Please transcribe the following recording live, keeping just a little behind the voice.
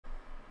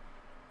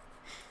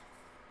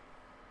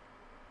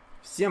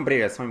Всем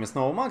привет, с вами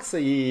снова Макса,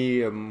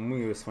 и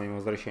мы с вами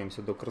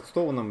возвращаемся до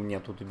Hearthstone. Меня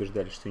тут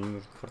убеждали, что не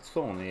нужен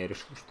Hearthstone, и я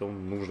решил, что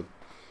он нужен.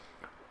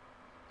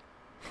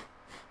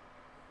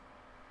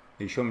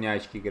 Еще у меня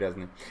очки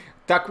грязные.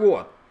 Так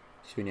вот,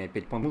 сегодня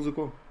опять по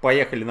музыку.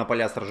 Поехали на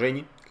поля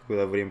сражений,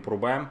 когда время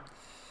порубаем.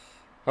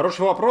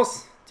 Хороший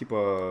вопрос,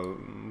 типа,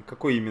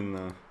 какой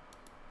именно?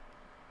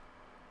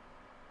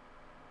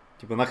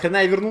 Типа, нахрена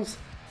я вернулся?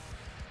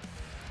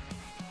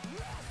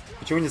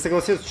 Почему не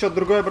согласился что-то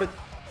другое брать?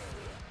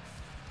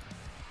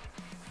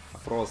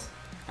 Опрос.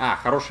 А,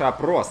 хороший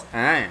опрос.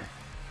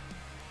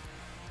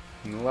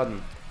 Ну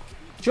ладно.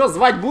 Че,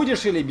 звать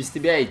будешь или без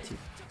тебя идти?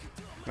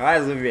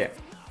 Давай зови.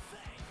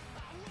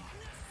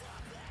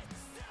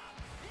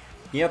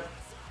 Нет.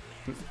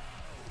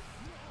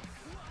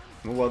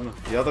 Ну ладно,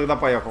 я тогда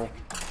поехал.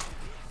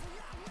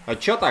 А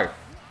чё так?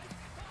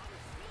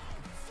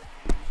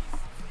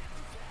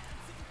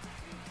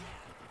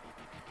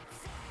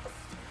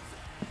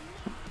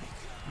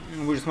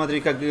 Будешь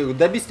смотреть, как...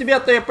 Да без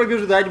тебя-то я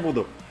побеждать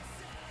буду.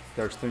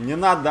 Так что не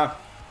надо.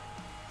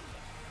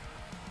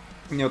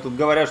 Мне тут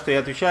говорят, что я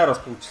отвечаю раз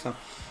в полчаса.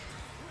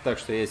 Так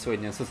что я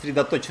сегодня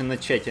сосредоточен на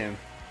чате.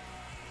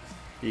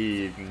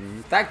 И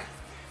не так,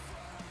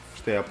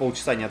 что я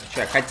полчаса не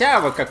отвечаю.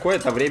 Хотя в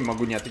какое-то время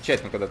могу не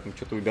отвечать, но когда там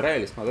что-то выбираю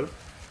или смотрю.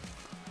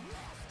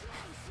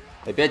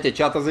 Опять от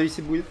чата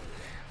зависит будет.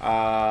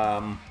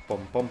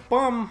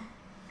 Пам-пам-пам.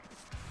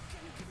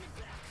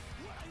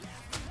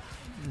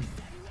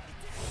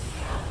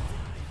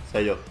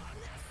 Сойдет.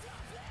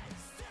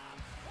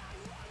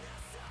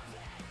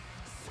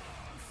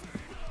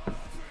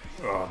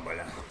 О,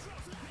 бля.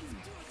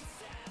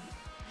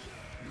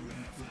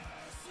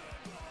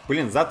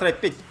 Блин, завтра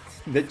опять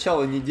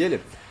начало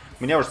недели.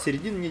 У меня уже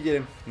середина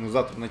недели, но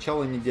завтра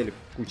начало недели.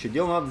 Куча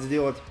дел надо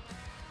сделать.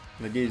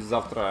 Надеюсь,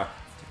 завтра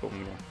типа, у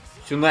меня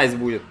все найс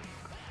будет.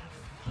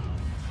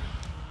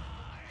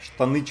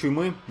 Штаны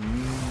чумы.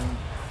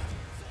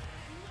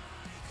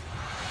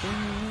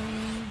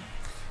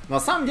 На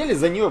самом деле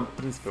за нее, в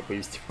принципе,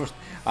 повести может.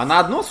 Она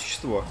одно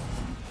существо?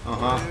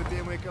 Ага.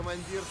 Любимый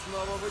командир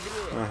снова в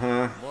игру.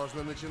 Ага.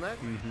 Можно начинать?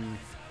 Угу.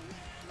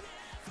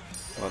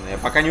 Ладно, я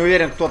пока не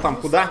уверен, кто там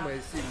куда.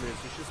 Самое сильное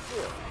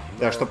существо.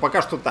 Так что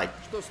пока что так.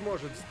 Что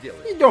сможет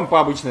сделать? Идем по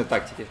обычной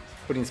тактике.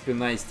 В принципе,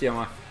 найс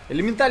тема.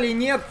 Элементалей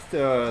нет.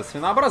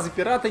 Свинообразы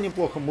пираты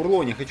неплохо.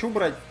 Мурло не хочу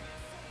брать.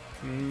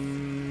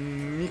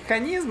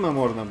 Механизмы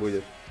можно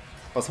будет.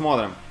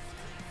 Посмотрим.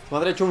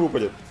 Смотря, что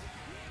выпадет.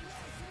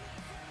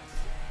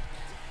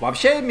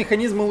 Вообще,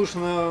 механизмы лучше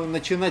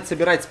начинать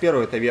собирать с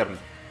первой, это верно.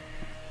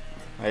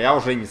 А я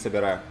уже не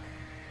собираю.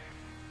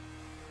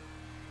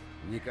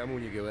 Никому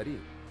не говори,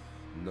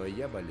 но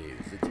я болею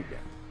за тебя.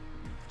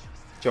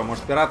 Че,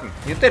 может пиратом?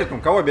 Не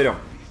территум, кого берем?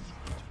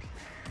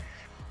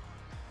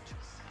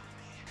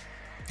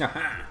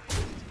 Ага.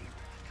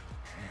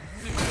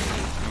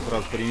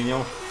 Сразу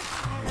применил.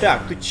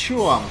 Так, ты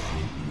чё?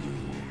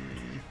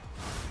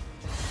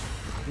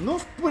 Ну,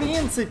 в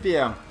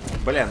принципе...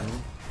 Блин,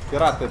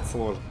 пираты это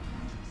сложно.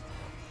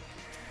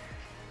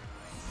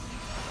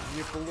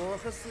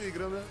 Неплохо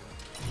сыграно.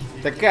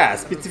 Такая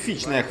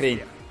специфичная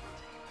хрень.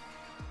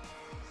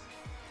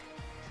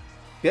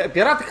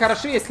 Пираты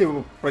хороши, если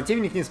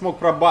противник не смог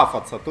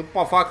пробафаться. Тут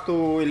по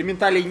факту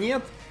элементалей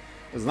нет.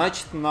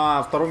 Значит,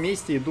 на втором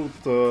месте идут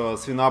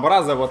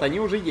свинообразы. Вот они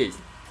уже есть.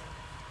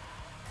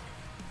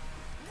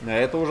 А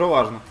это уже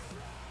важно.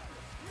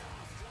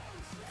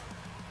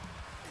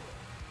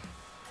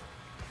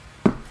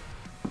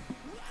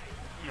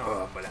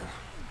 О, блин.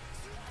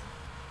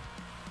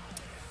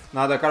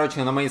 Надо,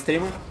 короче, на мои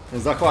стримы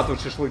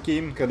захватывать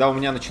шашлыки, когда у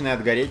меня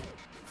начинает гореть.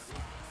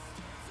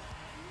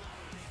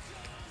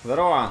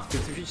 Здорово.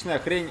 Специфичная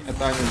хрень —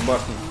 это Аня с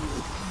башни.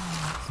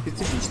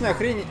 Специфичная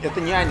хрень —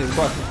 это не Аня с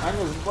башни.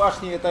 Аня с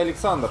башни — это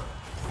Александр.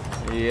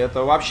 И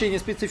это вообще не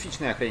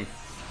специфичная хрень.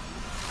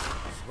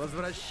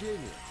 Возвращение.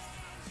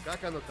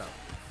 Как оно там?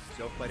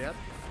 Все в порядке?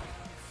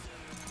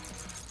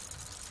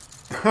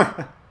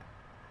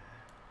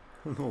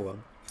 Ну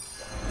ладно.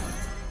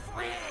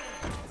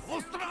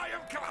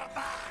 Устроим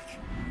кавардак!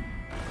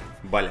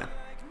 Блин.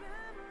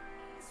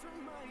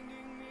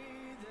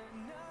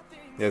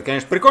 Это,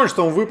 конечно, прикольно,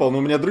 что он выпал, но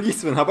у меня других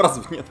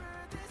свинообразов нет.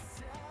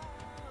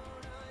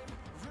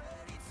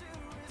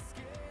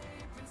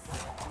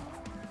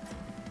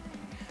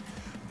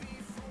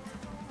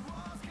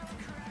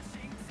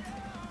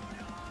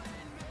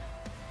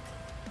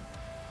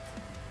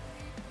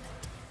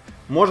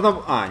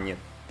 Можно... А, нет,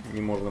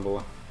 не можно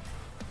было.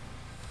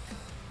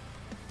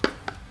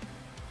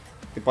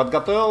 Ты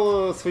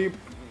подготовил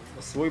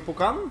свой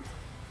пукан?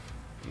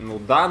 Ну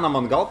да, на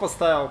мангал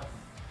поставил.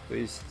 То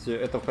есть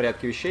это в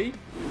порядке вещей.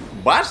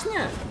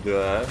 Башня?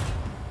 Да.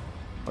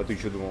 А ты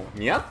что думал?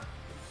 Нет?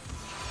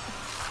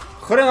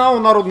 Хрена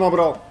он народу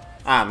набрал.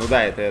 А, ну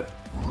да, это.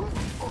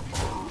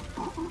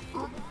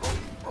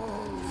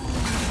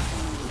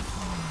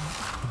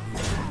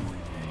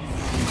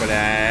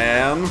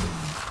 Блин.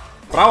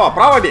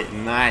 Право бей.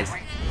 Найс.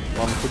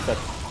 Ладно, хоть так.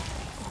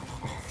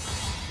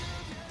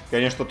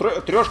 Конечно,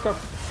 трешка.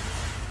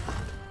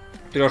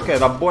 Трешка,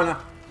 это больно.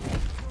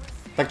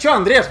 Так что,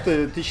 Андрей,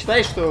 ты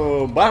считаешь,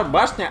 что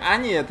башня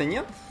Ани это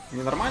нет?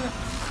 Ненормально?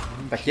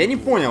 Так, я не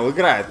понял,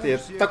 играет.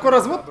 Это такой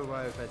развод?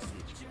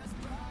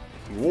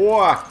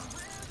 Во!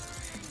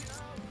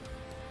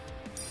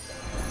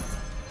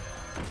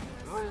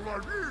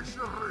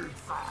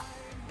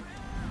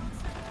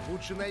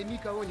 Лучше найми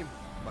кого-нибудь,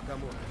 пока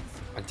можно.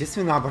 А где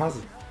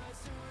свинообразы?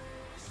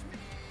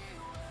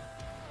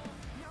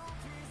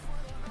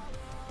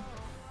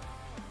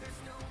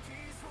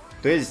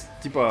 То есть,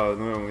 типа,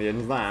 ну, я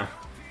не знаю,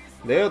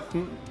 дает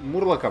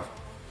мурлоков.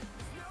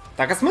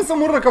 Так, а смысл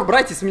мурлоков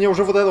брать, если мне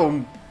уже вот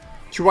этого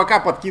чувака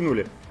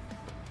подкинули?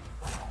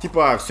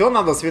 Типа, все,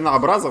 надо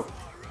свинообразов.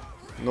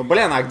 Ну,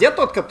 блин, а где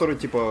тот, который,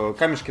 типа,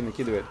 камешки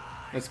накидывает?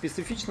 Это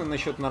специфично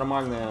насчет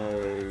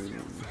нормальной...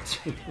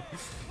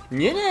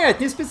 Не-не,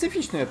 это не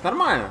специфично, это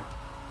нормально.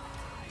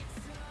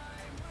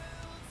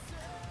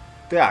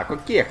 Так,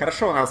 окей,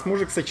 хорошо, у нас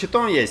мужик со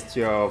щитом есть,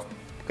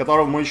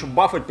 которого мы еще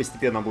бафать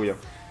постепенно будем.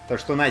 Так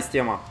что найс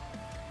тема.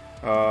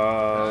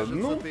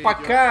 Ну,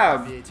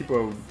 пока,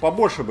 типа,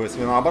 побольше бы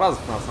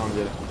свинообразов, на самом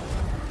деле.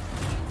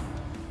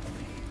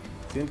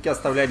 Свинки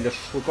оставлять для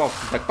шашлыков.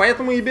 Так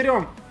поэтому и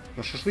берем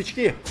на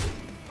шашлычки.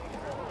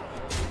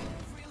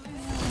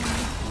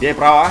 Бей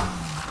право.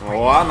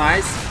 О,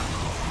 найс.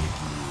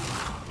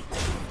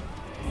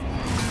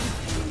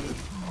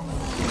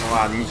 Ну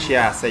ладно,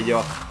 ничья,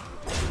 сойдет.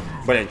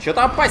 Блин,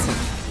 что-то опасен.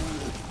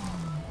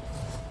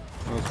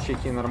 Ну, в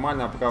Чехии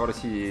нормально, а пока в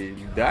России...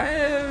 Да,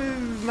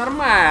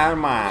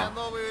 нормально.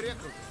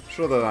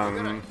 Что ты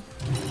там?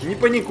 Не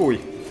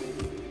паникуй.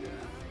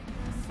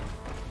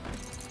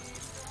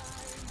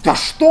 Да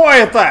что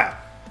это?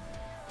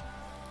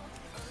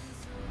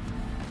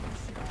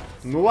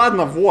 Ну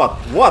ладно,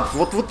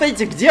 вот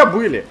эти где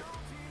были?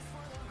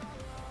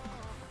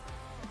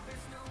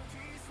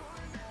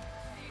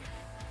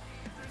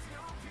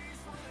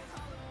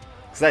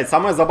 Кстати,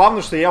 самое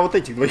забавное, что я вот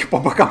этих двоих по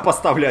бокам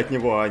поставлю от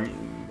него, а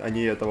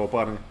не этого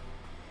парня.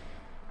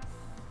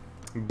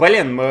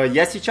 Блин,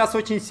 я сейчас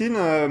очень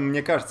сильно,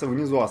 мне кажется,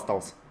 внизу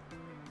остался.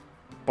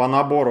 По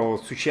набору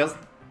существ.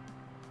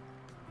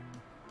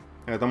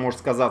 Это может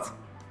сказаться.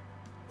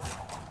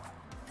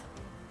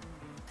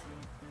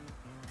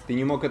 Ты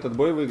не мог этот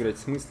бой выиграть?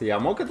 В смысле? Я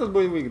мог этот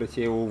бой выиграть?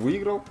 Я его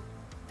выиграл.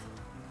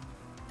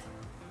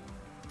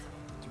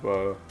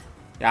 Типа...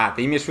 А,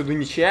 ты имеешь в виду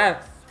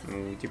ничья?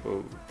 Ну,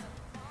 типа...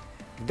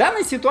 В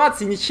данной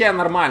ситуации ничья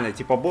нормально.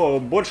 Типа,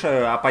 больше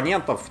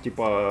оппонентов,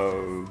 типа...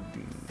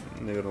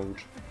 Наверное,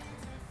 лучше.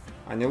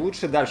 Они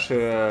лучше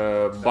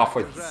дальше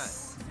бафать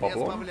с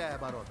баблом.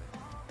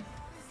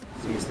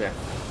 В смысле?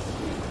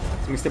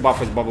 В смысле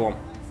бафать с баблом?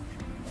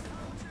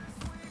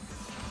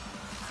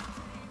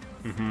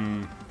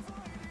 Угу.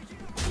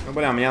 Ну,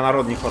 бля, мне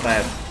народа не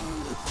хватает.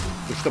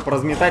 Тут чтобы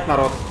разметать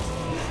народ.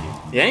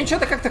 И они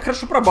что-то как-то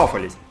хорошо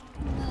пробафались.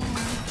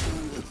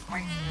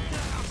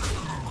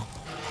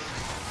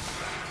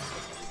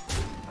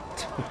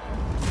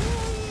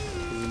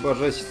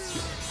 Боже,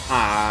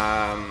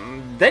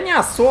 да не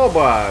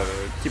особо.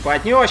 Типа,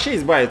 от нее вообще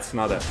избавиться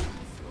надо.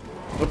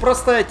 Ну,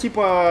 просто,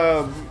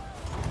 типа...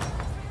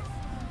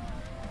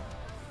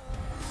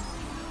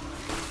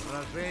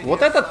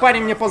 Вот этот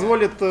парень мне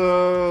позволит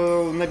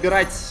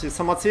набирать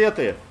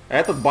самоцветы, а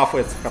этот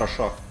бафается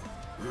хорошо.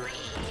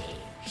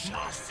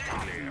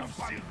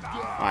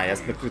 А, я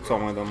с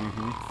мертвецом иду.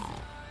 Угу.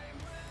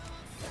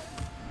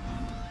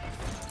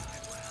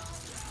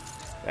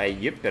 Ай,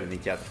 ёперный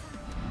театр.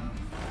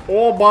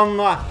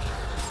 Оба-на!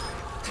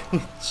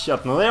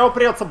 Черт, ну его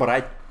придется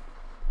брать.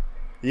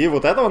 И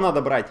вот этого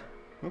надо брать.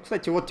 Ну,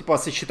 кстати, вот типа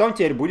со щитом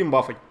теперь будем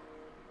бафать.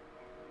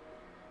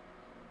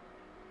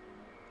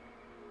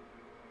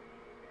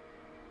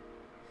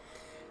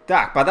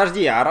 Так,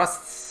 подожди, а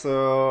раз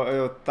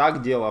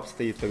так дело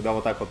обстоит, тогда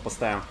вот так вот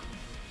поставим.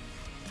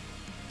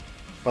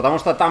 Потому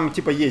что там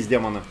типа есть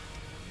демоны.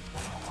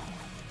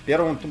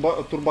 Первым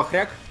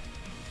турбохряк.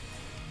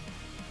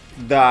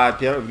 Да,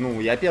 ну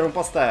я первым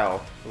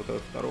поставил. Вот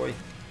этот второй.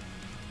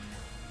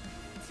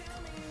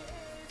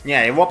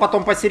 Не, его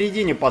потом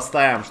посередине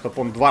поставим, чтобы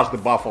он дважды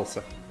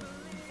бафался.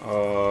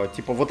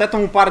 Типа вот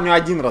этому парню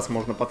один раз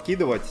можно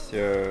подкидывать.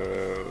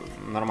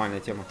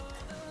 Нормальная тема.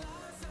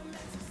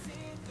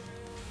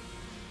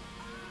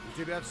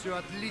 У тебя все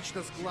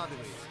отлично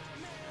складывается.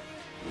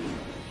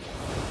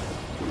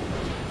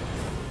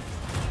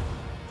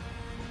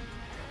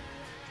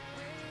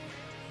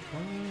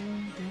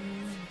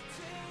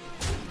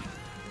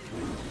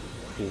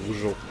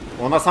 Выжил.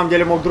 Он на самом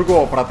деле мог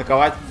другого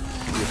проатаковать.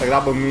 И тогда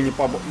бы мы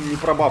не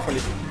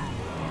пробафались.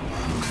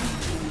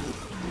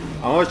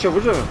 А он что,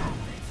 выживем?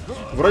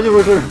 Вроде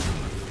выживем.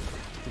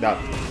 Да.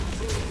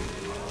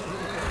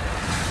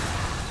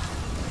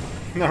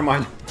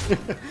 Нормально.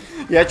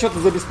 Я что-то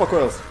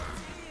забеспокоился.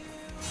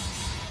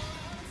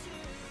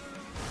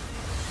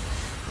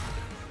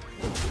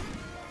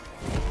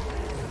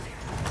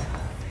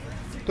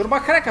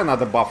 Турбохрека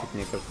надо бафать,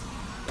 мне кажется.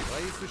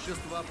 Твои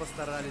существа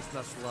постарались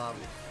на славу.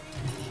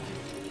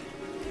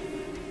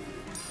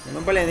 Ну,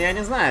 блин, я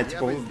не знаю,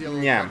 типа,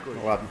 не,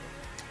 ладно.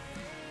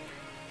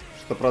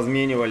 Чтоб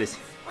разменивались.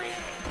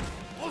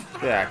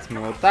 Так, мы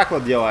вот так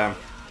вот делаем.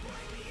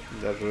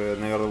 Даже,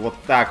 наверное, вот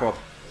так вот.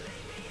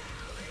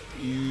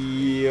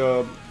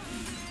 И...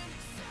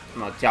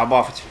 надо тебя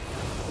бафать.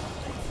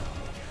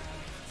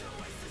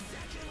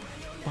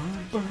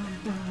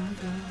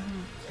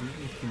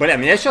 Бля,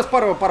 меня сейчас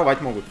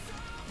порвать могут.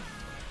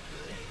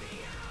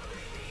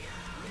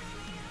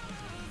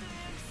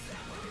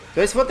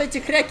 То есть вот эти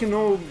хряки,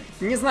 ну,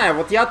 не знаю,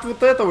 вот я от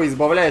вот этого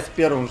избавляюсь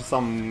первой же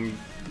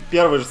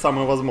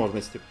самой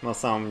возможности, на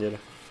самом деле.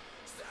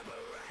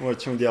 Вот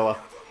в чем дело.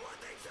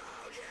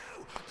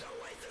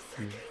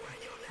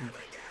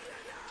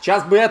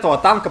 Сейчас бы этого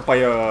танка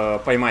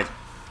поймать.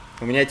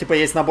 У меня типа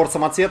есть набор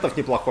самоцветов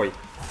неплохой.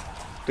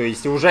 То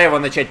есть уже его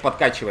начать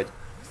подкачивать.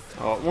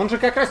 Он же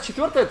как раз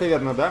 4-й, это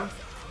верно, да?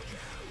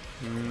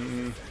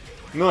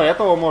 Ну,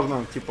 этого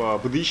можно, типа,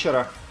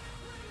 бдыщера.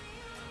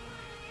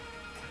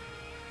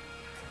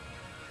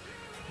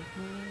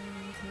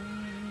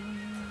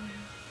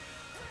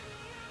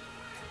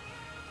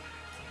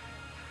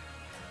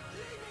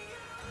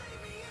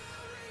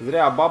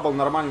 Зря Бабл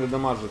нормально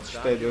дамажит,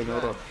 считай, двойной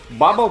урон.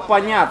 Бабл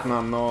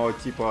понятно, но,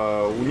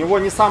 типа, у него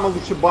не самый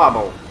лучший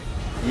Бабл.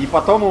 И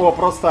потом его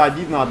просто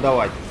обидно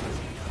отдавать.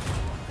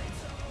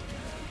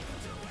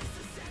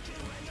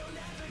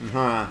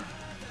 Ага.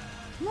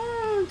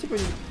 Ну, типа...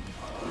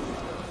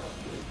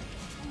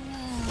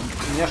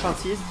 У меня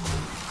шанс есть?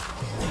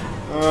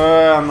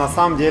 На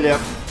самом деле...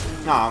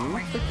 ну,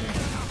 кстати...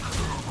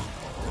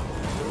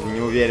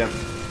 Не уверен.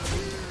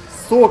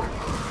 Сук!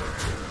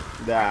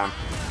 Да.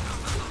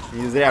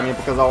 Не зря мне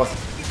показалось.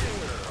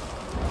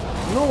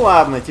 Ну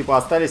ладно, типа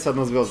остались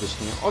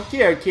однозвездочные.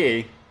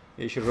 Окей.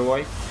 Я еще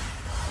живой.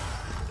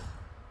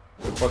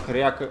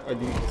 Покряк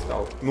 1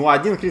 кристалл. Ну,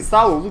 1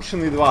 кристалл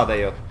улучшенный 2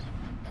 дает.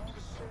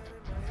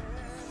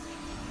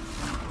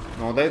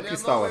 Ну, он дает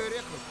кристаллы.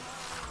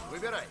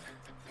 Выбирай.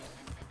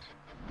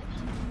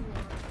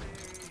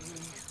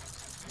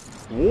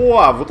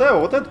 О, вот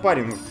этот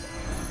парень.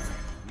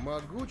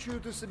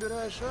 Могучую ты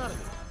собираешь армию.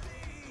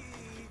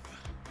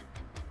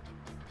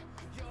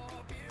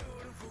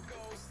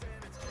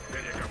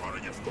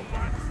 Переговоры не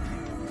вступать,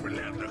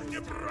 пленных не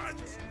брать.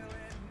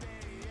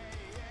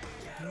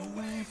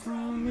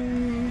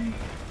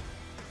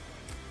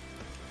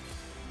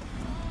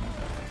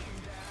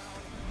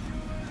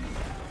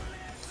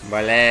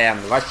 Блин,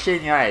 вообще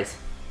не айс.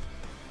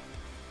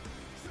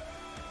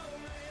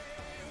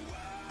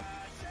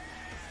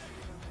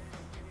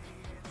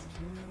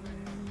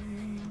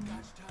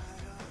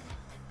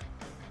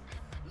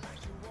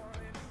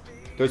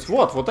 То есть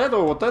вот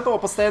этого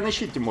постоянный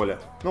щит, тем более.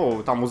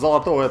 Ну, там у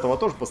золотого этого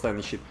тоже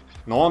постоянный щит.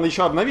 Но он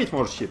еще обновить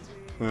может щит.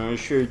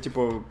 Еще и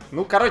типа...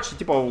 Ну, короче,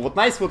 типа, вот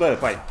найс вот этот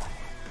парень.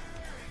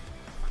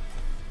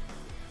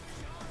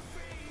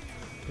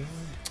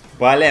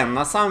 Блин,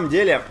 на самом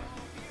деле...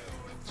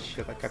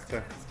 Что-то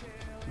как-то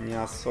не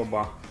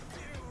особо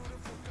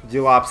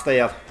дела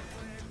обстоят.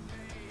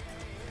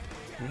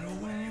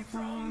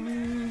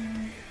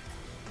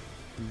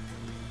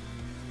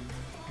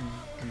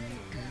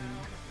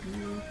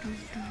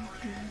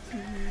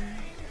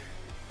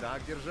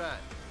 Так держать,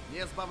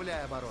 не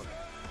сбавляй обороты.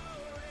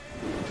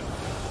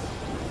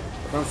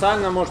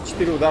 Потенциально может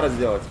 4 удара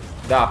сделать.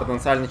 Да,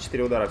 потенциально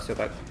 4 удара, все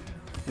так.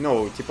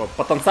 Ну, типа,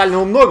 потенциально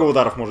он много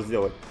ударов может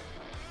сделать.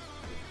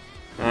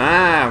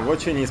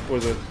 Вот что не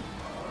использует.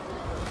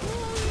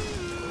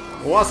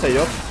 О,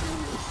 сойдет.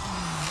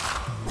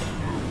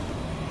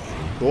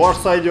 Тоже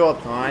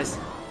сойдет. Найс.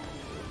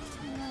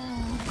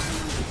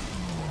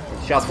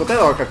 Сейчас вот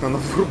этого как надо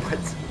вырубать.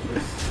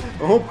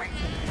 Оп,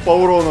 по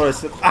урону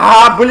растет.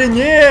 Блин,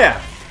 не!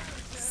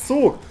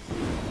 Сук!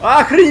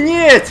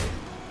 Охренеть!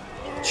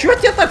 Чё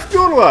тебя так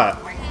вперло?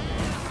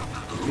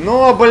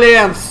 Ну,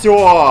 блин,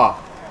 все.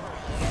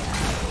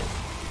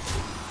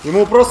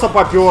 Ему просто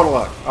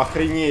поперло.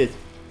 Охренеть.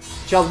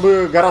 Сейчас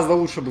бы гораздо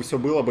лучше бы все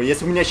было бы,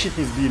 если бы меня щит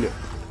не сбили.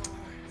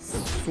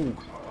 Сук.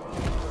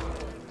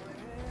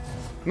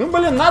 Ну,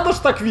 блин, надо ж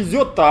так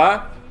везет-то,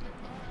 а.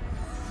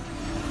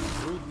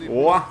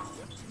 О.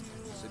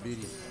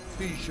 Собери.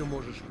 Ты еще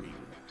можешь выиграть.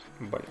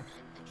 Блин.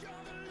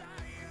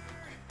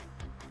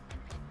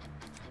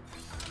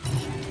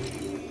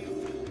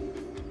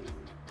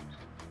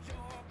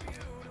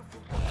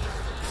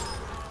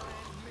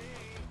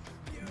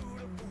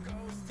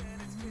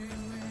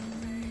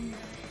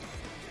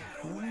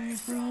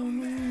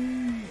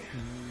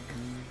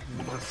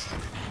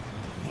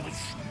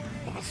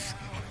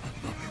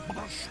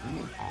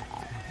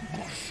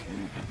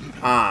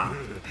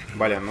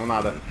 Блин, ну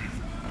надо.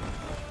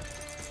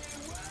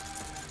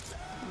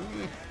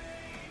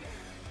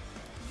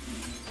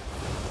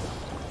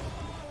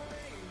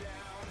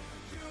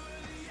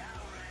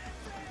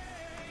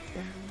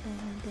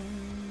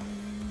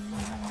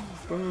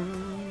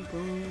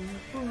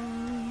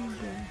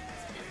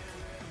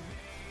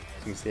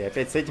 В смысле,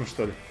 опять с этим,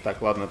 что ли?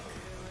 Так, ладно.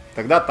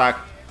 Тогда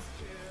так.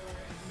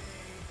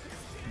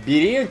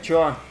 Бери,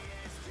 чё?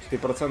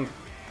 4%.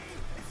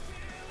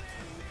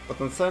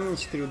 Потенциально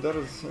 4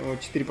 удара,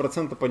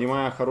 4%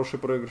 понимая хороший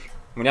проигрыш.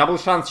 У меня был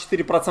шанс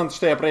 4%,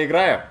 что я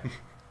проиграю.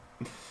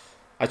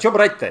 А чё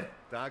брать-то?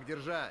 Так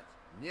держать,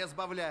 не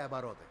сбавляй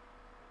обороты.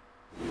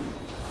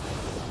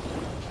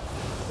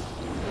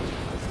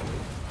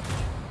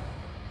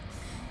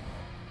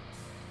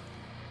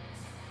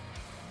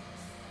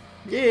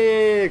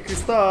 Еее,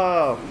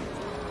 кристалл!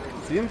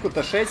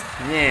 Свинку-то 6?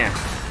 Не.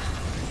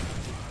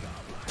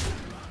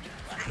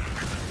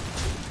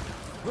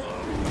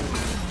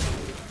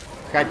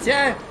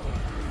 Хотя...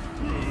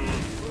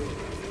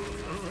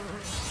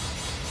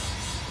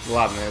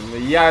 Ладно,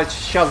 я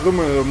сейчас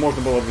думаю,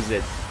 можно было бы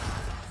взять.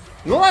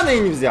 Ну ладно, я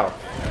не взял.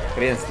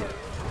 Хрен с ним.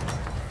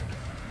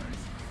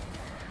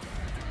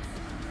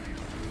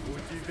 У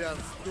тебя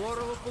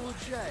здорово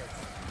получается.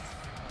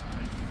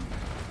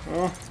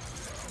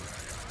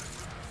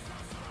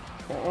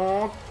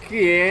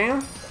 Окей.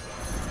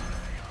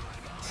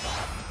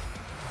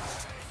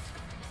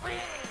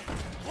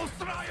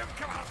 Устроим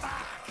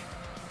кавардак!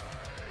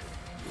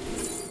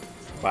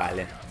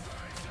 Поля.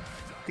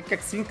 Ты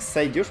как свинка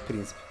сойдешь, в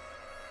принципе.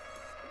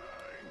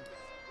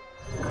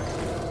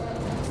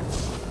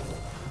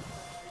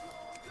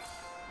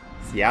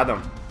 С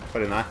ядом.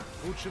 Хрена.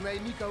 Лучше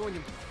найми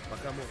кого-нибудь,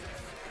 пока можешь.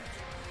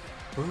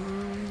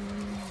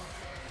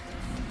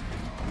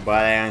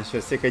 Блин,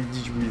 сейчас всякая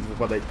дичь будет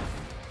выпадать.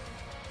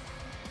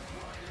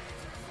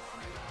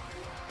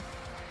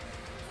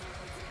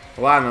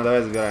 Ладно,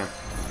 давай забираем.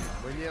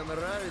 Мне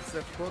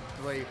нравится ход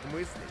твоих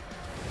мыслей.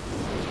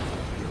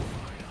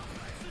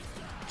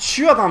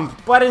 Чё там,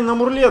 парень на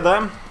мурле,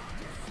 да?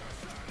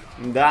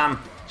 Да.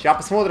 Сейчас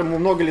посмотрим,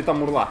 много ли там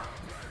мурла.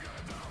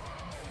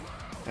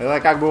 Это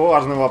как бы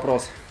важный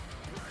вопрос.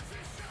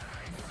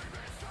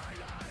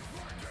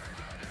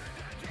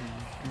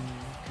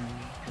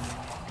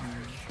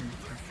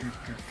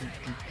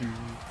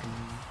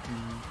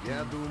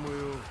 Я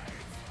думаю,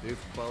 ты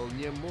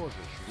вполне можешь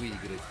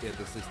выиграть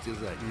это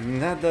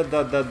состязание.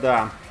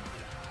 Да.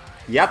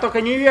 Я только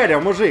не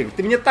верю, мужик.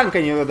 Ты мне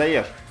танка не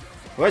выдаешь.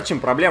 Вот в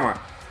чем проблема.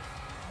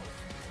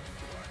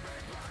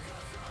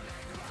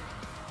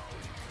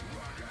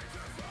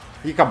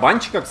 И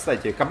кабанчика,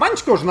 кстати.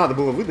 Кабанчика уже надо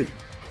было выдать.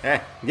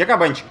 Где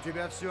кабанчик? У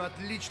тебя все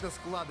отлично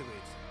складывается.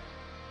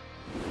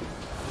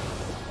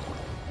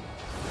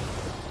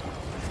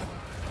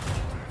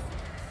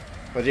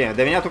 Подожди,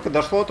 до меня только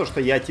дошло то, что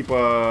я,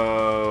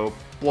 типа,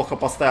 плохо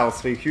поставил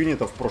своих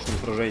юнитов в прошлом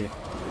сражении.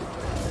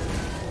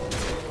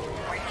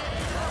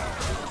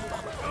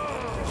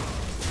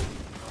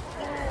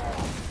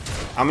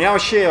 А у меня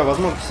вообще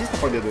возможность есть на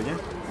победу, не?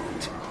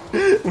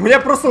 У меня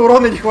просто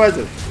урона не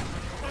хватит.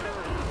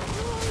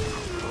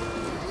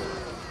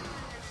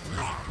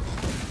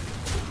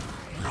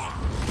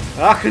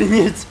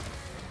 Охренеть!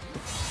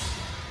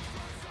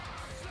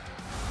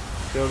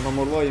 Все равно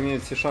Мурло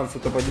имеет все шансы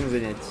топ-1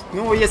 занять.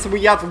 Ну, если бы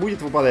яд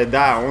будет выпадать,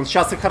 да, он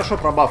сейчас их хорошо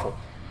пробафал.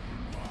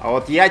 А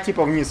вот я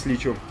типа вниз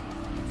лечу.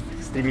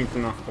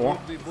 Стремительно. О.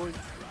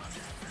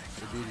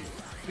 Собери.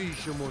 Ты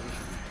еще можешь.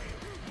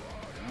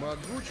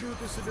 Могучую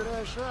ты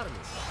собираешь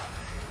армию.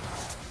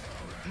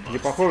 Не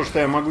похоже, что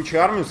я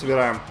могучую армию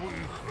собираю.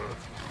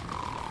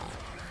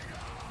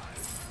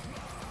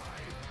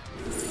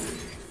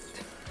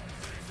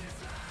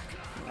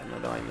 Ладно,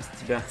 давай вместо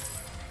тебя.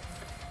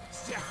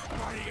 Всех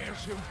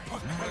порежем,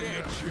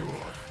 покалечим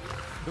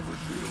в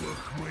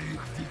жилах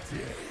моих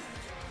детей.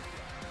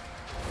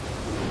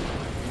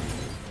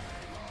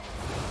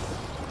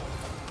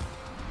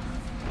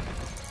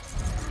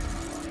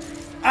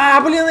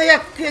 А, блин,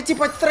 я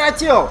типа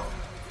тратил.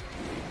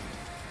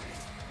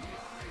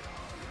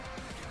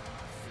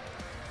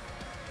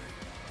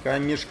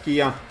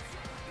 Камешки.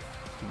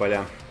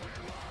 Бля.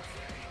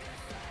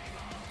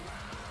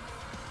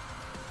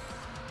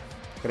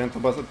 Хрен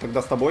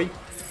тогда с тобой.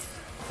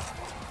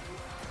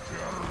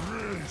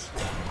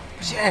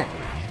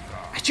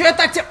 А чё я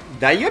так тебе...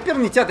 Да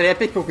ёперный театр, я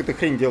опять какую-то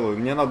хрень делаю.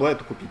 Мне надо было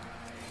эту купить.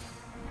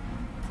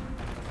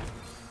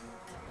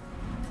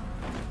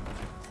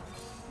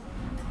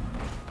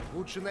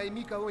 Лучше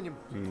найми кого-нибудь,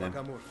 да.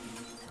 пока можешь.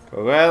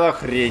 Какая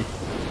хрень.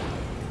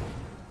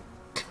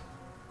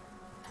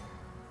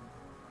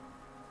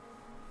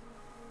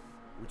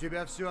 У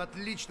тебя все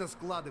отлично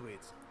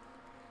складывается.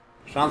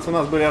 Шансы у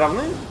нас были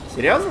равны?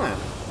 Серьезно?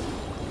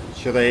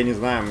 Что-то я не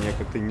знаю, мне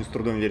как-то не с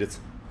трудом верится.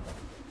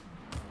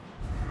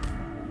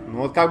 Ну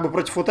вот как бы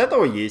против вот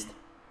этого есть.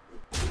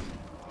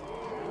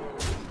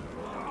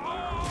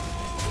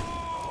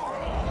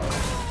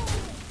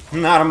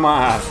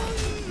 Нормас.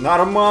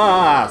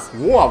 Нормас.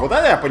 Во, вот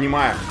это я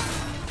понимаю.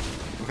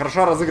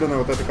 Хорошо разыгранная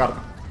вот эта карта.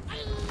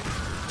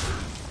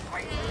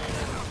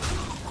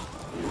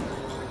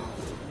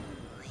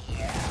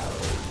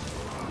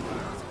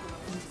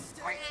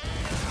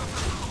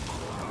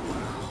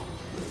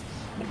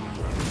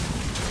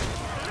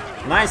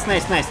 Найс,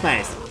 найс, найс,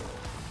 найс.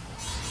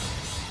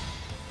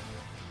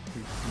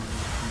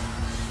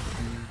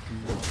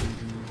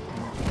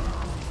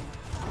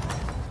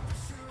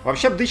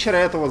 Вообще дычера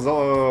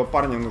этого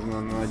парня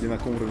нужно на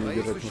одинаковом уровне Твои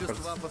держать, мне существа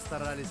кажется.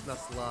 постарались на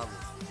славу.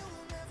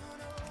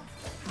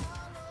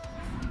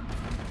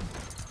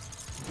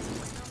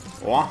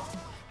 О!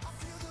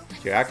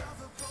 Так.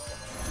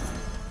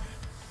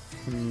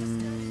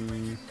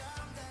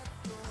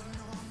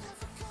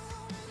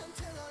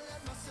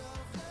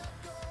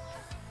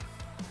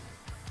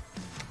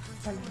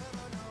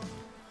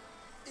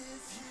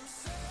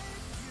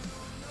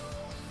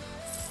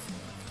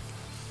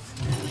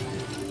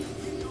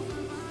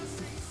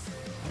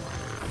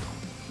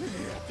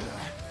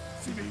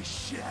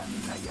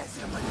 Священная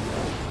земля.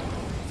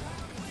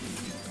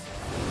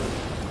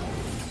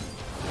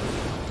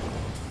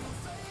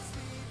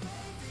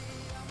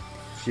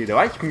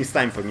 Давайте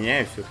местами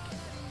поменяю все-таки.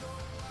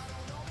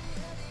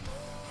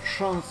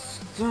 Шанс.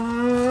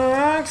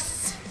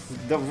 Такс.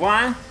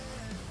 2.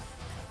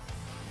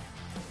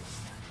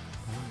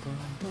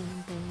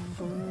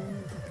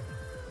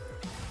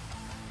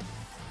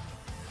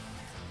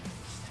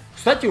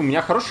 Кстати, у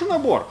меня хороший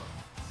набор.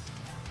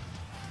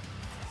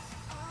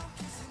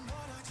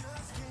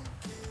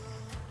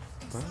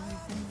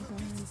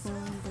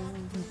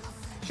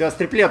 Сейчас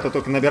триплета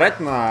только набирать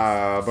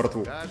на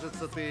борту.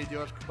 Кажется, ты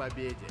идешь к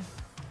победе.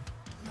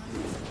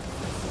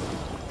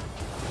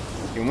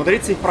 И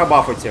умудриться их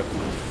пробафать всех.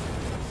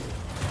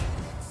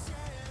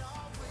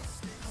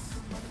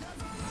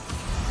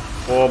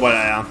 О,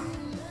 бля.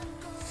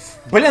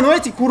 Бля, ну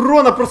эти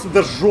урона просто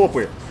до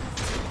жопы.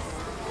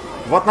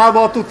 Вот надо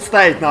было тут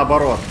ставить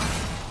наоборот.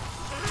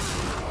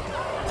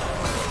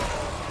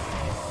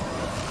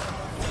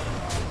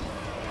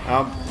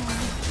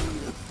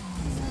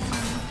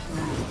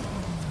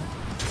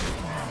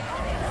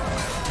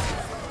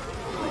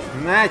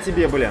 На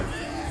тебе, блин.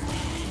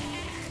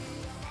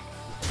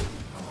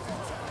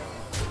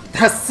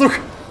 Да, сука.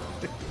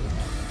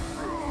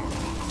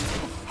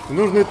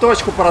 Нужную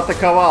точку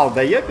проатаковал.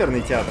 Да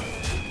ёперный театр.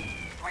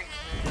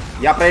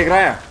 Я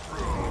проиграю?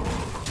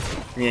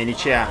 Не,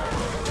 ничья.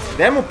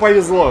 Да ему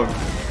повезло.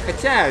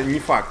 Хотя, не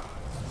факт.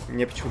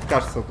 Мне почему-то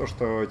кажется, то,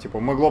 что, типа,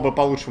 могло бы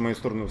получше в мою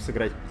сторону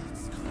сыграть.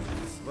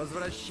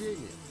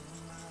 Возвращение.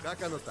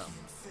 Как оно там?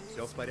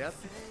 Все в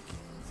порядке?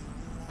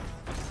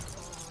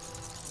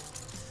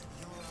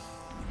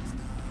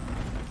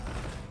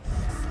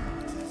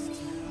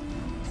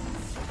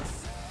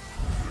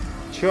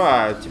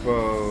 Чё,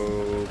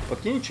 типа,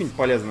 подкинь что-нибудь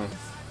полезное?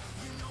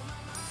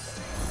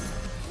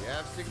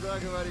 Я всегда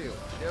говорил,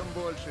 чем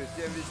больше,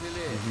 тем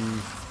веселее.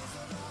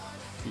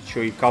 И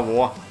чё, и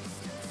кого?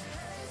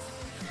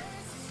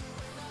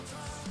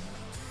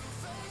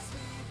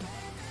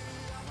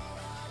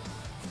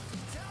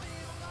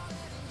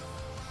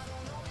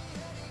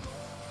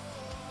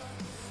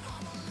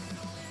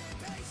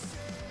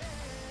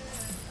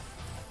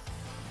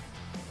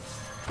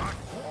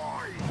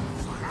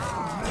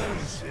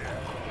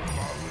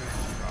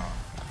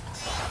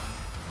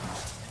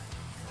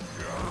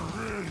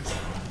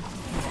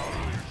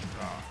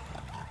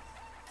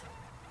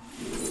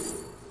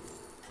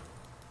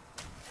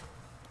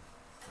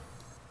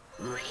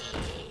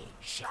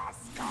 Сейчас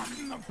как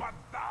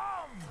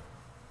нападам!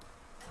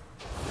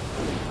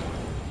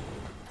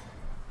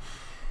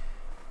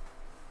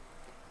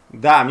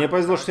 Да, мне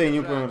повезло, что я не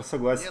умер,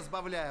 согласен. Не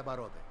сбавляй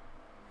обороты.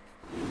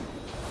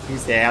 В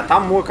смысле, я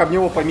там мог об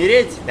него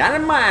помереть? Да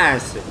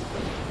нормально.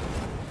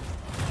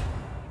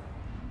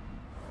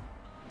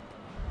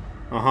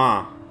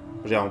 Ага.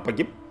 Подожди, он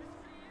погиб?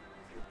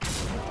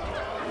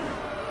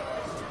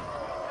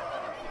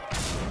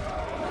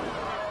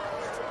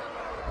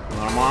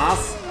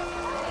 Нормас.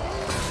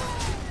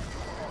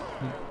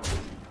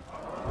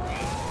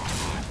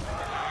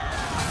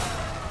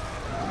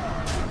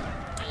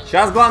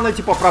 Сейчас главное,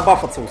 типа,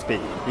 пробафаться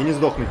успеть и не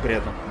сдохнуть при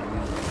этом.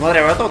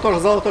 Смотри, у этого тоже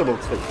золотой был,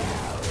 кстати.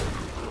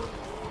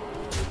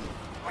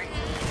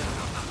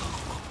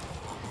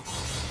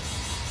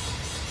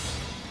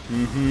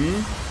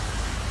 Угу.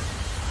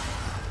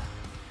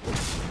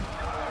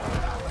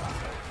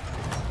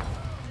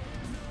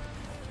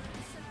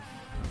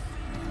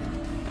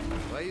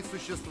 Твои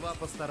существа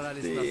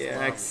постарались на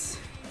славу.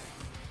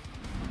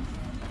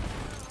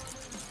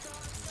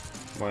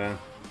 Ой.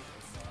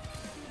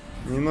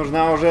 Не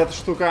нужна уже эта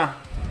штука.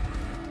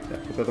 Так,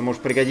 вот это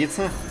может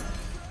пригодиться.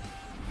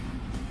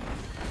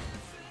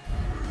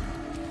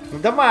 Ну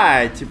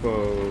давай,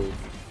 типа...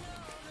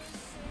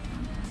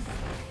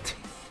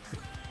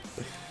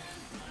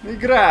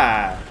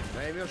 Игра!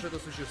 Наймешь это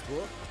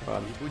существо,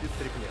 Ладно. и будет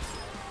трикнес.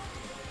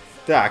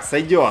 Так,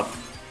 сойдет.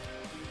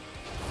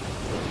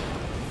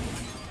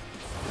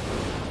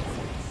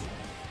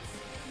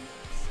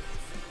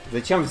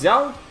 Зачем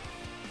взял?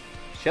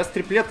 Сейчас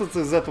триплет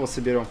из этого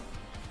соберем.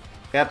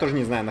 Я тоже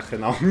не знаю,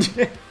 нахрена он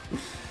мне.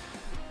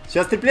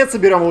 Сейчас триплет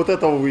соберем, вот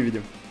этого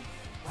выведем.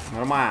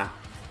 Нормально.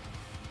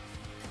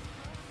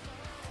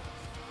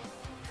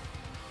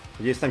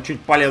 Надеюсь, там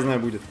что-нибудь полезное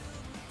будет.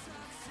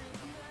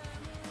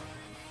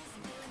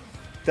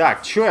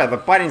 Так, что это?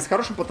 Парень с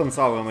хорошим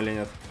потенциалом или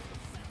нет?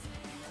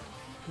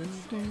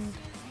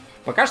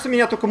 Пока что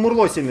меня только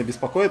Мурло сильно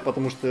беспокоит,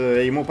 потому что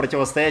ему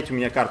противостоять у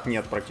меня карт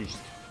нет практически.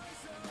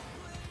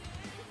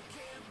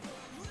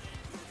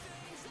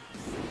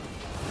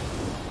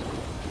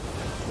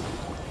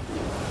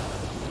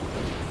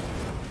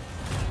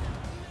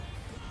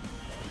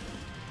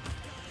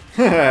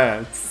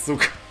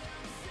 Сука.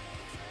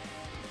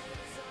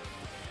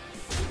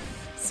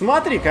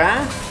 Смотри-ка,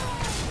 а.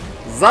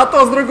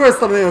 Зато с другой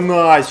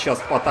стороны, сейчас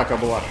атака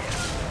была.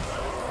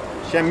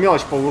 Сейчас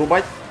мелочь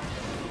повырубать.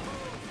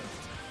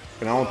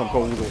 Прямо он там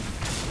кого выдал.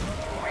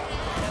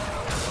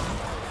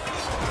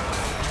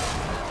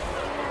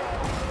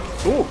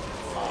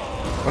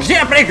 Подожди,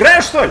 я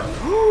проиграю, что ли?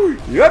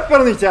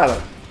 Ёперный театр.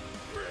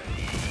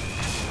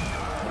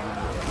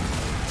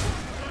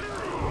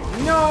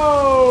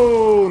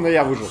 Но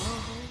я выжил.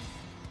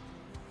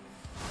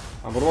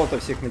 Амброта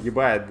всех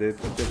нагибает, да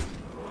это...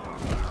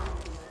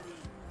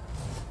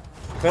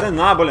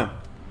 Хрена, блин.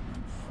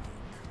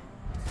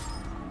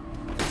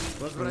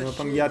 У него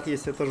там яд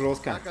есть, это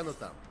жестко. Как оно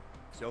там?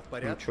 Все в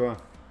порядке? Ну чё?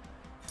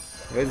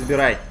 Давай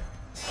забирай.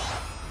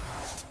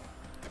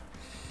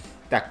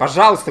 Так,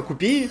 пожалуйста,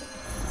 купи.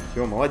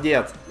 Все,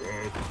 молодец.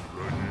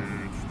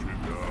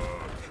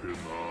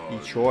 И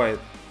чё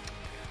это?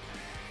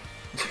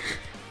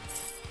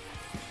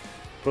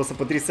 Просто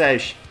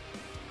потрясающе.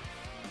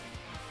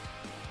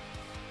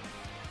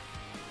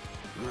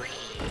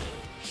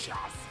 Сейчас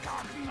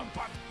как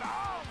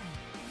нападам!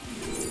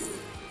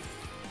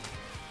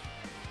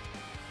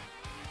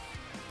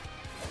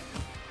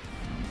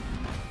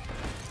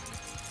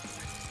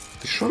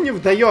 Ты шо мне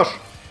выдаешь?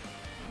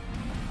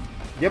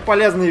 Где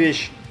полезные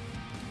вещи?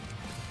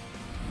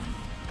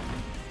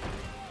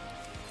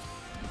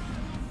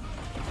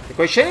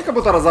 Такое ощущение, как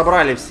будто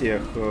разобрали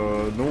всех.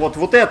 Ну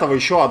вот этого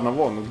еще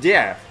одного. Ну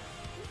где?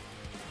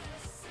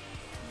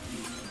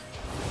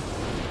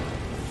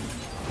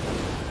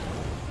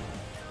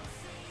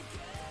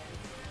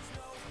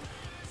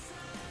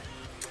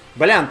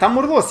 Блин, там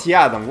мурло с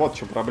ядом. Вот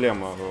что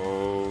проблема.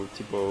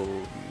 Типа...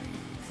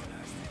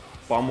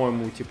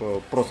 По-моему,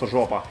 типа, просто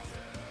жопа.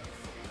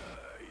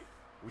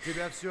 У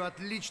тебя все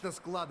отлично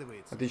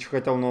складывается. А ты что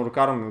хотел на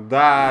рукарм?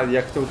 Да,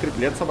 я хотел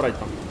триплет собрать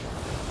там.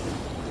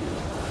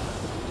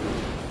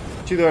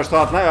 Учитывая,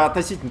 что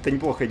относительно-то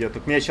неплохо идет.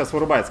 Только меня сейчас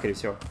вырубает, скорее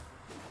всего.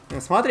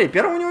 Смотри,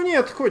 первого у него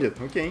нет,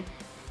 ходит. Окей.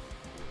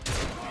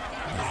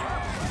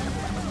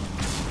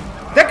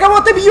 Да кого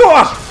ты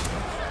бьешь?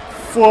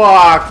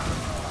 Фак.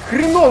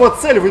 Хреново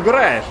цель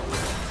выбираешь.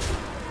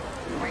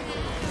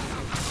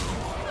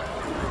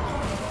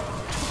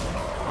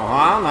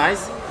 Ага,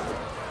 найс.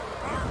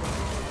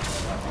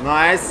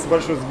 Найс.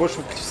 Большой,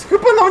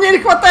 ХП, но мне не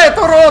хватает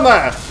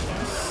урона.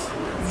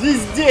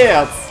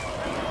 Звездец.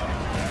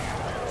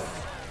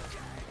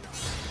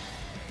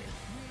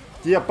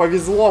 Тебе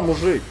повезло,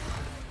 мужик.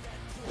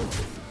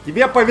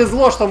 Тебе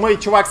повезло, что мой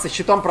чувак со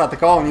щитом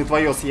проатаковал, не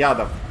твое с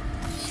ядом.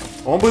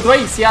 Он бы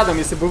двоих с ядом,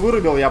 если бы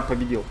вырубил, я бы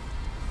победил.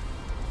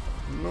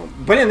 Ну,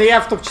 блин,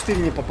 я в топ-4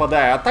 не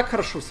попадаю. А так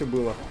хорошо все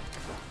было.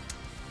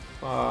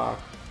 Фак.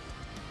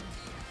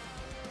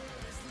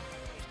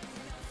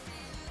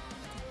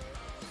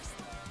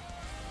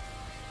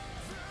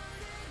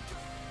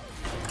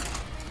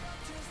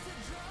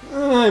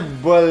 Ай,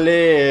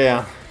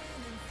 блин.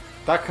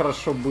 Так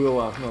хорошо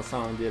было, на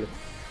самом деле.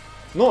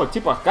 Ну,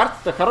 типа,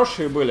 карты-то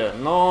хорошие были,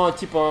 но,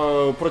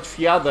 типа, против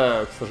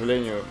яда, к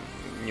сожалению,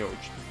 не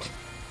очень.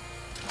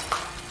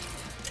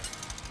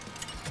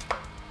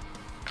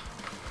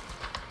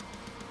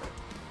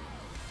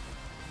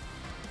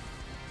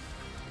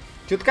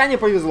 Чутка не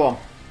повезло.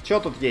 Чё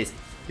тут есть?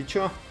 Ты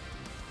чё?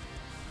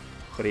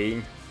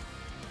 Хрень.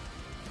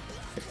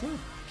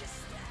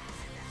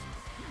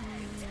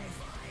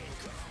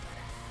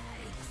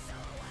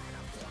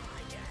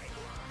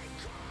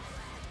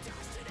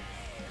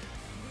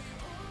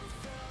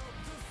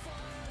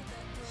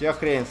 Все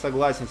хрень,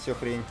 согласен, все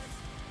хрень.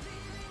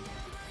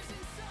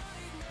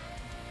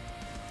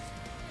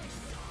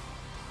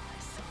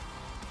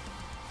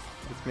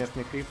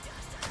 Бессмертный крип.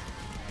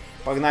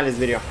 Погнали,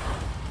 зверё.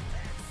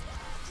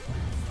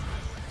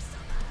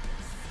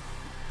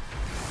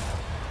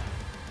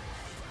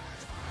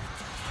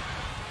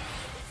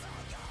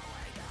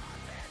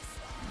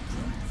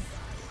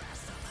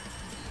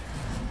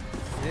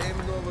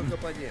 Новых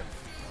оппонентов.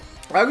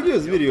 А где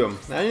зверем?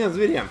 А нет,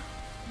 зверем.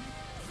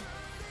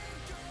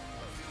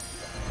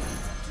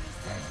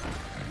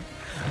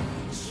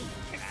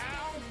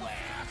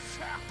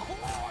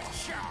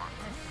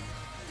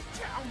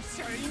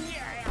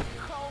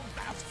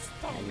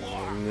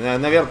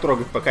 Наверх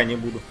трогать пока не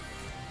буду.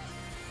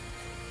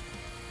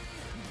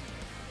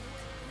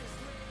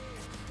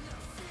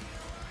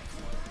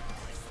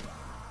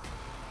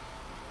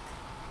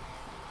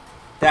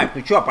 Так,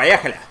 ну чё,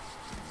 поехали.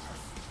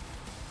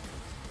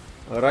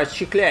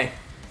 Расчехляй.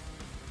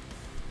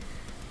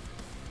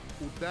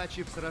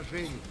 Удачи в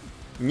сражении.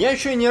 Мне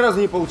еще ни разу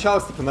не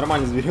получалось, типа,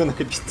 нормально зверё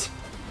накопить.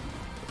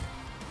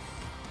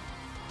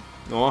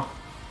 О.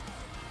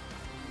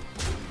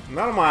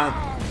 Нормально.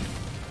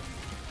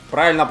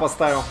 Правильно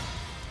поставил.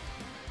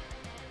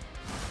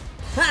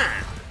 Ха!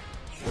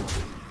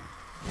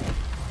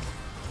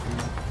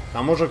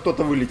 Там уже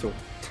кто-то вылетел.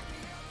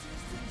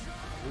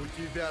 У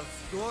тебя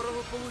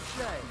здорово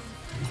получается.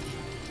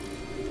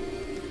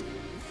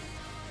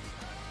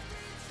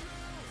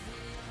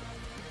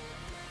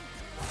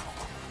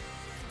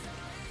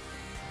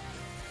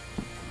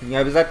 Не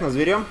обязательно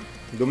зверем?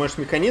 Думаешь,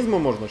 механизмы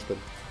можно, что ли?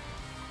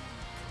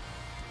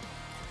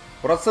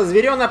 Просто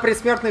зверё на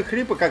предсмертные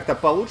хрипы как-то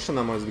получше,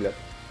 на мой взгляд.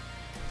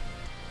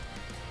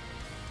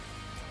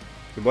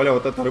 Тем более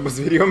вот эта рыба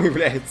зверем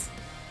является.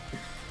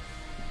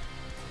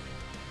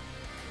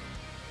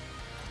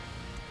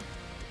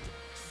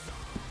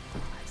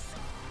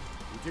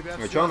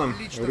 А чё нам?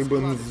 Рыба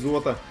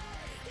Нзота.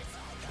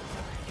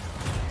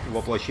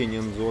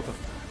 Воплощение Нзота.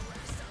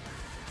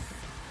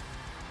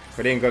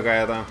 Хрень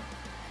какая-то.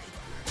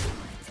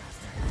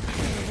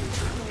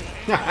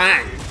 Ха-ха!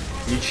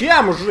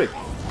 Ничья, мужик!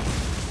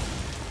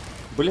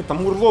 Блин,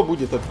 там урло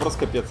будет, это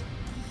просто капец.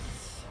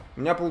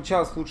 У меня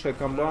получалась лучшая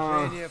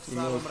комба.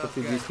 Имела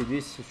статы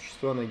 200-200,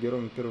 существа на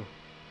героем первого.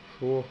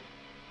 Шо?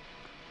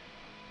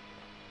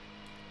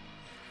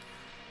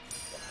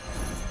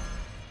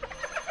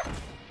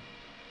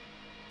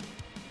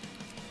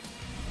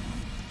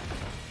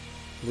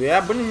 Ну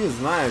я, блин, не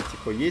знаю,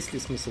 типа, есть ли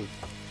смысл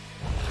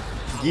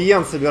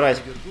гиен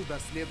собирать.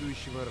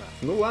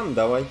 Ну ладно,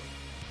 давай.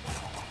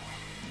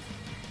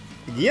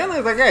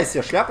 Гиена такая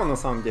себе шляпа на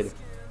самом деле.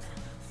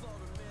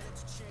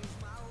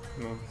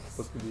 Ну,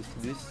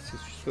 200-200,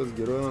 существо с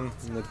героем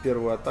на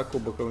первую атаку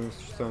боковыми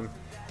существами.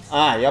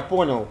 А, я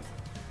понял.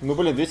 Ну,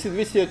 блин,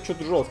 200-200 это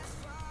что-то жестко.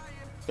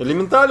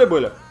 Элементали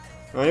были?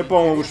 Они,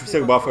 по-моему, лучше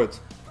всех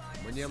бафаются.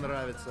 Мне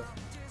нравится.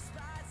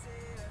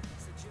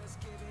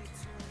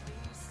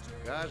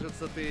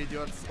 Кажется, ты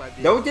идешь с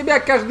победой. Да у тебя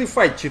каждый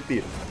файт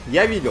 4.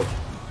 Я видел.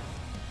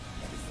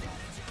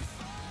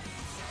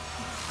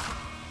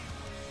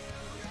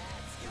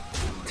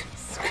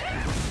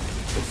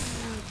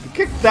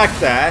 Как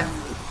так-то, а?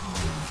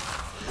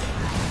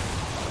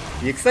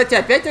 И, кстати,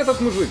 опять этот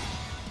мужик.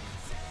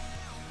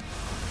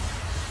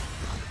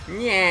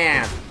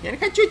 Нет, я не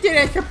хочу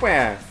терять хп.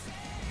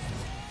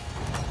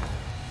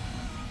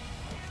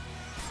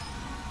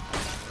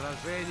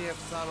 Сражение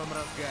в самом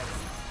разгаре.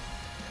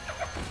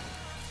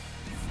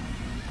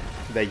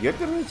 Да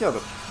ёперный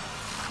театр.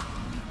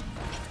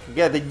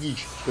 Какая-то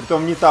дичь.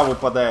 Притом не та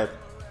выпадает.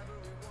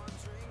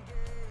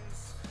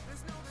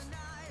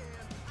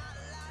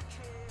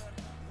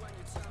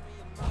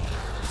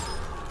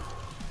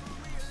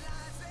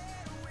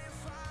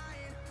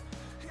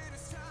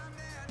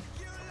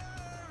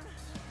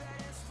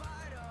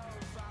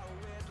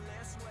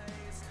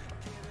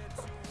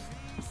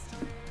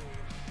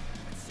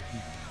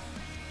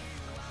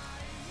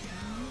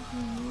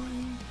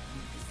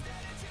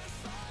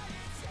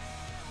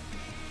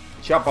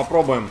 Сейчас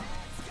попробуем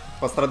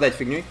пострадать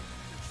фигней.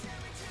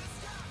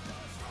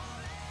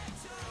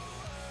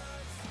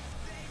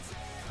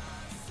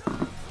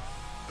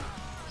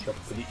 Сейчас,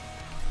 подожди.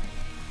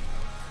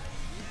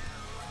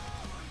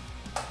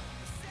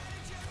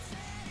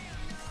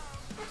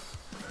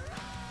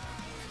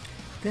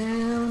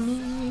 Tell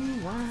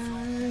me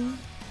why.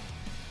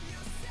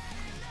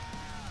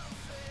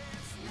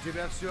 У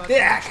тебя все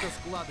отлично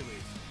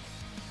складывается.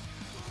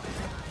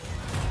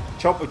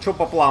 Чё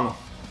по плану?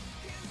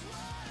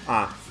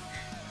 А.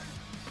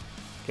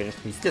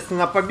 Конечно,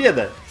 естественно,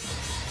 победа.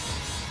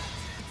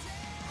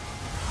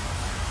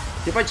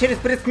 Типа через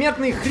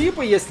предсмертные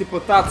хрипы, если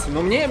пытаться.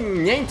 Но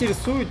меня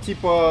интересуют,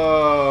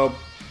 типа,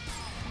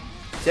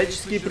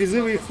 всяческие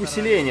призывы их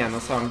усиления,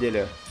 на самом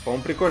деле.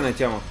 По-моему, прикольная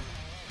тема.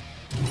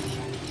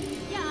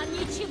 Я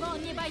ничего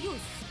не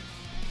боюсь,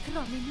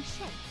 кроме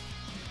мишень.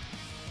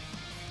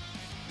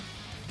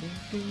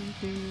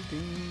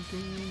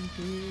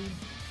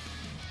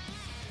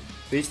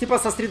 То есть, типа,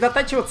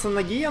 сосредотачиваться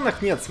на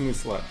гиенах нет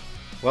смысла.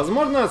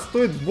 Возможно,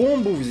 стоит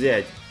бомбу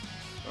взять.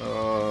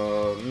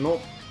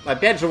 Но,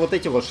 опять же, вот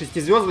эти вот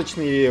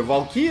 6-звездочные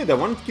волки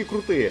довольно-таки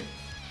крутые.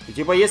 И,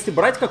 типа, если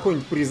брать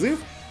какой-нибудь призыв,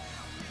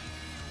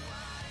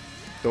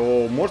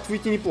 то может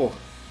выйти неплохо.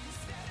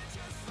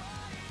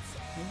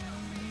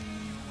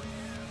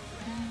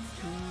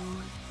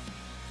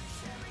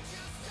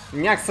 У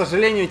меня, к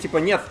сожалению, типа,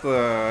 нет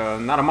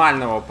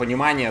нормального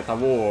понимания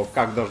того,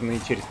 как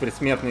должны через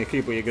предсмертные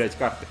хрипы играть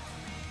карты.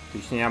 То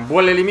есть,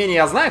 более или менее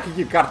я знаю,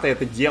 какие карты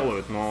это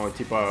делают, но,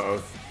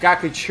 типа,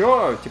 как и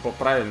чё, типа,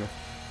 правильно.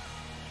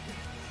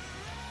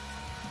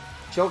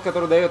 Чел,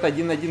 который дает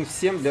 1-1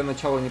 всем, для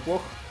начала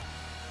неплохо.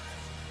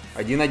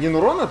 1-1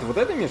 урон, это вот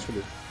это имеешь в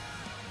виду?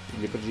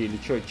 Или подожди, или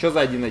чё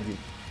за 1-1?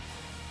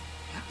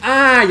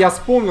 А, я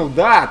вспомнил,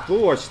 да,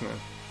 точно.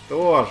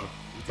 Тоже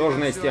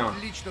есть тема.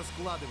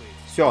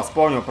 Все,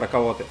 вспомнил про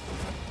кого ты.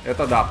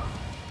 Это да.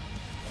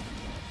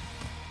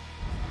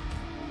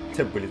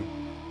 Да, блин.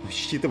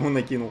 Щит ему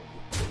накинул.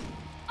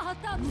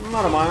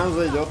 Нормально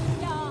зайдет.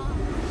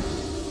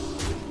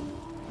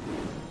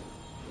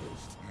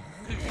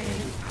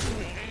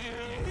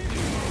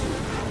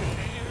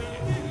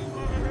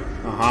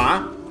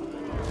 Ага.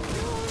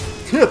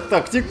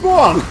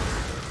 Тактикон!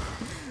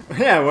 Вы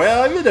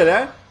видели,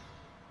 а?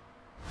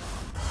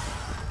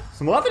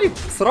 Смотри,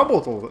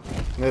 сработал.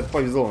 Но это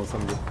повезло, на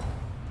самом деле.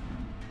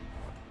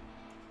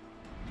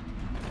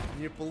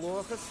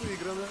 Неплохо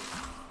сыграно.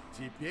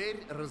 Теперь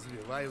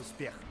развивай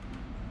успех.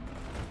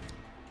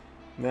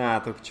 Да,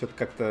 только что-то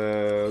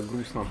как-то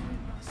грустно.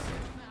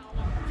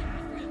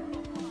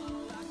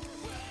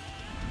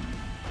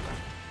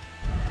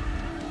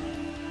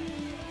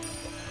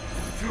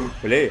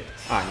 Блин.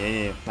 А,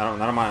 не-не,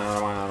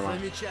 нормально.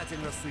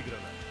 Замечательно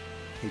сыграно.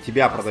 И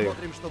тебя продаем.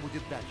 Посмотрим, что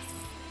будет дальше.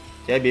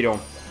 Тебя берем.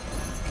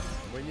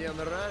 Мне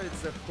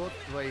нравится ход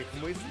твоих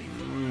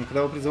мыслей.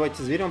 Когда вы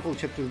призываете зверя, он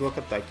получает плюс 2 к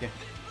атаке.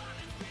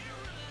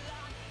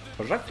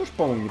 Пожак тоже,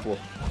 по-моему,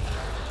 неплохо.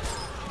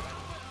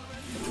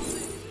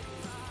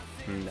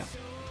 Да.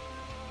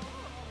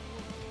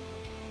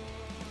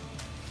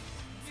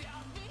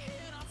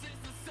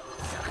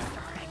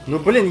 Ну,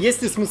 блин,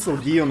 есть ли смысл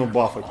Гиену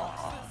бафать?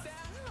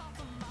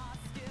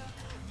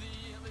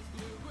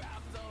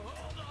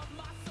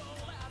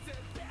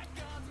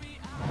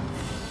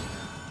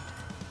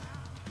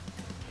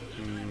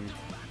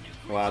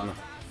 Ладно.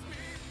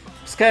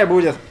 Пускай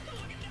будет.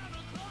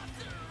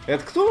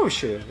 Это кто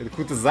вообще? Это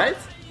какой-то заяц?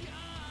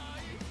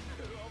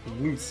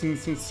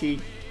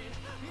 Сенсей.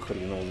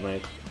 Хрен его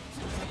знает.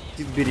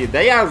 Птиц бери. Да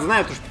я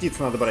знаю, что птиц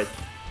надо брать.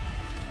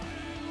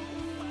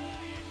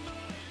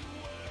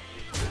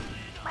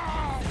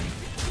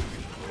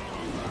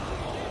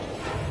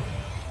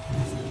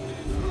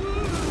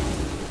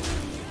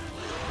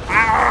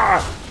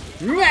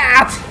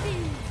 Нет!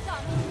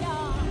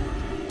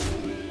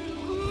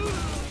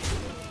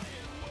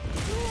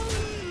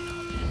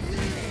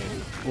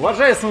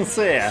 Уважаю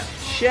сенсея.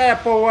 Ща я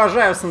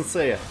поуважаю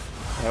сенсея.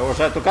 Я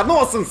уважаю только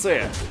одного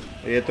сенсея.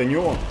 И это не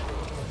он.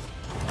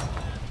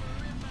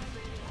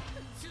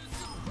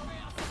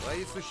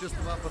 Твои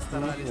существа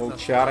постарались.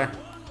 Волчары.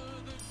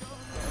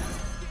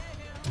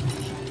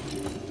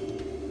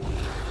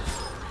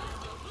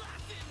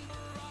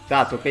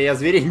 Да, только я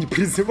зверей не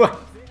призываю.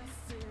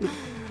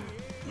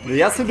 Но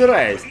я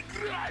собираюсь.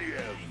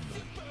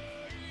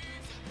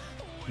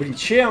 Блин,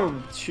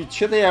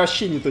 чем-то я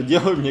вообще не то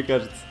делаю, мне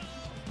кажется.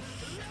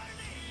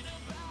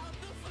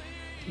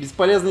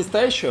 Бесполезный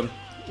ста еще?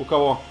 У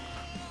кого?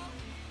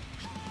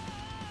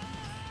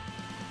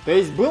 То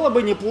есть было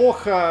бы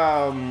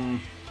неплохо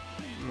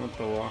вот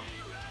того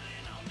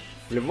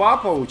льва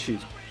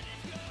получить.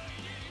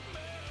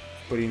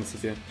 В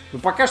принципе. Ну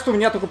пока что у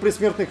меня только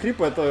предсмертный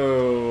хрип,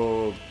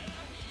 это...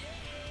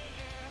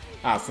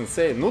 А,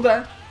 сенсей, ну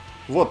да.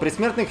 Вот,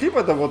 предсмертный хрип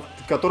это вот,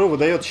 который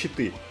выдает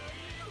щиты.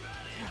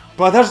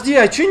 Подожди,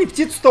 а чё не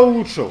птицу-то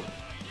улучшил?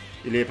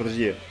 Или,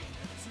 подожди.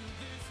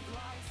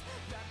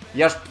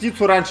 Я ж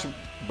птицу раньше...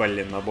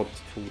 Блин, надо было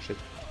птицу улучшить.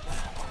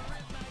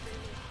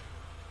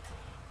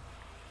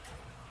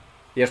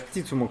 Я ж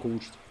птицу мог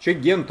улучшить. Чё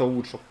ген-то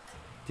улучшил?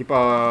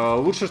 Типа,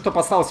 лучше, чтобы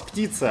осталась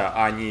птица,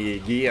 а не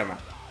гиена.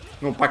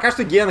 Ну, пока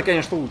что гиена,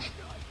 конечно, лучше.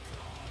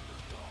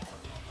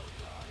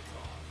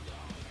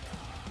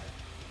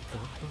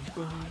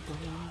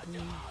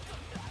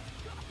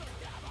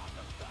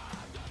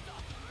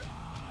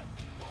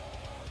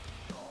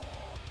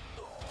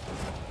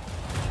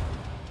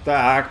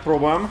 Так,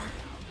 пробуем.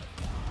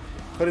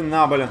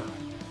 Хрена, блин.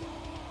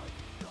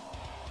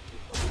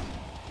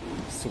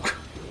 Сука.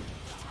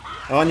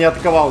 Он не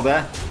атаковал,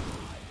 да?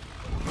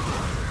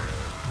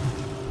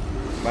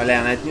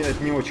 Блин,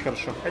 это не очень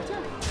хорошо. Хотя...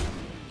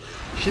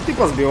 Щиты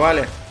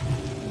позбивали.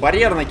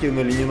 Барьер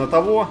накинули не на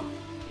того.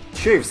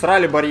 Еще и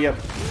всрали барьер.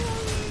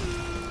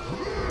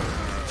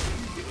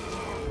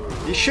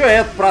 Еще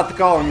этот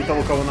проткал не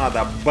того, кого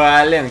надо.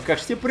 Блин, как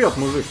ж тебе прет,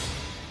 мужик.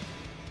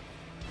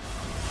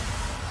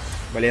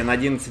 Блин,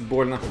 11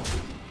 больно.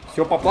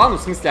 Все по плану?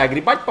 В смысле,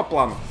 огребать по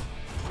плану?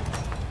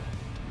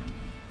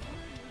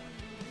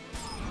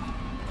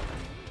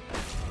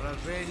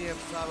 Сражение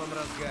в самом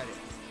разгаре.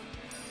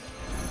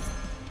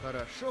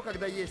 Хорошо,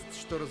 когда есть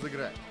что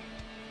разыграть.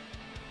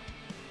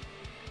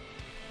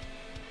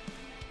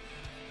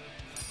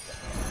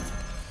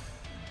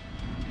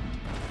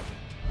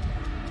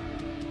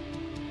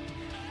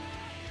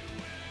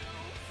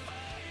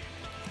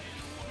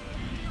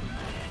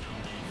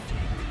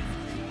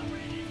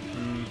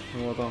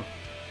 Вот он.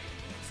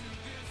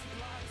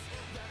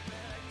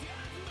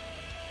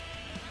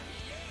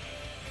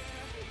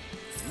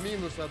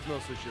 Минус одно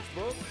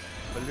существо,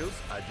 плюс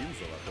один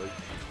золотой.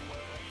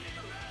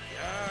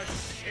 Я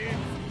щит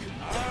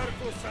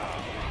Аркуса.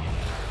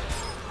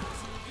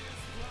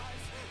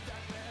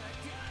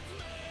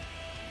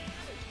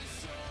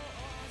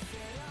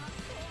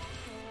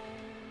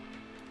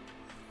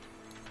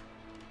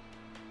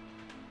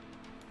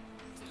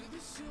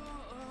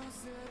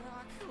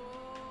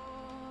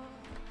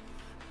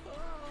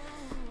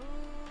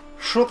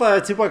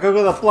 Что-то типа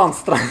какой-то план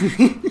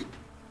странный.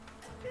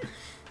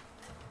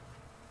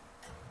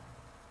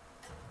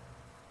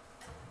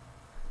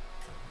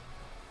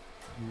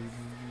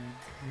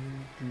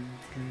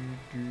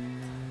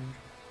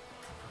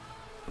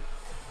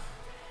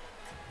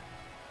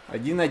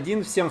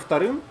 Один всем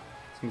вторым?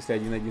 В смысле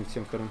 1-1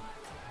 всем вторым?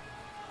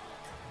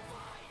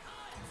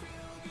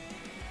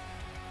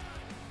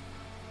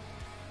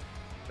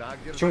 Так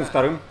держать. Почему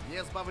вторым?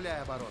 Не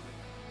сбавляй обороты.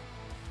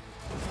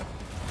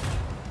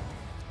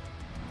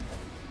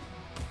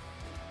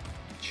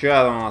 Че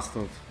там у нас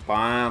тут?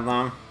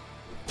 Понятно.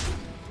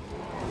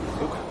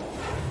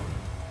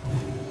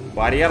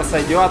 Барьер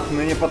сойдет,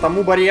 но не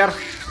потому барьер.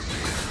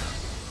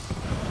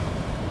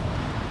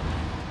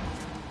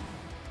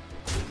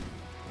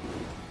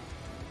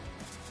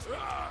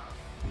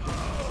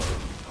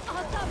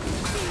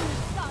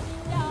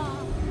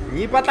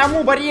 Не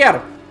потому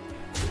барьер!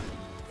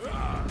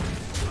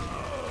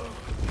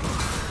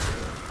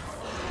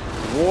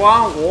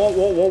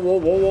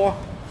 Во.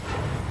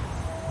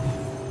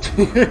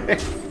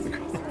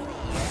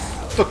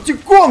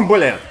 Тактикон,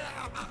 блин!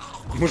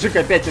 Мужик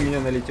опять на меня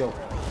налетел.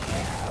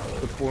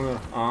 Тут помер.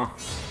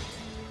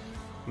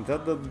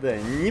 Да-да-да,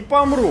 не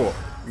помру.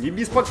 Не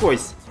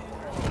беспокойся.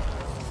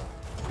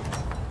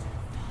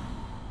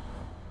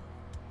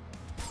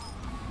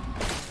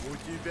 У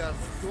тебя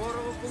здорово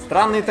получилось.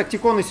 Странные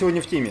тактиконы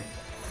сегодня в теме.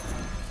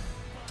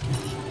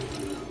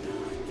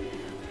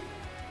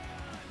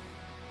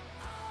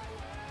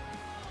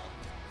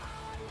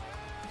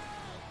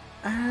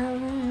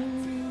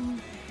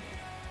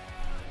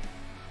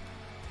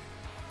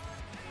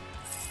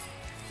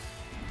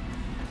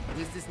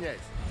 Не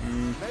стесняйся.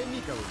 Дай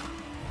Мика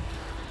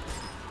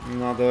лучше.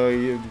 Надо,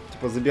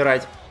 типа,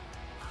 забирать.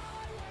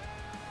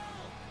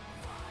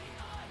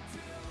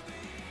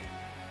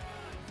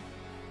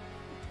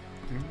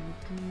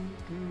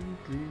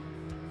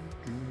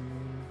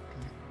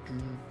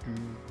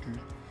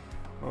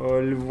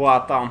 Льва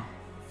там.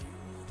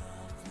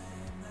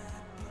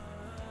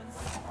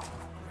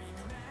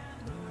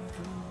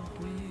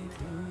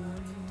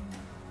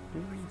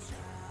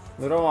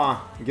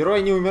 Здорово.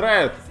 Герои не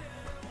умирают.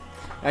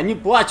 Они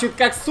плачут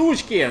как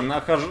сучки,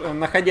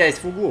 находясь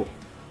в углу.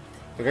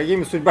 А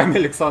какими судьбами,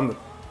 Александр?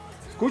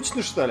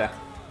 Скучно, что ли?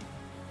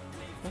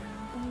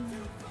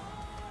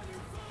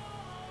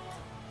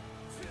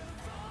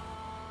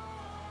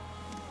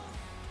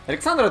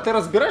 Александр, а ты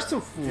разбираешься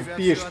в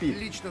PHP?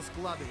 Отлично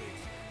складывается.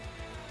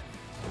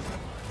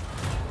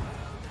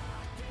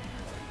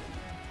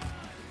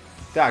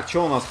 Так,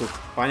 что у нас тут?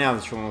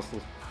 Понятно, что у нас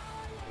тут.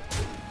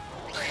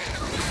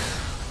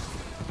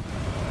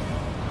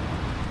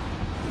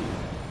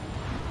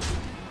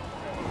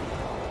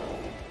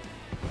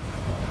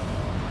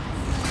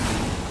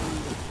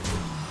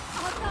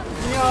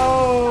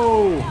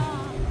 Йоу!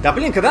 Да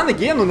блин, когда на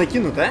гену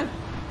накинут, а?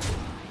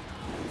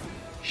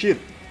 Щит.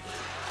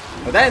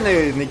 Дай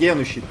на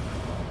гену щит.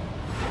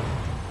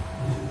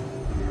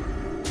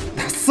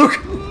 Да, сука!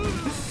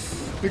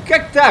 Ну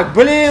как так?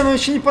 Блин, он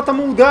еще не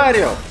потому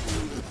ударил.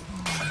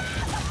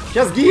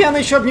 Сейчас гиена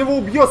еще об него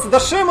убьется. Да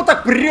что ему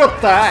так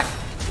прет-то, а?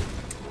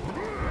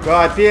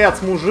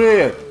 Капец,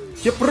 мужик.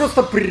 Тебе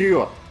просто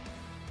прет.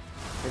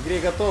 В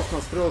игре готов,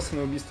 настроился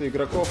на убийство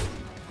игроков.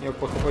 Я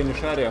по хп не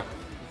шарю.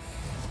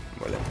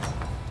 Бля.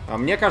 А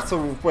мне кажется,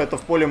 это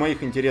в поле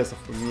моих интересов.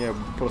 Мне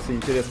просто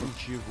интересно.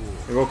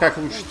 Его как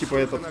лучше, типа,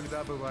 этот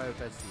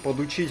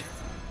подучить.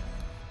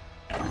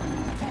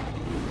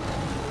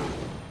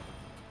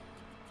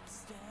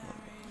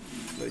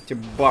 Давайте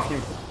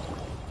бахнем.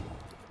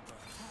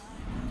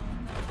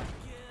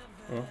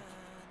 О.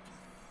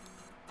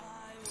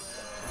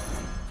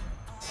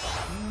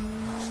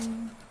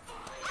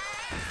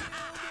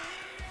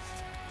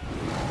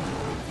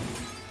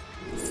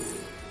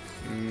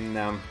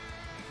 Да.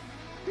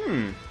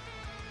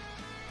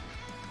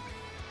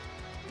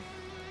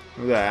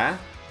 Да.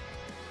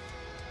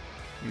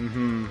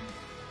 Угу.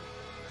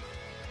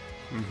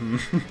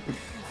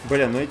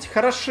 Блин, ну эти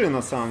хороши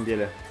на самом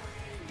деле.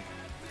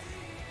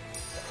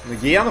 Но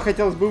гиену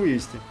хотелось бы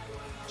вывести.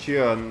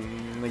 Че,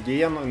 на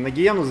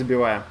гиену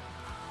забиваем.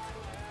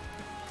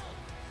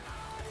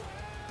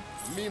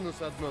 Минус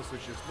одно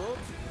существо,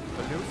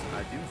 плюс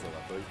один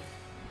золотой.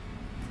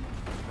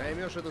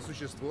 Наймешь это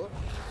существо,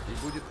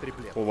 и будет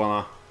триплет.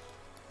 Оба-на.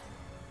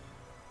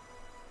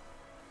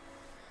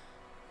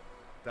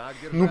 Так,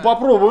 держать, Ну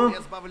попробуем. не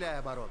сбавляй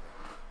обороты.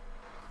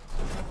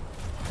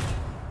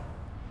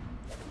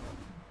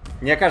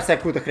 Мне кажется, я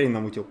какую-то хрень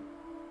намутил.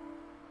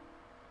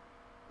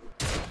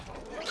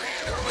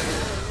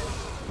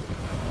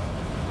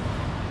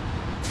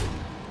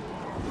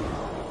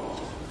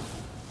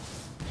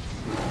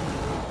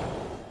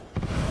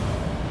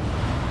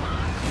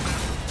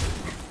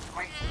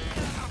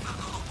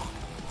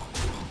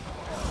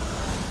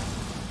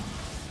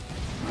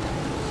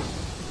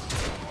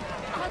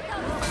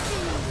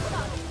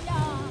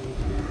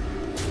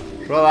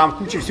 Что там,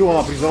 куча всего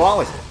она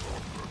призывалась?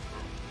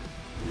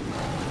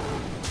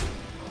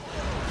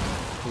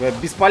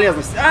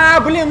 Бесполезность. А,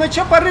 блин, ну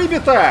чё по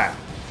рыбе-то?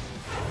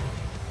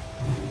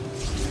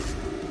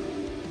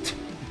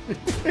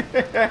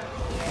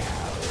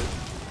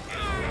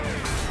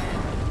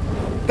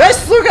 Да,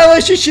 сука, она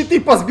еще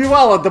щиты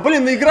позбивала. Да,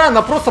 блин, игра,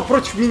 она просто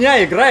против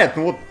меня играет.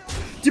 Ну вот,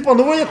 типа,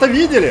 ну вы это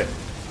видели?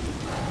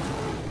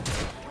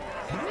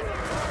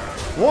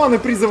 Вон и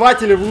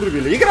призыватели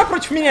вырубили. Игра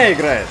против меня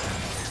играет.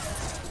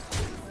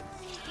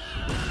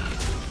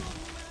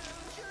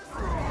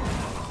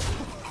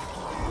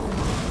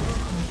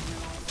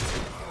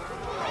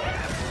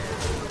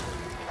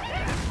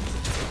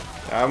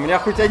 А у меня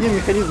хоть один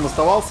механизм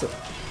оставался.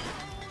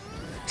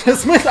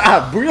 Смысл?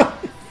 А, был?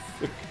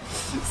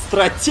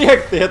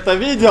 Стратег, ты это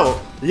видел?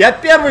 Я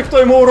первый, кто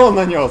ему урон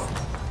нанес.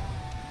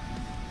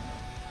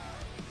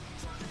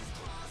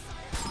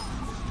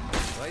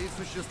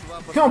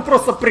 Он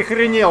просто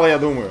прихренел, я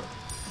думаю.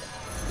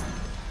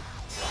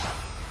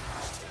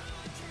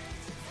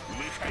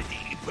 Мы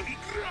ходили,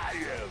 поиграли.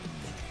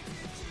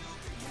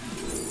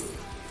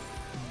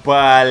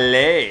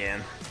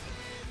 Блин.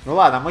 Ну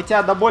ладно, мы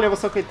тебя до более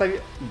высокой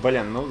таверны...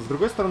 Блин, ну с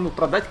другой стороны,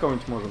 продать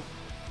кого-нибудь можем.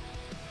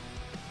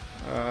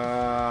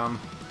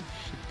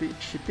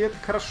 Щиты это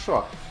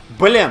хорошо.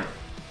 Блин.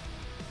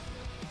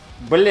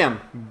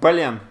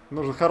 Блин.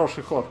 Нужен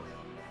хороший ход.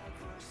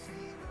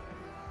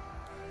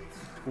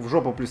 В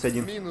жопу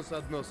 +1. Минус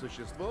одно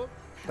существо,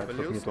 Так,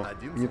 плюс не то.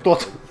 один Не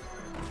тот.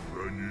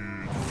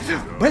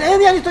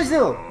 Блин, я не то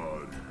сделал.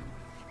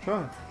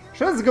 Что?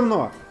 Что это за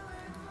говно?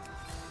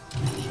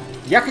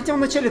 Я хотел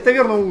вначале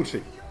таверну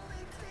улучшить.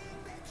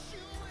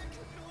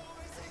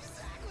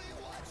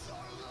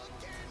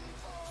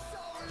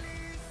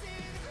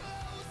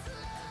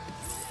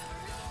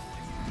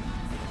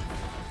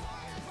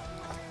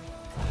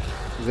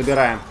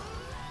 Забираем.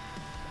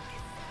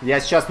 Я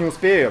сейчас не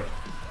успею.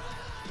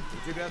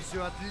 У тебя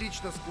все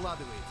отлично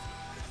складывается.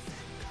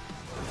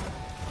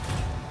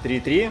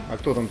 3-3. А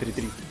кто там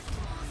 3-3?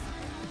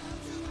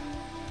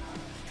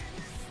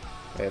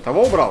 Этого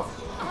убрал?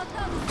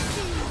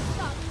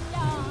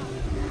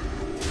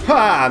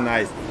 Ха,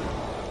 найс.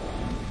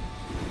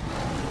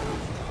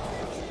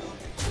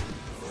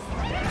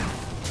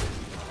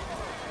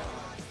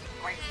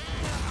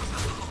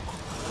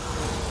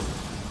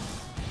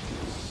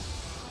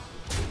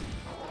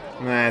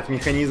 Это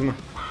механизмы.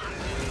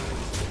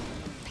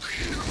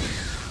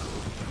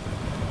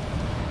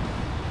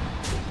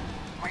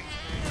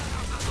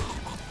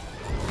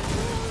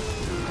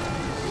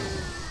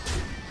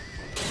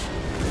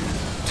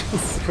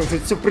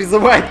 Тут все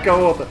призывает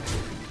кого-то.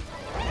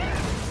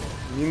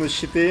 Минус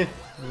щиты.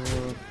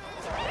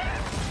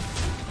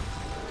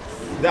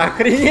 Да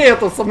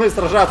охренеет он со мной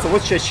сражаться.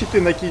 Вот сейчас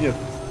щиты накинет.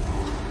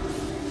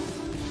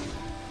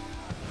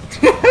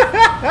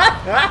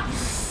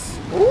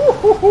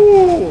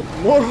 У-ху-ху!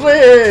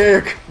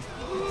 Мужик!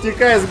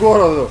 Текай с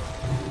городу.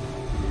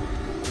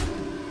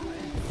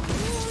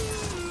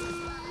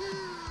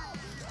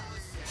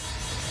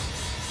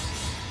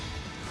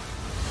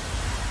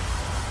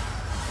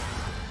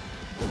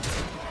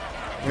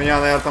 У меня,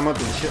 наверное, там это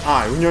защита...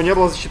 А, у него не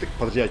было защиты.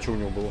 Подожди, а что у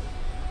него было?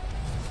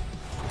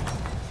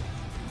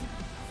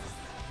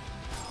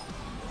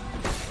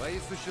 Твои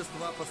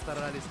существа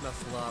постарались на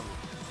славу.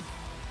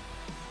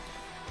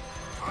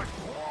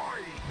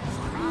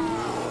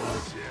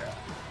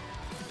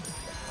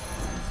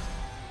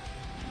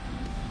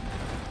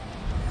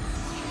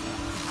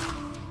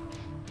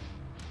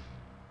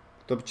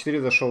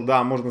 Топ-4 зашел,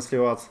 да, можно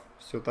сливаться.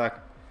 Все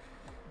так.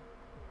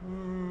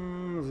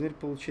 Зверь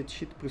получает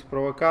щит плюс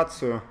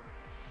провокацию.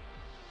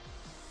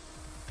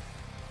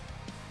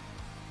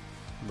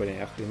 Блин,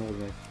 я хрен его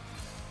знает.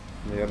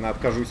 Наверное,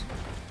 откажусь.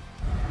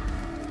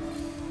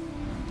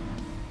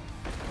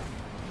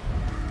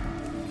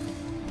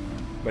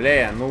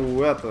 Бля,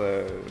 ну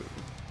это...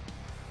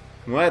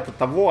 Ну это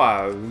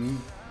того...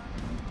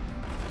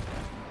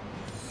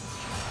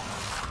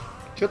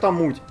 Чё там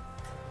муть?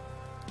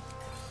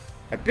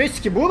 А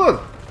песики будут?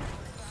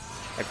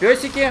 А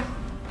песики?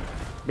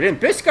 Блин,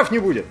 песиков не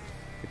будет.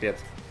 Пипец.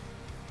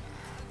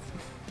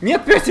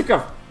 Нет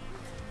песиков!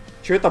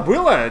 Что это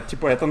было?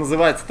 Типа, это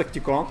называется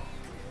тактикон.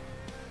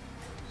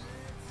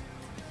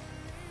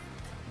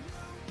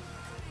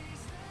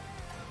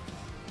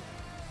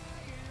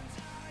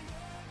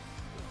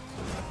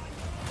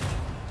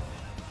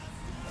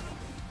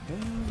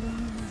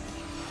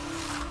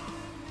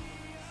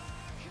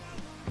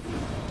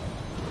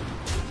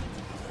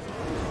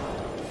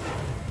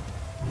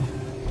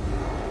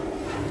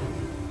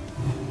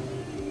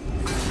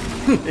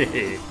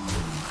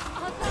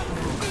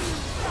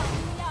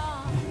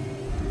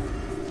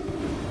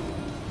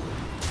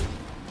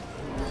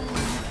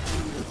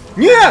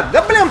 Нет!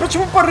 Да блин,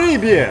 почему по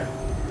рыбе?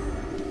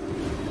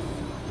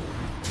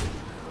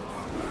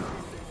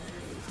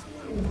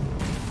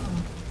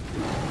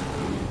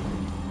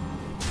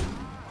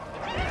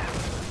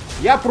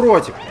 Я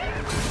против.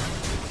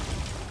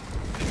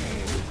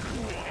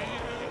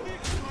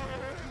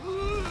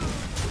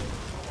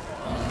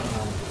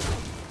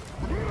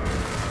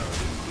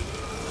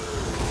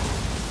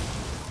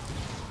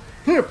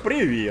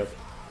 Привет.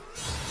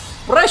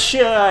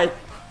 Прощай.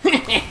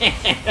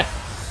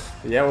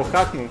 Я его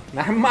хакнул.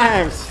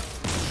 Нормально.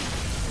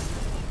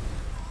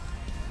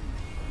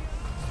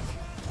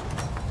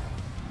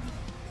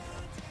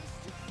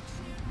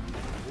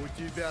 У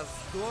тебя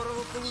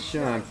здорово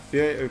получается.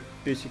 Ща,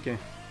 песики.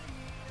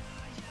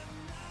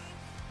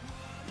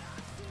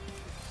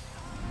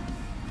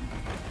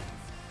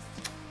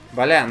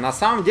 Бля, на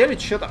самом деле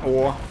что-то...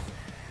 О,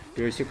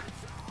 песик.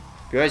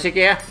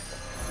 Песики.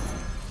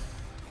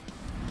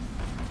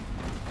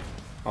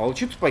 А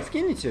волчицу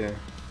подкинете?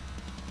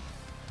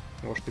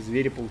 Может, и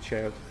звери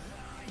получают.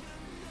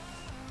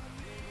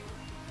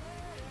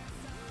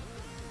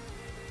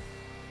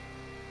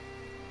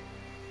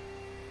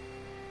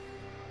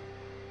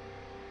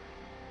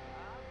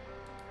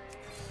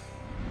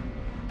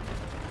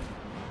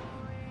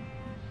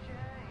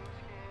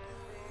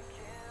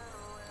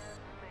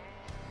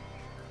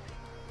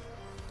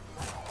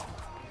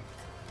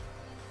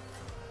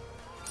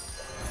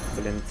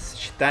 Блин, с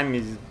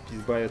щитами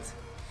избавиться.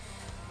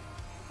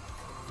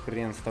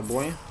 Хрен с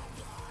тобой.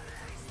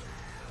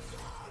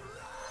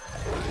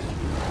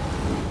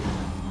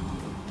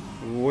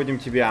 Выводим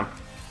тебя.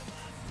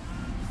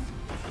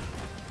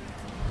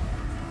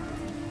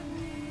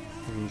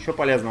 Ничего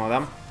полезного,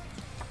 да?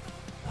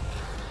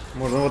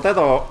 Можно вот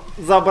этого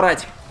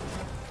забрать.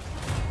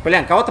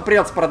 Блин, кого-то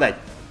придется продать.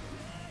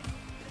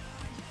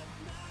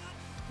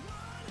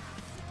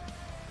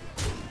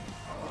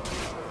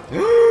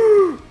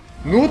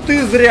 Ну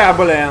ты зря,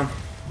 блин.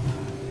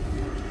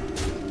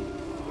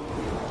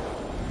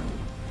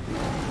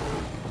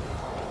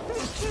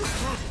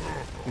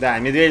 Да,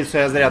 медведицу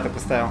я зря так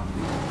поставил.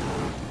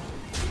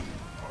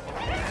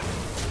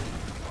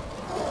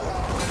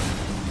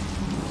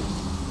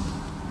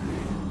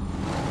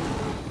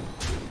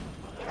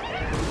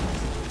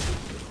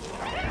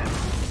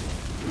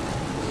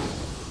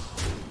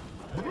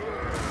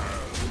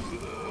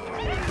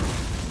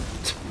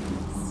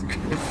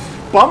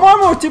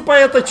 По-моему, типа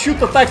это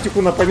чью-то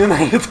тактику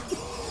напоминает.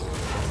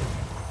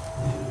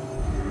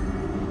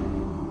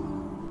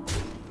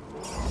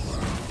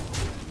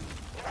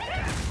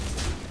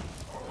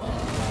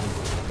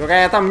 Только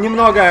я там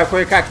немного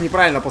кое-как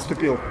неправильно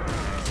поступил.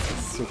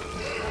 Сука.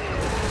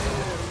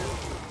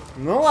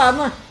 Ну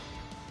ладно.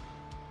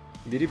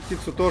 Бери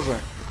птицу тоже.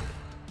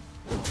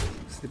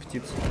 Если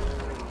птицу.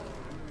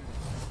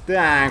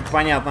 Так,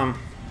 понятно.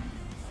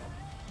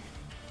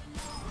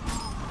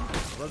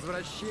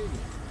 Возвращение.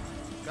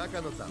 Как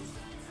оно там?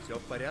 Все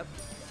в порядке?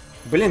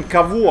 Блин,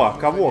 кого?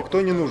 Кого?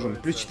 Кто не нужен?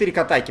 Плюс 4 к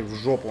атаке в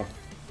жопу.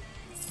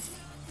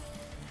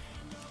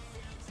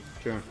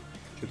 Че?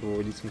 Че ты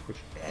выводиться не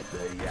хочешь?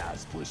 Это я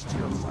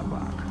спустил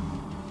собак.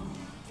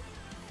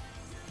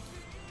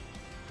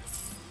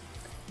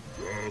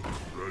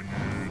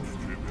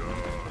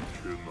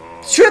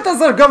 Че это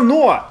за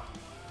говно?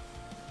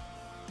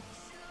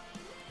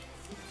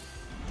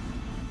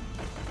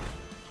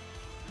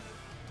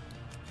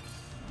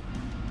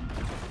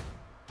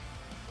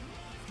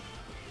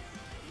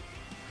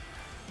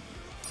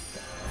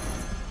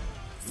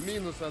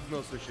 Минус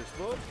одно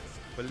существо,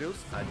 плюс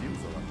один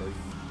золотой.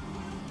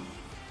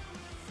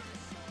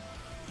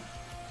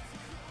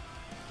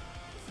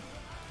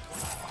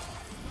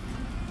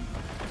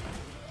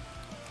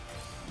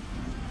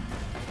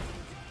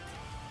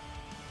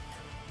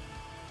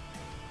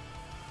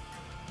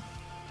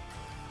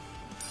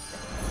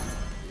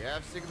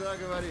 Я всегда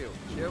говорил,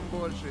 чем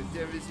больше,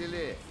 тем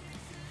веселее.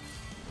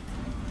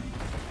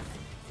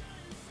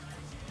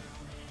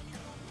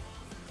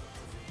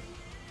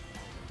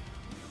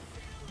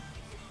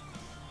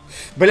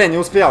 Бля, не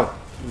успел.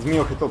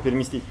 Змею хотел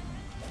переместить.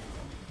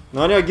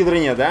 Но у него гидры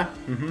нет, да?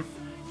 Угу.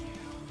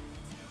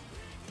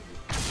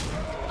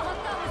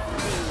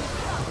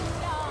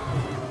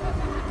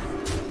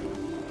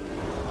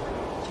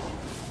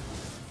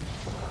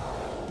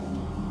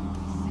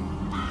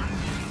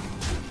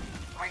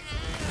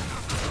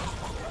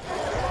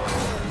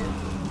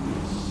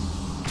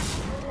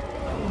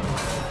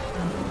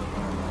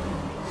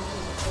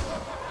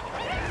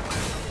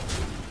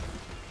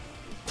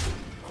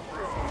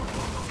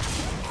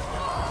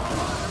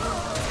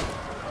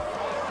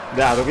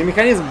 Да, только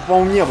механизма,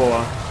 по-моему, не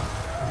было.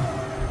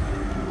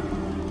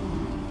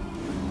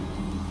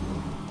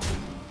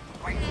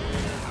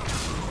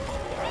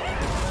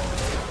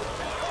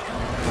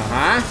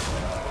 Ага.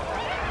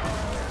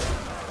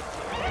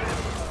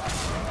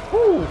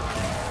 Фу.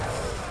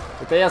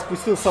 Это я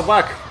спустил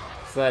собак.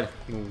 Царь.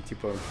 Ну,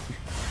 типа...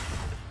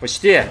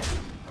 Почти.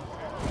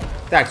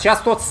 Так,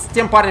 сейчас тот с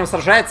тем парнем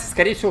сражается,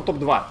 скорее всего,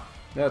 топ-2.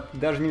 Да,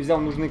 даже не взял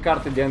нужные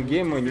карты для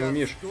эндгейма, не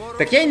умеешь.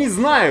 Так я не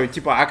знаю,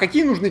 типа, а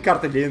какие нужны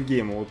карты для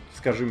эндгейма? Вот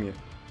скажи мне.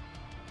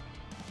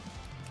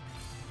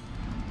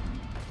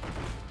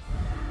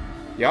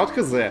 Я вот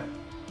хз.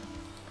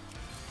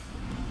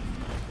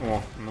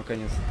 О,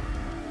 наконец.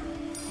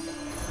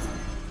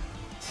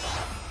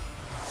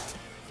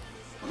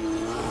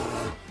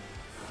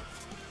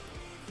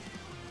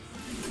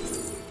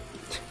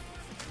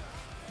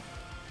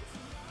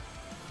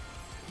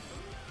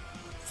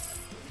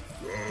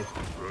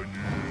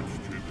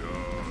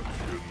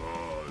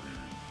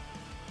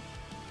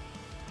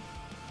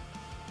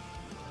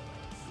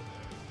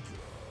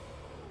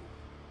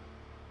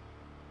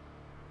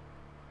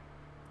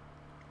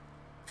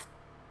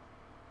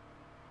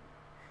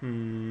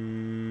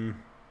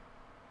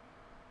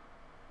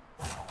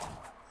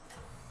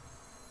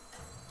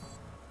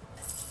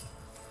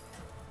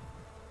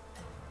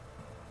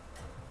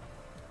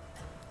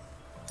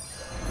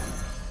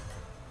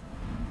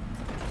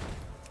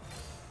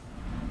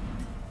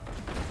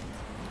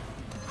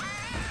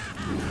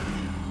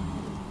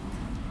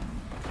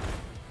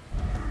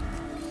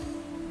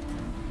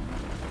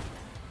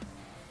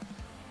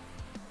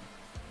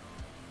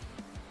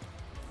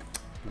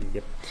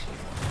 Yep.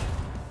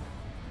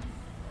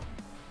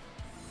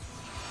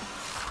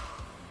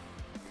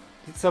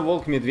 Птица,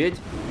 волк, медведь.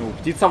 Ну,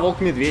 птица,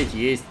 волк, медведь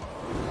есть.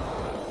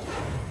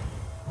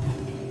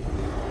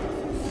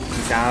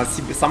 Она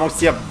себе, сама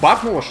себе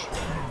бафнула.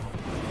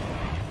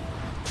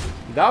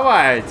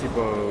 Давай,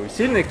 типа,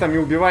 сильно их там не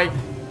убивай.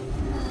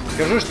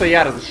 Скажи, что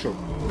я разрешу.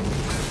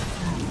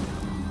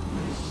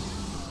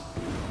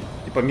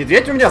 Типа,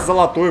 медведь у меня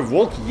золотой,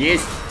 волк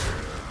есть.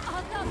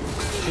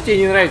 Что тебе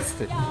не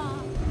нравится-то?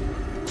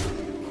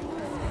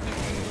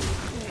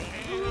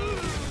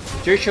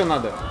 Что еще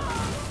надо?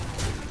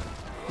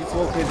 Птица,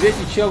 волк, медведь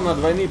и чел на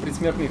двойные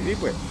предсмертные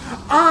хрипы.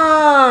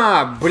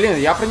 Блин,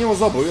 я про него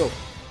забыл.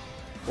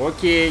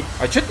 Окей.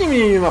 А что ты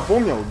мне не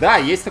напомнил? Да,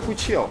 есть такой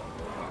чел.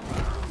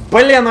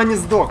 Блин, он не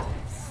сдох.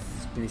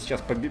 Мне сейчас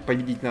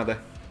победить надо.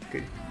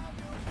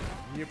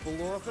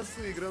 Неплохо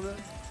сыграно.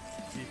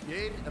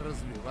 Теперь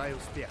разливай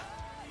успех.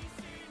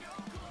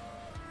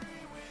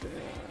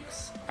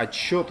 А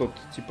чё тут,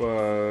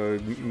 типа,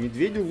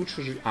 медведю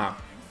лучше жить?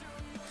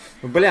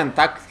 Ну, блин,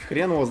 так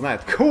хрен его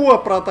знает. Кого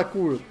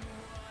проатакуют?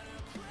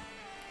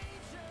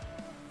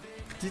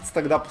 Птица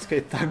тогда пускай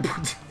так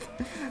будет.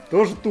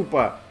 Тоже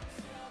тупо.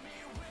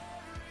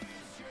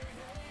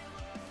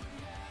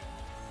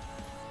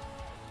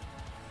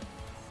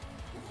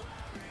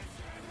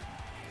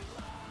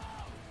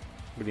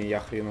 Блин, я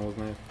хрен его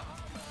знаю.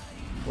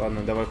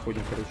 Ладно, давай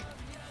ходим, короче.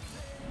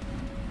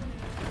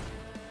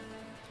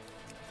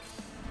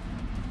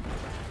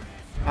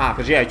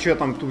 Подожди, а чё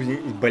там тут...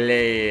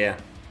 Бля.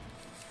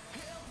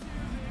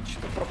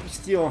 Что-то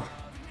пропустил.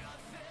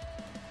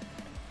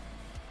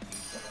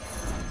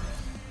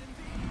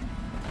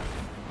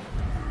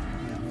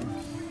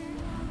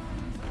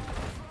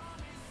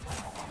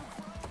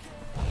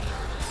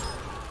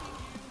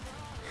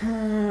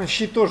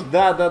 Щит тоже,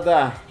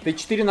 да.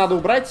 Т4 надо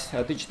убрать,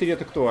 а Т4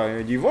 это кто?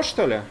 Его,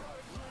 что ли?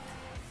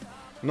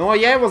 Но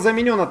я его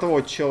заменю на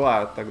того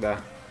чела тогда.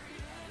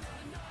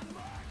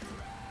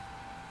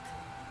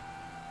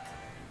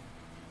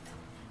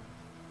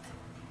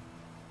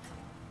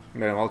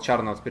 Блин,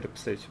 волчар надо теперь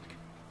поставить все-таки.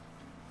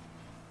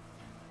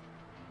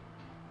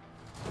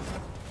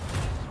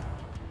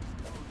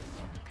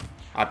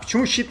 А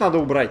почему щит надо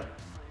убрать?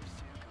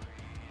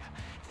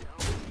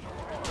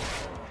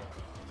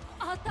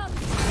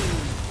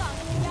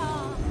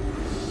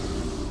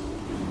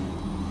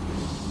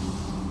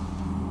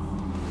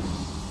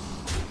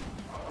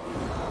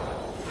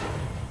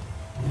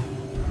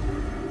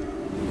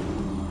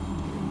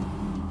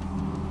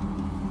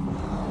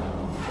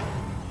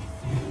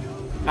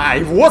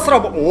 Его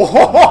сработал.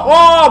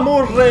 О-хо-хо-хо,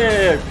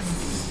 мужик!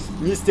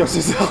 Не с тем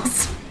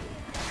связался.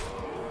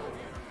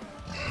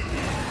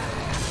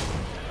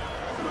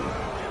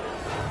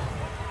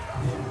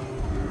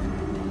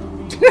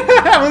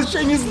 Он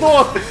еще не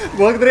сдох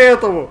благодаря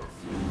этому.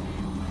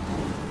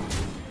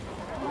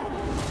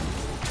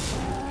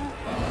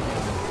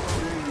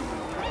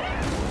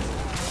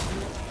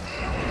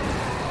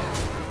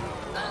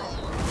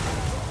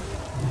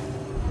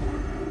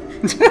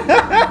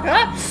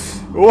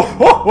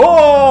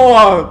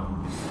 О-хо-хо!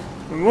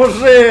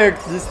 Мужик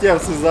не с тем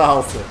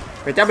связался.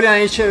 Хотя, блин,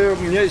 они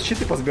мне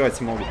щиты позбивать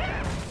смогут.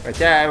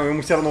 Хотя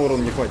ему все равно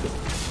урона не хватит.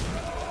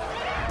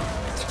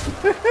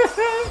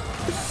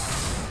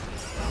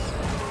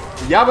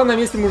 Я бы на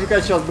месте мужика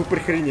сейчас бы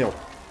прихренел.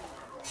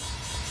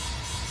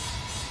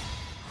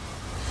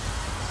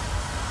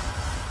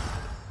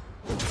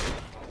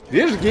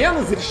 Видишь,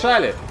 гены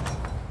зарешали.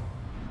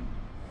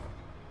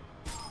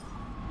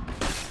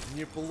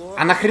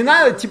 А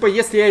нахрена, типа,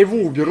 если я его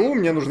уберу,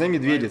 мне нужна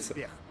медведица.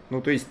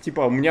 Ну, то есть,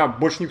 типа, у меня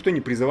больше никто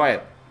не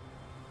призывает.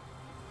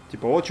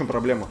 Типа, вот в чем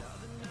проблема.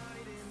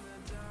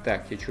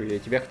 Так, я что, я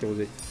тебя хотел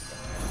взять.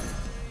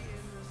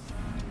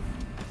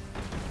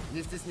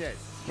 Не стесняйся.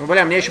 Ну,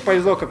 бля, мне еще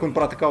повезло, как он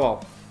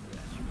проатаковал.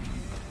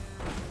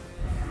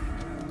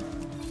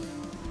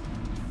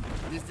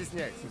 Не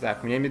стесняйся.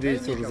 Так, у меня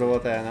медведица уже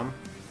золотая нам.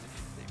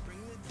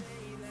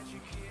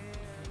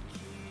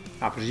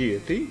 Подожди,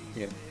 ты?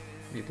 Нет,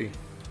 не ты.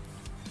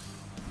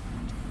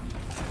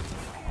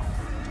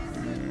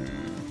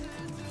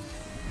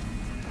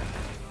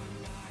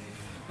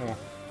 О.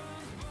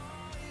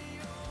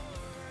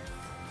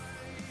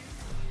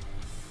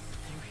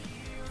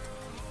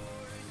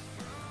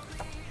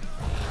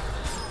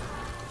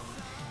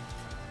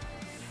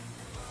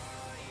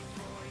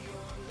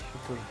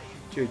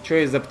 Чё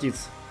из-за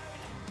птиц?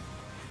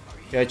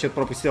 Я что-то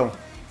пропустил.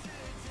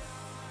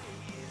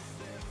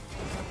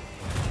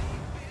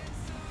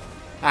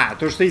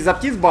 То, что из-за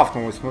птиц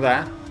бафнулось, ну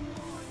да.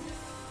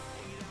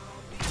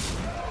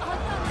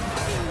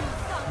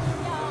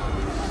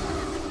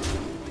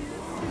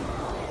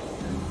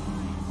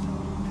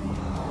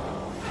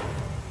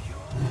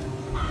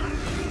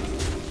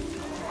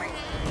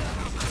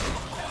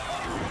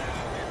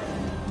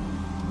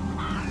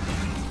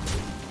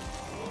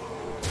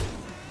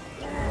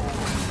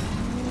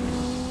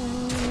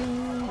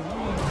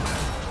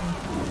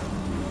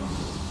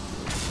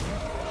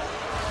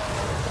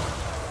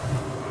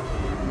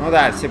 Ну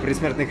да, все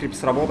предсмертные крипы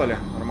сработали.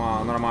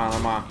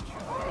 Нормально.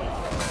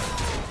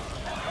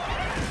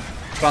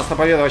 Шанс на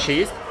победу вообще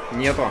есть?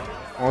 Нету.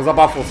 Он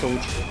забафался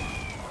лучше.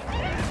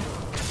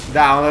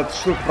 Да, он эту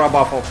штуку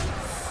пробафал.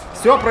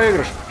 Все,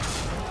 проигрыш.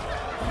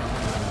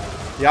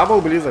 Я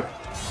был близок.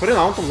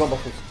 Хрена, он там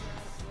забафался.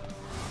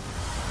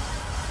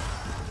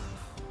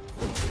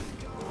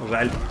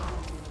 Жаль.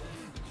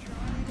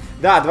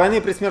 Да,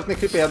 двойные предсмертные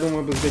крипы, я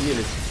думаю, бы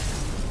сгодились.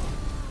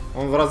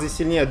 Он в разы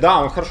сильнее.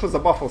 Да, он хорошо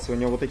забафался, у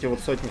него вот эти вот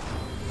сотни.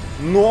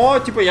 Но,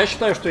 типа, я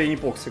считаю, что я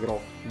неплохо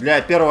сыграл. Для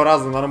первого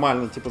раза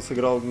нормально, типа,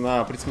 сыграл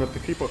на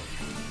предсмертных хрипах.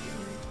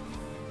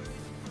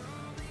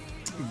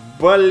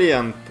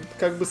 Блин, тут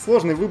как бы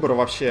сложный выбор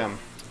вообще.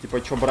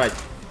 Типа, что брать?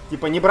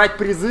 Типа, не брать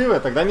призывы,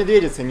 тогда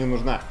медведица не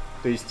нужна.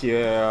 То есть,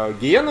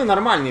 гиены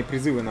нормальные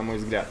призывы, на мой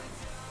взгляд.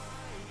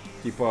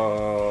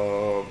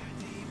 Типа...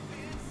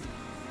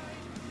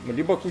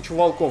 либо кучу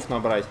волков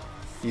набрать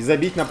и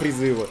забить на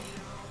призывы.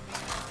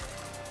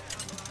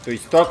 То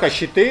есть, только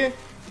щиты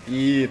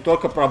и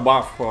только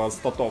пробаф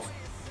статов.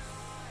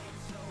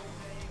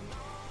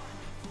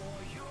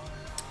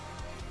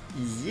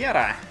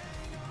 Зера.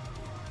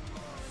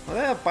 Вот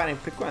это, парень,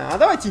 прикольно. А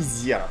давайте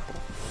Зера.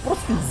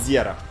 Просто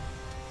Зера.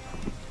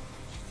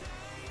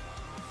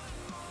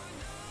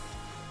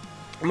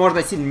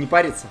 Можно сильно не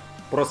париться.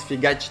 Просто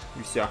фигачить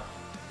и все.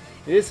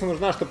 Если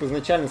нужна, чтобы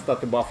изначально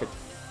статы бафать.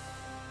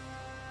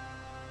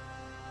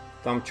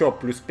 Там что,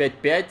 плюс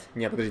 5-5?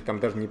 Нет, подожди, там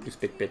даже не плюс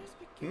 5-5.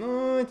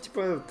 Ну, типа,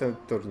 это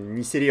тоже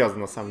несерьезно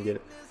на самом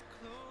деле.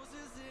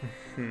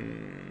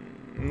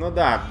 Ну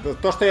да,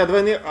 то, что я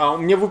двойные... А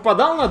мне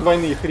выпадал на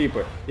двойные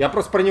хрипы, я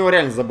просто про него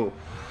реально забыл.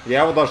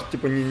 Я его даже,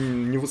 типа,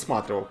 не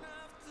высматривал.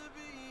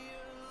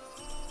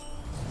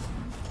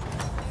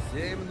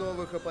 7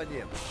 новых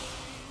оппонентов.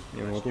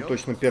 Не, ну тут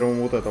точно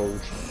первому вот этого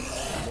лучше.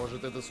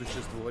 Может, это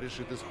существо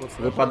решит исход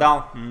сражения?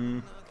 Выпадал.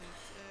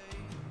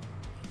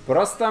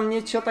 Просто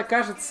мне что-то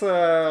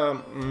кажется...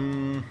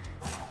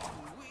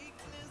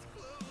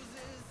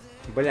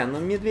 Бля, ну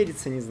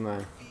медведица не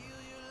знаю.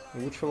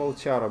 Лучше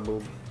волчара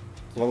был.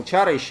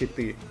 Волчара и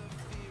щиты.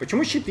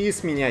 Почему щиты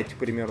сменять, к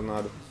примеру,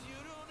 надо?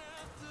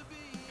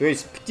 То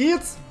есть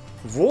птиц,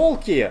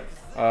 волки,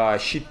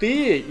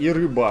 щиты и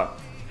рыба.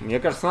 Мне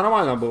кажется,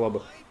 нормально было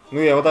бы. Ну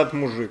я вот этот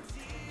мужик.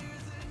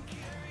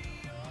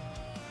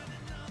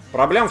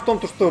 Проблема в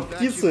том, что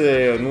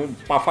птицы, ну,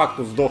 по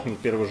факту сдохнут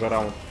первый же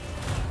раунд.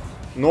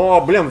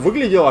 Но, блин,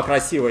 выглядело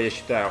красиво, я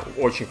считаю.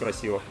 Очень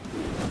красиво.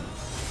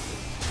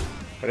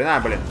 Хрена,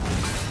 блин.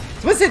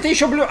 В смысле, это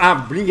еще блин... А,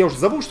 блин, я уже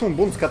забыл, что он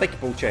бонус к атаке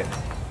получает.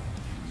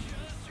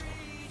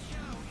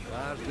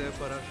 Каждое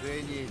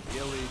поражение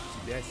делает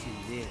тебя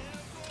сильнее.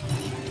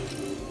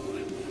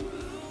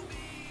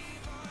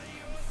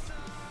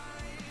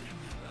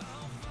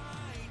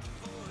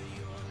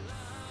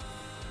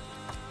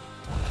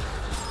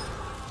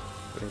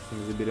 В принципе,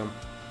 мы заберем.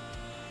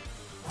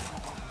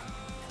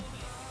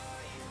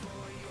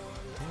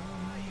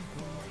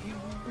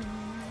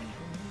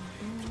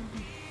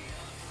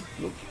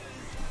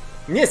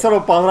 Мне все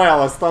равно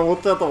понравилось там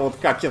вот это вот,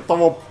 как я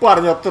того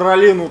парня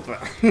троллину-то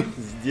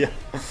сделал.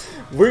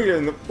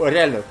 Выглядит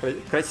реально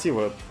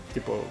красиво,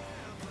 типа,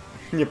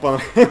 мне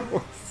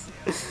понравилось.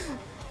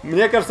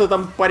 Мне кажется,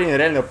 там парень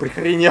реально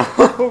прихренел,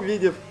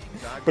 увидев.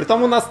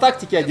 Притом у нас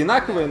тактики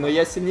одинаковые, но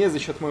я сильнее за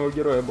счет моего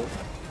героя был.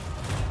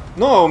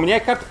 Но у меня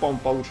карты, по-моему,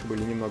 получше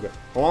были немного.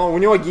 У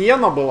него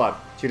гиена была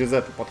через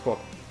этот подход.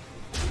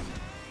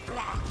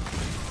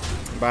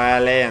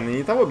 Блин,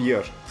 не того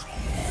бьешь.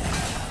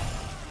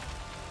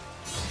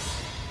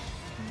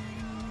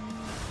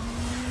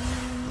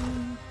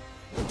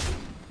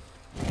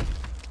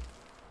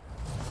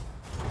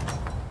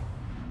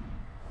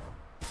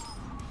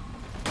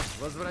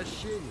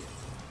 Возвращение.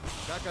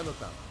 Как оно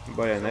там?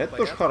 Блин, это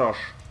тоже хорош.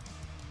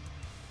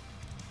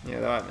 Не,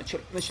 давай,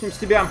 начнем с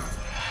тебя.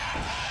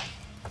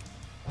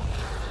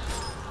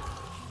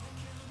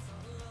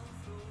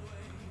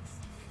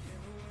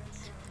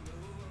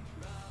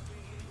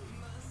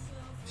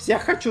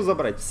 Всех хочу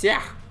забрать,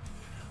 всех.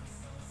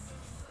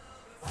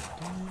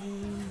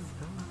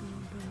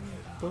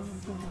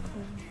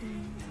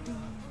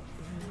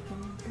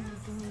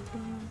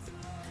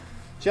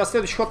 Сейчас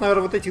следующий ход,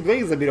 наверное, вот этих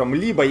двоих заберем.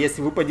 Либо,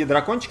 если выпадет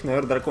дракончик,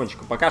 наверное,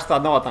 дракончика. Пока что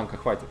одного танка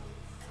хватит.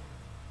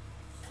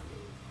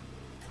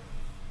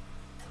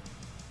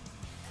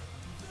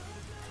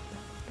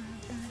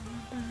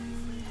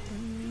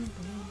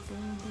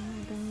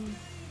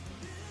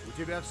 У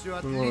тебя все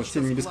отлично. Ну,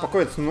 сильно не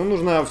беспокоиться. Но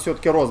нужно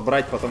все-таки рост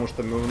брать, потому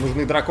что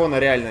нужны драконы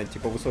реально,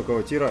 типа,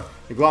 высокого тира.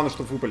 И главное,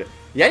 чтобы выпали.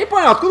 Я не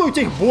понял, откуда у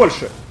тебя их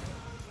больше?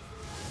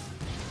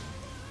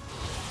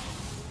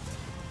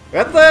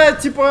 Это,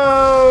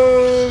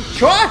 типа...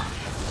 Чё?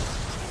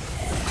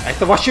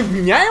 Это вообще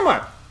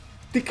вменяемо?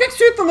 Ты как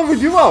все это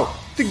навыбивал?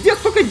 Ты где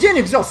столько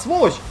денег взял,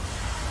 сволочь?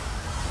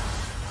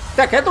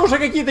 Так, это уже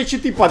какие-то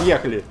читы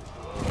подъехали.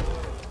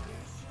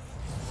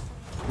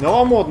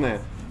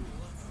 Новомодные.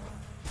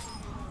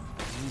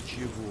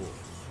 Ничего.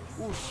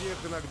 У всех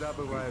иногда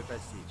бывают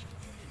осечки.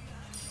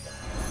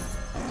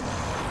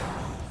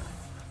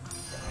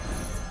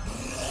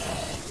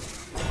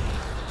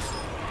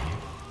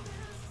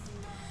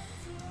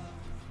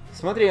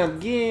 Смотри,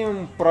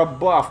 антгейм,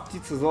 пробаф,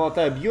 птица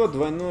золотая бьет,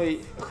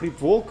 двойной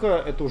хрип волка,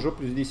 это уже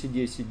плюс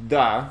 10-10.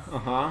 Да,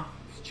 ага.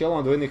 С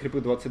челом двойные хрипы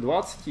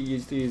 20-20,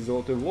 если есть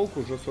золотой волк,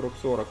 уже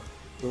 40-40.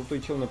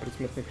 Золотой чел на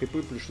предсмертные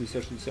хрипы плюс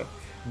 60-60.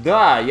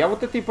 Да, я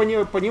вот это и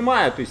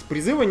понимаю, то есть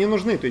призывы не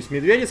нужны, то есть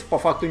медведица по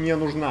факту не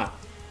нужна,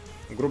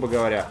 грубо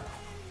говоря.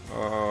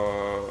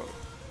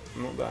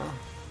 Ну, Ну да.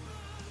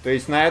 То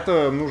есть на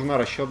это нужно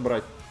расчет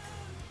брать.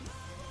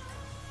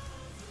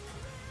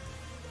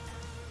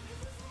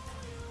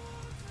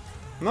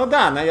 Ну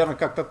да, наверное,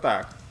 как-то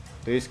так.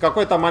 То есть в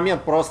какой-то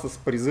момент просто с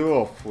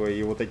призывов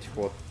и вот этих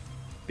вот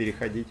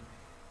переходить.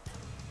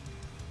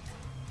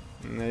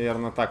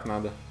 Наверное, так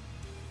надо.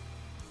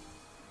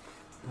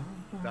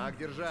 Так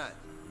держать.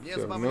 Не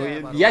Всё, сбавляй ну,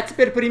 оборот. я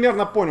теперь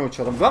примерно понял,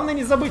 что там. Главное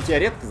не забыть, я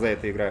редко за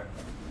это играю.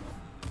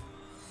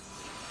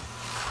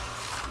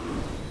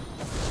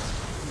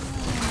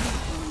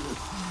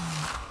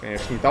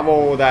 Конечно, не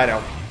того ударил.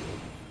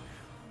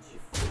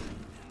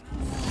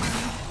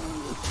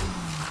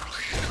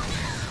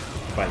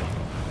 Блин.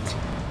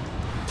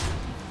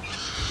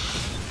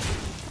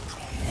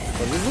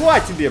 Повезло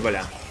тебе,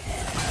 бля.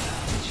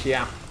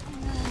 Че?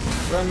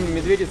 Кроме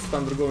медведицы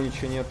там другого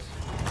ничего нет.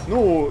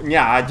 Ну, не,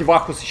 а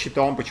деваху со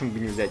щитом почему бы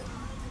не взять?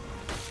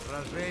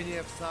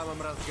 Сражение в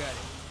самом разгаре.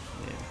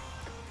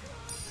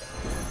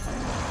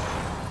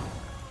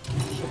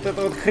 Вот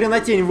это вот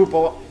хренотень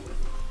выпала.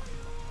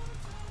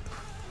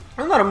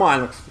 Ну,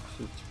 нормально, кстати.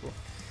 Типа.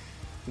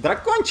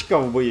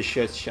 Дракончиков бы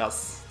еще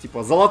сейчас.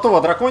 Типа,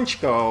 золотого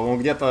дракончика, он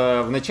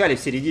где-то в начале, в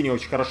середине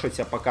очень хорошо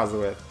себя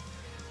показывает.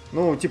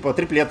 Ну, типа,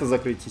 триплеты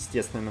закрыть,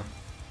 естественно.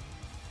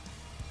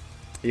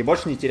 И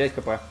больше не терять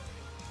КП.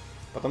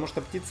 Потому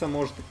что птица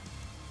может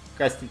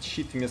кастить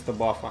щит вместо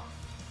бафа.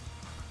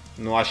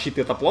 Ну, а щит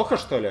это плохо,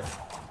 что ли?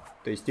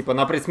 То есть, типа,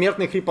 на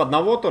предсмертный хрип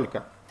одного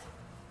только?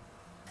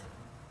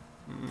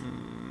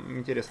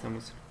 Интересная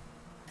мысль.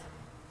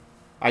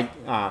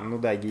 Ну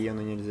да,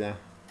 гиену нельзя.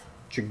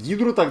 Че,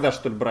 гидру тогда,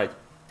 что ли, брать?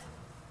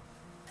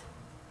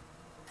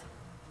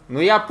 Ну,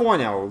 я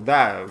понял,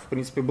 да. В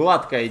принципе, была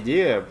такая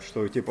идея,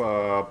 что,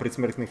 типа,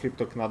 предсмертный хрип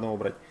только на одного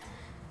брать.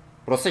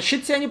 Просто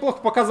щит себя неплохо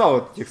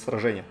показал в этих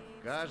сражениях.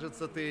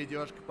 Кажется, ты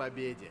идешь к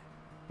победе.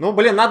 Ну,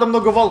 блин, надо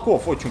много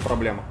волков, вот в чем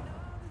проблема.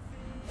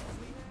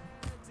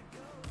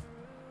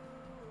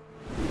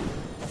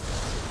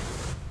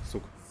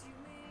 Сука.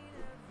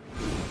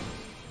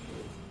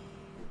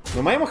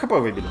 Ну, моему хп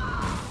выбили.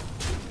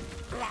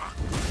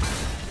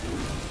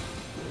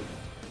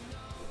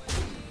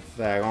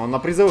 Так, он на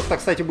призывах-то,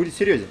 кстати, будет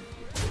серьезен.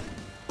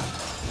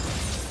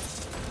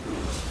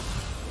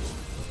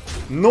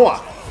 Но!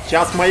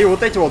 Сейчас мои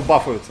вот эти вот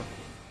бафаются.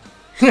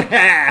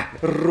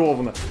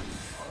 Ровно.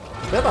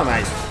 Это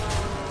найс.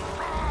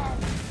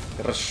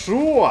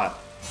 Хорошо.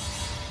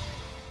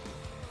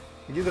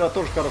 Гидра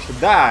тоже хороший.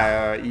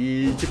 Да,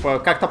 и типа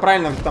как-то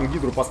правильно там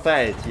гидру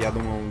поставить, я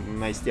думаю,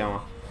 найс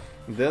тема.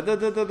 Да.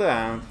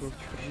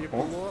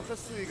 Неплохо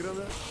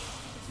сыграно.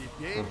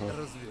 Теперь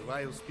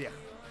развивай успех.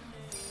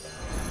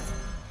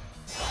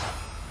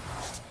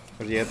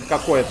 Подожди, это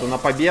какое? Это на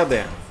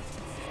победы?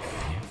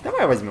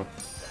 Давай возьму.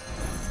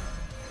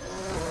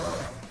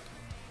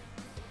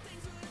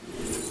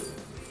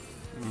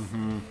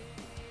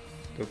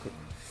 Как.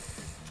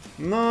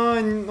 Но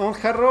он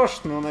хорош,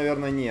 но,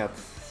 наверное, нет.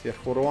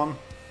 Сверхурон.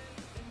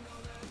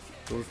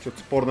 Тоже что-то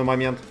спорный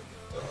момент.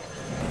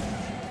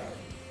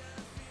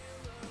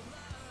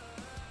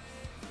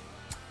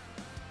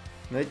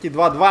 На эти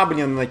 2-2,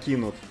 блин,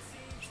 накинут.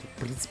 Что, в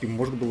принципе,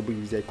 можно было бы их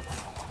взять.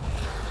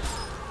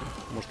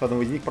 Может,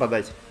 одного из них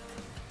продать.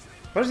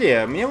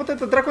 Подожди, мне вот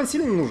этот дракон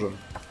сильно нужен.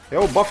 Я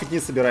его бафать не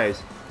собираюсь.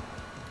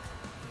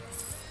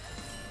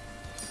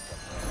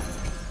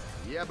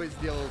 Я бы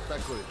сделал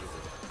такой же.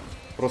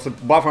 Просто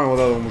бафаем вот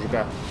этого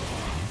мужика.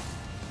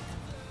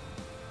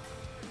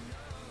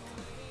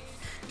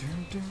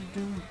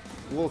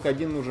 Волк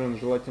один нужен,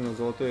 желательно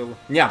золотой.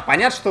 Не,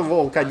 понятно, что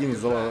волк один.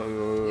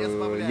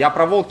 Я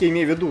про волка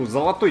имею в виду.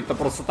 Золотой-то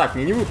просто так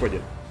мне не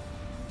выпадет.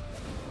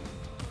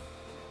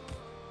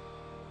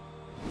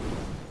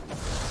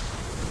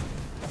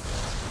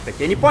 Так,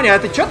 я не понял,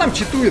 это что там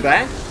читует,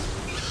 а?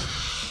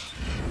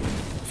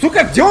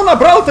 Сука, где он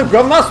набрал это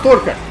говна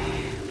столько?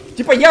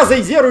 Типа я за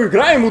Изеру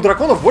играю, ему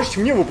драконов больше,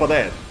 чем мне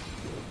выпадает.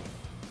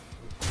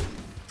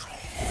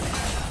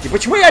 И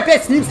почему я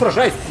опять с ним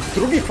сражаюсь?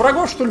 Других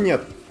врагов, что ли,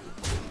 нет?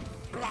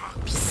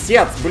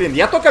 Писец, блин,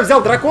 я только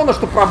взял дракона,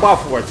 чтобы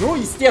пробафывать. Ну,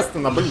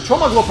 естественно, блин, что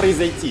могло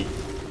произойти?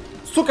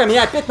 Сука,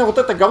 меня опять на вот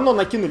это говно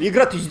накинули.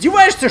 Игра, ты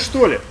издеваешься,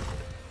 что ли?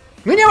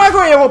 Ну не могу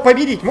я его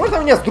победить, можно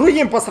мне с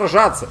другим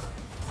посражаться?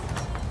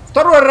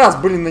 Второй раз,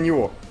 блин, на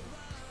него.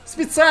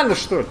 Специально,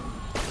 что ли?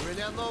 У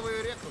меня новые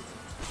рекруты.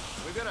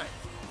 Выбирай.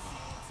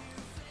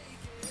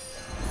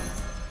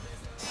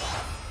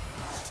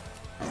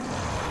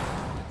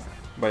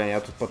 Блин, я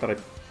тут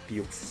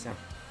поторопился.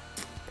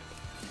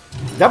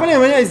 Да, блин,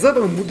 у меня из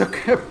этого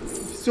мудака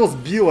все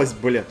сбилось,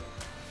 блин.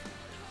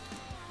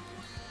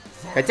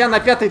 Хотя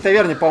на пятой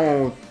таверне,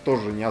 по-моему,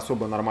 тоже не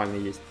особо нормально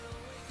есть.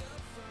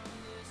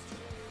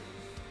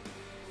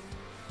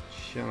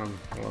 Че нам?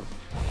 Вот.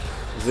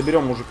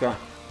 Заберем мужика.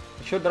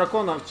 Еще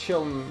дракона,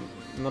 чел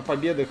на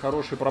победы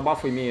хороший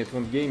пробаф имеет. В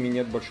эндгейме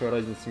нет большой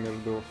разницы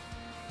между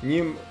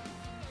ним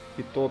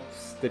и тот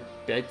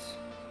 105.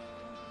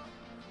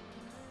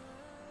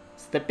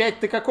 105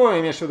 ты какой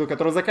имеешь в виду?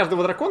 Который за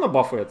каждого дракона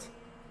бафается?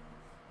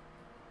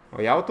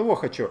 Я вот его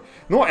хочу.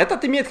 Ну,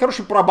 этот имеет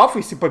хороший пробаф,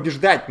 если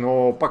побеждать,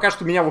 но пока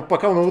что меня, вот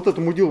пока он вот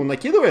эту мудилу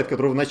накидывает,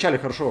 который вначале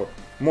хорошо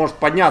может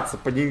подняться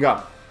по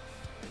деньгам,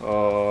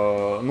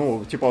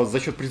 ну, типа за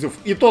счет призывов,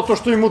 и то,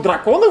 что ему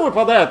драконы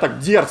выпадают так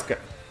дерзко,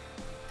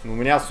 ну, у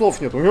меня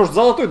слов нет. У него же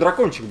золотой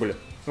дракончик, блин.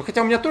 Ну,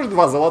 хотя у меня тоже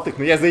 2 золотых,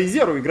 но я за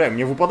Изеру играю,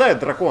 мне выпадают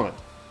драконы.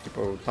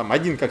 Типа, там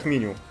 1 как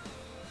минимум.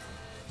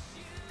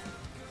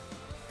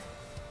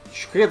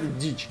 Еще какая-то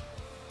дичь.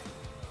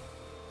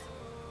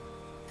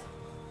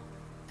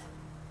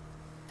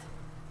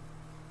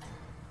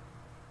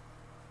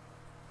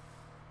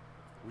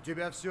 У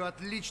тебя все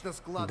отлично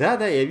складывается.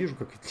 Да, я вижу,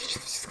 как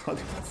отлично все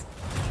складывается.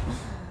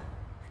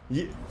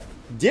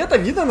 Где-то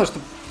видно,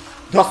 что...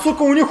 Да,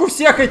 сука, у них у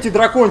всех эти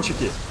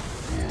дракончики.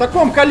 В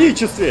таком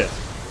количестве.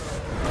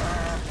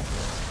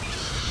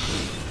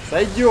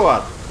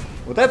 Сойдет.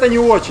 Вот это не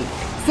очень.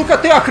 Сука,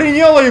 ты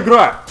охренела,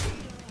 игра!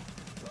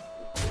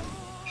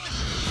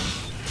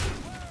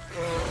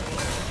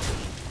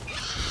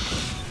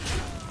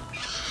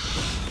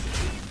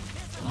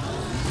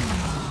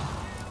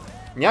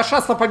 У меня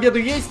шанс на победу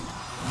есть?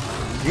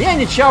 Не,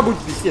 ничья будет,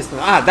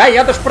 естественно. А, да,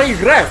 я даже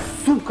проиграю.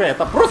 Сука,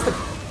 это просто...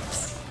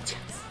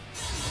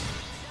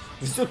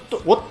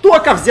 Вот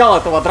только взял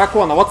этого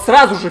дракона, вот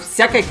сразу же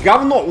всякое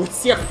говно. У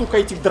всех, сука,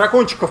 этих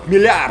дракончиков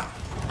миллиард.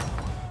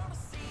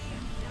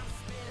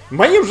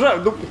 Моим же...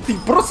 Ну, ты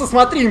просто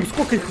смотри, им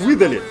сколько их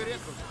выдали.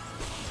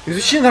 Это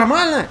вообще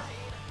нормально?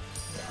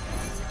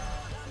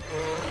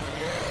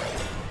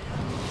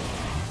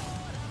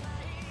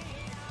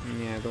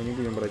 Не, этого не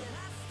будем брать.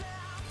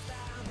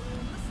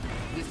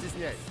 Не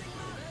стесняйся.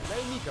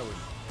 Найми кого-нибудь.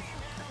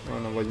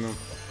 Ладно, возьмем.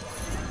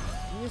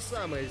 Не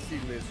самое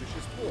сильное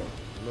существо,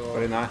 но...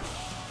 Хрена.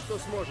 Что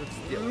сможет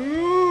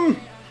сделать?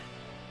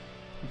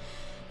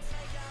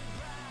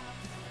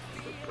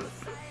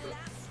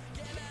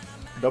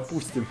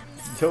 Допустим.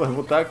 Сделаем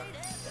вот так.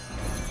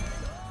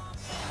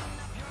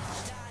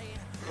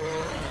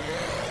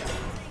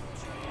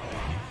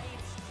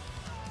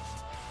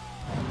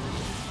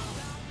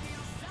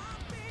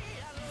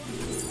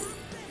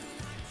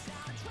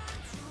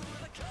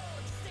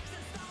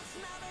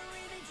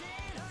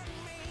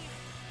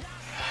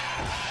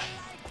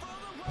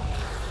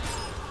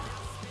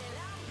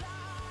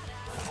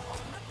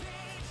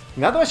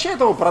 Надо вообще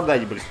этого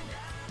продать, блин.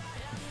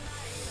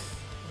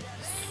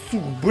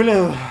 Сука,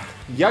 блин.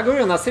 Я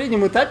говорю, на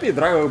среднем этапе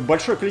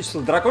большое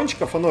количество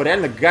дракончиков, оно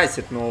реально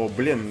гасит. Но,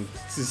 блин,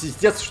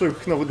 естественно, что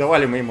их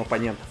навыдавали моим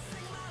оппонентам.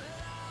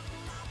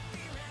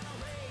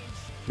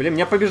 Блин,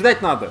 мне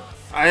побеждать надо.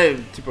 А,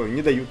 типа,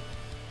 не дают.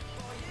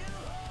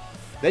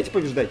 Дайте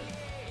побеждать.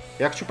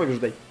 Я хочу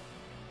побеждать.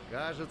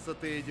 Кажется,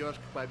 ты идешь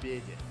к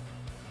победе.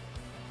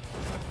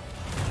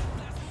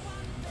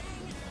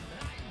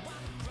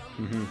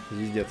 Угу,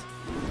 звездец.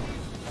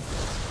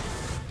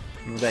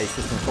 Ну да,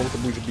 естественно, кого-то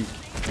будешь бить.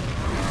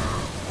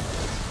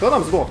 Кто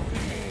там сдох?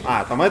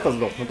 А, там это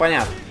сдох, ну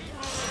понятно.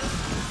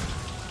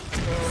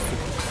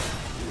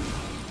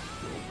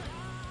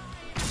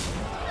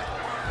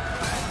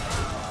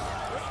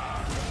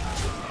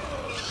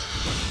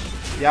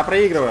 Я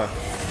проигрываю.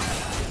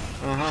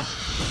 Ага.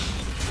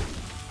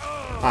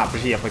 А,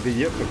 подожди, я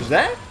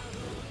побеждаю?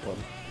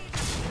 Ладно.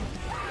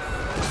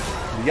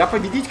 Я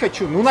победить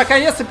хочу. Ну,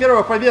 наконец-то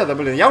первая победа,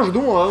 блин. Я уже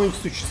думал, она не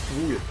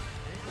существует.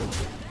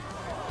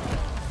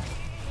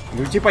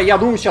 Ну, типа, я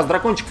думаю, сейчас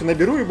дракончиков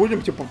наберу и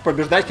будем, типа,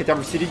 побеждать хотя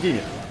бы в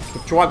середине.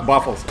 Чтобы чувак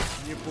бафался.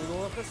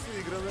 Неплохо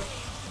сыграно.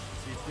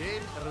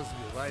 Теперь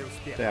развивай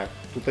успех. Так,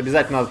 тут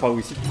обязательно надо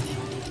повысить.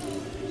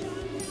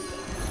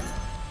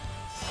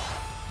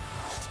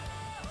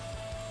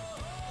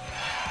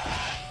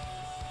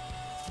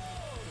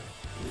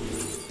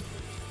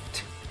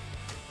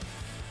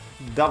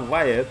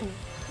 Давай это.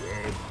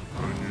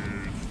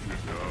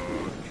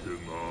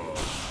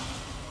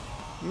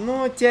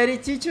 Ну,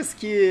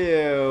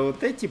 теоретически,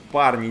 вот эти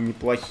парни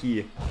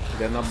неплохие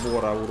для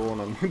набора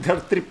урона. Мы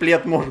даже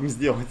триплет можем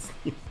сделать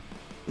с ним.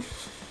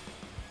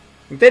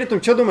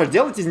 Интеритум, что думаешь,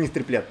 делать из них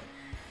триплет?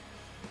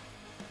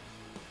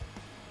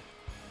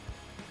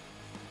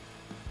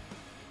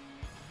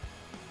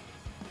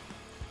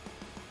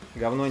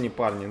 Говно не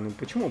парни. Ну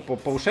почему?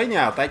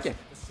 Повышение атаки.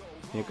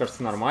 Мне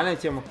кажется, нормальная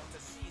тема.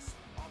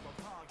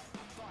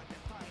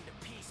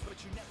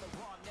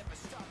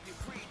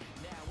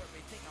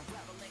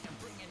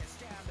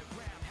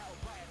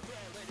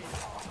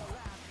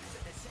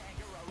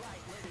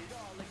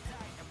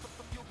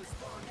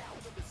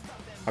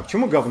 А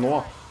почему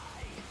говно?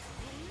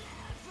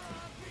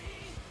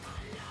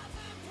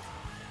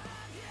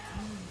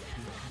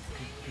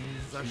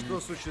 За что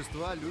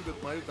существа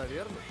любят мою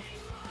таверну?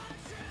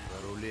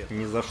 За рулет.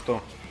 Ни за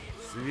что.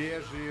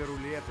 Свежие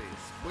рулеты,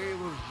 с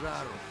пылу с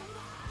жару.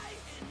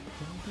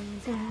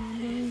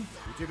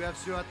 У тебя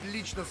все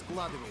отлично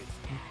складывается.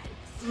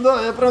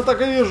 Да, я прям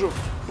так и вижу.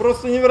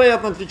 Просто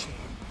невероятно отлично.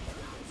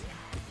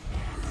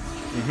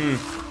 Угу.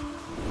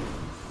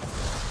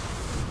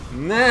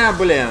 На,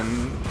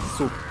 блин.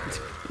 Сука.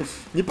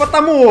 Не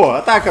потому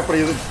атака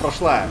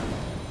прошла.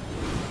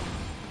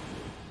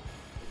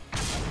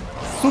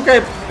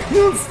 Сука,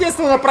 Ну, он,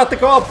 естественно,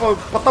 проатаковал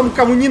по тому,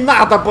 кому не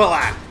надо было.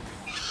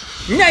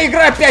 Меня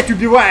игра опять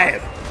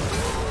убивает.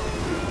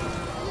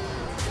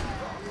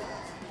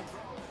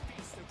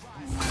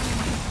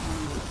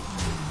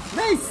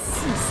 Да,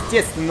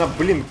 естественно,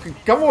 блин,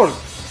 кого же,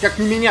 как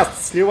не меня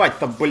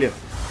сливать-то, блин.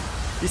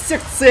 Из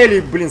всех целей,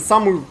 блин,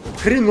 самую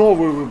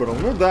хреновую выбрал.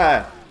 Ну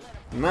да.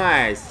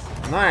 Найс.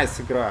 Найс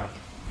игра.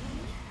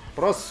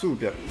 Просто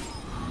супер.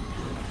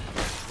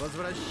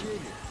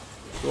 Возвращение.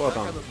 Что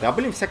там? Да,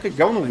 блин, всякое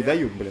говно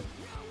выдают, блин.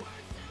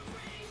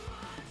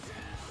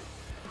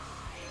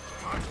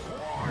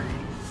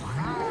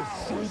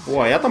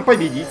 О, я там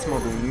победить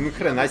смогу. Ни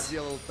хрена себе.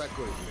 Сделал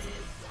такой.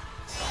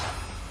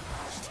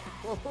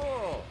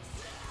 Хо-хо!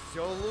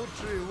 Все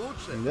лучше и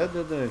лучше.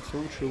 Да-да-да, все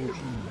лучше и лучше.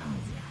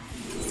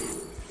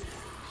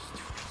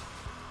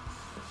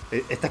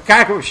 Это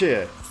как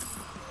вообще?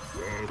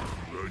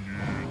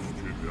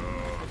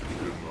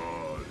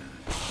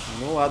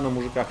 Ну ладно,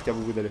 мужика хотя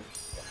бы выдали.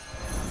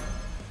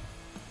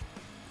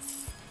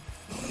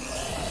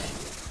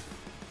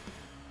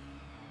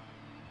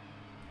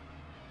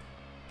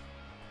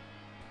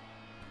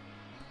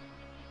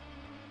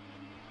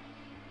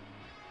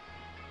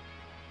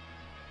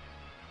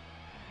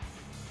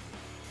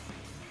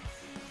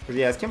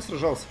 Я с кем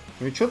сражался?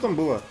 Ну и что там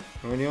было?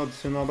 У него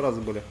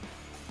свинообразы были.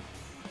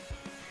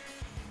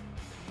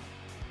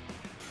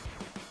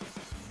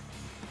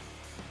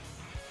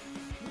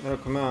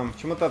 Raknogun,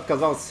 почему ты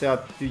отказался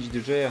от Twitch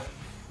DJ?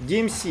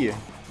 DMC.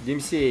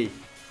 DMCA.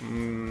 У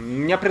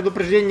меня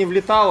предупреждение не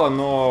влетало,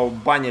 но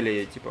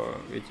банили, типа,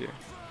 эти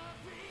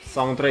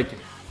саундтреки.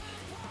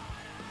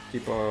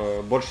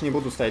 Типа, больше не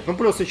буду ставить. Ну,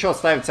 плюс еще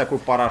ставить всякую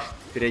парашу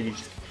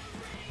периодически.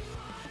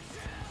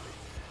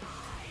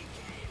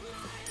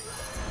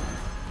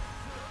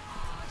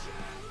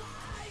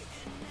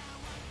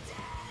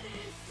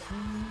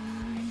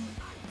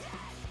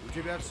 У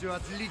тебя все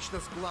отлично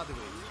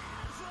складывается.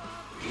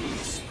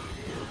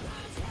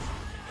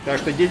 Так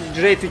что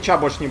диджей Твича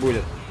больше не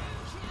будет.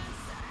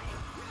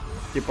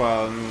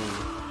 Типа,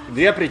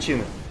 две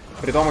причины.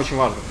 Притом очень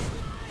важно.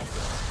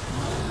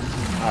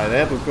 А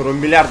да, тут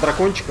миллиард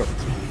дракончиков.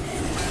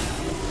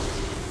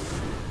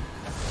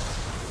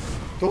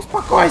 Ты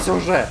успокойся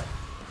уже.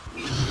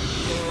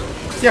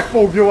 Всех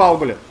поубивал,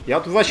 блин. Я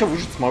тут вообще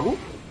выжить смогу?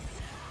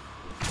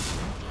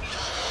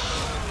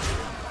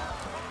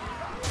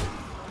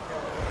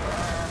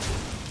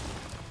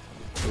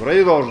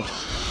 Вроде должен.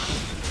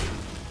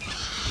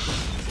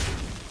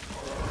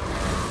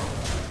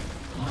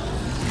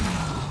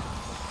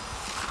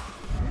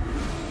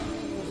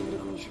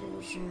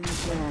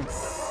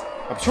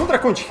 А почему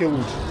дракончики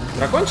лучше?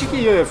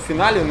 Дракончики в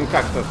финале, ну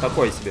как-то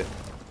такое себе.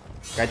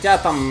 Хотя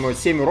там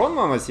 7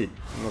 урона наносить,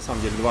 на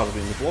самом деле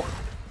дважды неплохо.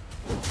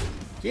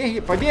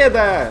 Хе-хе,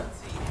 победа!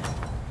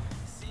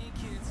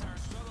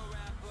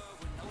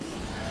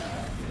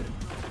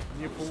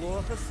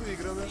 Неплохо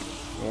сыграно.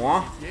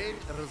 О, Теперь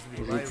жук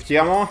развиваем. в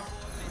тему.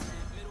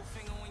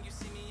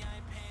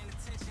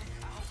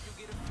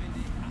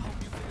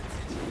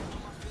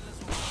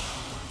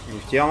 Не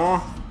в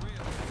тему.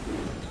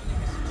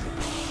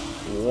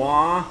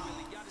 О.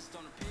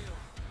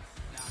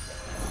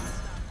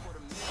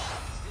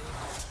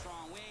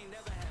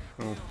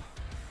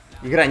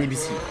 Игра не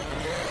беси.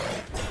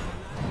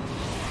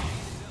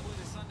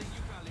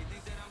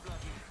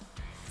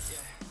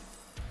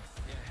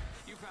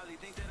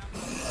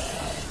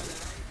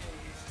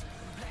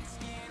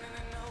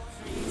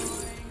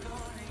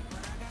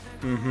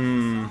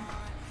 Угу.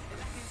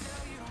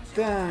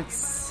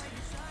 Такс.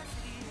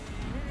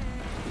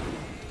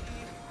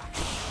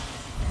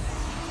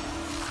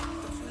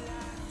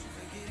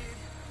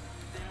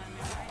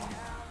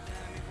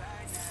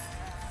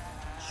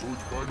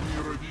 Судьба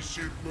мира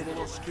висит на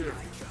волоске.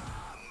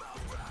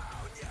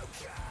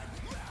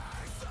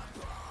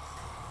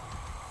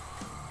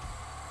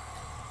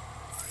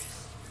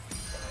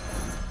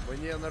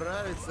 Мне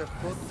нравится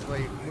ход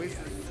твоих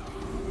мыслей.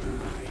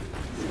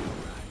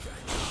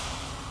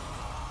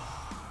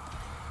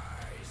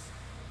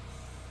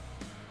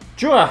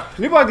 Чё?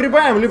 Либо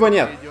огребаем, либо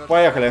нет.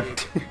 Поехали.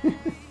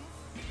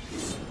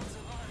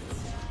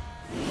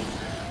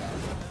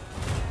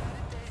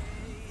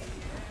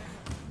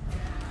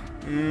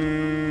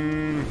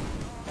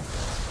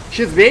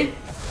 Щит сбей.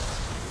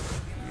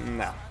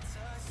 Да.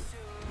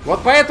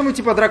 Вот поэтому,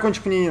 типа,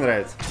 дракончик мне не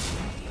нравится.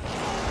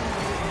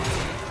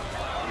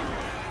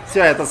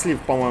 Все, это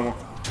слив, по-моему.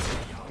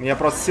 Мне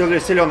просто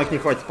силенок не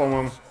хватит,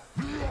 по-моему.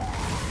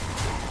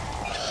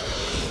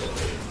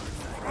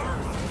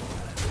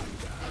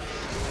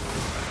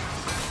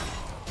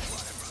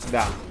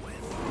 Да.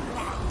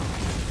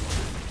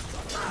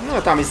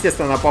 Ну, там,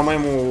 естественно,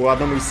 по-моему,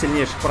 одному из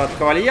сильнейших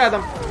проатаковали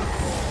ядом.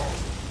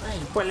 Ай,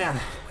 блин.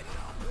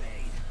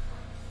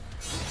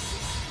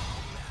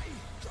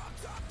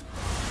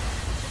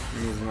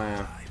 Не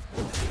знаю.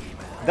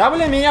 Да,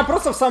 блин, меня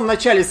просто в самом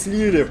начале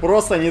слили.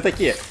 Просто они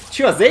такие.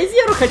 Чё, за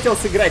Изеру хотел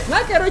сыграть?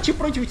 На, короче,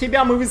 против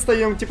тебя мы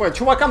выставим, типа,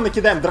 чувакам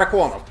накидаем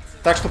драконов.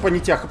 Так, чтобы они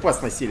тебя хп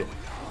сносили.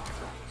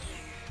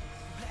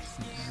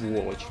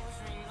 Сволочь.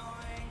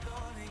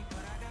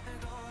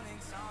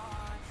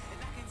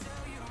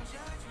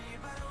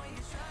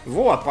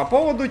 Вот, по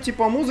поводу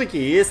типа музыки,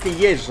 если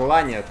есть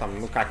желание там,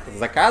 ну как-то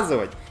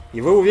заказывать,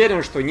 и вы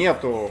уверены, что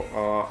нету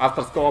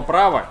авторского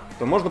права,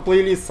 то можно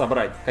плейлист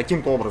собрать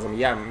каким-то образом.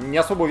 Я не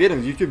особо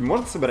уверен, в YouTube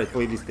можно собирать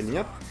плейлист или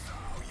нет.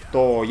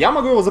 То я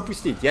могу его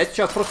запустить. Я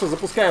сейчас просто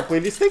запускаю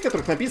плейлисты, в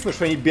которых написано,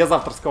 что они без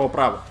авторского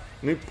права.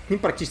 Ну и к ним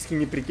практически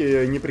не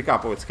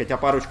прикапываются, хотя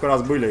парочку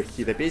раз были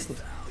какие-то песни.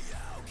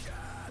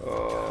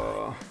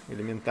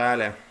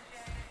 Элементали.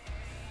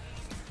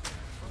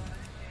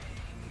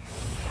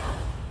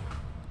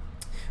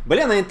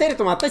 Блин, на Интере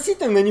там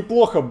относительно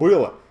неплохо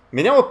было.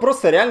 Меня вот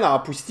просто реально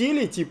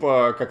опустили,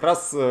 типа, как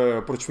раз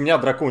против меня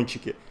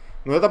дракончики.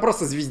 Ну это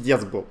просто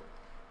звездец был.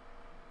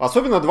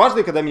 Особенно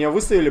дважды, когда меня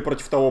выставили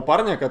против того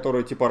парня,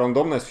 который, типа,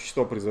 рандомное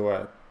существо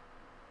призывает.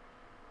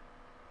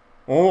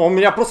 Он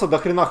меня просто до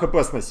хрена хп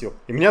сносил.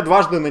 И меня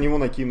дважды на него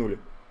накинули.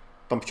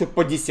 Там что-то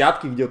по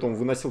десятке где-то он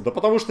выносил. Да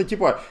потому что,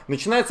 типа,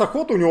 начинается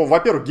ход, у него,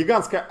 во-первых,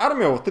 гигантская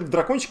армия, во-вторых,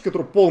 дракончик,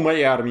 который пол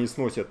моей армии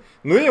сносит.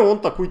 Ну и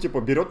он такой,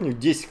 типа, берет мне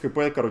 10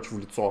 хп, короче, в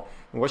лицо.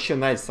 Ну, вообще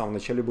найс в самом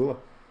начале было.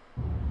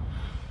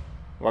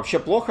 Вообще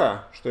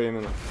плохо? Что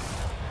именно?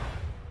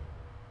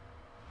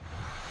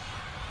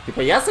 Типа,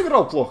 я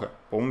сыграл плохо?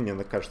 По-моему,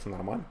 мне кажется,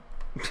 нормально.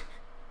 Ну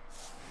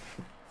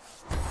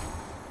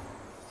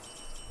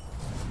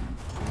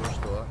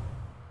что?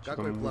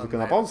 Какой план? Музыка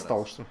на паузу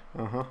стала, что ли?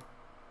 Ага.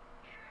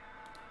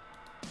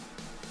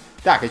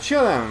 Так, и что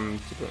там,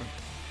 типа...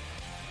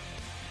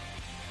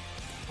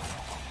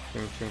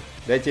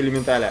 Дайте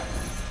элементаля.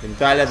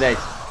 Элементаля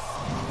дайте.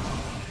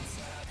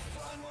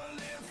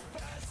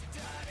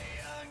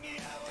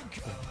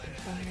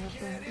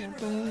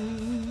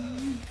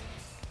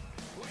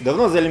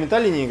 Давно за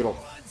элементали не играл.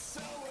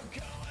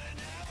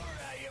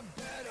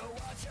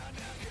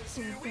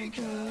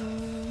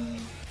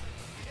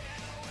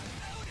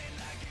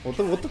 Вот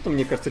это,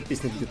 мне кажется,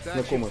 песня где-то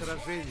знакомая.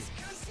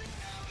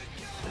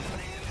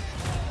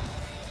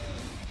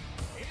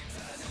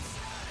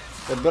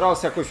 Подбирал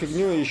всякую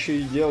фигню и еще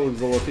и делал их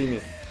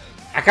золотыми.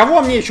 А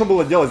кого мне еще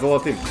было делать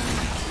золотым?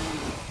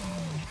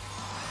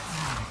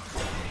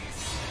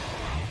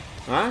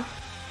 А?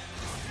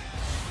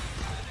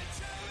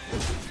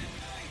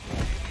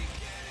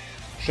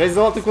 6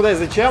 золотых куда и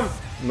зачем?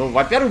 Ну,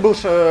 во-первых, был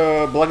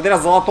благодаря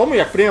золотому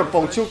я, к примеру,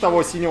 получил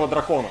того синего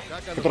дракона,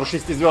 который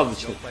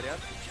 6-звездочный.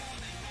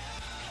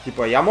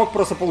 Типа, я мог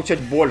просто получать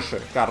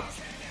больше карт.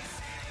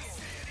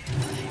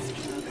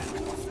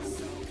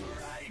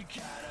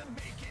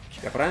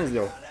 Я правильно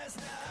сделал?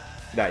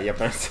 Да, я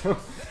правильно сделал.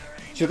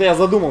 Что-то я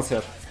задумался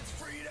аж.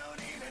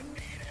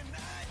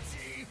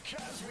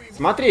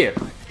 Смотри,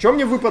 что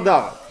мне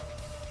выпадало?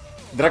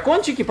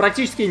 Дракончики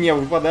практически не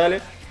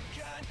выпадали.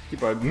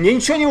 Типа, мне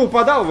ничего не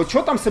выпадало. Вот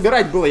что там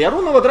собирать было? Я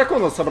рунного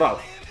дракона собрал.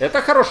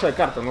 Это хорошая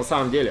карта на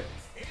самом деле.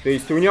 То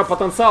есть у нее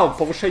потенциал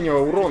повышения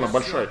урона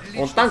большой.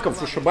 Он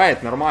танков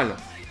вышибает нормально.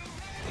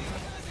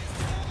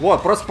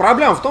 Вот, просто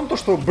проблема в том,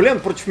 что, блин,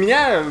 против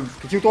меня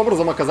каким-то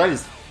образом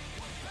оказались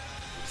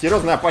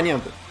серьезные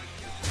оппоненты.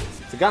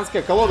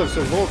 Цыганская колода,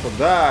 все золото,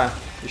 да.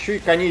 Еще и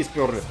коней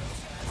сперли.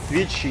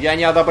 Твич, я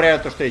не одобряю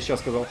то, что я сейчас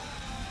сказал.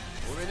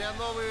 У меня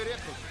новые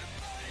рекруты.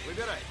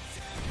 Выбирай.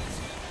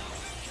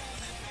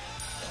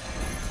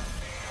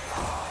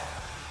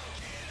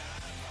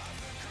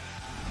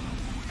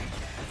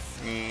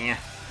 Не.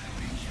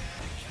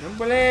 Ну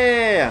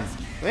блин.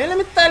 Ну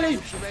элементарный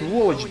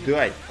сволочь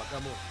дай.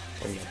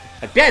 Понятно.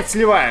 Опять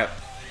сливаю.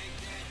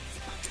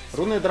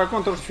 Рунный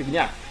дракон тоже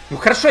фигня. Ну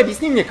хорошо,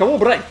 объясни мне, кого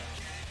брать.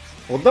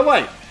 Вот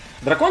давай.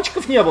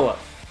 Дракончиков не было.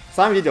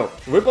 Сам видел.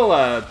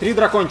 Выпало 3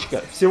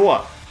 дракончика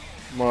всего.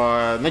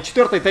 На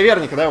 4-й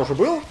таверне, когда я уже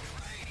был.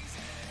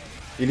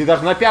 Или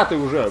даже на 5-й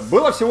уже.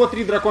 Было всего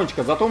 3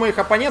 дракончика. Зато у моих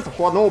оппонентов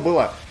у одного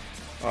было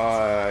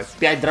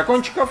 5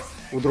 дракончиков.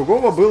 У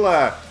другого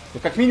было, ну,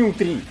 как минимум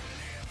 3.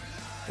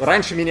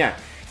 Раньше меня.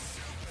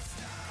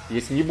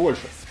 Если не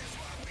больше.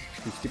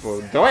 То есть,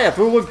 типа, давай, я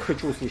твою логику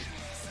хочу услышать.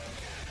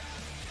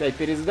 5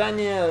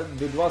 переиздания,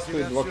 D2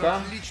 стоит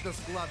 2К.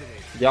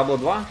 Diablo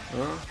 2.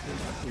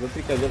 За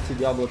 3К версии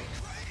Diablo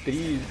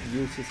 3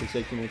 DLC со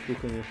всякими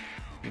штуками.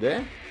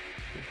 Да?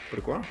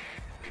 Прикольно.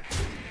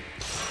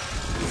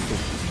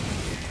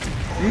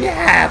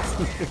 Нет!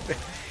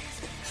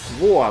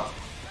 Вот.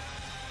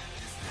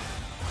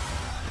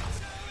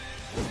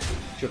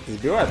 Что-то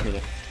сбивает меня.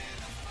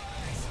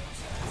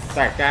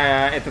 Так,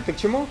 а это ты к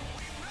чему?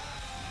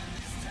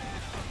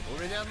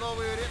 У меня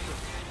новые рекруты.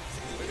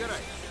 Выбирай.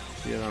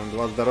 Я там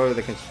 2 здоровья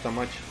до конца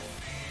матча.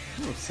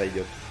 Ну,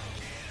 сойдет.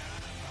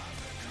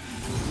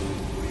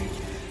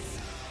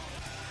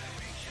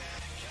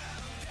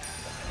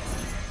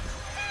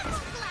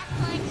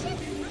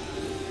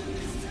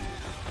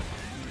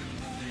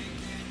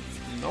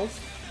 Ну.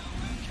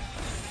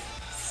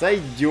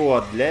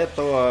 Сойдет. Для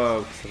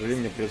этого, к сожалению,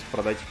 мне придется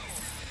продать.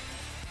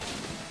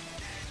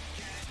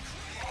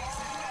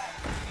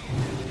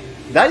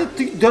 Да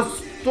ты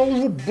достал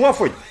его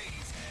бафать.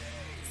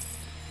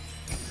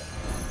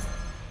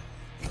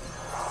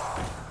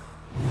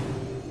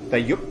 Да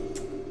ёп.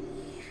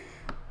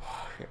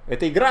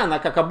 Эта игра, она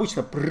как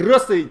обычно,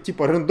 просто,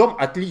 типа, рандом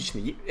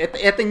отличный.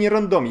 Это не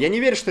рандом, я не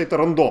верю, что это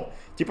рандом.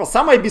 Типа,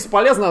 самое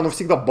бесполезное, оно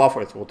всегда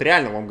бафается, вот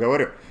реально вам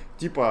говорю.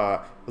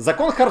 Типа,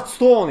 закон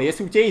Hearthstone,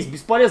 если у тебя есть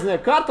бесполезная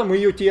карта, мы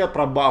ее тебе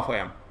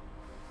пробафаем.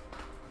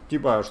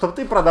 Типа, чтобы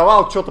ты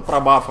продавал что-то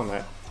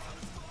пробафанное.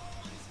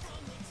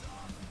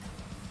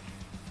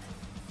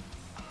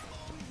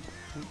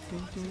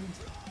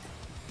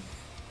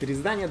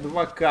 Переиздание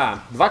 2К.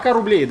 2К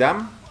рублей,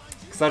 да?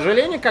 К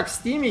сожалению, как в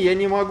Стиме, я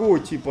не могу,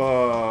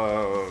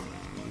 типа...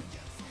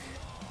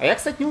 А я,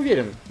 кстати, не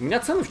уверен. У меня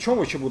цены в чем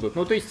вообще будут?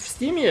 Ну, то есть в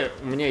Стиме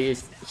у меня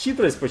есть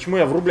хитрость, почему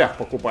я в рублях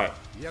покупаю.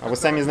 А вы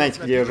сами знаете,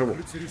 где я живу.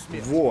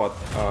 Вот.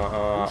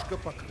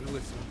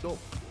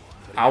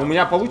 А у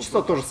меня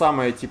получится то же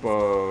самое,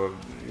 типа,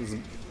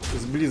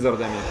 с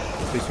Близзардами.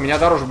 То есть у меня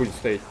дороже будет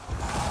стоить.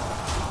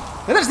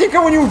 Это же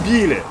никого не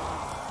убили!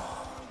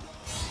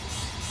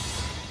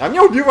 А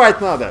мне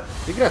убивать надо!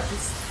 Игра, ты...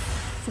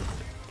 Сука.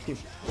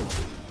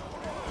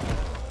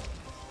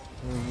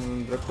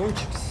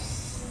 Дракончик.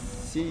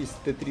 Есть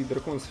Т3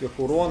 дракон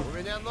сверхурон.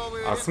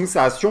 А смысл?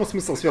 А в чем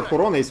смысл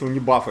сверхурона, если он не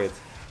бафает?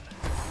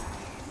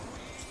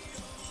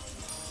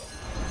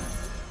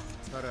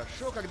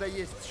 Хорошо, когда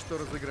есть что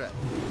разыграть.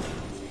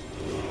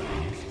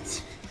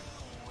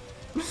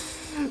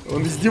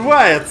 Он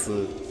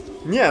издевается.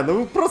 Не,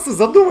 ну вы просто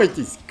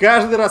задумайтесь.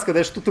 Каждый раз, когда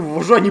я что-то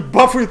ввожу, они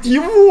бафают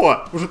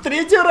его. Уже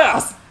третий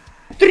раз.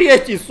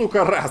 Третий,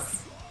 сука, раз.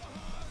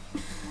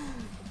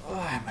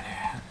 Ой, блин.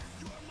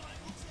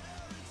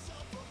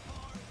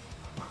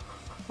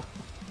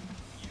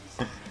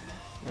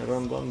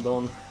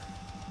 Рандон.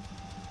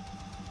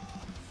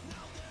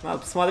 Надо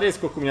посмотреть,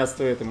 сколько у меня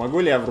стоит. И могу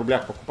ли я в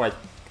рублях покупать.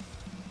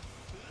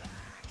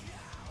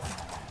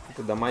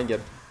 Это дамагер.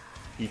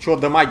 И чё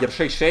дамагер?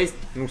 6-6?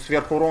 Ну,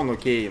 сверхурон,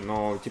 окей.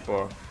 Но,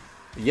 типа...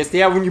 Если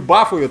я его не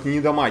бафаю, это не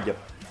дамагер.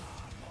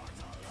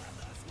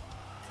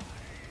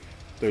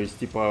 То есть,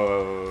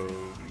 типа...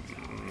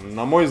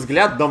 На мой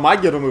взгляд,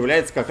 дамагером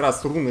является как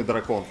раз рунный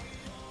дракон.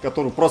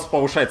 Который просто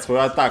повышает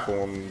свою атаку.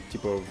 Он,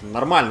 типа,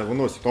 нормально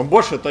выносит. Он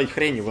больше той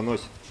хрени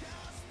выносит.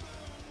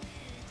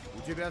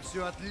 У тебя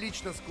все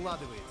отлично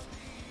складывается.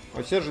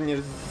 А все же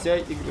нельзя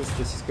игры с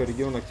российского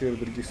региона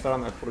активировать в других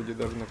странах, вроде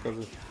даже на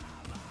каждый.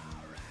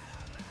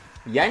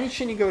 Я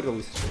ничего не говорил,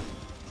 если что.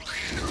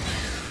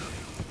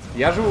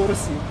 Я живу в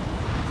России.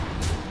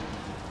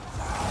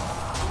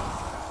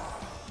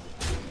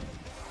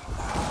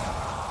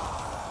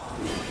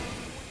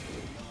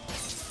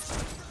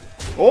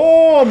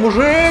 О,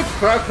 мужик,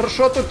 как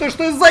хорошо ты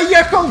что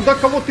заехал, да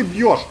кого ты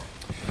бьешь?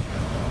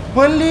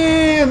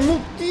 Блин,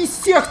 ну из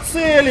всех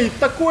целей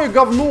такое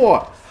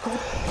говно. Кого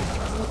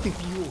ты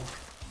бьешь?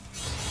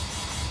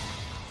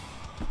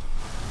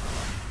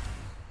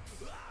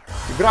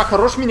 Игра,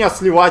 хорош меня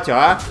сливать,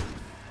 а?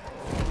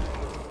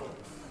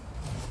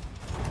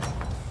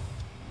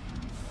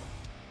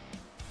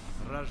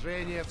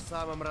 Сражение в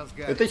самом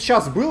разгаре. Это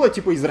сейчас было,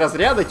 типа, из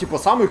разряда, типа,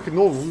 самых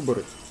хреновых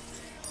выборы.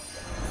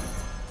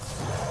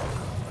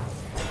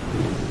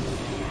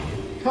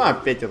 Ха,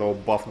 опять этого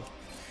бафнул.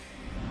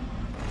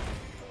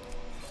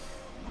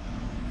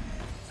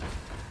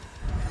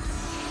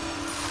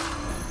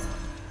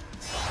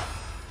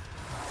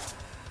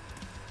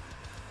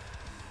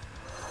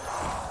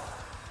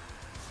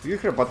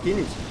 Вихря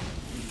подкинуть.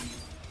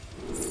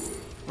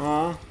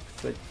 А,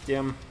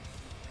 кстати.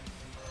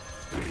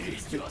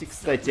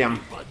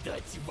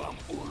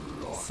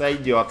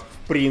 Сойдет,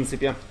 в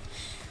принципе.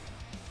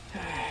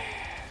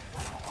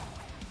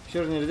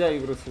 Все же нельзя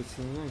играть с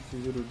этим,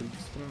 активировать других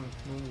стран.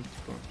 Ну,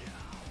 типа.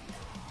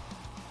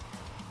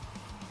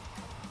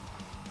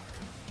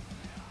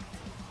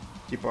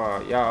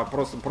 Типа, я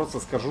просто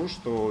скажу,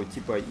 что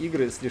типа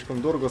игры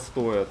слишком дорого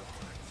стоят.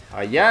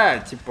 А я,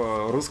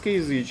 типа,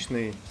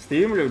 русскоязычный,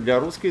 стримлю для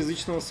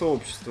русскоязычного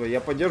сообщества. Я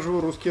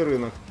поддерживаю русский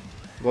рынок.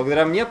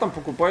 Благодаря мне там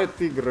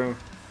покупают игры.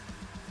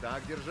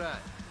 Так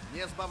держать,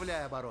 не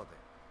сбавляй обороты.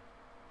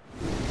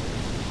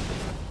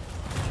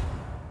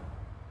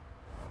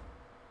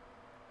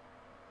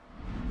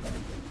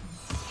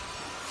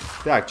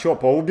 Так, чё,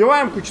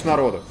 поубиваем кучу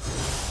народу?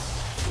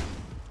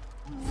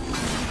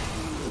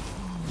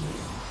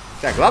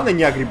 Так, главное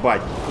не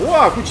огребать.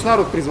 О, куча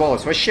народу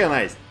призвалась, вообще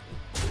найс.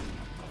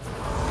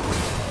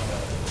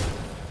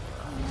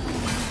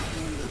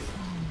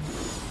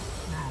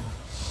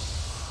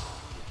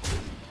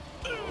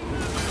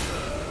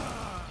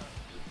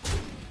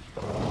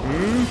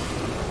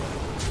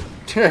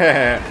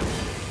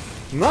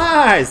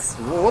 Найс!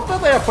 Вот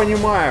это я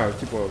понимаю.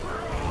 Типа,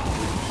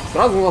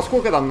 сразу на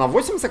сколько там? На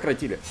 8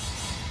 сократили?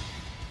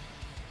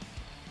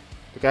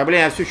 Такая,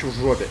 блин, я все еще в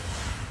жопе.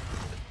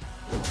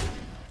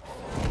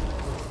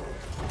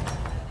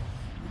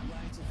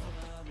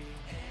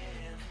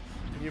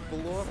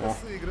 Неплохо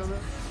сыграно.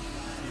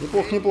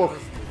 Неплохо, неплохо.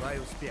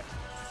 Успех.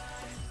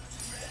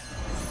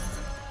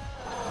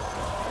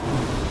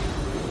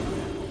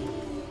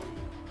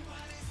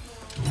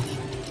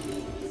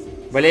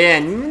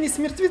 Блин, ну не с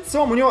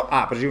мертвецом, у него...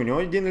 А, подожди, у него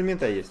один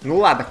элемента есть. Ну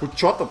ладно, хоть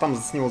что-то там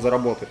с него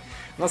заработает.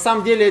 На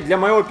самом деле, для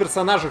моего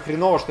персонажа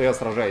хреново, что я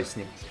сражаюсь с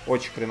ним.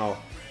 Очень хреново.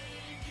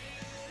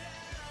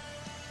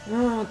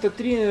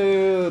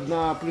 Т3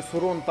 на плюс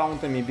урон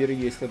таунтами бери,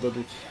 если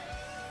дадут.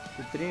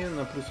 Т3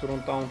 на плюс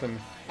урон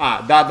таунтами.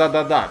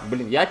 Да.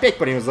 Блин, я опять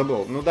про него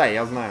забыл. Ну да,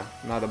 я знаю.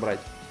 Надо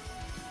брать.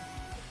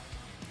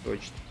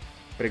 Точно.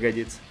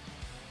 Пригодится.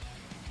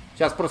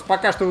 Сейчас просто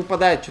пока что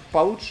выпадает что-то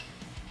получше.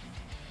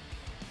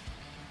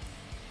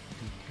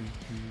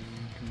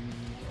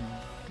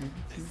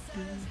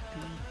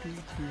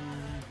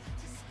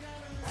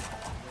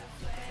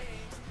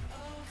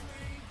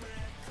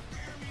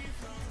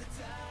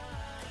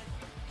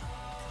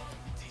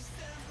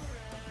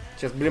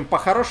 Сейчас, блин,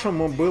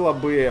 по-хорошему было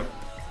бы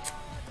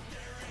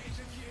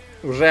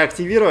уже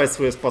активировать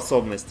свою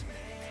способность.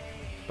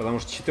 Потому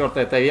что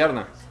 4-я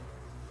таверна.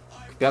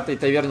 К 5-й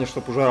таверне,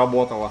 чтобы уже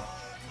работала.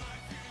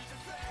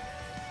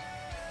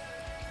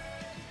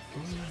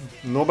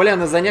 Но,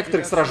 блин, из-за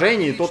некоторых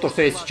сражений, то,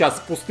 что я сейчас с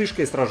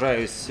пустышкой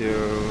сражаюсь,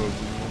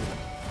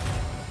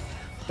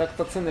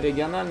 так-то цены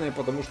региональные,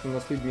 потому что у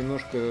нас люди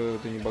немножко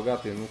не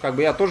богатые. Ну, как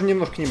бы я тоже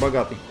немножко не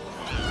богатый,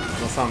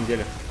 на самом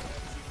деле.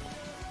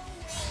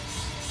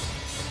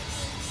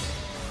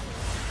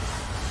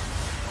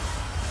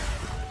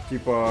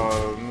 Типа,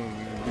 ну,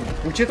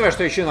 учитывая,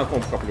 что еще на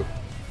комп коплю.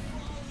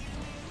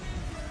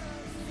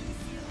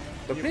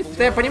 Да, в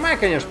принципе, я понимаю,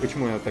 конечно,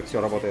 почему это так все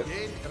работает.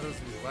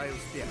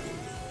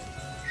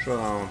 Что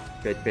там?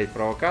 5-5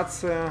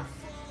 провокация.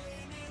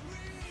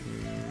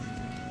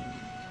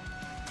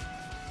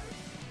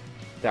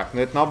 Так, ну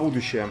это на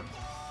будущее.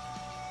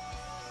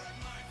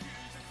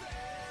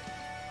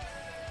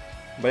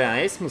 Блин, а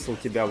есть смысл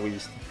тебя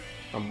вывести?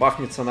 Там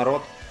бафнется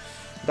народ.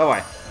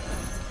 Давай.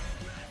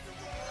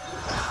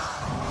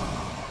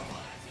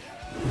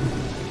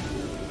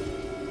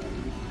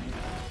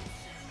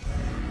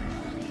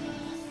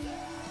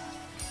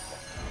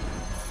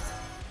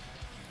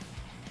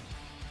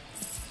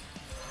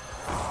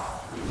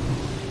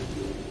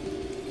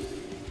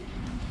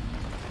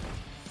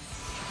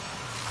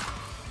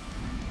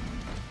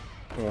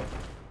 О,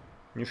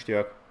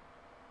 ништяк.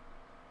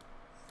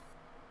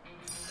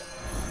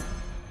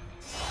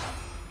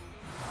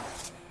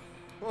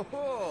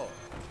 Ого!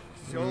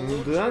 Все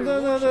лучше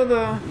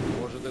Да.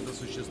 Может, это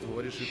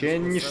существо решит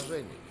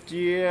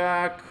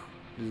Ништяк.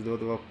 Плюс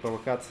 2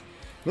 провокации.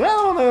 Ну,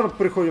 его, наверное,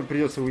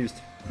 придется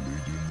вывести.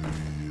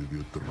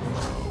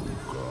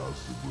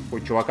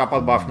 Ой, чувака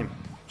подбафнем.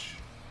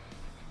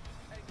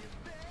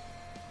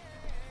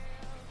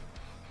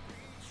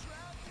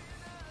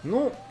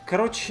 Ну,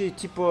 короче,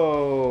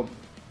 типа...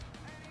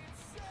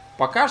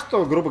 Пока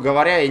что, грубо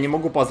говоря, я не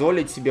могу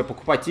позволить себе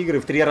покупать игры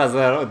в 3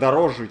 раза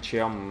дороже,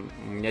 чем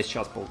у меня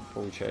сейчас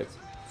получается.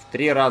 В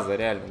 3 раза,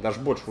 реально. Даже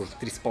больше, уже в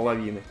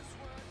 3,5.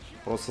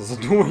 Просто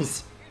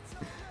задумайся.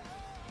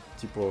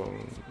 Типа...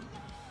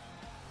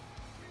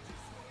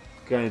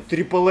 Какая-нибудь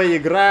AAA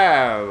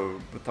игра,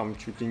 там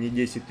чуть ли не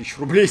 10 тысяч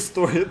рублей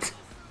стоит.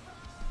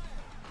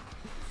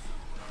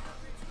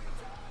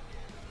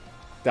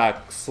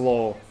 Так, к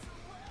слову.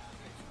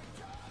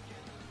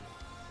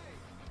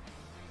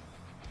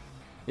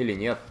 Или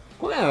нет?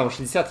 Куда она там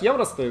 60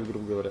 евро стоит,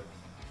 грубо говоря?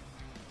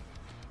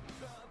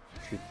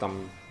 Чуть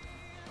там...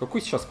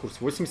 Какой сейчас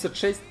курс?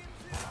 86?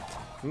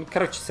 Ну,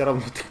 короче, все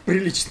равно так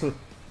прилично.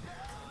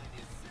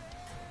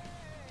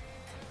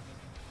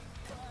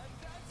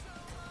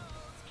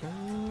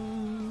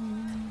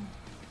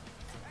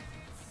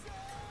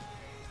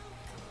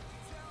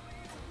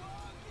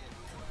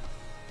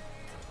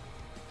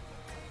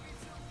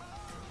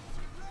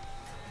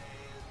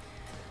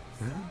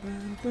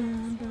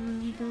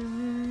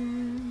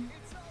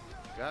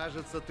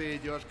 Кажется, ты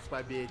идешь к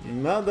победе.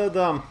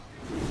 Да.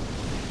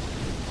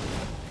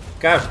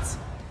 Кажется.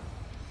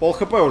 Пол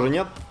хп уже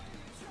нет.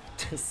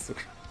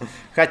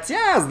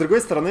 Хотя, с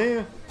другой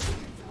стороны...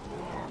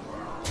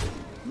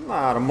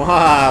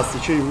 Нормас,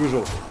 еще и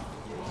выжил.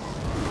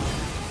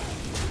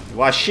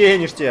 Вообще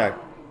ништяк.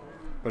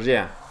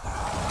 Подожди.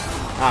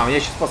 У меня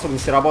еще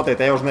способности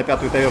работает, а я уже на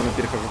 5-ю таверну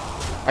перехожу.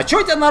 А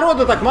чё у тебя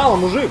народу так мало,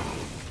 мужик?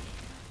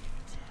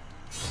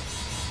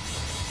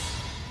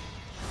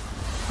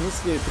 В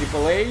смысле,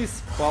 AAA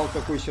спал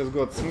какой сейчас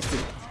год? В смысле?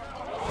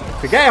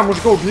 Фига, я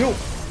мужика убил?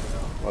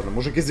 Ладно,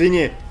 мужик,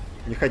 извини.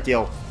 Не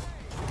хотел.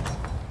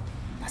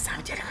 На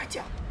самом деле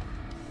хотел.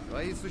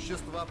 Твои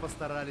существа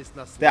постарались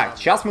на славу. Так,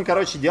 сейчас мы,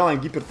 короче, делаем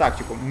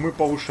гипертактику. Мы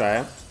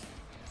повышаем.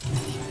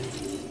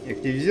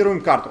 Активизируем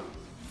карту.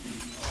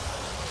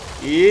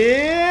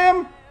 И...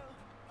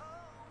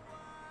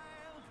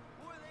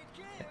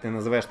 Ты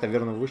называешь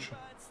таверну выше?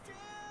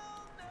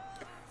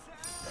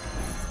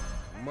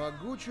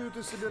 Могучую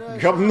ты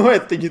собираешь? Говно,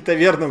 это не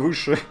таверна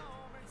выше.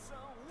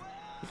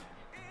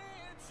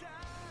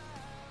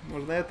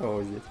 Можно этого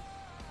взять.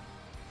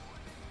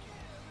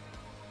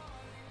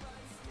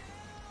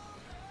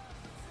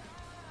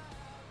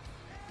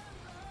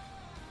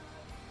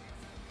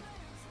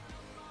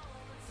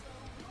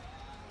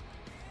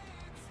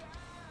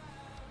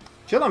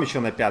 Что там еще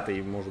на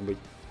 5-й может быть?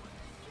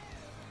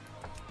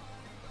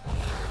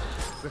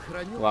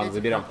 Сохраню. Ладно,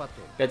 заберем.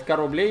 5к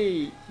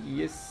рублей,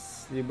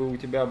 если Если бы у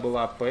тебя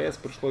была АПС,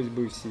 пришлось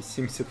бы все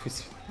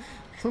 78.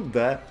 Ну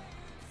да.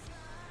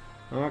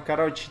 Ну,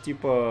 короче,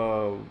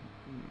 типа...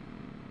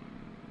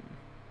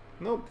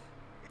 Ну,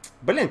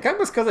 блин, как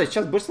бы сказать,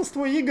 сейчас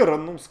большинство игр,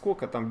 ну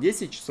сколько там,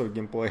 10 часов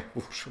геймплея в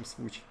лучшем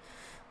случае.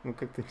 Ну,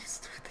 как-то не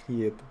стоит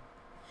и это.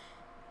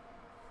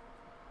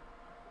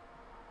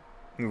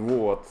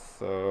 Вот.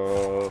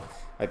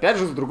 Опять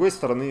же, с другой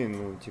стороны,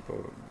 ну, типа,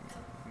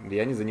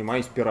 я не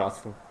занимаюсь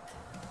пиратством.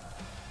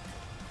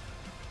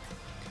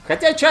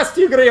 Хотя часть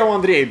игры я у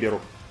Андрея беру.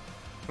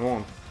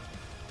 Вон.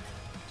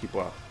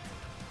 Типа.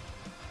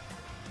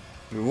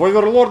 В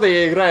Оверлорда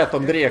я играю от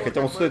Андрея, хотя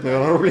он стоит,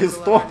 наверное, рублей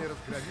 100.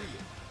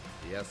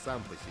 Я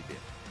сам по себе.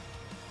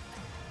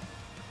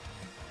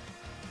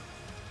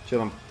 Че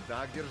там?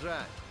 Так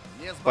держать.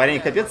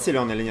 Парень капец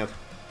силен или нет?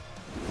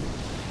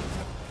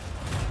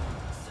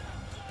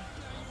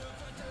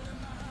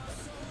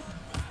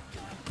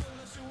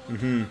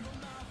 Угу.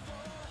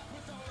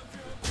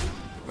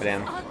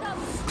 Блин.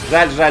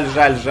 Жаль, жаль,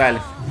 жаль,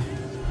 жаль.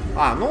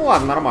 А, ну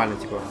ладно, нормально,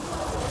 типа.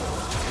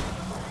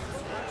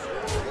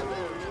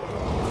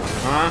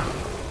 А?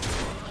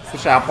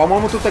 Слушай, а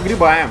по-моему тут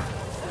огребаем.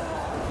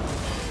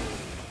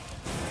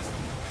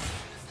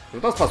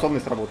 Зато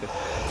способность работает.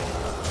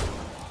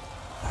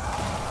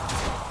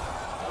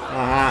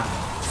 Ага.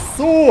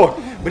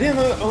 Блин,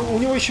 у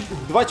него еще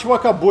два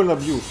чувака больно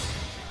бьют.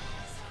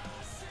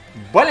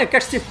 Блин,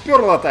 как же тебе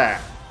вперло-то?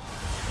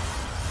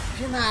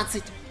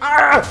 12.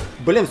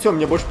 Блин, все,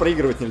 мне больше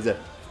проигрывать нельзя.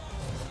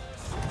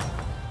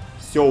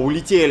 Все,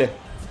 улетели.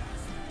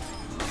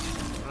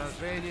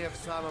 Сражение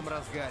в самом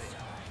разгаре.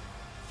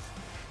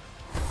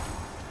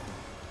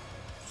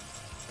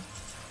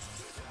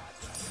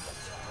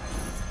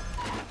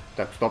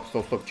 Так, стоп,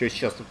 стоп, стоп, что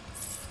сейчас?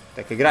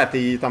 Так, игра,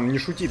 ты там не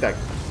шути так.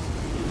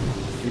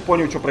 Не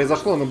понял, что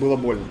произошло, но было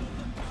больно.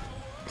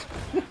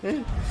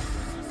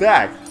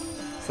 Так,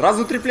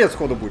 сразу триплет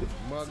сходу будет.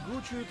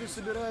 Могучую ты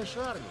собираешь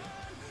армию.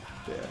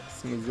 Так,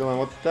 мы сделаем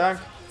вот так.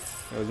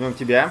 Возьмем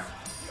тебя.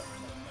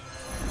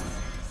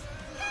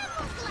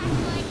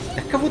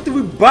 А кого ты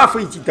вы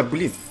бафаете-то,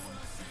 блин?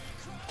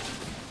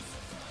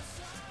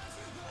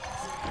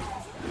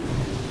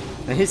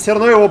 Они все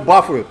равно его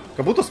бафают.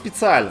 Как будто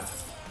специально.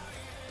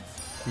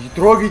 Не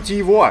трогайте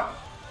его.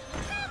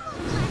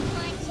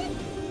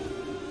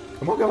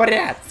 Кому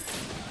говорят?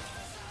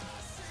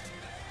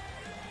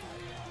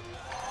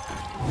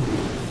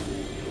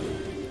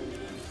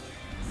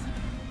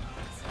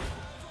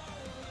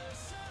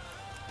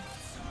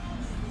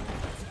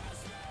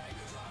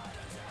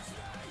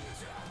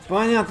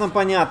 Понятно,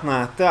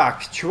 понятно.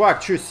 Так,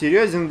 чувак, что,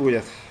 серьезен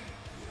будет?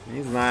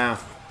 Не знаю.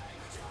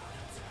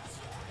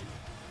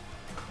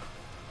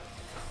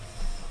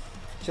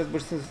 Сейчас в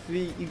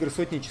большинстве игр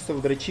сотни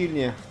часов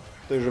дрочильни.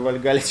 В той же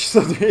Вальгале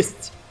часов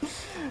 200.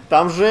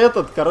 Там же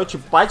этот, короче,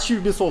 патчи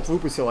Ubisoft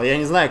выпустила. Я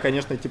не знаю,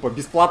 конечно, типа,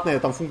 бесплатная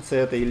там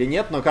функция это или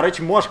нет. Но,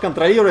 короче, можешь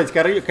контролировать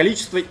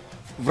количество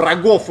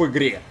врагов в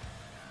игре.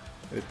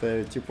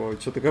 Это, типа,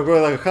 что-то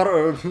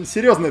какое-то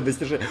серьезное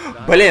достижение.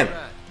 Блин!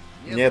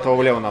 Мне этого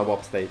влево надо было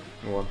поставить.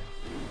 Вот.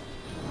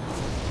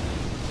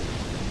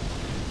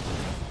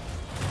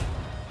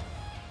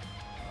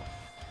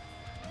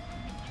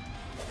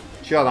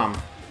 Чё там?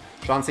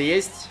 Шансы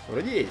есть?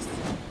 Вроде есть.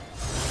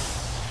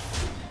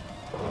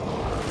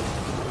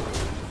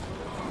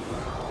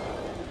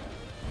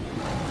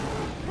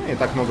 Ну, не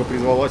так много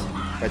призвалось.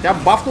 Хотя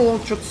бафнул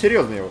он что-то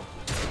серьезное его.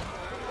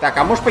 Так,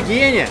 а может по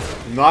гиене?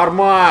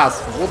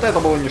 Нормас! Вот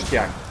это было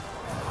ништяк.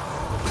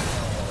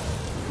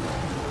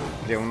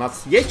 У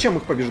нас есть чем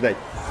их побеждать?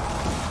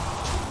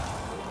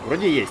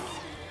 Вроде есть.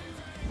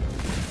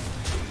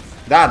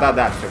 Да, да,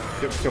 да,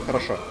 все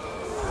хорошо.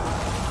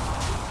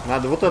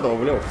 Надо вот этого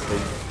в лёг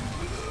поставить.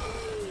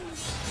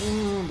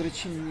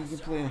 Дрочильный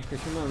геймплей.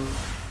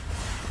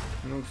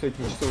 Ну, кстати,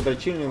 часов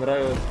дрочильный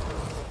нравится.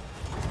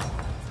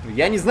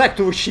 Я не знаю,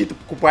 кто вообще это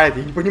покупает,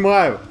 я не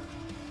понимаю.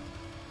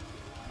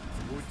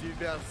 У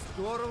тебя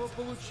здорово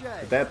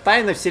получается. Это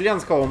тайна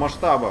вселенского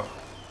масштаба.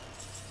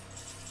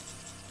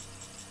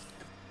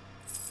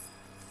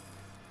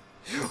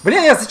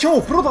 Блин, я зачем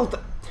его продал-то?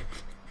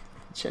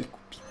 Вначале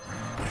купил.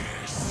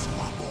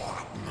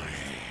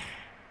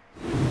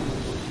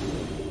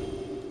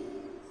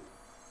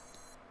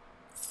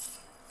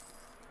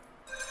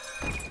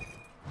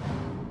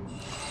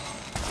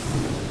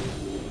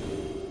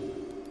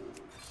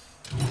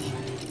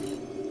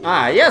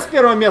 А, я с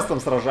первым местом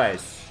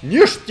сражаюсь.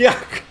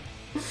 Ништяк!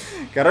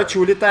 Короче,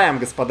 улетаем,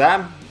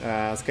 господа.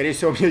 Скорее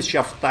всего, меня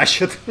сейчас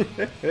втащат.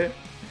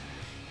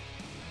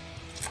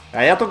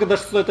 А я только до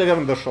 6-й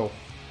таверны дошел.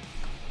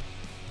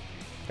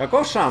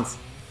 Каков шанс?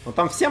 Ну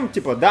там всем,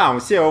 типа, да,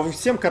 он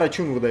всем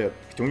карачун выдает.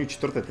 Хотя у него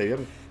 4-я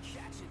таверна.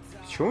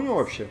 Что у него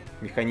вообще?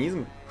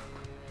 Механизм?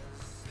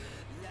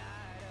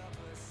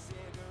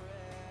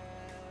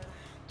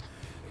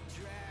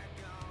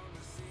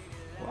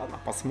 Ладно,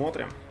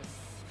 посмотрим.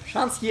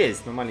 Шанс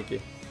есть, но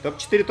маленький.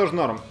 Топ-4 тоже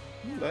норм.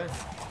 Ну да.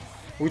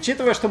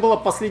 Учитывая, что было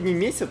последний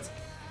месяц,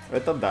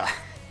 это да.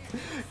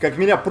 Как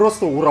меня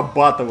просто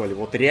урабатывали,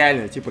 вот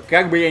реально, типа,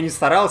 как бы я ни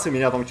старался,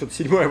 меня там что-то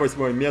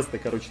 7-8 место,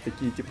 короче,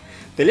 такие, типа,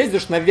 ты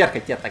лезешь наверх, а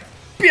тебя так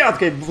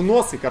пяткой в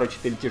нос, и, короче,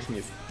 ты летишь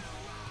вниз.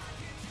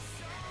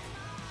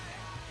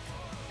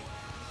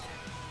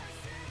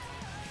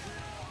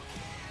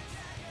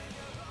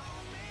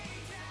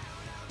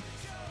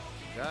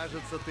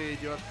 Кажется, ты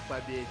идешь к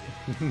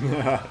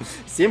победе.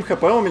 7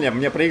 хп у меня,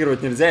 мне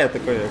проигрывать нельзя, я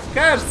такой,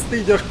 кажется,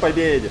 ты идешь к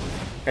победе.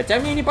 Хотя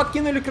мне не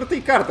подкинули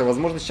крутые карты,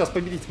 возможно, сейчас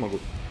победить смогу.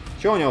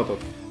 Что у него тут?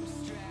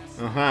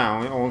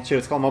 Ага, он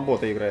через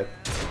холмобота играет.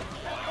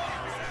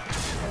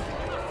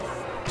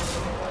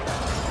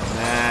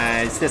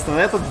 Естественно,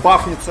 этот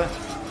бафнется.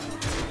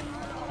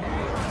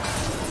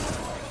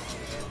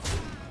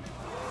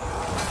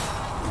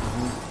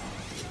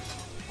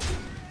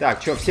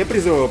 Так, что, все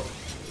призывы...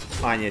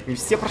 А, нет, не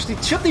все прошли.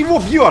 Че ты его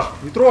бьешь?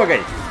 Не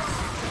трогай!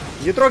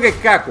 Не трогай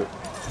Каку!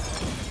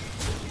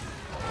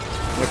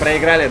 Мы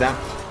проиграли, да?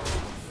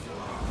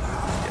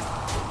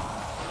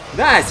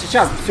 Да,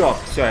 сейчас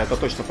все, это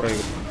точно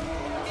проиграл.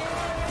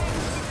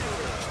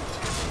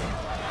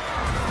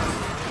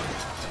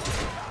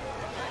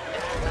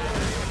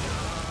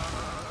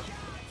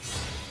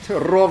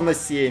 Ровно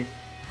 7.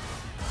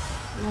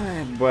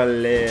 Ай,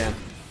 блин.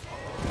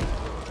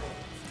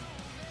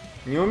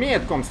 Не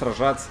умеет ком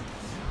сражаться.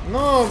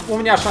 Ну, у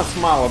меня шанс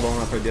мало был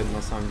на победу,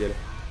 на самом деле.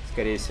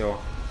 Скорее всего.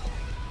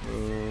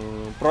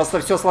 Просто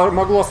все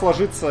могло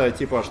сложиться,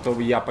 типа,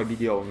 чтобы я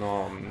победил,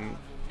 но...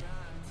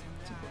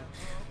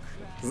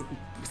 Типа,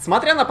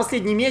 смотря на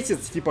последний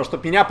месяц, типа,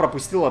 чтоб меня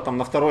пропустило там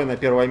на второе, на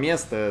первое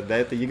место, да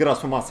эта игра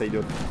с ума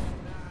сойдет.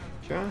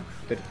 Че?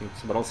 Ты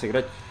собрался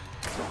играть?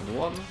 Ну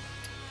ладно.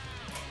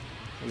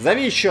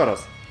 Зови еще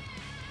раз.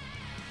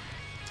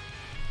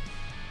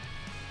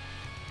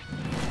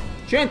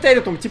 Че,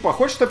 Интеритум, типа,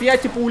 хочешь, чтобы я,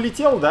 типа,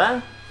 улетел,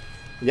 да?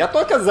 Я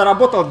только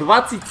заработал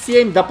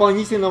 27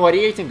 дополнительного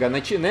рейтинга. На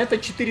это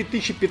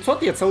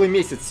 4500 я целый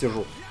месяц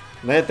сижу.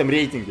 На этом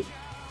рейтинге.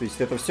 То есть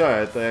это все,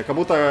 это как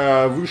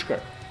будто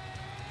вышка.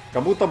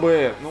 Как будто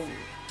бы, ну...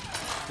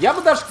 Я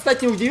бы даже,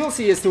 кстати, не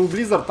удивился, если у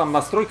Blizzard там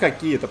настройки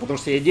какие-то. Потому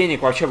что я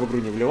денег вообще в игру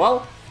не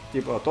вливал.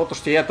 Типа, то,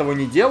 что я этого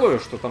не делаю,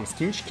 что там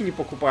скинчики не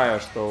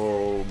покупаю,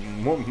 что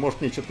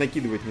может мне что-то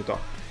накидывать не то.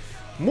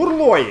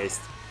 Мурло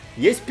есть.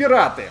 Есть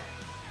пираты.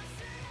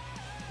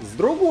 С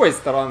другой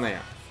стороны.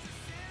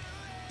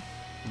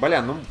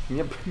 Бля, ну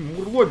мне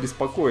Мурло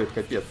беспокоит,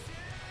 капец.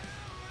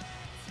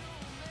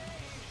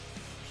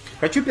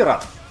 Хочу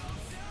пират.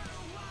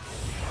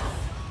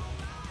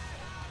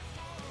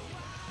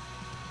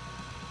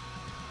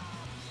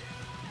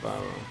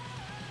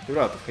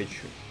 Пиратов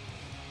хочу.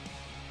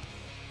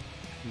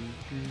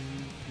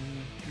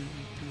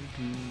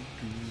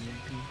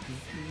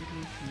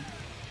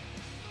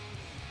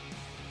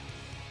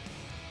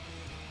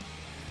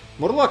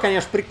 Мурло,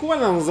 конечно,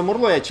 прикольно, но за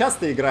Мурло я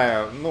часто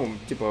играю, ну,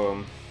 типа,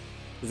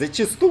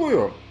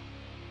 зачастую.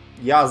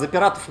 Я за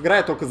пиратов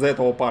играю только за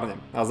этого парня,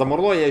 а за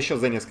Мурло я еще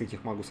за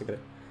нескольких могу сыграть.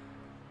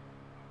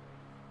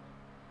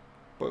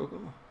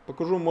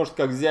 Покажу, может,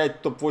 как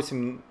взять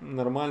топ-8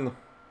 нормально.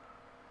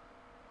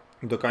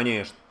 Да,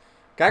 конечно.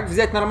 Как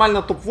взять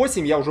нормально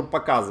топ-8 я уже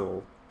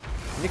показывал.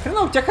 Ни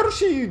хрена, у тебя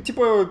хороший,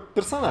 типа,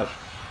 персонаж.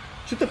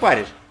 Че ты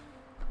паришь?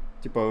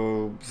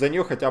 Типа, за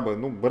нее хотя бы,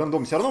 ну,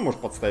 рандом все равно можешь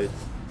подставить.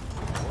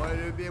 Мой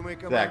любимый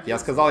так, я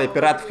сказал, я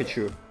пиратов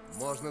хочу.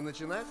 Можно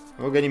начинать?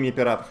 Ну, гони мне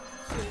пиратов.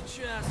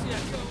 Сейчас я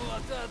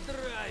кого-то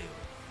отдраю.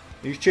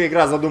 И что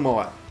игра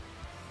задумала?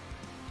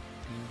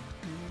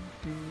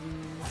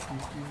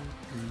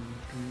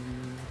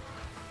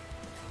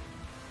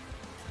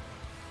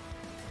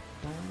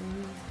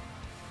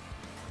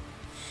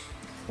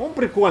 Он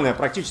прикольный,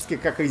 практически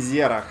как и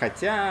Зера,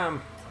 хотя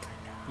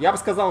я бы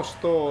сказал,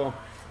 что...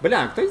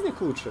 Бля, кто из них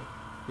лучше?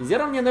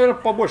 Зера мне, наверное,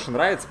 побольше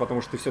нравится,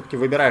 потому что ты все-таки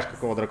выбираешь,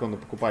 какого дракона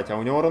покупать, а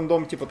у него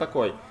рандом типа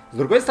такой. С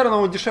другой стороны,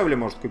 он дешевле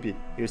может купить.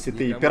 Если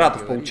ты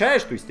пиратов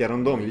получаешь, то есть тебе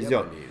рандом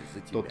везет,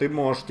 то ты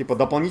можешь типа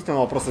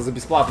дополнительного просто за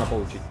бесплатно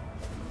получить.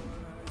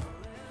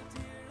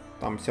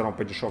 Там все равно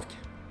по дешевке.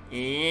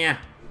 5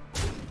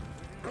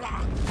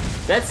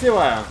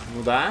 сливаю?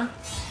 Ну да.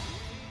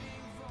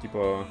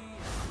 Типа...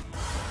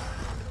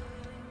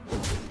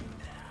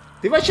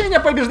 Ты вообще не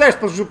побеждаешь,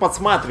 потому что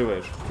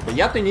подсматриваешь. Типа,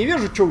 я-то не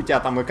вижу, что у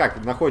тебя там и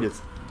как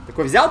находится.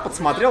 Такой взял,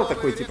 подсмотрел,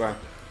 такой типа...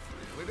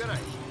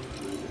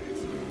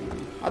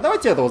 А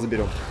давайте этого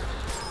заберем.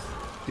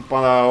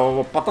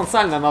 Типа,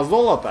 потенциально на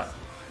золото.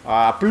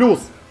 Плюс.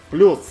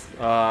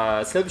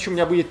 Следующий у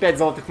меня будет 5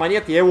 золотых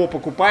монет, я его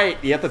покупаю,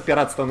 и этот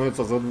пират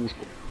становится за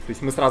двушку. То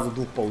есть мы сразу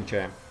двух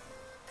получаем.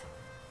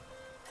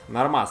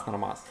 Нормас.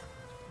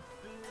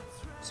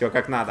 Все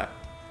как надо.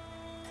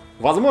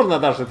 Возможно,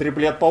 даже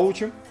триплет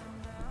получим.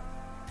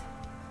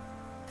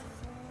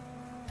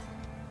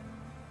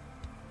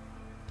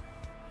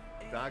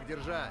 Так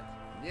держать.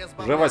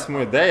 Уже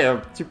 8-й, да?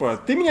 Я, типа,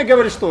 ты мне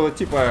говоришь, что,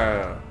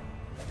 типа,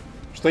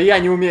 что я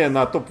не умею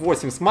на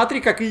топ-8. Смотри,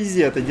 как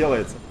изи это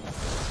делается.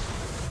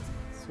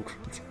 Сука.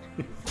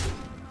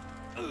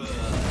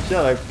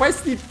 Сейчас,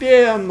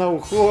 постепенно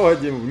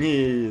уходим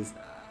вниз.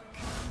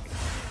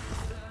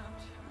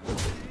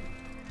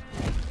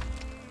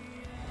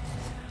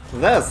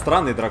 Да,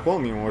 странный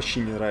дракон, мне вообще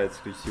не нравится.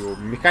 То есть его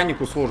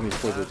механику сложно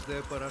использовать.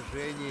 Каждое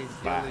поражение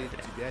делает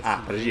тебя А,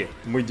 сильнее. подожди,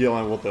 мы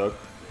делаем вот так.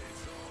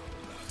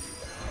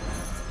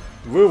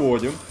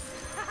 Выводим.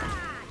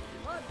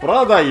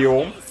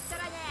 Продаем.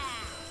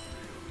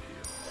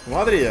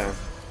 Смотри,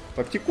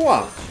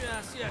 тактикуан.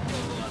 Сейчас я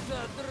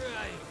кого-то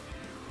отдраю.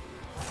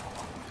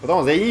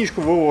 Потом за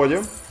единичку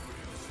выводим.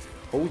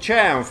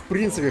 Получаем, в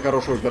принципе,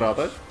 хорошего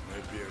пирата.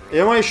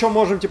 И мы еще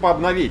можем, типа,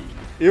 обновить.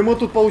 И мы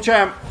тут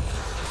получаем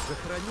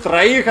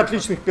 3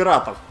 отличных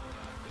пиратов.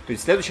 То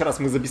есть в следующий раз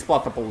мы за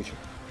бесплатно получим.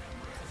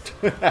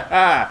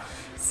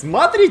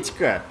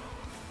 Смотрите-ка.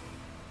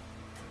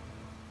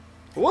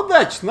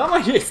 Удачи на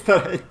моей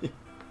стороне.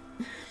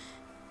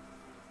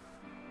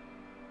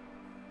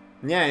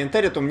 Не,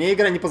 Интериту, мне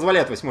игра не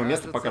позволяет 8-е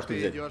место пока что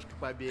взять.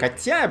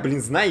 Хотя,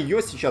 блин, зная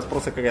ее, сейчас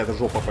просто какая-то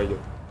жопа пойдет.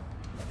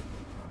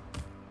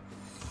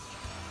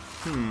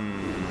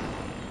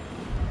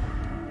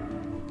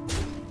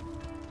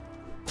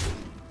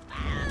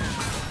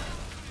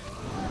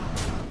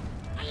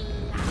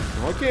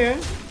 Окей.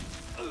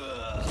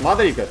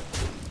 Смотри-ка.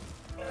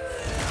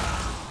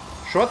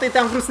 Что ты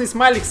там грустный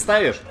смайлик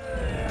ставишь?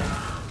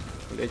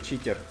 Бля,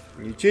 читер.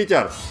 Не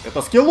читер.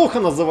 Это скиллуха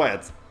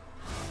называется.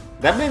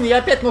 Да блин, я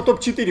опять на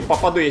топ-4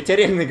 попаду, я тебе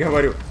реально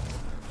говорю.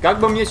 Как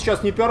бы мне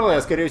сейчас не перло,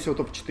 я скорее всего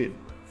топ-4.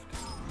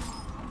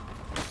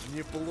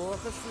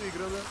 Неплохо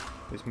сыграно.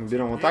 То есть мы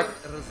берем вот так.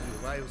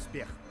 Развивай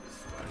успех.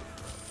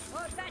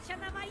 Удача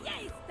на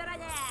моей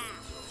стороне!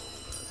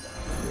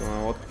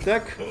 Вот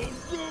так.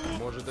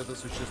 Может, это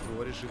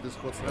существо решит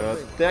исход Вот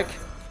сражения. так.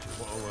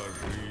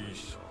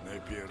 Положись на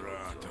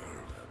пирата.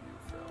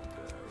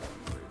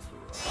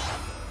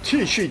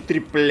 Еще и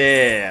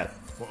триплет.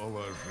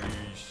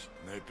 Положись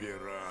на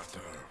пирата.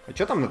 А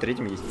что там на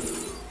третьем есть?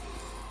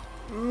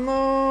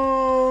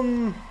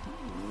 Ну...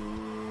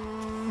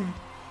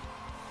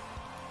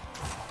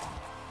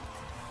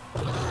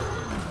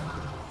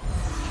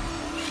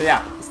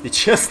 Шляп, если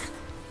честно.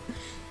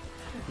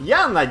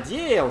 Я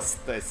надеялся,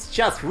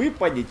 сейчас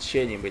выпадет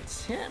что-нибудь.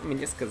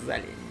 Мне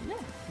сказали.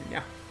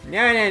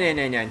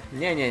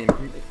 Не-не-не-не-не-не-не.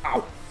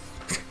 Ау.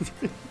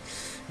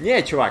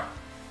 Не, чувак.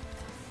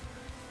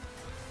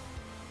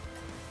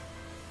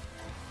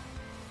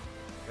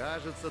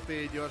 Кажется,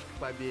 ты идешь к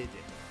победе.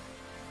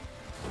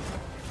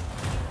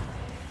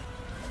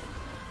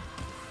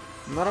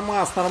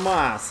 Нормас,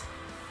 нормас.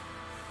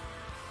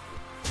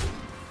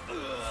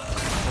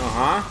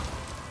 Ага.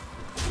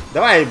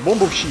 Давай,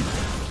 бомбу в щит.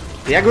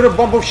 Я говорю,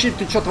 бомбу в щит,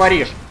 ты что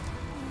творишь?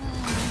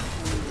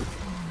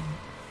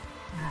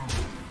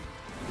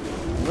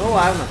 Ну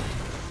ладно.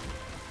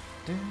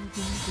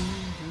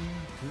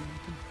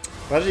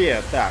 Подожди,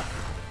 так.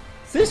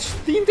 Слышь,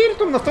 ты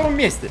Интеритум на 2-м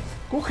месте.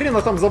 Какого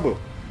хрена там забыл?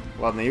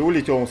 Ладно, и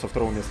улетел он со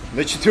 2-го места.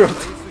 На 4-й.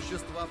 Твои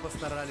существа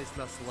постарались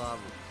на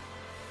славу.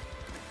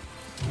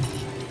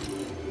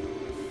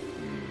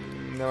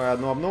 Давай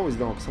одну обнову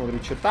сделаем,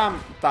 посмотрим, что там.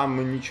 Там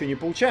мы ничего не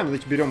получаем,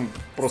 значит берем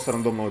просто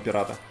рандомного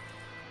пирата.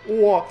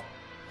 О!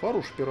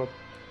 Хороший пират.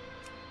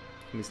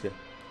 В смысле?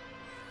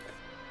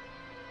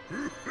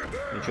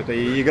 Ну,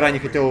 что-то игра не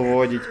хотела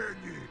выводить.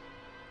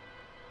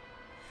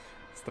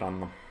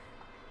 Странно.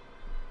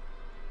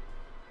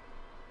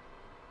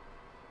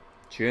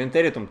 Че,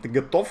 Интеритум, ты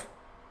готов?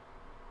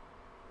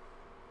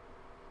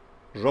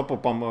 Жопу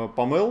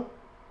помыл?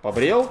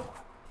 Побрел?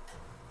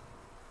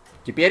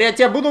 Теперь я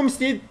тебя буду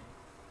мстить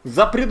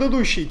за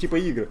предыдущие типа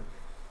игры.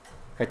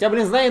 Хотя,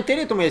 блин, зная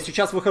Интеритума, я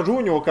сейчас выхожу,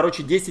 у него,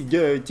 короче, 10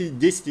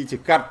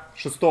 этих карт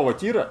 6-го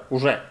тира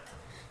уже.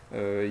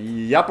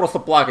 И я просто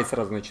плакать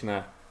сразу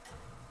начинаю.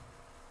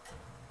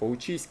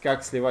 Поучись,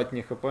 как сливать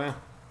мне хп. В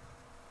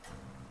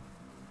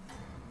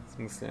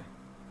смысле?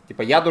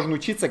 Типа, я должен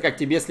учиться, как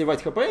тебе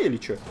сливать хп или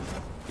что?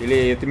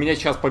 Или ты меня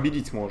сейчас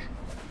победить сможешь?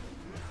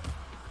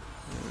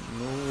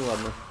 Ну,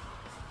 ладно.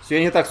 Все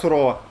не так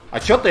сурово.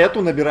 А чё ты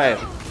эту набираешь?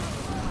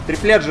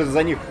 Триплет же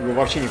за них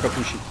вообще никак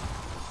учить.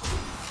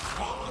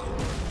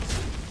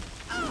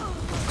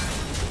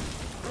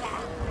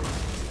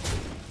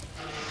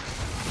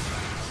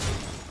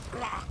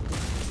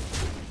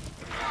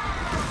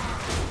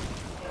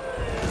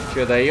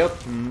 Что дает?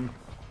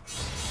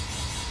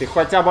 Ты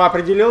хотя бы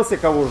определился,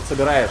 кого уже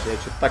собираешь? Я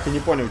что-то так и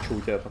не понял, что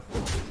у тебя там.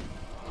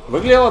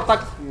 Выглядело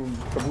так,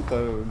 как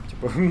будто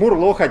типа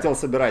Мурло хотел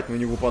собирать, но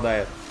не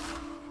выпадает.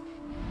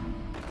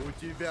 У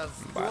тебя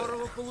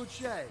здорово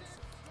получается.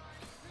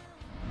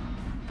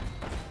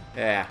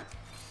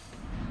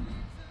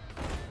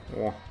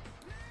 О.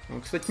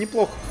 Ну, кстати,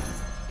 неплохо.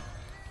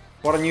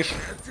 Парниш.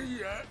 Это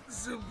я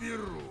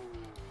заберу.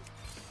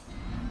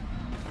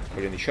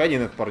 Блин, еще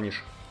один этот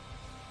парниш.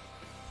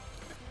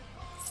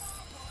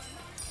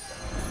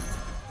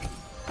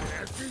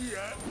 Это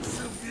я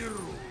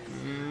заберу.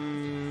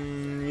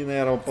 Не,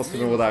 наверное,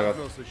 после вот так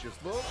вот.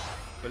 Существо,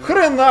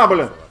 Хрена,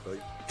 блин! Это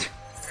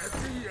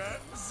я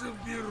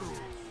заберу.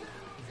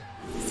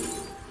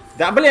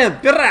 Да, блин,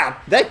 пират!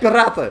 Дай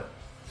пирата!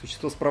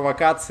 Существо с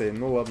провокацией.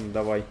 Ну ладно,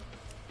 давай.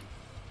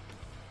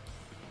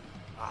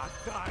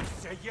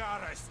 Отдайся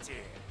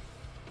ярости.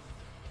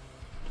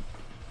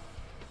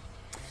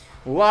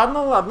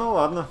 Ладно, ладно,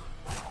 ладно.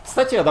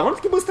 Кстати, я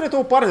довольно-таки быстро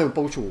этого парня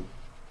получил.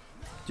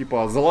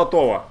 Типа,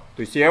 золотого.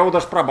 То есть я его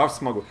даже пробафить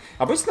смогу.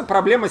 Обычно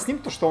проблема с ним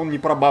то, что он не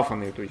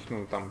пробафанный. То есть,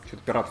 ну, там,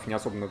 что-то пиратов не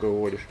особо много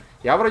выводишь.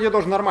 Я вроде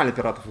должен нормально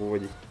пиратов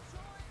выводить.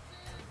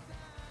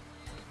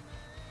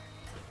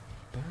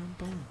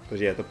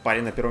 Подожди, этот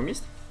парень на первом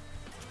месте?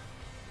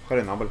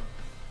 Хрена, блин.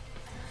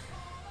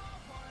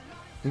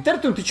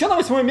 Интертун, ты чё на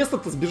 8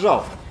 место-то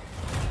сбежал?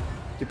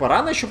 Типа,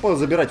 рано еще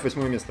забирать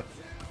 8 место?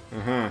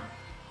 Ага.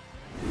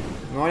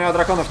 Но у него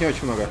драконов не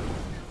очень много.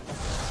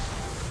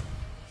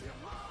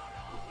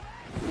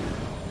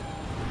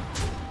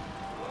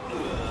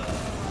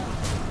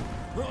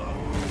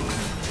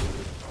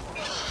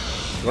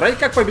 Вроде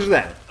как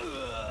побеждаем.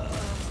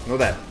 Ну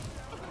да.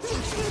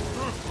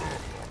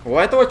 У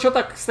этого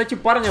что-то, кстати,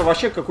 парня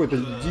вообще какой-то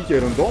дикий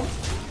рандом.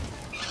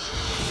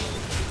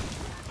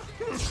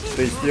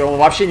 То есть он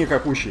вообще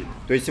никакущий.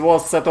 То есть его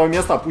с этого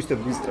места опустят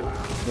быстро.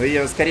 Но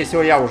и, скорее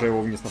всего, я уже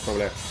его вниз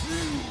направляю.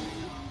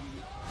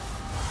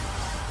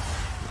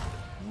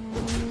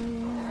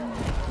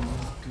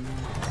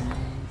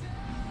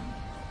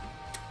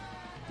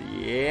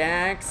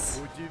 Такс.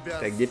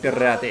 Так, где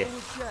пираты?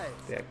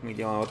 Так, мы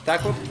делаем вот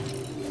так вот.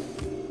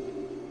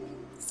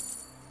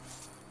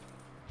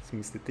 В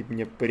смысле, ты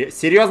мне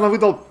серьезно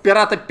выдал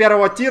пирата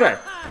первого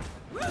тира?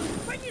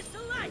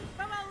 Понеслась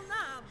по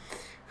волнам.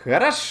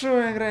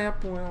 Хорошо, игра, я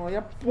понял,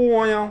 я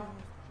понял.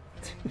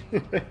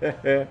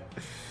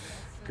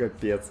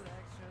 Капец.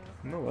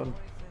 Ну ладно.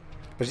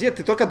 Подожди,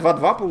 ты только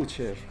 2-2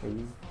 получаешь?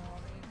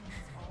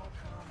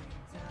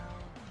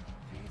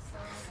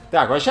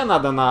 Так, вообще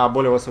надо на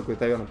более высокую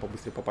таверну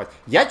побыстрее попасть.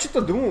 Я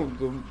что-то думал,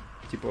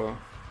 типа...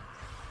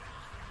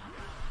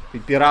 Ты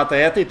пирата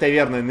этой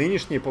таверны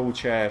нынешней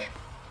получаешь.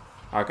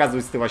 А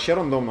оказывается, ты вообще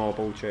рандомного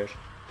получаешь.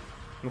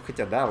 Ну,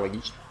 хотя, да,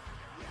 логично.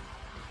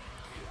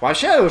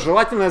 Вообще,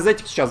 желательно из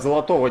этих сейчас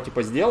золотого,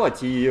 типа, сделать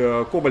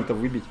и кобальта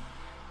выбить.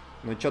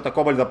 Но что-то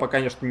кобальта пока,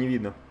 конечно, не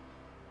видно.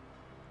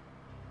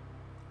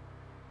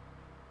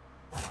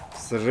 К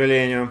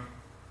сожалению.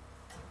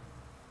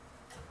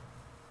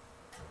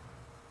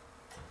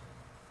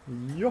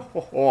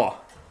 Йо-хо-хо.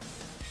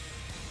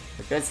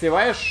 Опять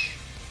сливаешь?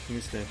 В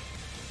смысле?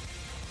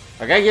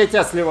 А как я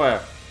тебя сливаю?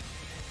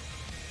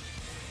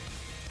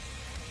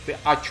 Ты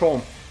о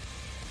чем?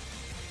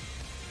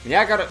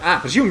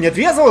 Подожди, у меня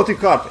 2 золотые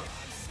карты.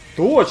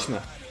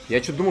 Точно.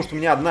 Я что-то думал, что у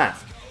меня одна.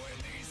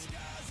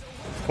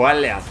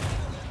 Поля.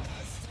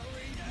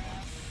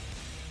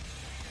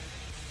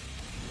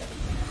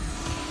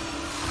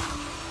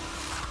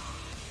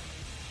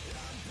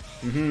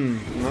 Угу.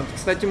 Ну, это,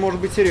 кстати, может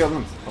быть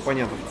серьезным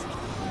оппонентом.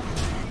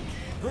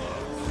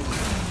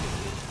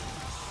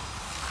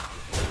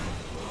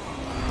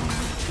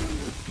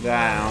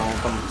 Да,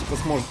 он там типа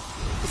сможет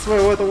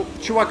своего этого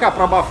чувака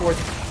пробафовать.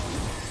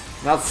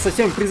 Надо со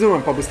всеми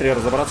призывами побыстрее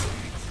разобраться.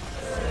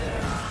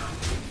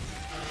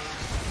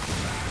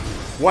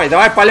 Ой,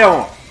 давай по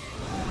левому.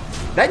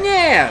 Да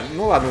не!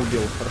 Ну ладно,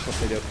 убил. Хорошо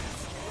сойдет.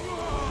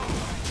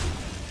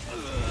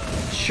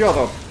 Чё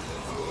тут?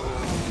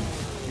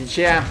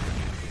 Ничья.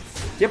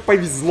 Тебе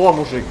повезло,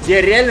 мужик.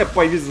 Тебе реально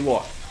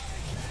повезло.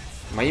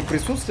 Моим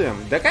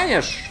присутствием? Да,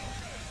 конечно.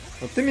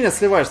 Вот ты меня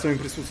сливаешь своим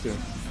присутствием.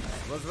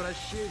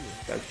 Возвращение.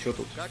 Так, что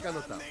тут? Как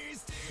оно там?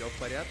 Все в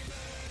порядке?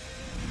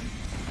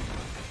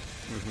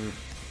 Угу.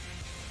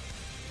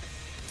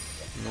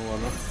 Ну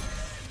ладно.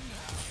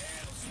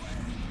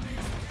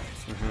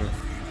 Угу.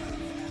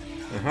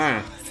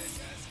 Ага.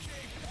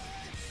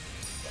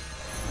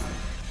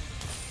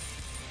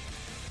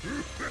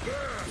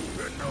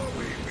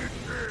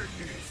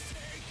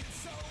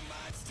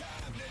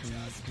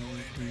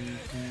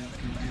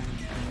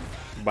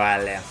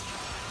 Бале.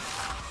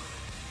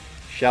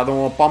 Сейчас,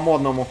 думал,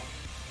 по-модному.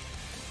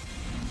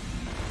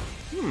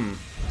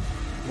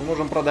 Мы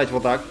можем продать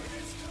вот так.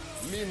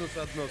 Минус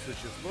одно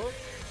существо,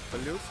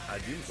 плюс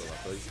 1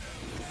 золотой.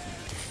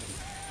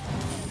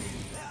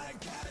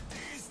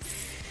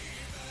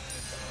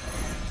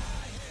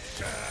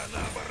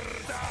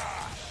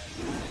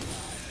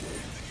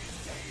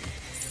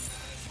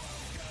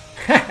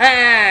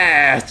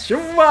 Ха-ха!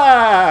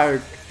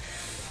 Чувак!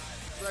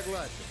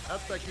 Согласен,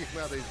 от таких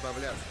надо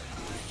избавляться.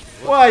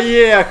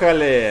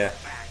 Поехали!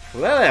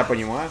 Да, я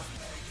понимаю.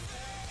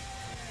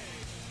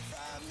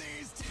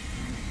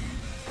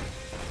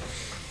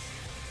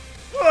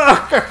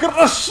 Ах, как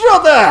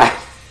хорошо-то!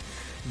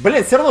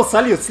 Блин, все равно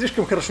сольют,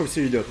 слишком хорошо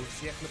все идет. У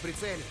всех на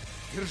прицеле.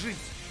 Держись.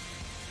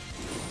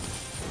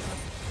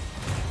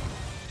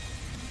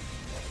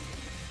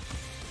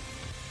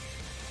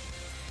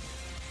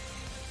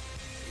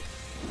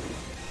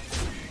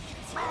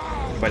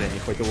 Блин, не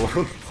хватило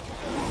урон.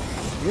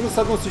 Минус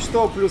одно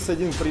существо, плюс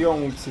 1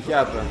 прием у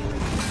психиатра.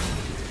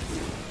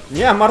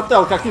 Не,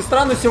 Мортел, как ни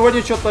странно,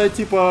 сегодня что-то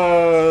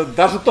типа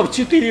даже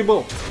топ-4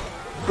 был.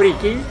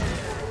 Прикинь.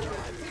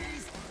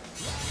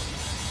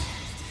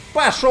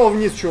 Пошел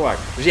вниз, чувак.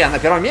 Я на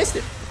первом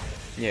месте?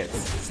 Нет,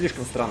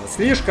 слишком странно.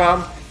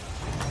 Слишком.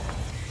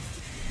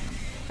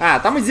 А,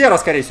 там и Зера,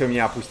 скорее всего,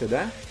 меня опустят,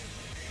 да?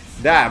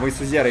 Да, мы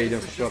с Изерой идем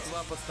сражаться.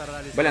 Существа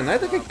постарались. Блин, ну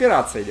это как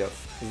пиратство идет.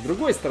 С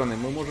другой стороны,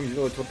 мы можем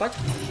сделать вот так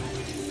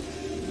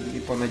и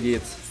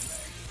понадеяться.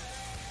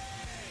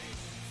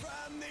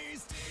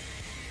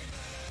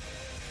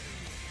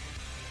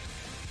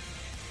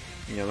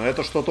 Не, ну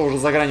это что-то уже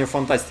за гранью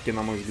фантастики,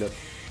 на мой взгляд.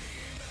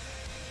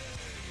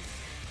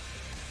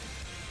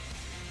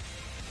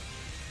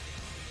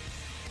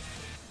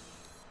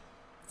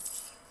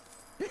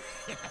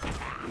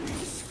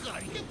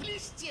 Сколько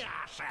блестяшек!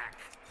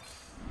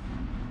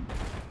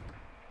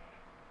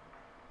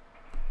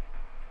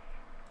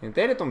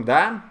 Интеритум,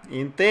 да.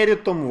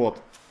 Интеритум,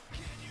 вот.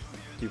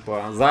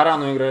 Типа, за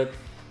рану играет.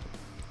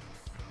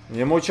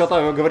 Ему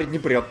что-то говорить не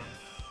прет.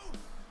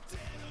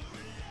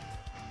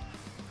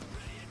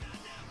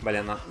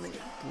 Блин,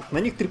 на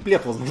них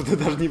триплет, возможно,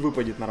 даже не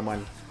выпадет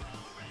нормально.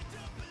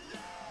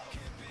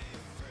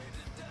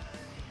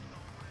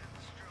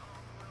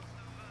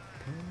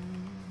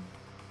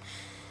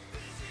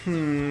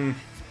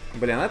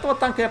 Блин, этого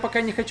танка я пока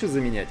не хочу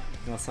заменять,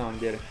 на самом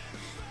деле.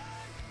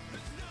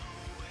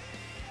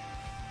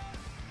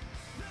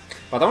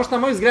 Потому что, на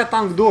мой взгляд,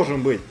 танк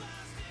должен быть.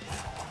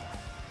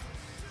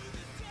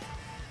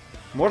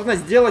 Можно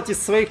сделать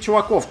из своих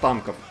чуваков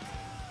танков.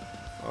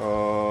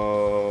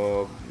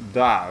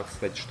 Да,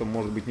 кстати, что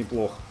может быть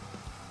неплохо.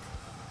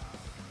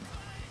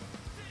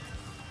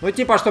 Ну,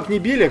 типа, чтоб не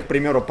били, к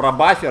примеру,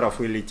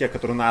 пробаферов или те,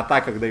 которые на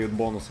атаках дают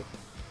бонусы.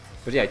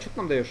 Подожди, а что ты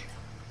нам даешь?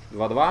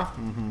 2-2?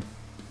 Угу.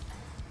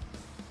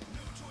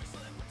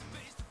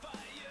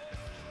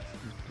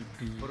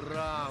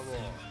 Браво!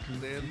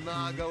 Ты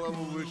на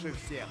голову выше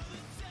всех.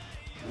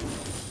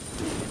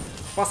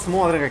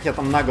 Посмотрим, как я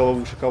там на голову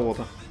выше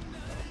кого-то.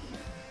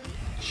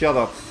 Ща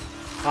тут.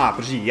 А,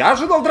 подожди, я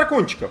ожидал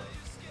дракончиков.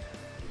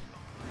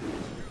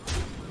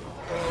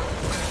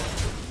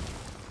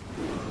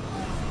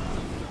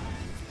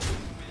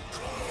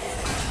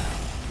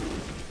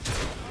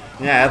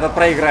 Не, этот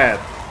проиграет.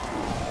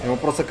 Ему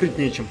просто крыть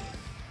нечем.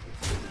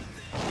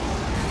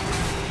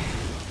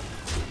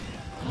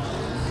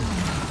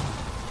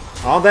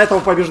 А он до этого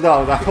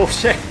побеждал, да,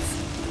 получается.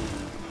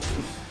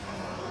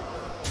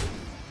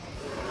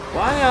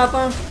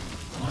 Понятно.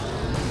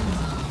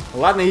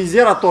 Ладно,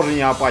 Изера тоже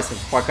не опасен.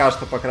 Пока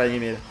что, по крайней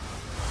мере.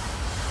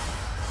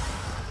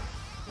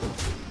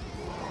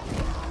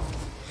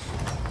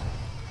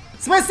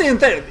 В смысле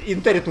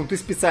Интеритум ты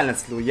специально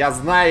слил? Я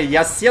знаю,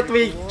 я все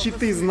твои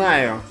читы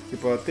знаю.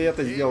 Типа, ты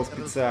это сделал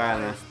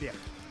специально.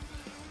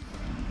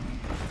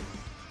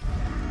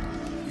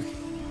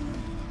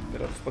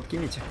 Пиратов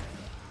подкините.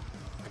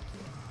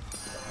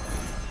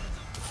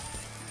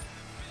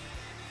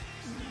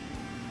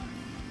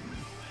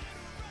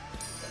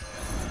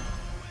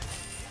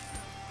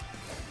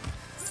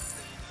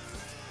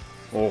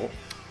 О,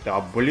 да,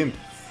 блин.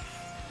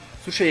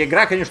 Слушай,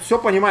 игра, конечно, все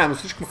понимаю, но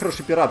слишком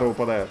хорошие пираты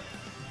выпадают.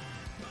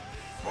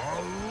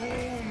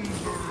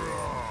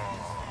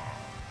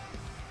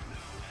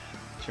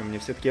 Чем мне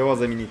все-таки его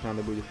заменить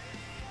надо будет.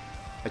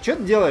 А что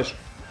ты делаешь?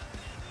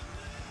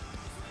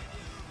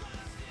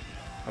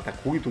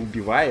 Атакует и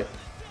убивает.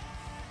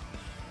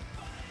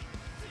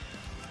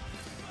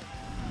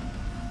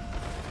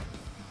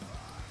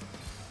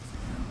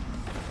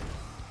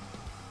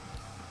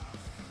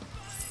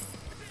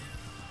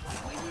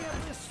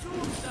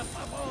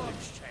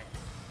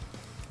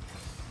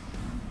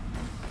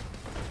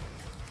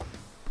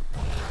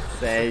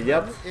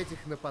 Сойдет.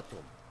 Этих на потом.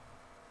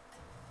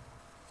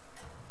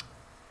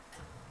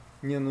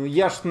 Не, ну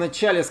я ж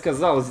вначале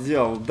сказал,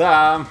 сделал,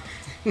 да.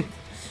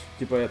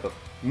 Типа этот.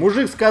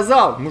 Мужик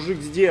сказал, мужик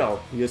сделал.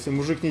 Если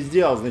мужик не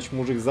сделал, значит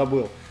мужик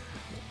забыл.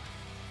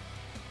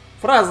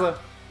 Фраза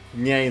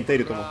дня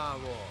Интеритума.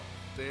 Браво!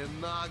 Ты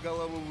на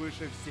голову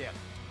выше всех.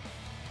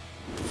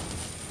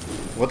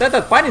 Вот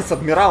этот парень с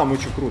адмиралом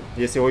очень крут.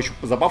 Если его еще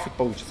забафать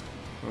получится.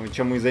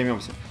 Чем мы и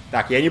займемся.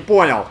 Так, я не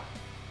понял.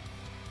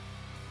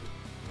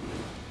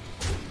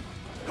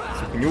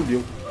 Типа, не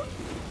убил.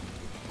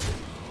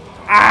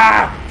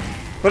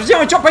 Подожди,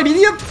 он что,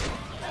 победит?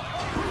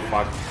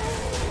 Фак.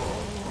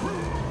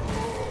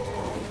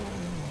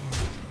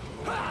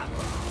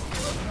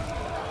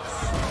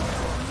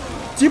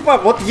 Типа,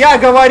 вот я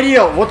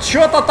говорил, вот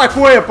что-то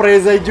такое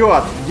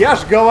произойдет. Я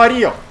ж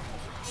говорил.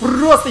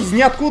 Просто из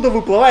ниоткуда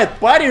выплывает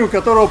парень, у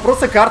которого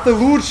просто карты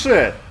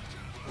лучше.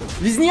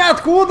 Из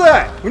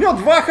ниоткуда. У него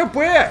 2 хп.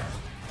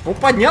 Он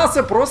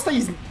поднялся просто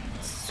из...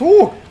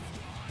 Сук.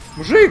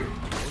 Мужик.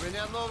 У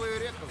меня новый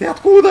рекорд. Ты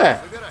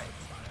откуда? Выбирай.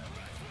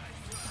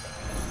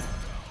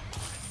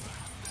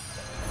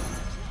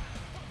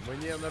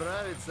 Мне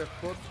нравится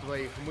ход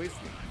твоих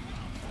мыслей.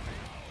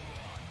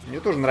 Мне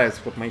тоже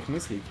нравится ход моих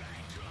мыслей.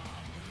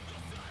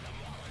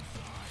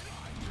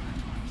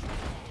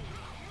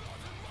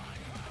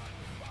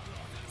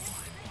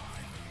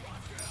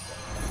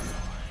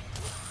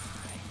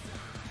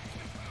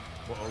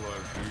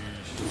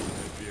 Положись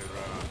на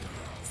пирата.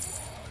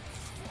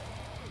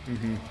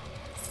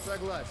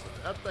 Согласен,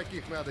 от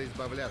таких надо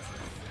избавляться.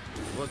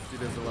 Вот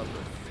тебе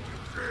золотой.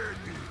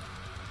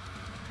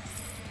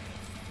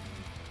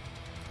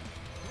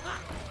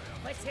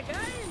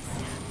 Потягаемся?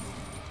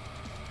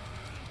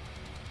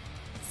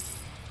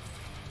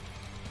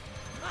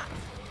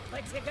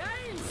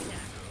 Потягаемся.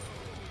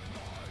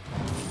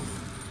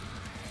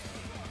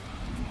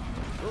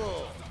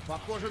 О,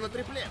 похоже на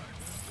триплет.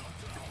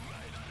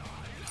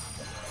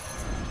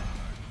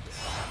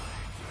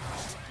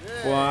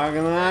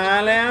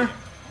 Погнали.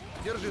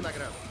 Держи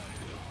награду.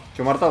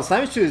 Че, Мортал,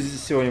 сами что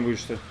сегодня будешь,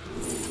 что ли?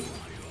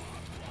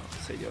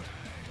 Сойдет.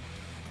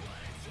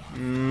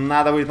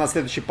 Надо будет на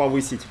следующий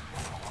повысить.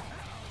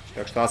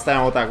 Так что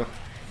оставим вот так вот.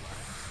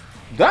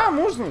 Да,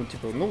 можно,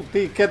 типа, ну,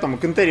 ты к этому,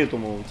 к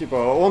интеритуму, типа,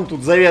 он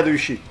тут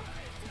заведующий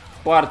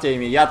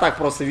партиями, я так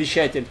просто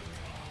вещатель.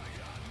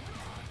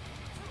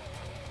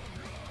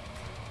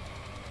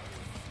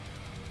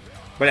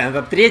 Блин,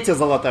 это третья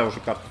золотая уже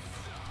карта.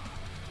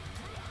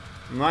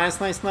 Найс,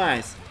 найс,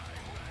 найс.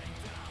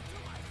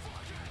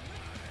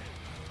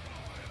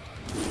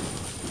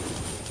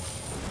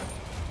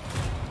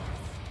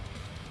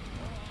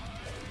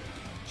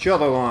 Чё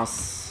тут у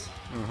нас?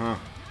 Ага.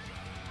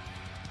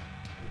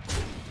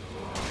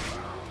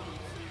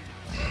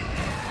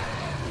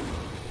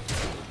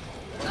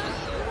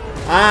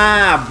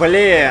 А,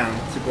 блин,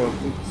 типа,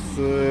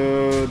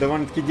 тут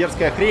довольно-таки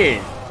дерзкая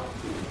хрень.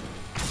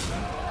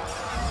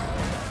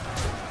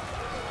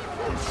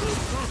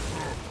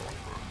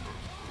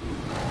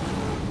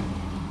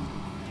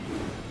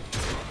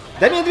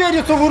 Да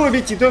медведицу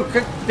вырубите, то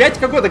опять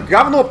какое-то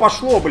говно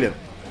пошло, блин.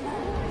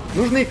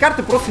 Нужные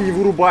карты просто не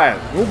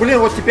вырубают. Ну, блин,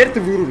 вот теперь ты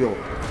вырубил.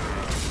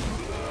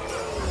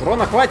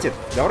 Урона хватит?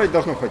 Да, вроде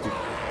должно хватить.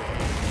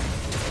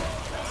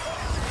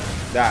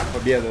 Да,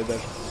 победа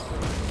даже.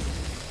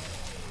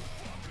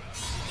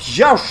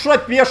 Я уж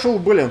опешил,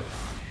 блин.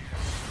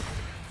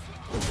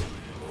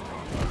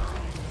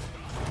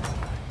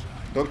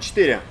 Только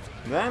 4.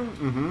 Да?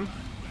 Угу.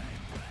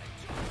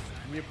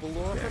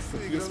 Неплохо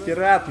сыграно. Есть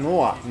пират,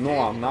 но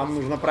нам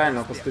нужно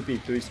правильно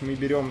поступить. То есть мы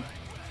берем,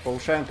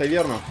 повышаем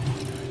таверну.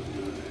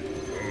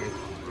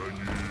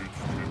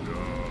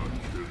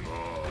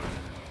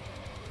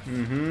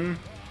 Угу.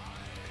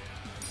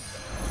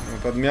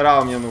 Вот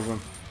адмирал мне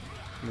нужен.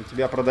 Мы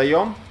тебя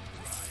продаем.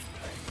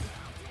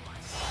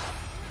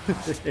 Но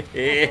лучше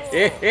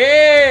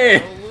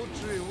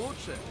и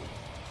лучше.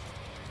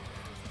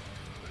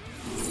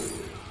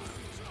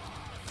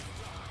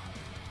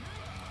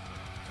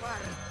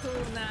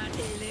 Фортуна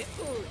или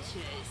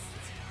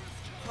участь?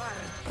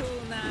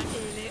 Фортуна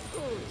или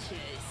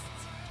участь?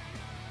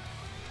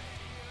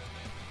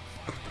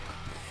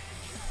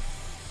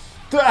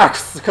 Так,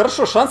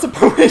 хорошо, шансы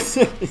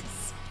повысились.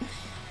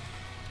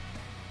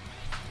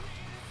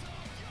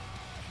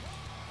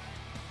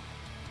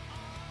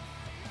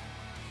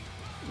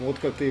 Вот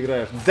как ты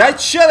играешь. Да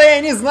чё-то я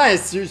не знаю.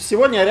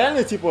 Сегодня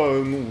реально,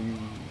 типа, ну,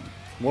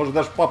 может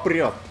даже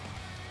попрет.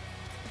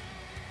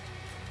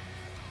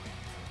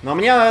 Но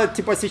мне,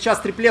 типа, сейчас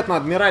триплет на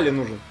адмирале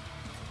нужен.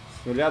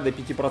 С 0 до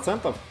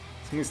 5%.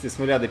 В смысле, с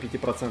 0 до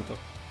 5%.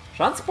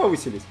 Шансы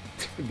повысились?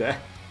 Да.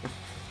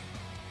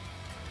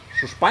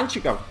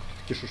 Шушпанчиков?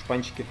 Такие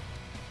шушпанчики.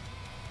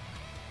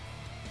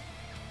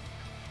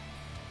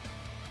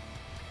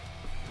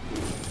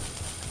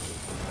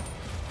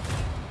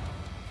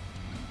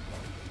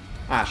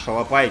 А,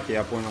 шалопайки,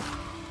 я понял.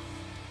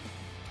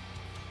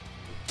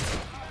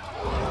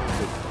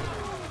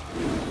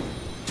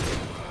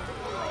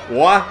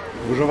 О,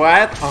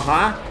 выживает,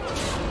 ага.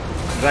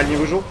 Жаль, не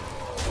выжил.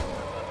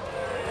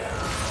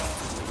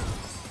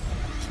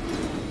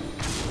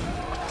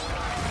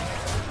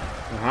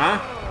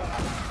 Ага.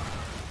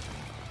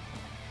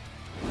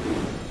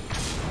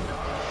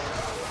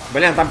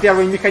 Блин, там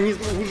первый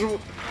механизм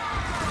выживут.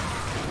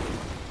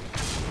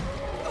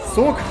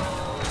 Сук.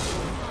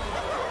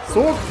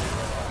 Сук.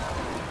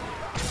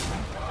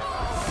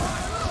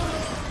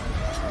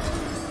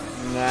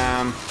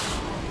 Да.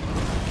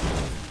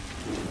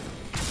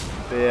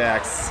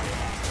 Такс.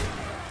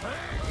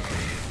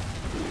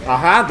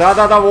 Ага,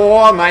 да-да-да,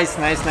 во, найс,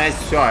 найс, найс.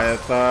 Все,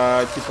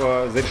 это,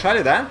 типа,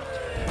 зарешали, да?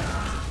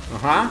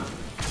 Ага.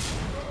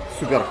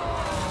 Супер.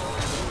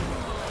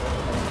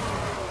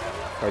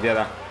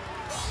 Победа.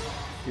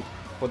 И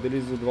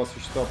подались за 2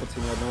 существа по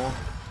цене одного.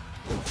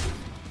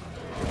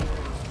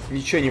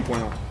 Ничего не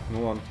понял.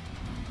 Ну ладно.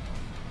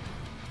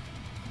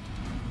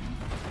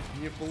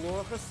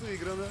 Неплохо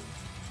сыграно.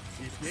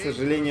 К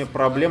сожалению,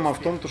 проблема в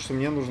том, что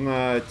мне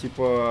нужно,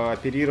 типа,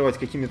 оперировать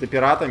какими-то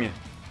пиратами.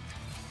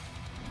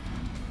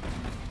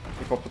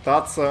 И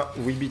попытаться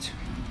выбить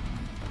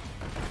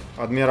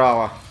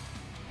адмирала.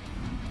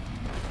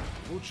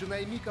 Лучше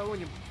найми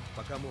кого-нибудь,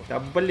 пока можно. Да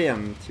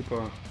блин,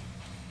 типа...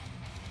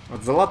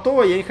 От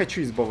золотого я не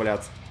хочу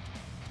избавляться.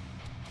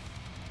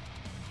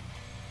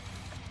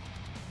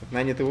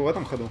 Нанят его в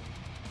этом ходу.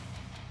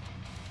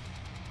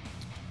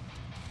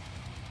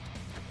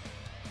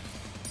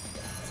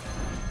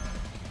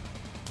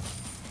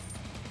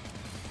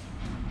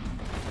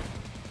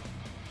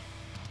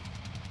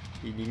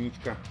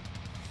 Единичка.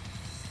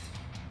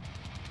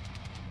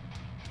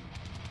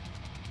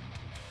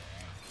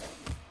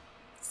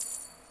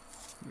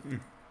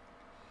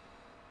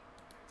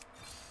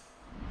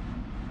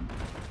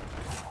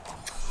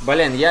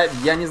 Блин,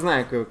 я не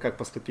знаю, как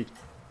поступить.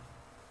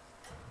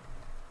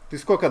 Ты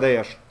сколько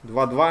даешь?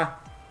 2-2?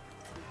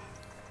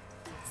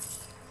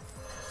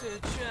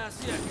 Сейчас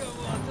я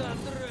кого-то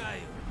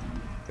отдраю.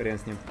 Хрен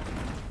с ним.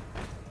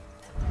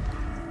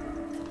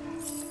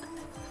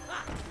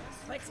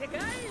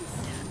 Потягаемся?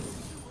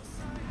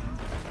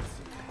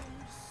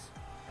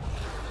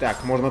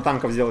 Так, можно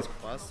танков сделать.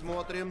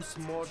 Посмотрим,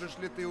 сможешь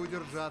ли ты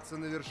удержаться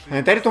на вершине.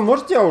 А Таритон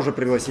может тебя уже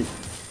пригласить?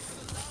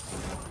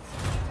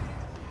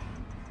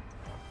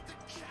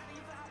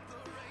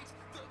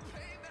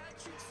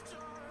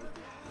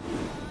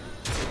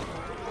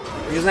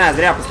 Не знаю,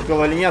 зря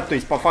поступил или нет. То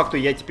есть, по факту,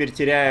 я теперь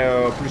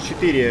теряю плюс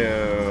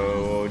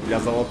 4 для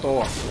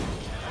золотого.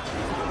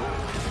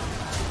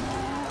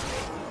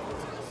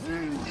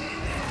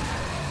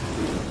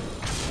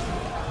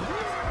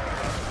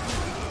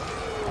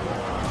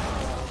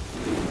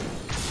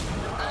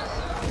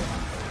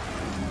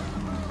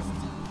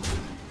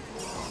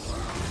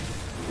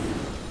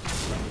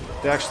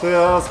 Так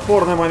что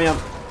спорный момент.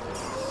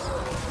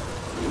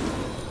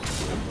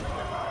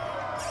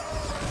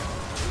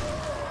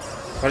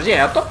 Подожди,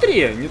 а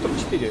топ-3, не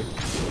топ-4.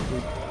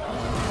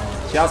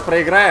 Сейчас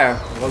проиграю,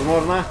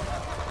 возможно.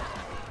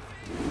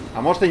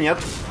 А может и нет.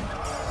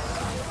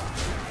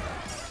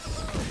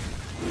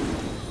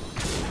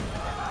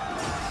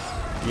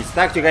 Есть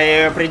тактика,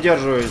 я ее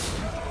придерживаюсь.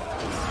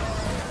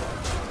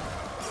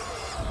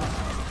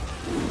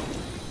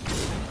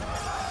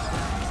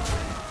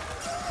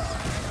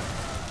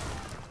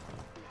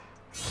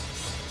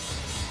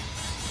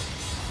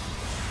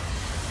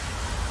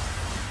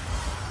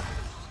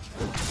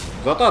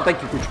 Зато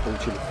атаки кучу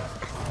получили.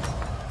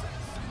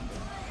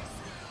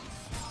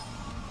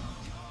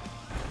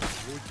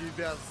 У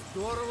тебя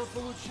здорово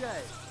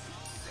получается.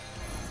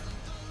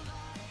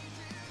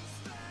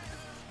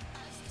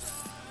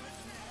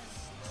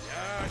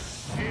 Я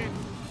щит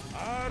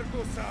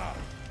Аргуса.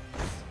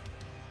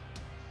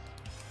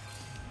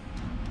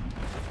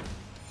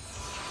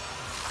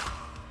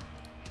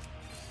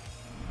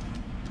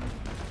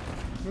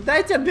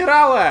 Дайте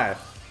адмирала!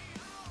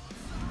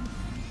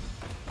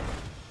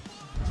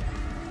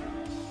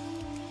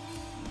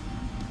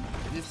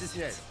 Не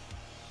стесняйся.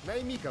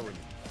 Найми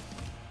кого-нибудь.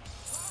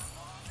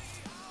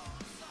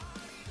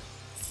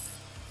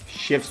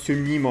 Вообще все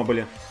мимо,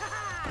 блин.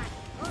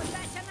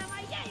 Удача на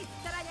моей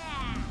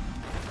стороне!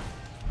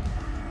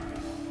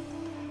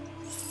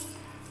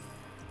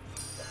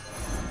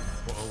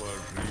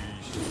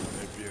 Положись,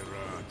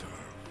 оператор.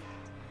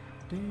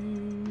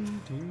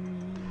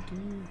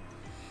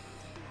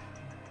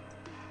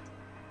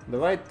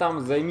 Давай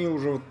там займи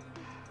уже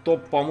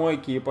топ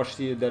помойки и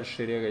пошли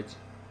дальше регать.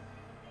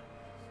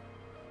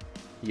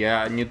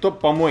 Я не топ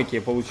помойки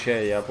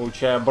получаю, я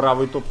получаю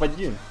бравый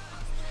топ-1.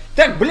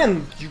 Так,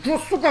 блин, что,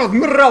 сука,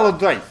 адмирала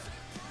дай?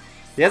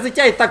 Я за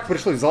тебя и так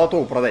пришлось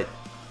золотого продать.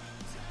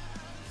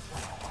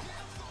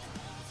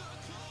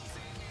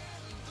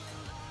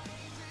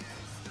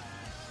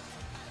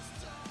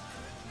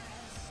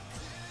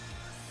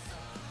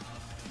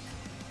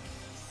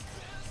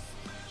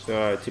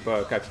 Что,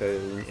 типа, как-то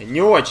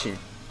не очень.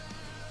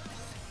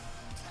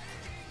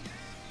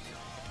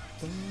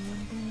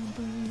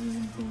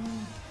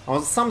 А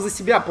он сам за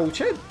себя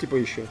получает, типа,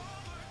 еще?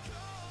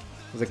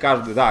 За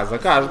каждый, да, за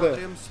каждый.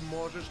 Посмотрим,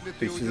 сможешь ли То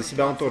ты есть за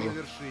себя он удержаться тоже. на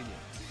вершине.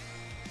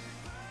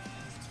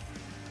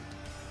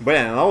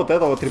 Блин, а вот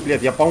это вот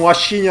триплет. Я, по-моему,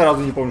 вообще ни разу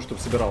не помню,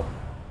 чтобы собирал.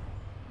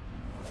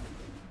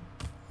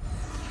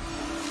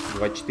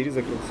 24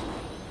 закрылся.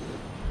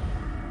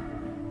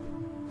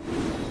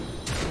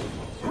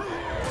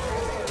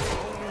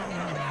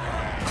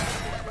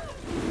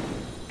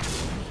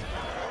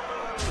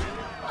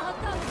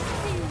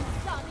 Отомсти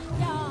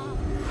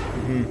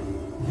за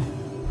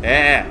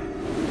меня!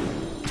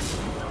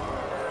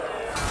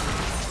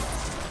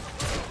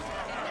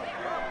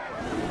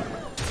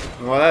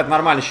 Ну, вот это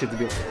нормально щит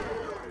сбил.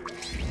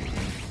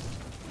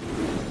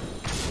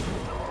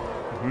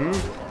 Угу.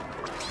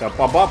 Так,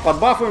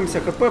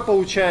 подбафуемся, ХП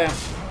получаем.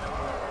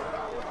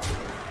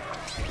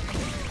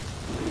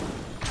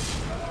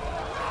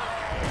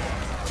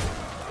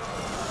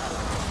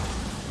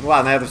 Ну,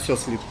 ладно, это все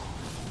слит.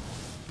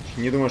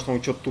 Не думаю, что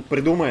он что-то тут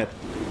придумает.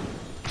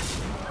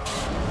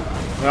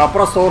 А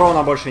просто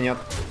урона больше нет.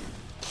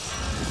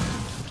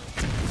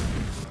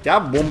 Хотя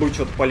бомбы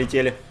что-то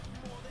полетели.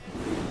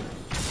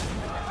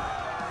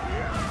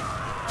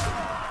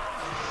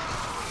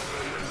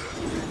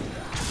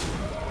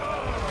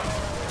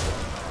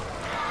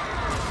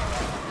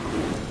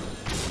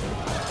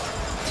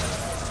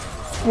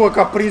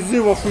 Сколько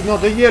призывов, и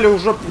надоели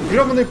уже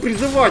гребаные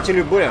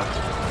призыватели, бля.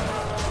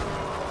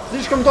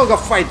 Слишком долго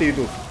файты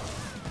идут.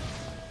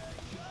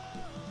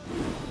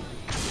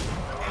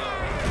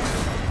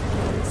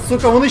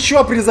 Сука, он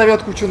еще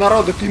призовет кучу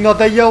народу, ты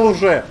надоел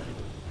уже.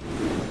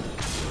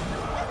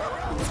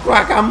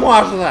 Сколько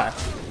можно?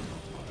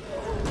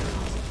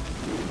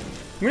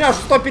 У меня уже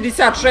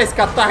 156 к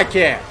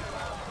атаке.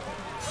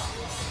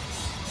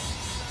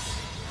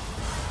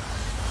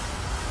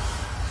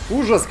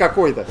 Ужас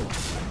какой-то.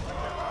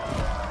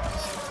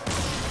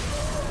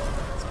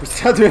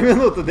 Спустя 2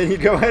 минуты, да не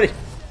говори.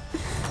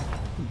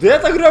 Да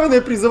это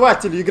гребаные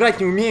призыватели, играть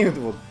не умеют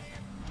вот.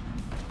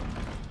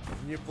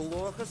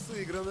 Неплохо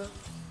сыграно.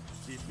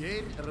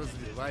 Теперь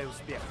развивай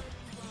успех.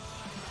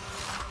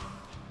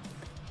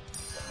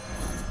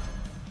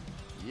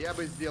 Я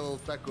бы сделал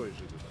такой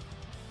же выбор.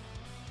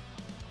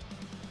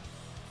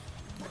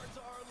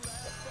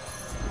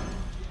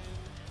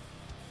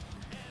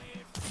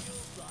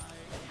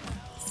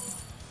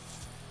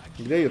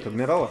 Где ее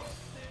адмирала?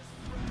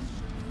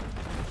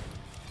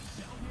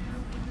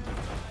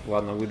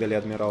 Ладно, выдали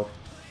адмирал.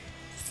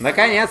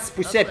 Наконец,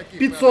 спустя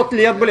 500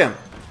 лет, блин.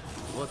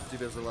 Вот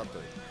тебе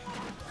золотой.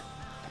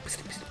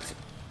 Быстрее, быстрее, быстрее.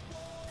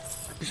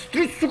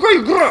 Быстрее, сука,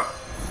 игра!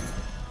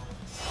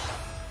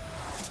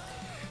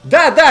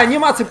 Да, да,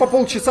 анимации по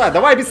полчаса,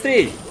 давай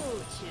быстрей.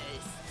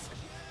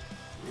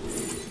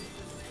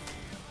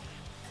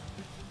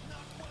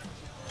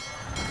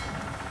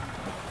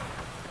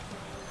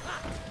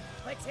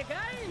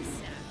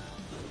 Потягаемся?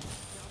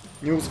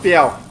 Не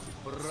успел.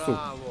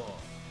 Браво!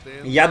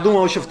 Ты Я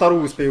думал, еще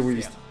вторую успею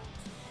вывести.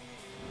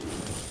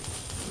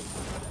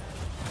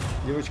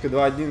 Девочка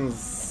 2-1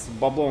 с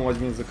баблом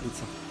возьми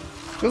закрыться.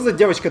 Что за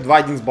девочка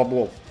 2-1 с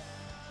баблом?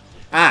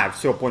 А,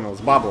 все, понял, с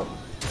баблом.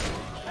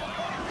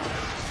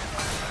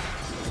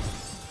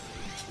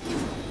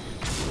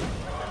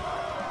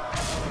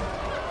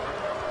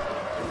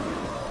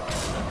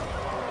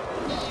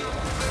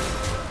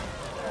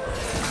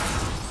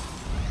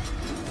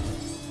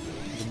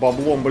 С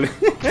баблом, блин.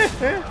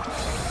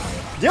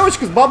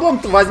 Девочку с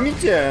баблом-то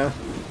возьмите.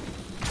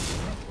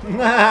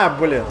 На,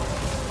 блин.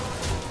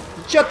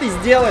 Что ты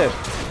сделаешь?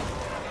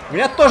 У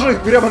меня тоже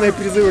гребаные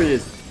призывы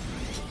есть.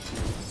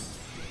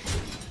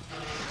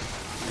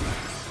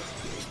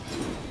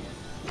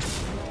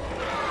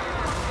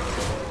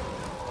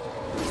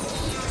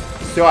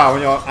 Все, а у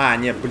него... А,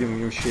 нет, блин, у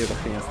него еще эта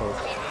хрень осталась.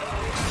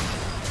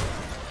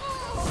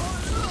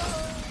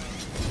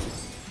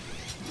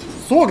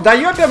 Сок, да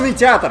ёперный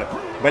театр!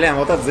 Блин,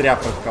 вот это зря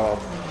практиковал.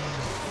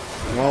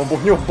 Но у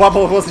него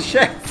бабл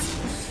возвращается.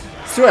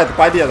 Все, это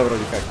победа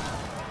вроде как.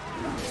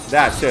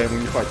 Да, все, ему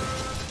не хватит.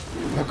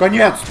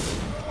 Наконец-то!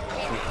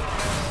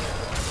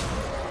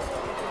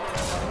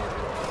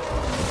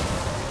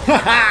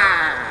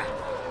 Ха-ха!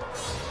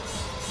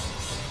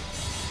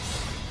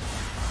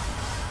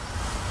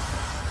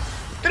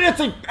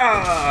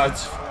 $35!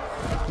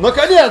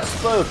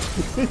 Наконец-то!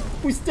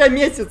 Спустя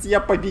месяц я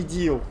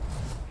победил.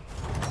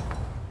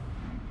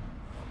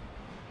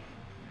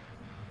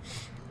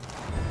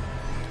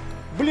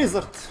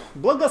 Blizzard,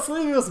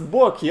 благослови вас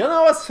Бог, я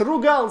на вас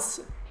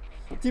ругался.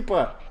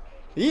 Типа,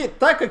 и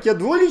так как я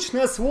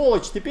двуличная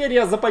сволочь, теперь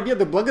я за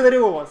победу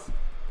благодарю вас.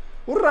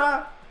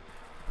 Ура!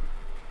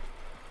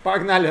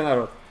 Погнали,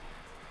 народ.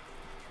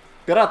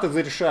 Пираты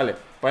зарешали,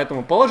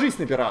 поэтому положись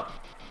на пиратов.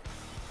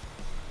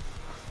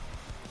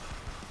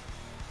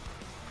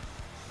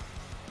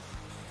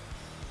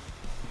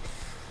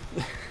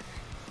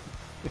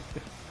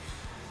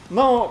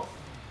 Но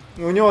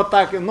у него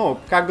так, ну,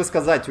 как бы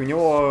сказать, у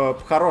него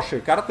хорошие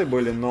карты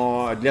были,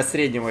 но для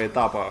среднего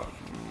этапа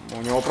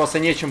у него просто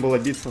нечем было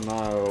биться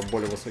на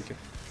более высоких.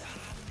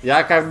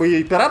 Я как бы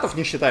и пиратов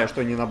не считаю, что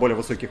они на более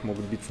высоких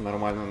могут биться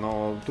нормально,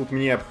 но тут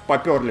мне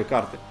поперли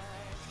карты.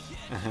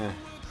 Ага.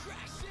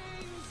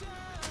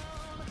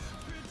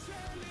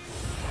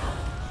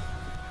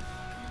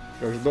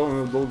 Как же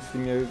долго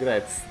стример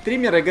играет?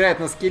 Стример играет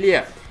на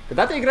скилле.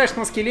 Когда ты играешь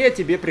на скилле,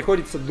 тебе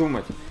приходится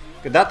думать.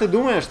 Когда ты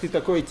думаешь, ты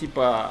такой,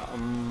 типа,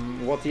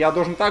 вот я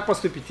должен так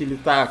поступить или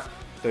так.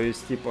 То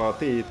есть, типа,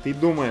 ты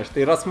думаешь,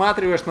 ты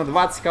рассматриваешь на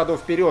 20 ходов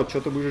вперед, что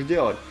ты будешь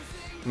делать.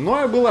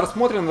 Мною было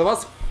рассмотрено на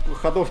 20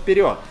 ходов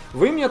вперед.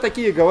 Вы мне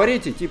такие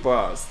говорите,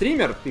 типа,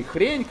 стример, ты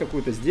хрень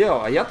какую-то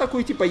сделал. А я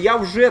такой, типа, я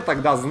уже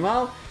тогда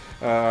знал,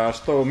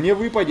 что мне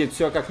выпадет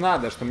все как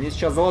надо, что мне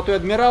сейчас золотой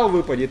адмирал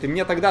выпадет, и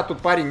мне тогда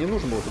тут парень не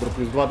нужен был, который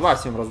плюс 2-2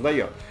 всем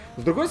раздает.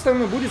 С другой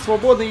стороны, будет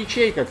свободная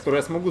ячейка,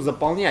 которую я смогу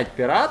заполнять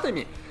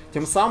пиратами,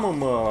 тем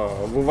самым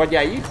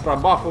выводя их,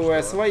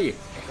 пробафывая своих.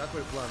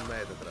 Какой план на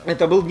этот раз?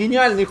 Это был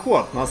гениальный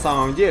ход, на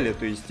самом деле.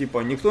 То есть, типа,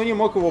 никто не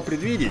мог его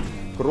предвидеть,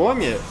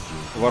 кроме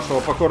вашего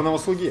покорного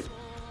слуги.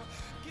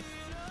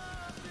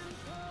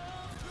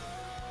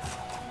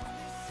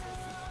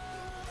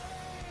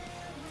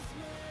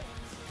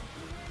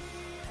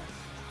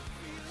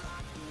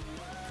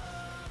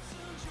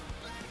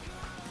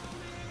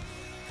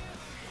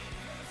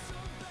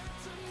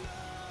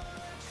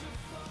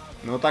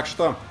 Ну так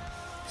что,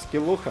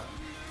 скиллуха.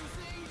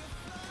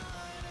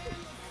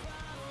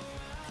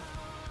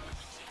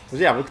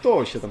 Друзья, вы кто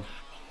вообще там?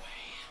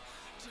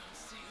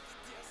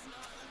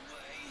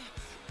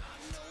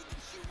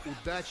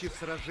 Удачи в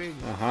сражении.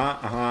 Ага,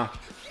 ага.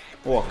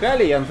 О,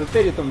 Кали и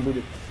Антетери там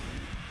будет.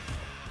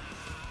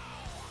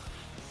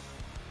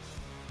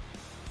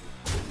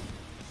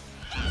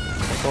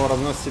 Какого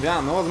разнос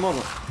себя? Ну,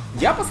 возможно.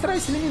 Я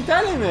постараюсь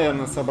элементали,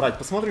 наверное, собрать.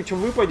 Посмотрим, что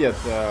выпадет.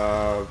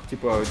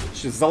 Типа,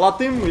 с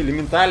золотым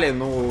элементали,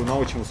 ну, на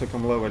очень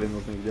высоком левеле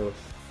нужно их делать.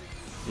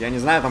 Я не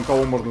знаю, там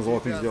кого можно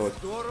золотым сделать.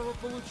 Здорово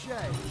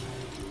получаешь.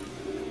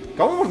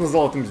 Кого можно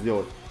золотым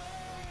сделать?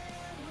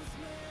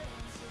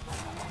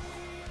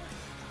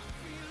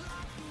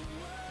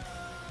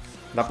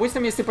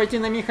 Допустим, если пойти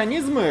на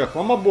механизмы,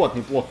 хламобот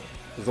неплохо,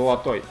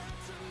 золотой.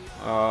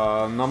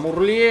 На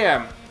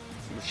мурле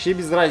вообще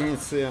без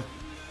разницы.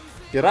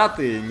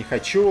 Пираты не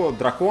хочу,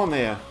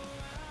 драконы.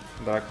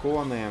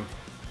 Драконы.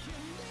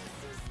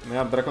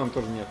 Наверное, дракона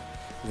тоже нет.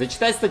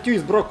 Зачитай статью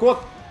из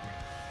Брокот.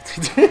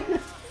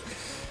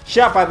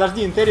 Ща,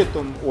 подожди,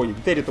 Интеритум. Ой,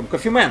 Интеритум,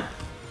 кофемен.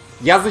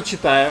 Я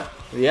зачитаю.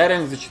 Я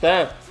реально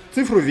зачитаю.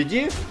 Цифру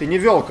введи. Ты не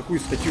вел какую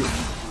статью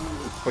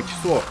по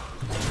числу.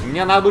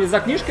 Мне надо будет за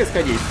книжкой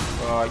сходить.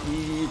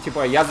 И,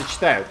 типа, я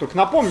зачитаю. Только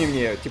напомни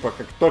мне, типа,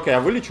 как только я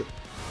вылечу.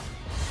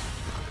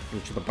 Ну,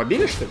 что-то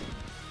побили, что ли?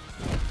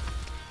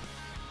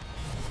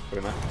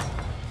 Хрена.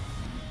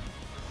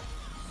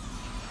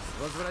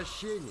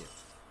 Возвращение.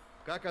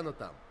 Как оно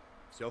там?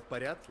 Все в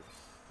порядке?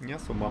 Не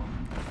особо.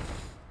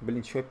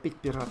 Блин, что опять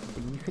пират?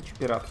 Блин, не хочу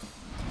пират.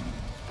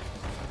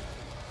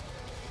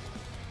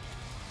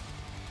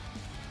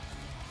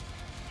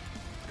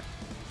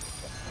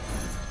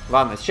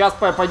 Ладно, сейчас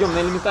пойдем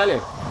на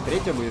элементали.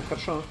 Третья будет,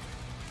 хорошо.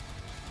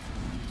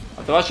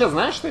 А ты вообще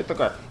знаешь, что это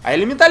такое? А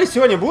элементали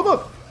сегодня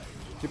будут?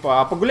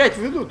 Типа, а погулять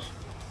выйдут?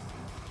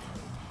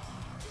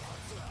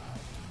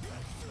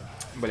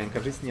 Блин,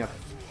 кажется, нет.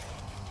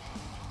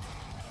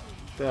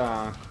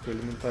 Так,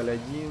 элементаль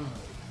 1.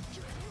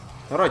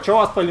 Народ, что у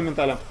вас по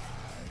элементалям?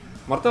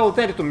 Мортел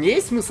Территум,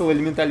 есть смысл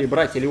элементалей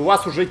брать? Или у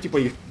вас уже, типа,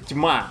 их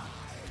тьма?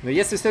 Но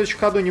если в следующем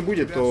ходу не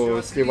будет,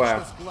 то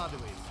сливаю.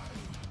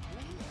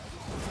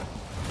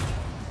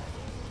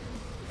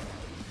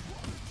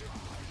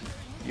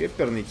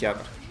 Ёперный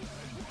театр.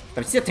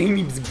 Там все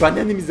такими с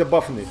бананами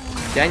забафаны.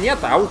 Тебя нет?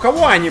 А у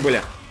кого они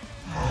были?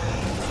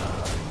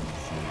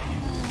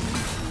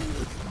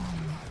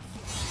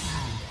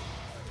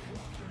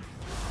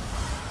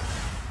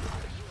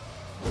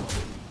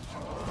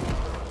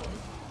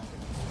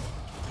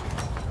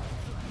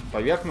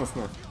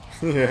 Поверхностно?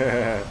 У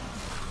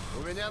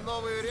меня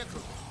новые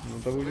рекруты. Ну,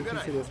 довольно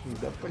интересно,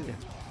 да, Поля.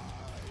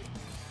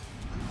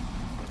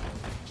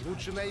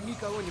 Лучше найми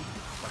кого-нибудь,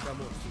 пока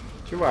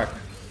можешь. Чувак.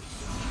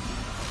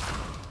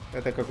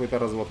 Это какой-то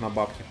развод на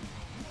бабки.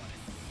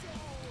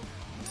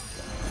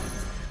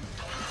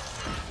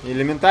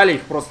 Элементалей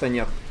их просто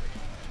нет.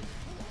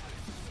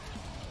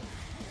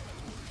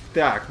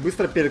 Так,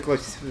 быстро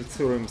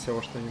переклассифицируемся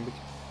во что-нибудь.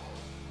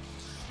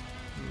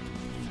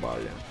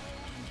 Баля.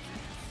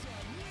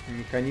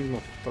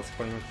 Механизмов пытаться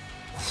понять.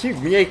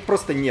 У меня их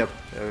просто нет.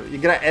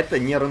 Игра это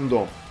не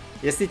рандом.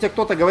 Если тебе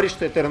кто-то говорит,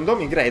 что это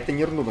рандом, игра это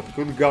не рандом, это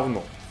какое-то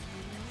говно.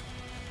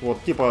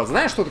 Вот, типа,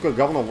 знаешь, что такое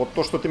говно? Вот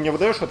то, что ты мне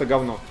выдаешь, это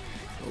говно.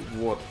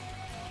 Вот.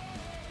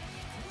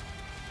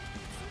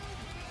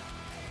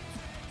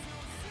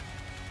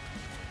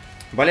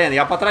 Блин,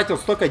 я потратил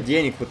столько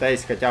денег,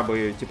 пытаясь хотя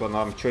бы, типа,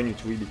 нам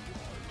что-нибудь выбить.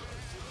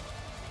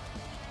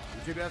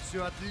 У тебя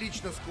все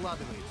отлично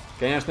складывается.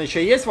 Конечно,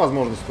 еще есть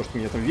возможность, что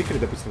мне там Викри,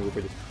 допустим,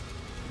 выпадет.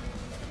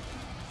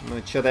 Но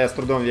что-то я с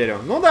трудом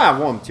верю. Ну да,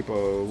 вон, типа,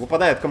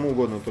 выпадает кому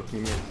угодно, только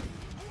не мне.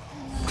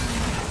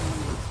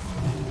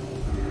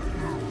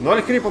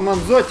 0 хрипов на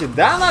Нзоте.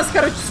 Да, нас,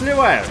 короче,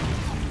 сливают.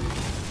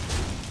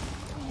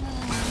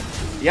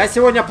 Я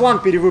сегодня план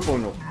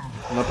перевыполнил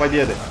на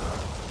победы.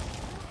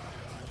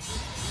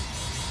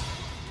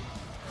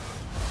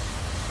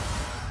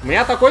 У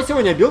меня такой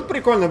сегодня билд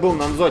прикольный был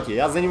на Нзоте.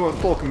 Я за него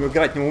толком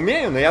играть не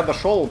умею, но я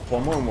дошел,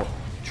 по-моему...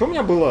 Что у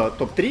меня было?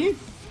 Топ-3?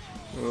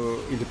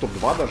 Или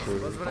топ-2 даже.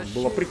 Там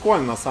было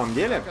прикольно на самом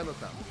деле. Как оно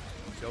там?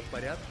 Все в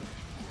порядке?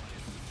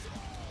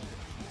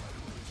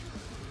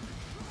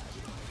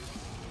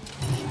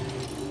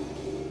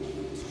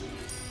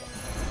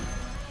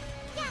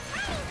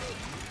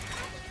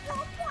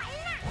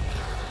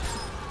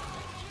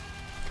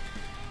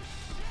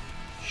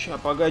 Ща,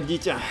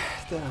 погодите.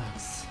 Так.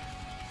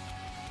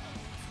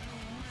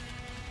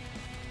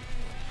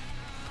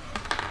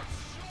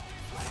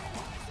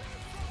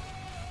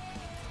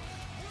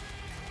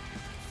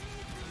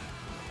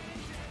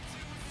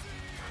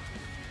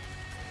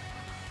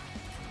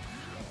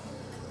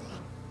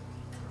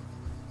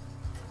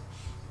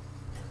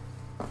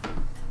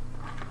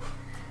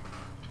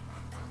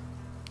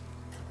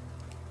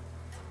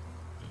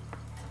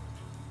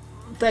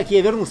 Так,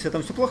 я вернулся,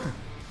 там все плохо?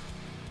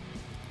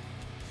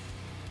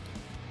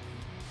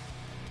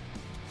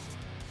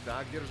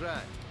 Так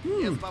держать.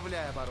 Не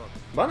сбавляй оборот.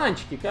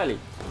 Бананчики, калий.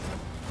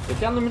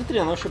 Хотя номер 3,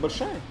 она вообще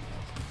большая.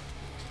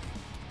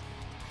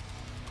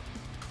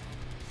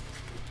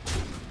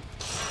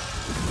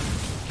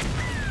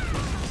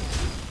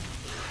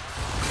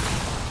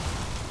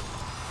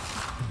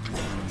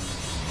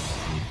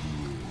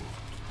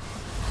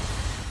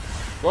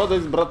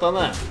 Кодекс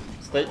братана.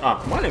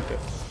 А, маленькая?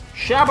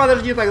 Ща,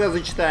 подожди, тогда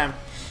зачитаем.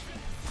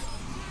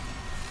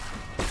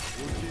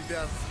 У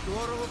тебя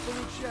здорово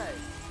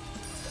получается.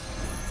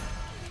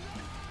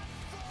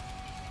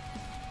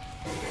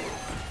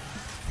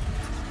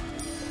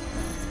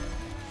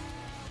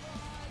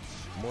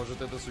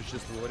 Может, это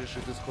существо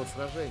решит исход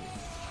сражений.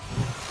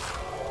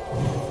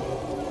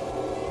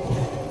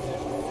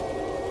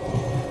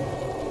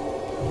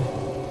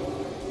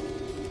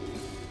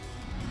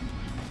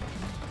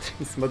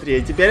 Смотри,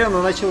 и теперь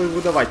она начала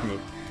выдавать мне.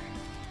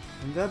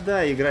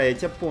 Да-да, игра, я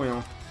тебя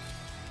понял.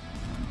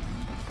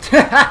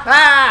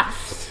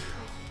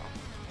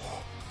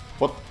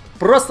 Вот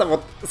просто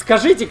вот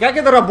скажите, как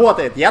это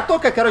работает? Я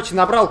только, короче,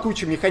 набрал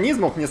кучу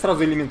механизмов, мне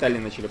сразу элементали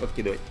начали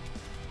подкидывать.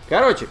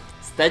 Короче,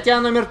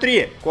 статья номер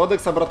 3.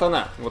 Кодекса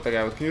братана. Вот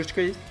такая вот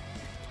книжечка есть.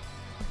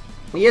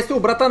 Если у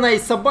братана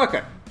есть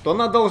собака, то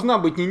она должна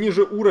быть не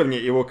ниже уровня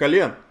его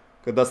колен,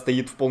 когда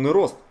стоит в полный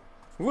рост.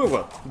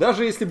 Вывод.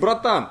 Даже если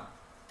братан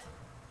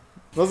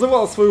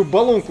называл свою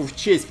баллонку в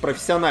честь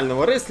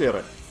профессионального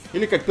рестлера,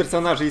 или как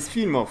персонажа из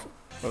фильмов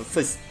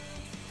со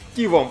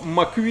Стивом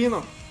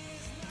Маккуином,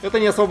 это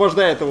не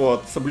освобождает его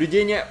от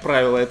соблюдения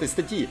правила этой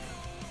статьи.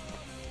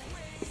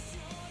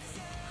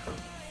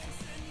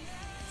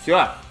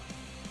 Все.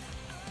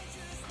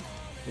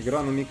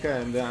 Игра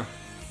намекает, да.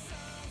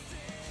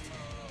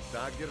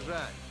 Так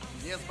держать,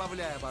 не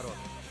сбавляй оборот.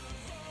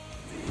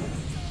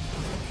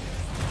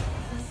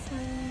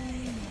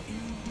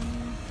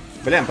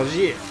 Блин,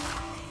 подожди.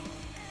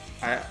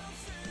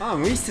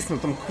 Ну естественно,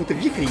 там какой-то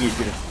вихрь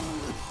ездили.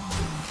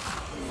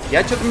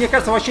 Я что-то, мне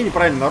кажется, вообще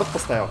неправильно народ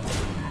поставил.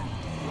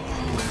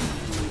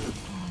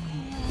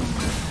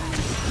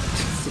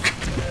 Сука.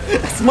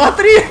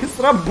 Смотри,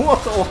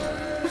 сработало.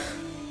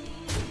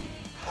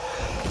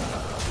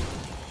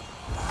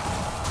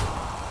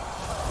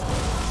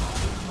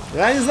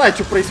 Я не знаю,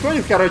 что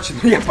происходит, короче,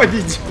 но я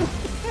победил.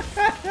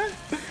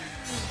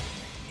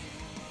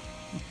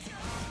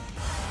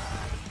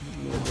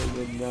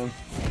 Да.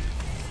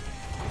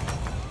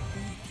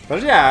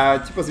 Подожди, а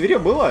типа зверя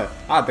было?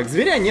 А, так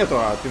зверя нету,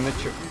 а ты на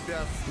чё?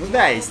 Ну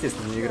да,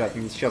 естественно, не играть.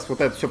 Мне сейчас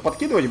вот это все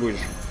подкидывать будешь?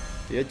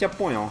 Я тебя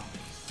понял.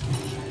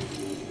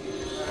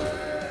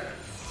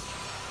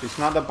 То есть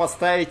надо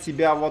поставить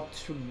тебя вот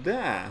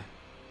сюда.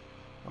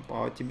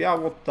 А тебя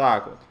вот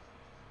так вот.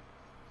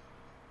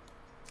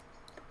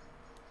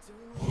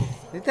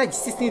 Это,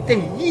 естественно, это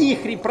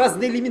вихри,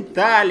 праздные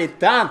элементали,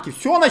 танки.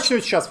 Все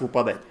начнет сейчас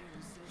выпадать.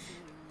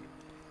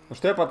 Ну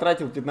что я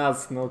потратил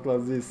 15 на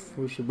класс здесь?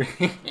 Лучше бы...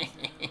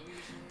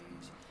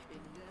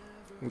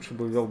 Лучше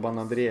бы ввел бан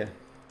Андрея.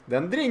 Да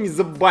Андрея не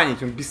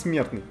забанить, он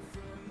бессмертный.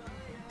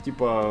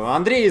 Типа,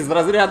 Андрей из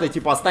разряда,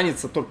 типа,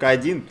 останется только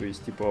один. То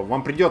есть, типа,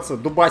 вам придется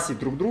дубасить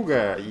друг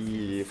друга,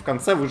 и в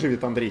конце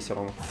выживет Андрей все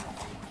равно.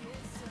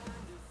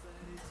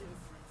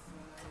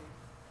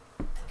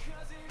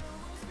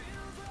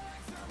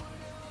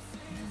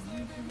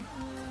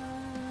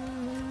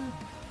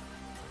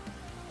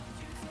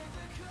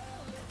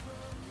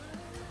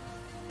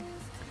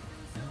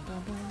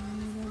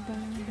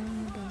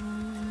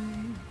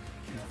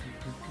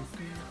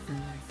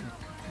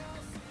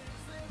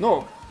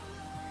 Ну,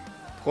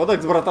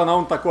 кодекс братана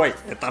он такой.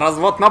 Это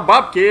развод на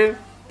бабки.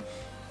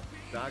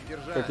 Так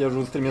держать. Как я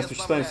живу в стриме с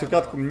существами всю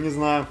катку, не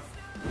знаю.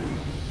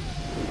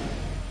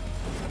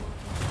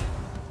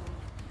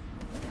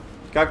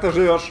 Как ты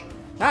живешь?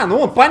 А,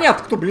 ну он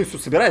понятно, кто, блин, все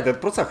собирает. Это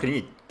просто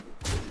охренеть.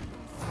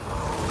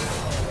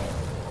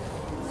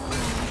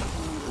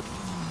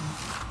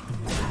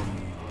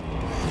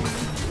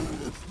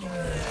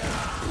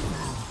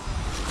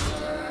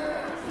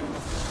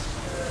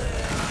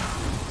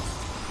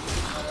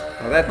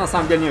 Это на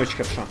самом деле не очень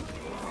хорошо.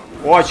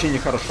 Очень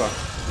нехорошо.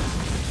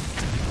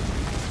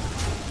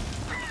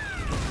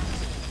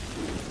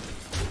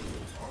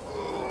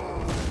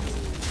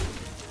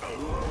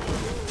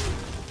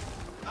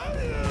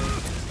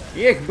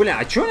 Эх, бля,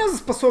 а что у меня за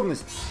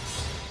способность?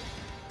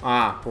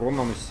 А, урон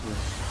наносит.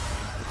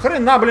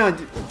 Хрена, блин.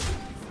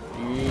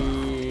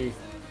 И...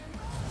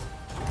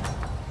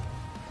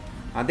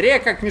 Андрея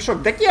как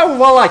мешок. Так я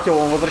уволакивал,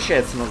 он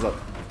возвращается назад.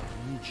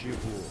 Ничего.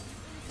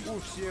 У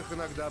всех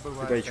иногда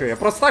бывает. Да и что, я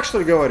просто так, что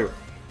ли, говорю?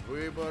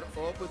 Выбор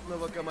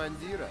опытного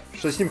командира.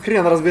 Что с ним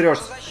хрен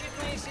разберешься.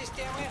 Защитные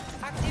системы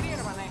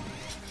активированы.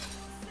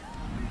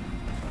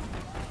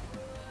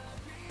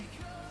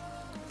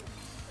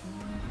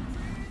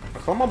 А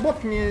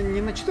хламобот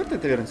не на 4-й,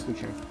 это верный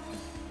случай.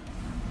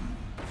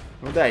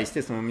 Ну да,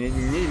 естественно,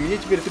 мне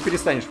теперь ты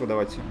перестанешь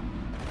выдавать все.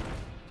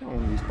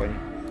 Он здесь парень.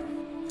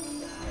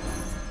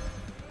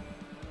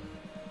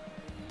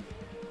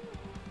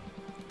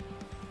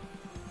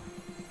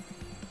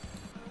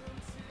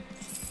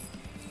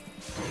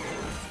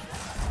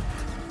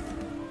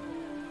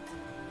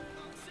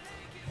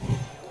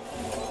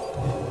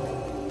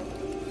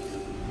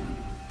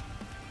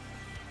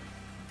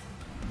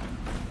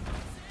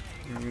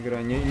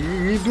 Игра,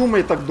 не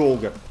думай так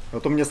долго, а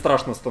то мне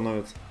страшно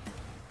становится.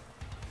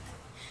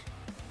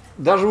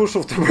 Даже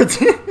вышел в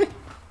ТБТ.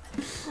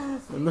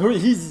 Ну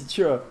изи,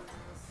 чё?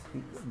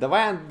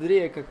 Давай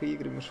Андрея, как и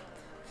игры, Миша.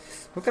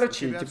 Ну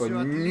короче, типа,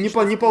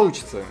 не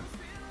получится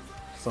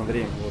с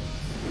Андреем, вот.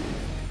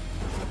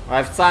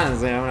 Официально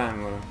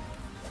заявляем.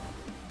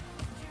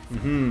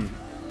 Угу.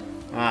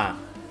 А.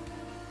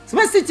 В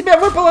смысле, тебе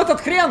выпал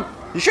этот хрен?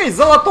 Еще из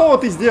золотого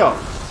ты сделал.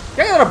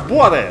 Как это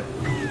работает?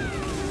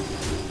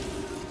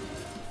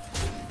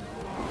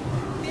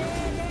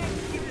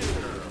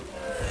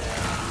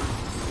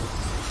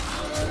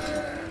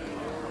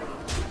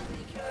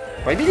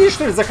 Победить,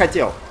 что ли,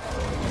 захотел?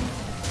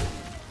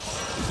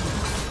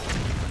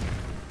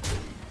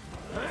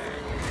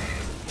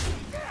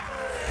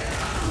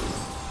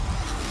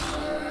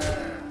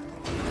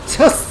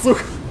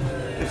 сука.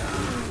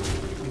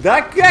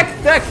 Да как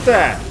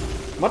так-то?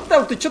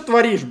 Мартел, ты что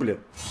творишь, блин?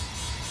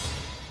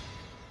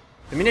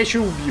 Ты меня еще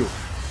убил.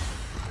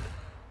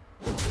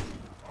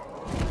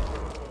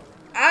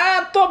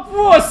 А,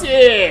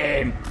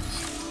 топ-8!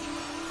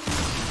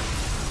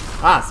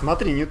 А,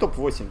 смотри, не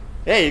топ-8.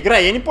 Эй, игра,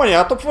 я не понял,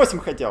 я топ-8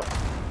 хотел.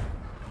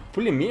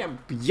 Блин,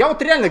 я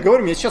вот реально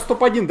говорю, мне сейчас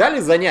топ-1 дали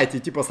занятие,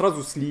 типа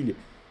сразу слили.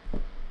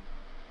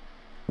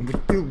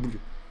 Блин.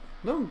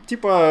 Ну,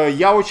 типа,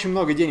 я очень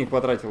много денег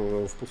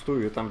потратил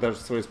впустую, и там даже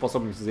свои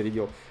способности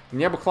зарядил.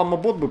 Мне бы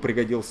хламобот бы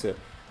пригодился.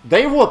 Да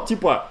и вот,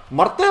 типа,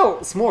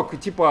 Мартел смог,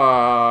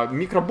 типа,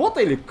 микробота,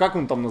 или как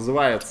он там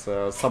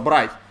называется,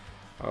 собрать.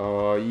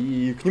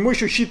 И к нему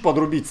еще щит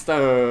подрубить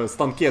с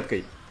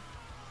танкеткой.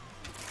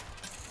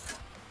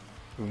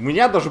 У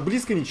меня даже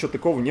близко ничего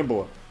такого не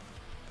было.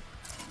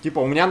 Типа,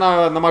 у меня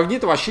на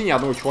магните вообще ни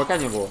одного чувака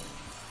не было.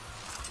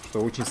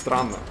 Что очень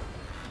странно.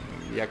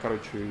 Я,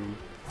 короче...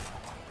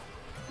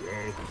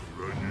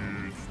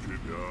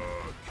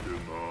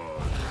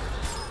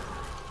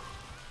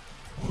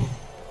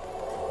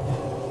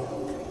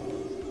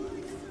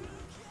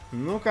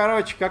 Ну,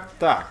 короче, как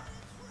так.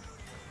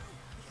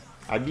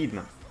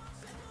 Обидно.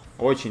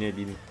 Очень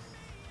обидно.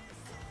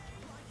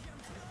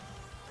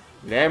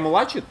 Ля ему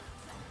лачит?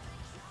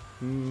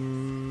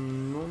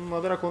 Ну,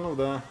 на драконов,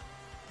 да.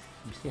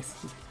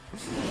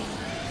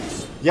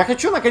 Я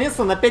хочу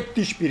наконец-то на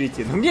 5000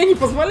 перейти. Но мне не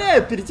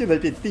позволяют перейти на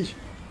 5000.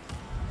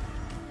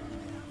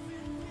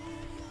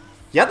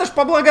 Я даже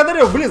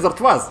поблагодарил Blizzard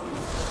вас.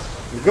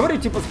 Говорю,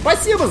 типа,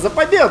 спасибо за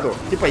победу.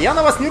 Типа, я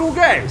на вас не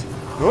ругаюсь.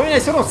 Но вы меня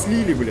все равно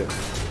слили, блин.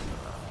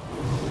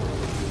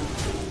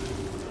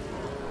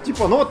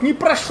 Типа, ну вот не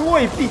прошло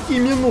и 5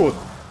 минут.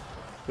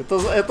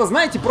 Это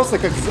знаете, просто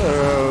как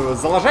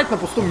залажать на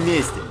пустом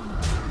месте.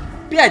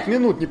 5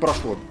 минут не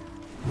прошло.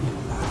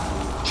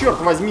 Черт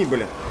возьми,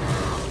 блин.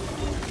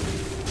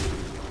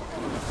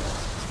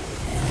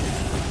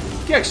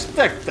 Как ж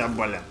так-то,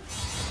 блин?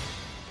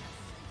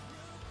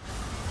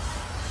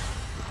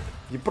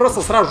 И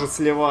просто сразу же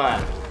сливаю.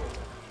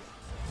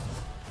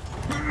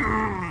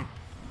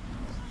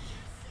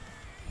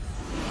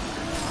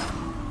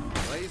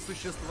 Твои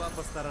существа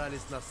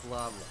постарались на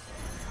славу.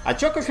 А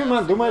чё,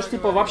 Кофеман, думаешь,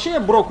 типа, вообще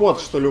Брок-вот,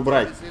 что ли,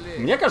 убрать?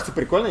 Мне кажется,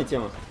 прикольная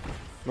тема.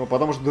 Ну,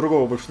 потому что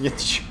другого больше нет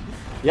ничего.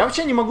 Я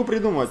вообще не могу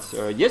придумать.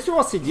 Есть у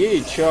вас идеи,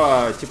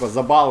 чё, типа,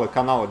 за баллы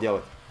канала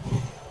делать?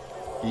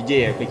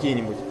 Идеи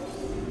какие-нибудь?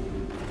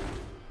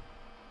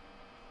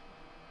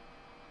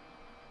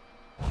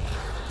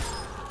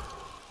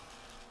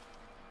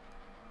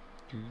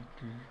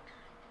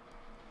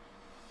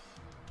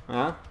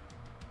 А?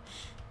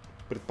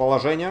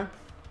 Предположения?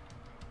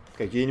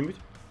 Какие-нибудь?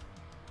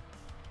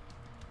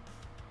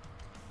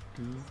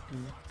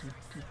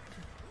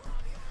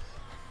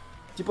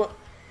 Типа,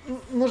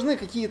 нужны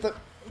какие-то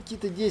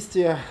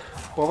действия.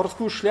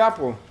 Поварскую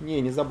шляпу.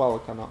 Не за баллы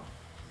канала.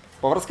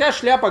 Поварская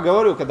шляпа,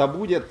 говорю, когда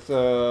будет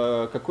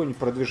какое-нибудь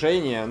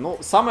продвижение. Ну,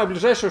 самое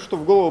ближайшее, что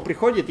в голову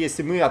приходит,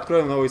 если мы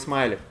откроем новый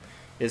смайлик.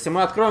 Если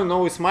мы откроем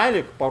новый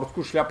смайлик,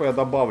 поварскую шляпу я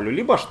добавлю.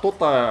 Либо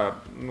что-то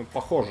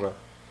похожее.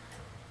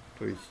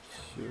 То есть,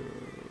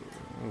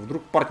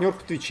 вдруг партнерку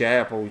Твича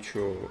я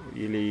получу.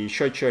 Или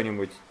еще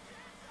что-нибудь.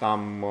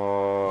 Там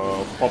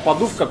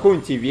попаду в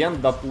какой-нибудь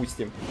ивент,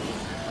 допустим.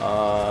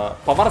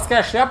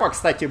 Поварская шляпа,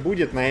 кстати,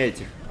 будет на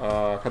этих.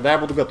 Когда я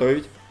буду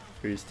готовить.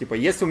 То есть, типа,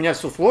 если у меня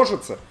все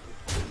сложится,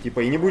 типа,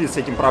 и не будет с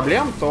этим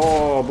проблем,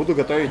 то буду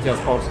готовить я с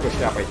поварской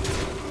шляпой.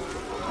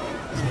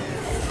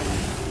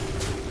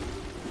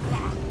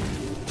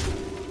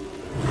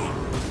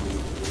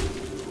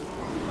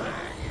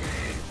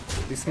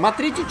 И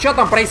смотрите, что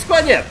там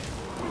происходит!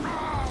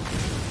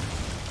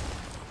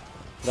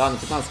 Да, на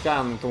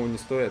 15к ну, того не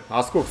стоит.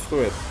 А сколько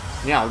стоит?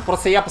 Не,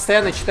 просто я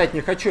постоянно читать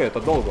не хочу, это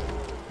долго.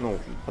 Ну,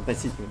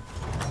 относительно.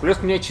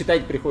 Плюс мне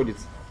читать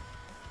приходится.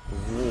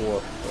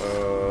 Вот.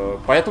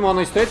 Поэтому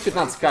оно и стоит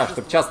 15к,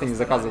 чтобы часто не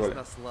заказывали.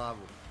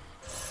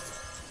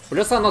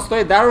 Плюс оно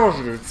стоит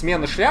дороже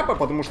смены шляпы,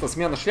 потому что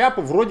смена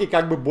шляпы вроде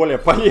как бы более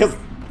полезна.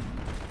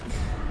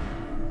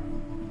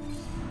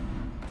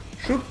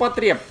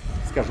 Ширпотреб,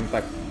 скажем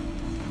так.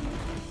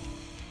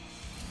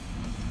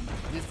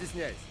 Не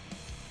стесняйся.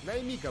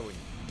 Найми кого-нибудь.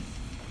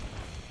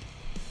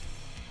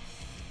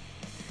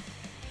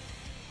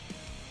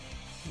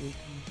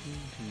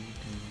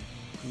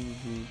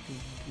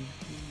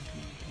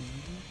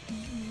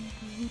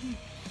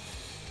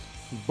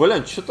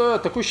 Блин, что-то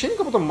такое ощущение,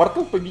 как будто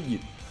Мартел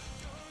победит.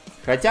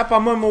 Хотя,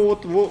 по-моему,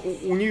 вот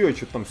у нее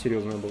что-то там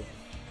серьезное было.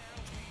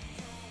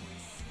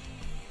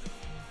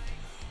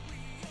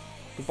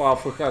 Тупо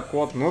АФХ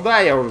код. Ну да,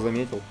 я уже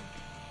заметил.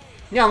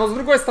 Не, но с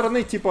другой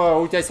стороны, типа,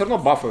 у тебя все равно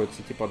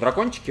бафаются, типа,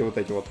 дракончики вот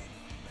эти вот.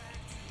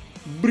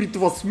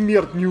 Бритва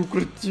смерть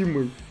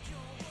неукротимый.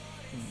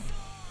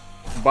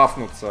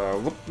 Бафнуться.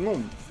 Вот,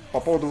 ну, по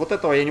поводу вот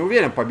этого я не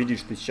уверен,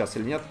 победишь ты сейчас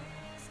или нет.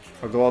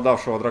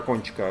 Оголодавшего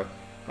дракончика.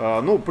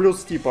 Ну,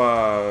 плюс,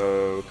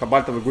 типа,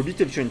 кабальтовый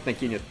губитель что-нибудь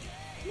накинет.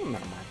 Ну,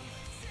 нормально.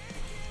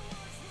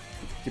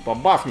 Типа,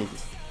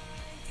 бафнитесь.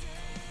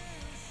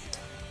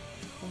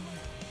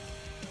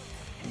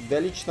 Да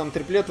лично там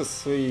триплеты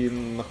свои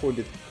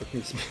находит, как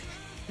не в себе.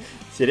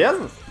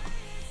 Серьезно?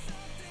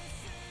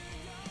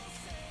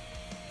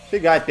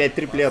 Фига, 5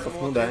 триплетов,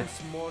 ну да.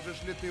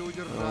 Сможешь ли ты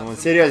удержаться?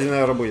 Серьезно,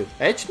 наверное, будет.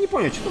 А я что-то не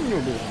понял, что там у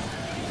него было?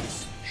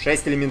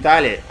 6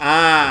 элементалей.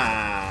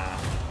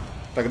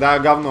 Тогда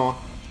говно.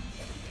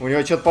 У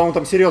него что-то, по-моему,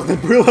 там серьезное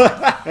было.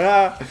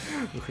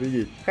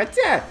 Охренеть.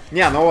 Хотя,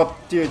 не, ну вот,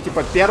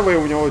 типа, первые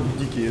у него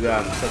дикие,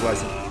 да,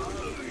 согласен.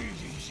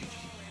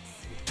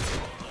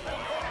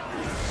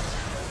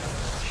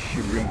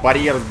 Блин,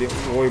 барьер сбил.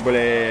 Ой,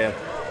 блин.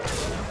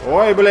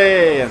 Ой,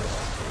 блин.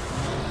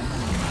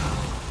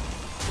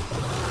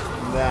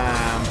 Да.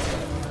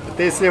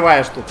 Ты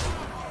сливаешь тут.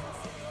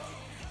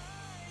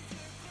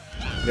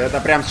 Это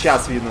прям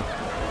сейчас видно.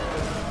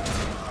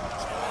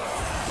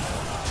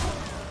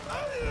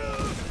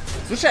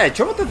 Слушай, а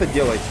что вот это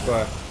делаете?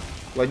 Типа,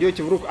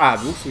 кладете в руку...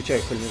 двух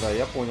случайных или не знаю,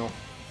 я понял.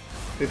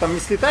 Ты там не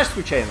слетаешь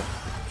случайно?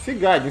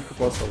 Фига, один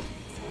хп остался.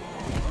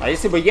 А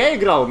если бы я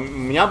играл,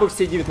 меня бы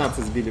все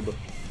 19 сбили бы.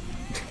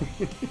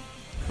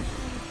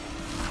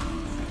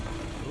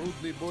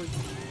 Трудный бой.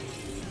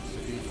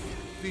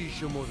 Ты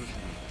еще можешь.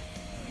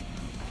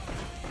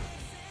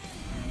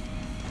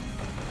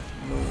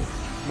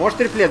 Можешь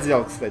триплет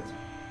сделать, кстати.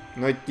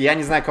 Но я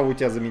не знаю, кого у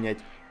тебя заменять.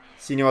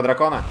 Синего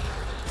дракона?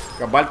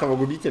 Кабальтового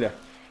губителя?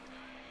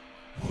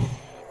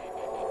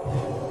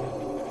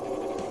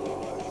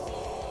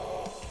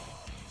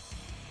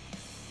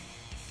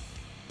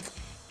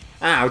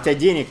 У тебя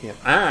денег нет.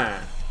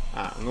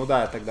 Ну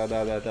да, тогда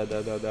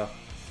да.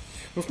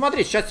 Ну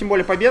смотри, сейчас тем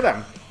более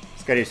победа,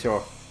 скорее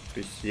всего. То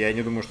есть я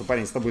не думаю, что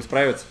парень с тобой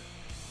справится.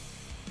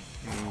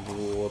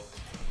 Вот.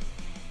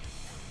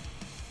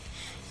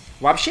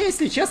 Вообще,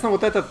 если честно,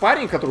 вот этот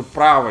парень, который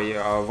правый,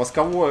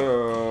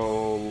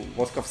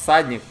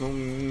 восковсадник, ну,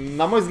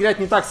 на мой взгляд,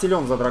 не так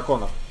силен за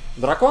драконов.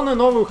 Драконы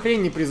новую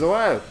хрень не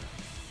призывают.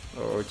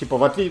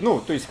 Типа, ну,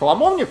 то есть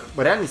хламовник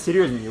реально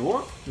серьезнее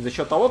его. За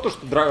счет того,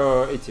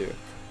 что эти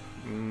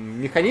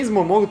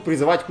механизмы могут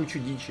призывать кучу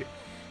дичи.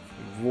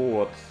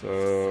 Вот.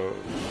 Ну,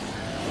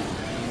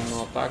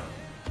 так.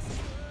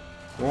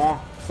 О,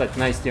 кстати,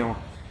 на тему.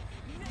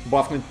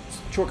 Бафнуть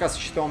чувака со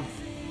щитом.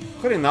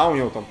 Хрена у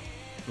него там.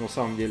 На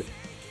самом деле.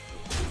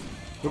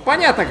 Ну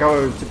понятно,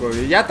 кого, типа,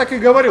 я так и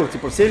говорил,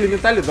 типа, все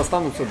элементали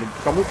достанутся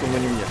кому-то, но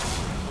не мне.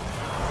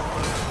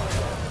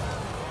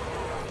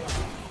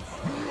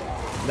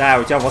 Да,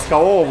 у тебя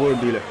воскового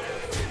выбили.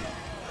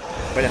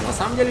 Блин, на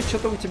самом деле,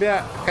 что-то у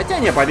тебя... Хотя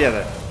не,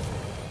 победа.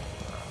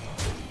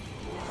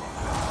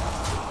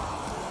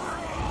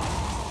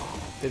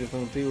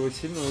 Ты его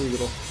сильно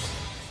выиграл.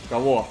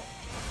 Кого?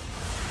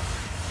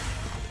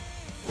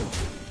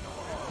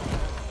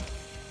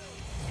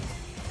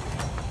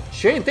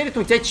 Че, Интерит,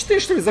 у тебя 4,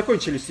 что ли,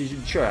 закончились?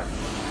 Че?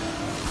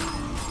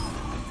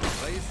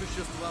 Твои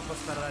существа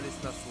постарались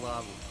на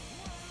славу.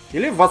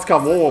 Или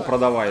воскового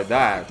продавай,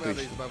 да. Надо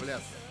Точно.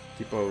 избавляться.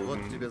 Типа, Вот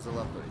тебе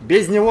золотой.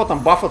 без него там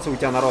бафаться у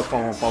тебя народ,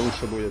 по-моему,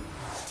 получше будет.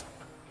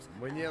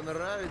 Мне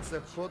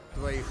нравится ход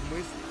твоих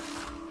мыслей.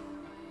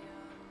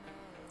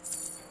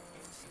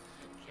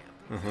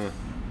 Ага.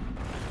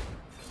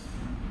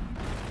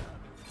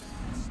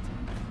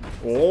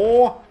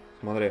 О,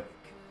 смотри.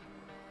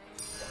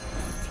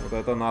 Вот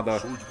это надо.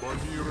 Судьба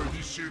мира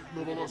висит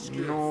на волоске.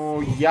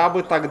 Ну, я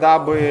бы тогда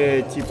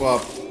бы,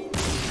 типа...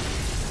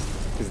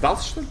 Ты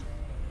сдался, что ли?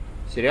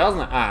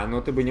 Серьезно?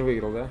 Ну ты бы не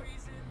выиграл, да?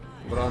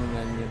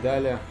 Бранно не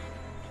дали.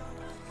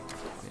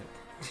 Нет.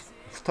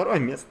 Второе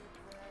место.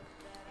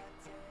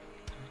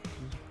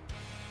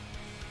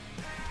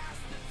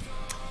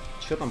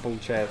 Что там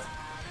получается?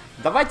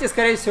 Давайте,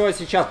 скорее всего,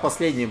 сейчас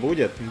последний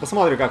будет.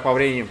 Посмотрим, как по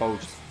времени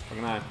получится.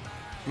 Погнали.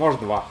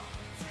 Может, 2.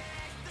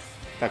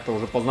 Так-то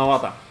уже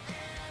поздновато.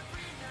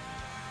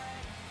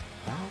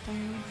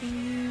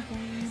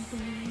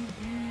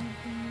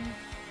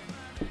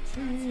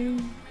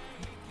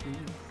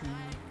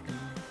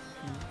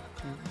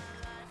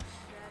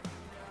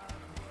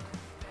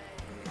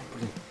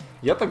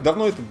 Я так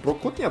давно этот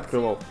брокод не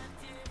открывал.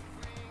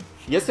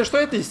 Если что,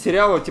 это из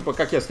сериала, типа,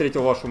 «Как я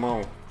встретил вашу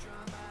маму».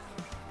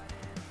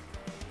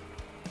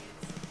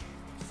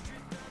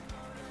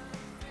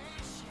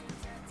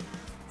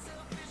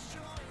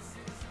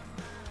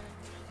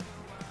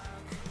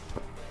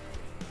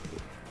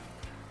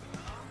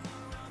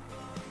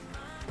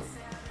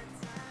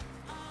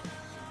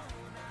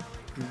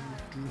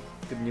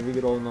 Ты бы не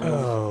выиграл на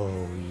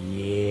мой.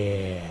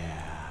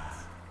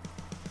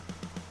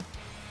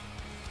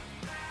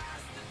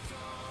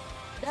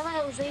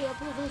 Давай уже я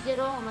буду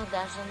зерома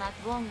даже на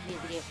твоем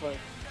грехой.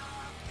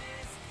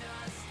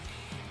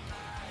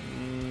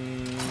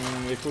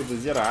 Якуда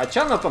Зера. А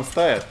чё она там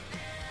стоит?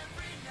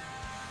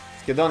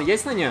 Скидон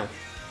есть на нее?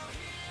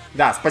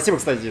 Да, спасибо,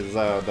 кстати,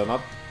 за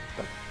донат.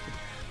 Так.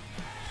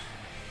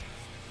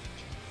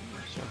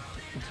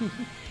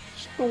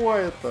 Что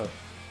это?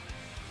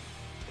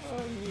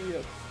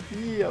 Нет,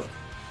 нет.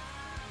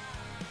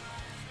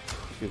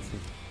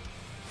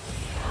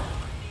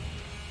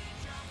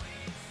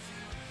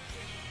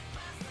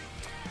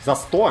 За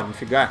 100,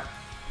 нифига.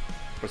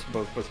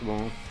 Спасибо,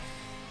 спасибо.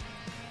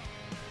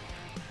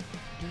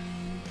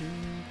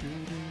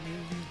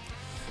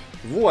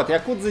 Вот,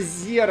 Якудза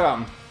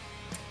Зера.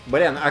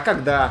 Блин, а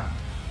когда?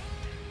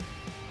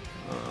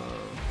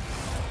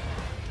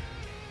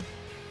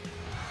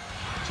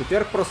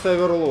 Четверг просто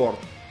Оверлорд.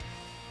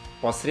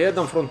 По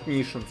средам Фронт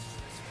Мишн.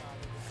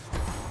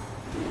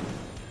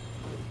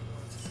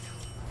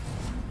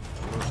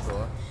 Ну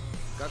что,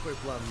 какой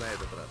план на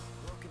этот раз?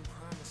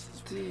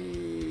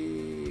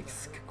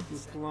 Тикс, какой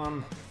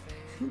план?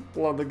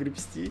 План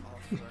огребсти.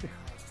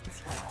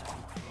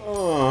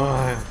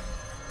 Ой.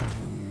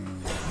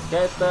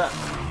 Какая-то...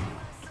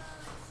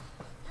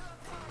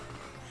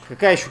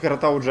 Какая еще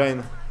карта у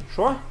Джайна?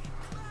 Шо?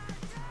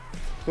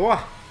 Что?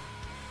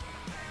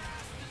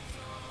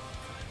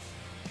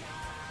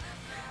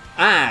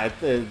 А,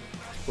 это...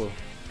 Что?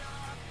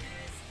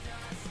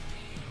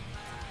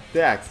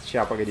 Так,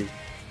 сейчас, погоди.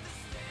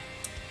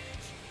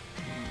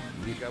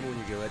 Никому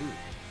не говори.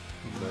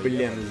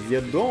 Блин, с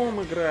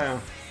дедом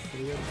играю.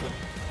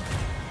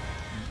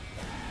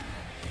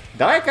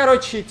 Давай,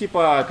 короче,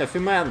 типа,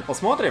 кофемен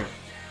посмотрим.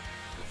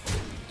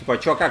 Типа,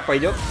 чё как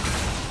пойдет.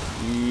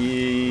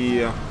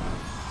 И...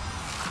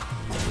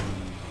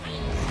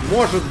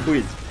 Может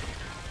быть.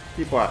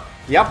 Типа,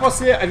 я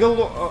после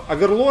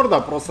Оверлорда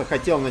просто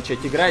хотел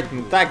начать играть,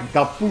 ну так,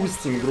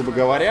 допустим, грубо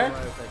говоря,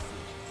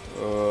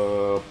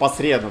 по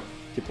средам.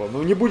 Типа,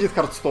 ну не будет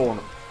Hearthstone.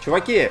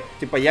 Чуваки,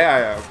 типа,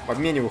 я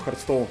обмениваю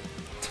Hearthstone.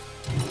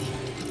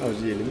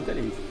 Подожди,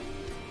 элементарий.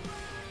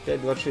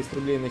 5,26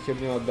 рублей на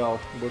херню отдал.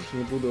 Больше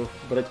не буду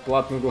брать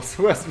платную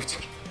голосовую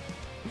озвучку.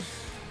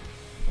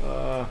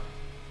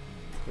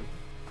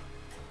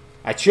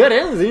 А чё,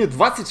 реально за нее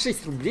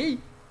 26 рублей?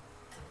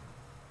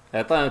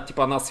 Это,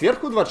 типа, она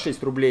сверху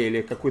 26 рублей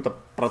или какой-то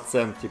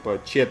процент, типа,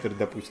 четверть,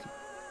 допустим?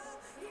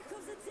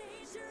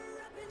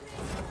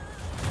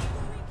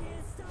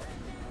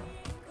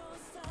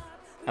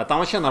 А там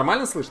вообще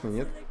нормально слышно,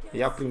 нет?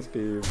 Я, в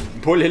принципе,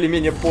 более или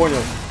менее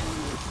понял.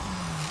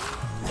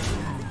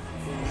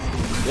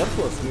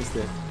 Сверху, в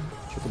смысле?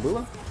 Что-то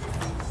было?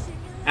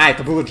 А,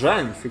 это было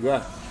Джайн,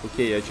 нифига.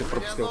 Окей, я что-то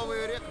пропустил.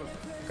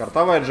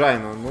 Картовая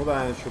Джайна, ну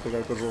да, что-то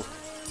как-то жестко.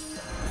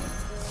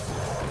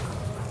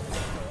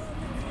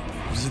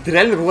 Это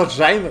реально была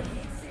Джайна?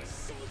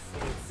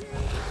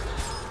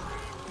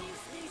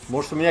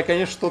 Может, у меня,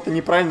 конечно, что-то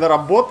неправильно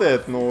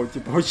работает, но,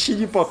 типа, вообще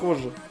не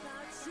похоже.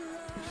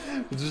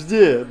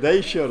 Жди, дай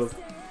еще раз.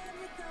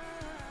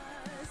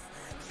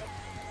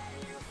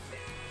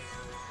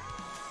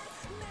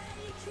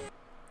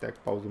 Так,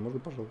 паузу можно,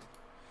 пожалуйста?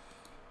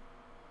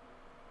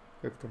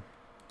 Как там?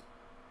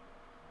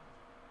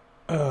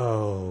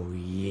 Oh,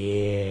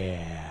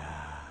 yeah.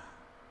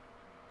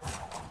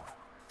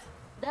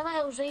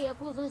 Давай уже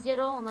Якузу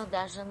Зероуна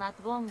даже на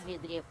твоем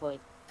ведре пой.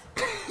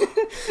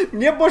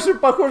 Мне больше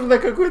похоже на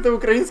какую-то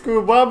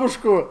украинскую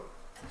бабушку.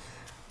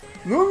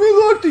 Ну,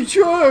 милок, ты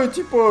чё,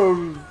 типа,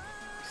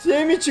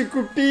 семечек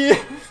купи.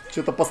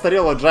 Что-то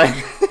постарела Джайн.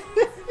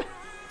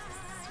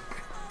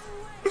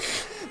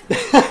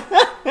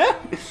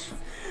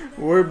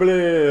 Ой,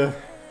 блин.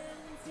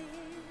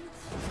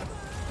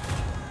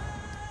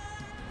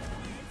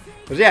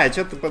 Подожди, а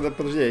что-то,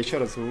 подожди, еще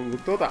раз,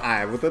 кто-то...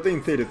 А, вот это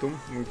Интеритум,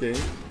 окей.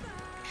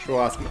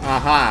 Шо,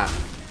 ага.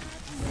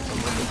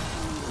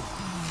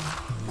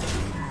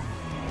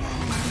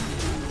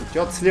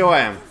 Что-то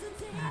сливаем.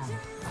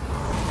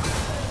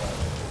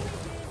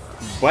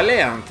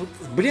 Блин, тут,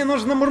 блин,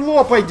 нужно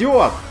мырло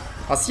пойдет.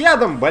 А с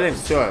ядом, блин,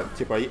 все,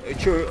 типа,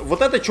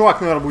 вот этот чувак,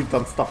 наверное, будет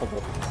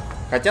анстафабл.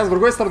 Хотя, с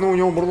другой стороны, у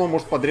него мырло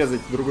может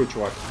подрезать другой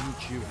чувак.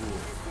 Ничего.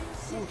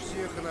 У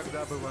всех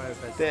иногда бывают...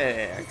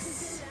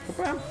 Текс.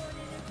 Опа.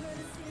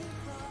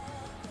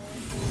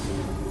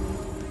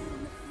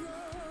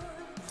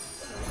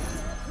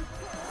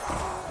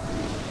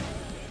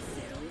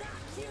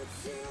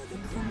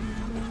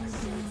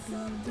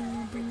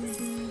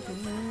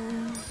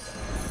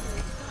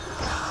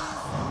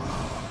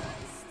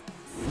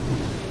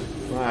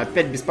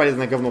 Опять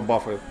бесполезное говно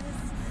бафает.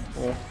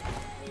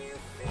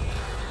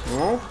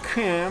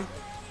 Окей.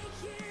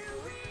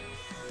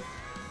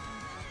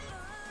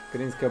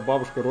 Украинская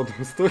бабушка родом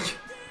из Токи.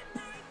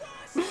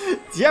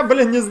 Я,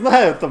 блин, не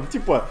знаю, там,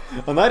 типа,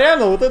 она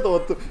реально вот это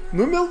вот,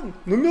 ну,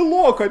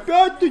 милок,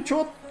 опять ты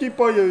чё,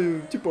 типа,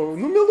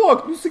 ну,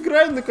 милок, ну,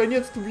 сыграй,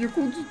 наконец-то, в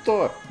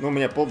Якудзу-то. Ну, у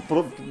меня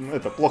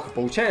это плохо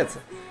получается.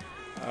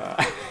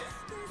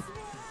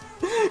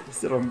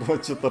 Все равно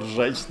было что-то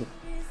ржачно.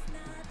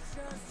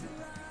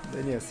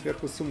 Да не,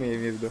 сверху суммы я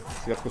имею в виду.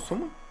 Сверху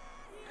сумма?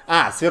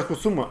 А, сверху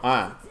сумма.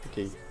 А,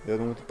 окей. Я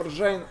думаю, ты про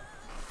Джайн.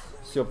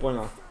 Все,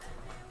 понял.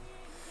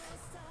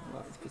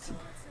 Ладно, спасибо.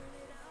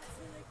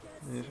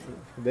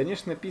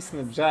 Конечно,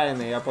 написано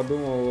Джайна. Я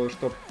подумал,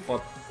 что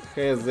под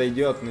ХС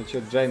зайдет, но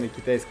что-то Джайна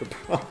китайская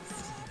попалась.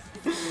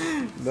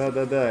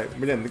 Да-да-да.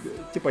 Блин,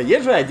 типа,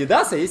 есть же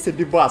Adidas, а есть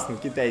Abibas, ну,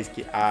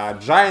 китайский. А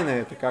Джайна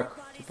это как,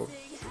 типа...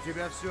 У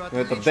тебя все ну,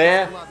 это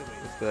Д,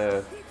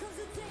 это...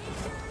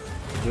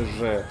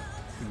 ДЖ.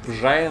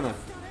 Бжайна?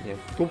 Нет,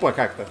 тупо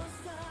как-то.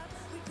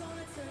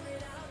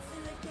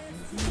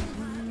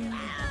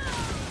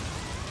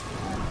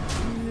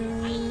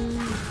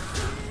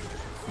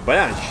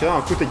 Бля,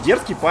 что какой-то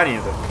дерзкий парень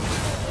это.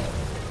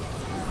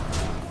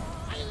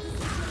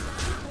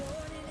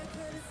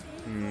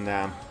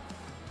 Да.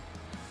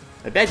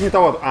 Опять не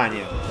того. А,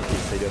 нет.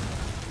 Здесь сойдет.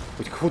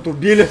 Хоть кого-то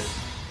убили.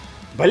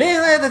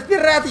 Блин, этот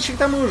пират еще к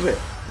тому же.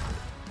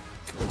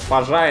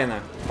 Пожайно.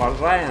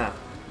 Пожайно.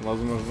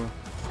 Возможно.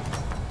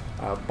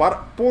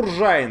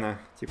 Поржайно.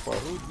 Типа.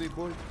 Грудный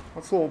боль.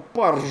 От слова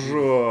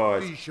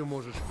поржать. Ты еще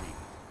можешь выиграть.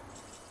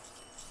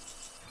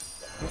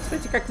 Ну,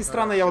 кстати, как ни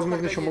странно, я,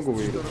 возможно, еще могу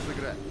выиграть.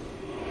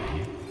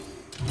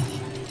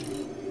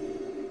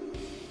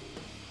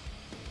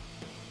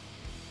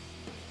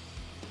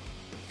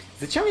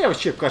 Зачем я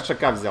вообще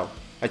кошака взял?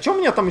 А что у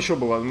меня там еще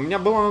было? У меня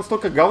было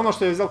настолько говно,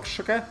 что я взял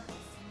кошака?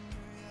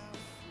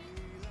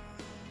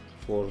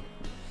 Сложно.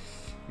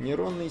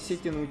 Нейронные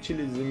сети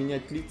научились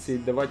заменять лица и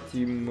давать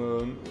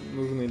им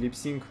нужный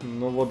липсинг,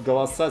 но вот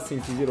голоса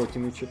синтезировать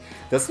не научились.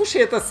 Да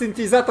слушай, это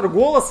синтезатор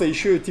голоса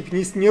еще типа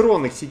не с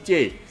нейронных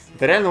сетей.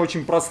 Это реально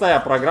очень простая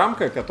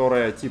программка,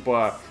 которая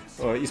типа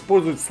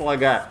использует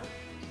слога.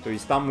 То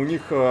есть там у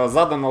них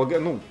задан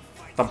ну,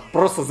 там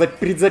просто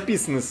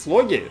предзаписаны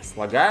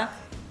слога,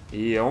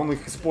 и он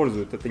их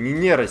использует. Это не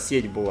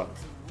нейросеть была.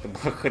 Это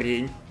была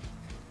хрень.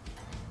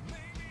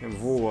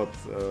 Вот.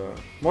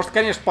 Может,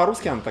 конечно,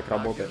 по-русски она так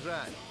работает.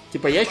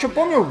 Типа, я еще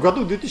помню, в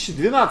году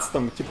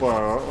 2012-м,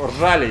 типа,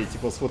 ржали,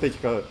 типа, с вот этих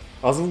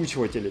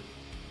озвучивателей.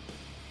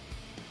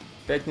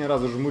 Опять ни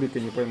разу жмурика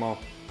не поймал.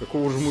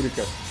 Какого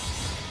жмурика?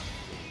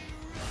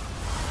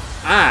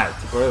 А,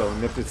 типа, этого,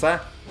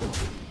 мертвеца.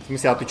 В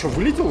смысле, а ты что,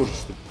 вылетел уже,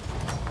 что ли?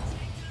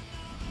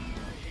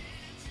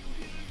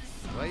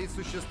 Твои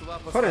существа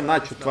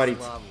хрена, что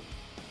творится.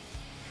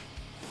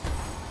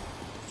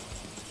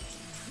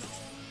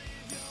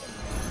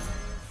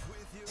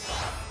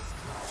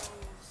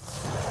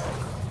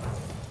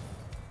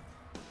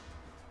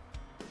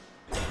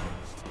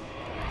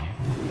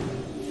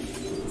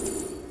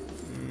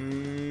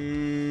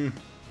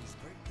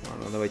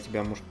 Ладно, давай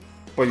тебя, может,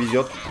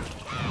 повезет.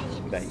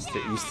 Да,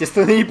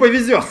 естественно, не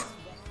повезет.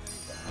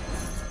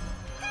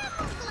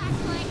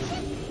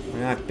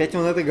 Опять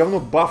он это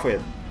говно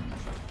бафает.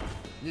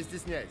 Не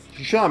стесняйся.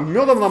 Еще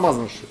медом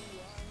намазан, что ли?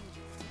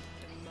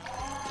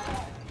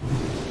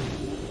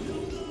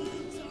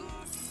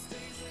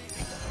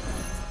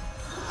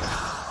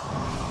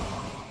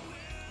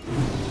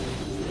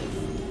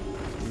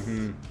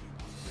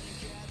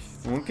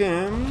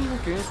 Окей,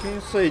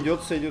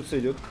 сойдет.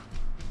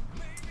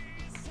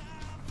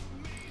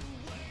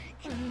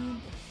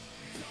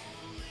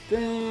 Так,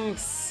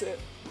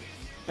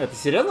 это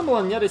серьезно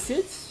была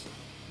нейросеть?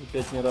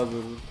 Опять ни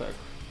разу так.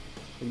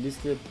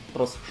 10 лет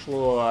просто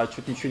шло, а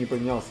что-то ничего не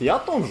поменялось. Я о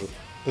том же.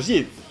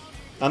 Подожди,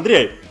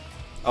 Андрей,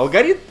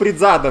 алгоритм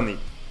предзаданный.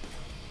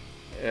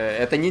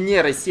 Это не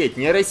нейросеть.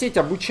 Нейросеть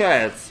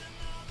обучается.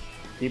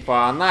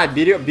 Типа она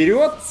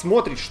берет,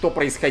 смотрит, что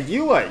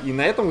происходило, и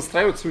на этом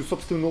выстраивает свою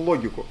собственную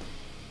логику.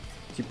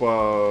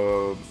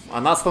 Типа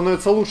она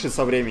становится лучше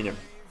со временем.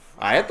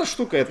 А эта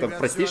штука, это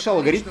простейший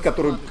алгоритм,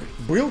 который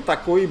был,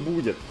 такой и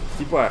будет.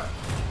 Типа,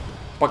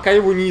 пока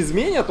его не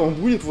изменят, он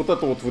будет вот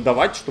это вот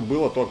выдавать, что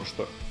было только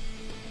что.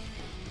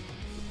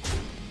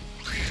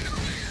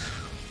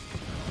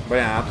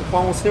 Блин, а тут,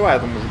 по-моему,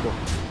 сливает у мужику.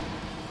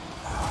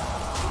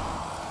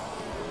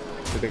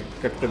 Это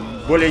как-то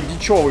более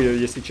дичевый,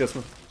 если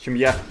честно, чем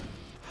я.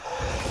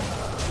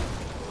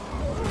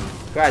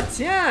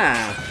 Хотя...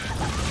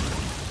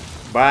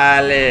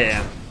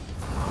 Блин.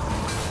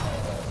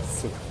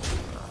 Сука.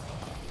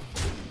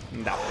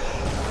 Да.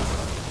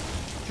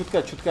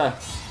 Чутка.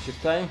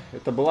 Читай.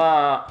 Это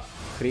была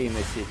хрень на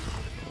сети.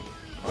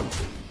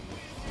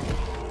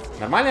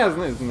 Нормально я,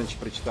 значит,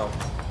 прочитал?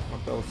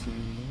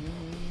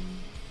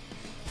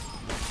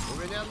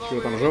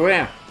 Что там,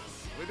 живые?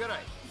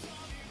 Выбирай.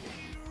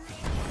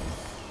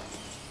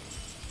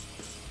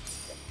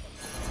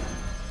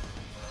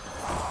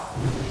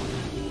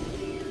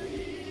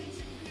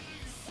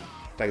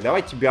 Так,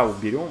 давай тебя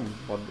уберем.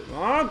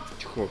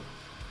 Тихо.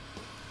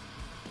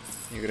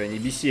 Игра, не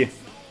беси.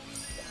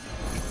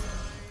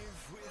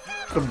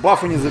 Чтоб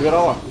бафы не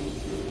забирала.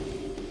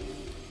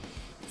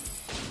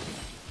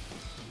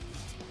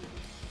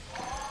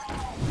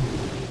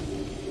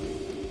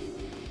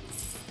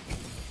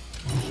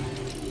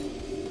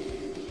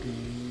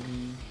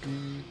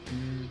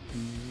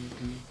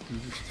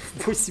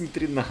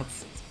 $8.13.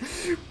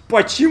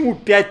 Почему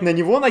 5 на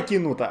него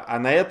накинуто, а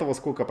на этого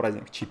сколько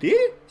праздников?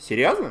 4?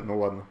 Серьезно? Ну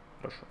ладно,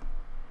 хорошо.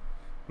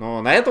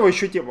 Но на этого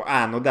еще типа...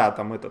 А, ну да,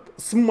 там этот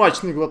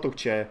смачный глоток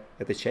чая.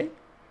 Это чай?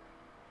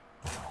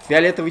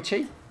 Фиолетовый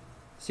чай?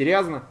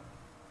 Серьезно?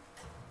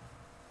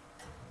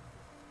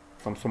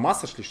 Там с ума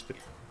сошли, что ли?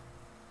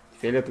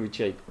 Фиолетовый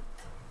чай.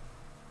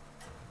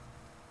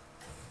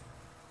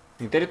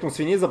 Интеритум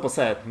свиней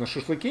запасает на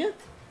шашлыки?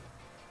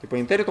 Типа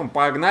интеритум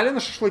погнали на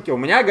шашлыки. У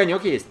меня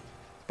огонек есть.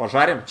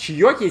 Пожарим.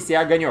 Чаек есть и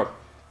огонек.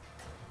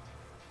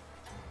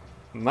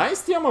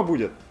 Найс тема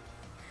будет.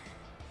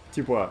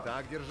 Типа,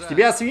 с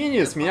тебя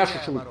свиньи, с меня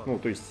шашлык. Ну,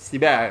 то есть, с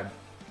тебя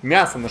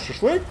мясо на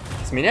шашлык,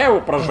 с меня его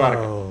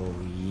прожарка. Oh,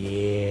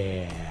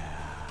 yeah.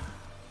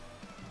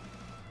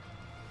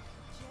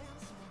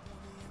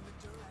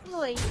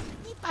 Ой,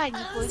 не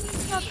паникуй,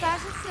 но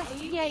кажется,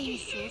 я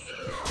Иисус.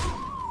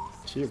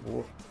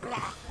 Чего?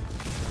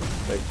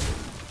 Так.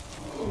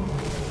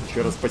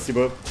 Еще раз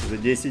спасибо за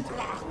 10.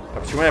 А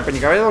почему я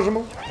паниковать должен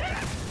был?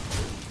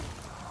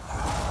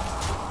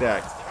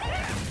 Так.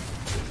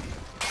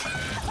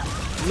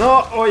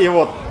 Но, ой,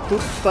 вот,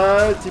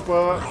 тут-то,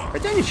 типа...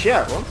 Хотя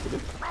ничья, вон,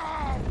 сидит.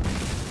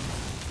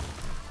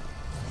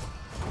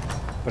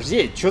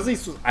 Подожди, что за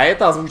Иисус? А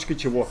это озвучка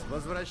чего?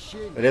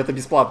 Возвращение. Или это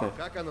бесплатно?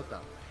 Как оно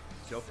там?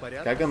 Все в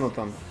порядке? Как оно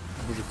там?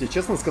 Боже, тебе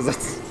честно сказать?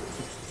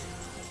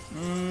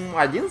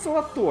 Один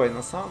золотой,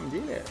 на самом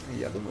деле,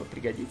 я думаю,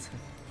 пригодится.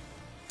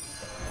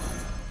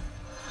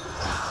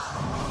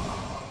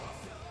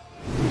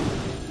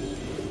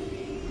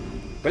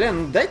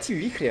 Блин, ну дайте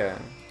вихря.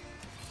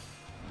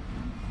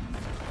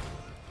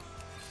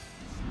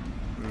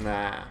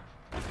 На.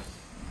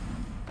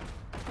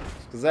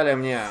 Сказали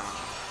мне,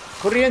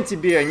 хрен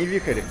тебе, а не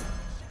вихрь.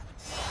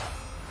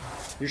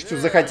 И что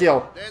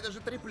захотел? Да это же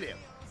триплет.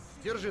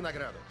 Держи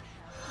награду.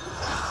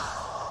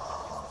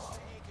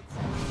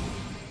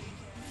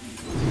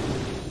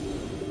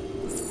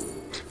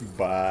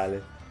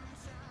 Бали.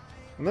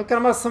 Ну,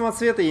 карма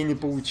самоцвета я не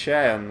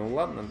получаю. Ну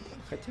ладно,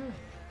 хотя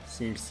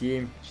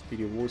 7-7,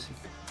 4-8.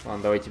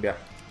 Ладно, давай тебя.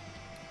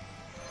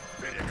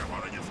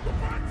 Переговоры не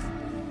вступать.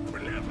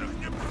 Бледных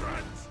не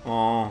брать.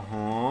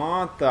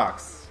 Ага,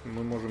 так.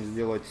 Мы можем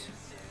сделать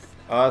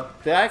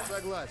атак.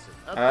 Согласен.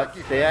 От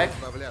таких Атак. надо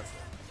избавляться.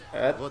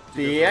 Вот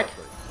тебе Атак.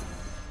 золотой.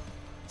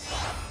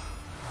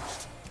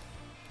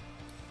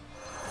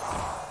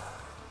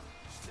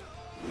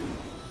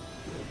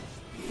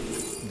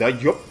 Да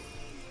ёп.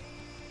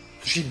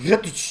 Слушай, бля,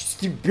 ты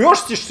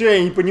стебешься, что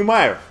я не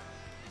понимаю?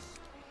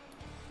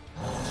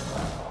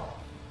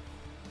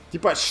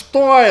 Типа,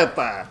 что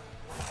это?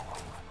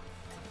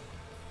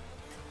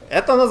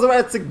 Это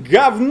называется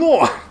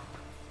говно.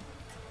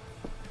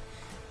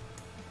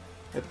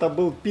 Это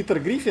был Питер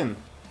Гриффин.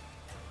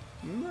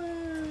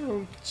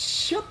 Ну,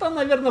 что-то,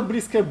 наверное,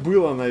 близкое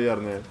было,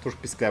 наверное. Тоже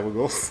писклявый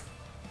голос.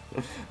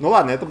 Ну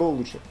ладно, это было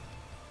лучше.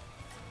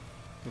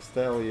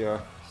 Ставил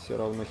я все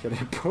равно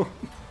херню.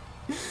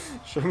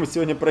 Что мы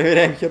сегодня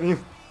проверяем херню?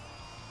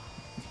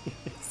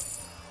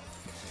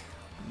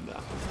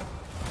 Да.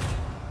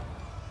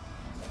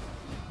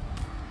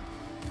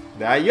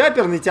 Да,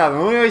 ёперный тян.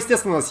 Ну,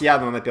 естественно, у нас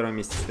Ядно на первом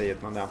месте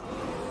стоит, ну да.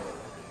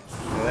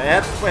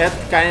 Это,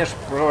 конечно,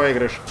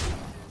 проигрыш.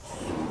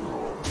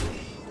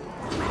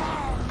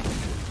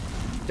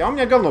 Хотя у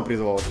меня говно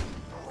призвало.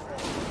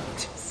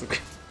 Сука.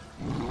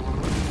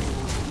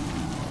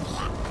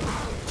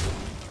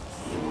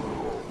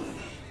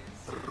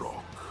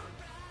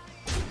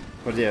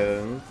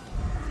 Подожди.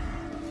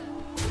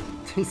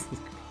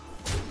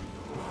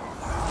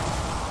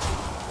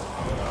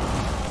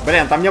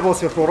 Блин, там не было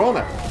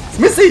сверхурона. В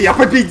смысле, я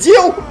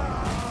победил?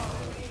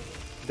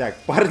 Так,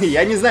 парни,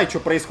 я не знаю, что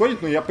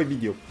происходит, но я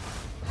победил.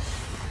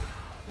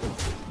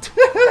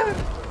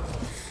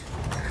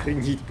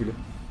 Охренеть, блин.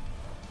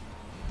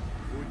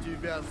 У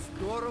тебя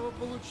здорово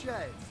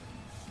получается.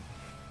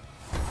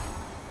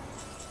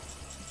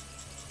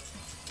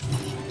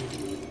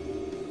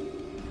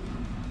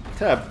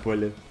 Да,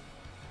 блин.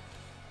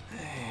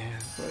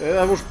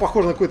 Это уж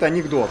похоже на какой-то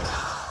анекдот.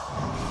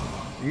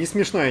 Не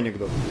смешной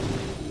анекдот.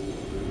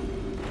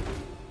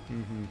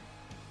 Угу.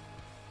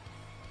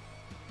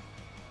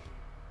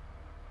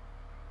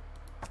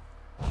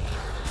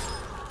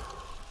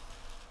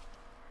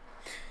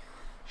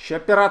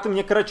 Сейчас пираты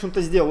мне, короче,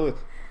 что-то сделают.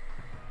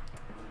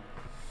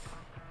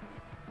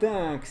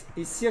 Так,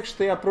 из всех,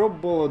 что я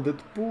пробовал,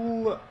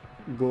 Дэдпул,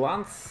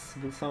 Гланс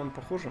был самым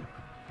похожим.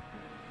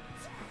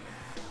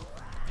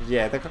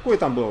 Это какой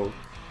там был?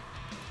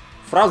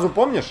 Фразу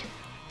помнишь?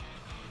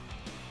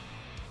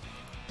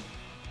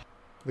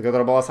 Это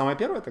которая была самая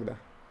первая тогда?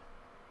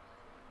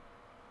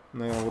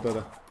 Наверное, вот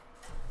это.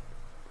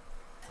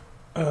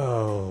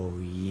 Oh,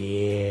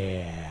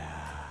 yeah.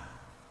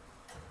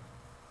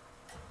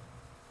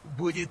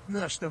 Будет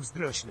на что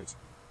вздрочнуть.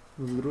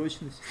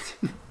 Вздрочнуть?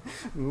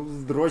 Ну,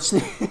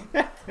 вздрочнуть.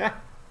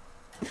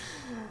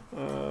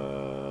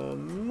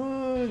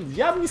 Ну,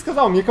 я бы не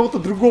сказал, мне кого-то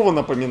другого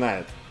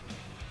напоминает.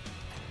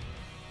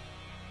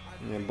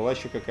 Нет, была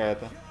еще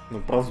какая-то.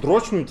 Ну, про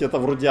вздрочнуть это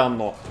вроде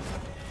оно.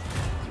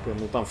 Типа,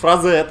 ну там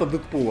фраза это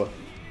Дэдпула.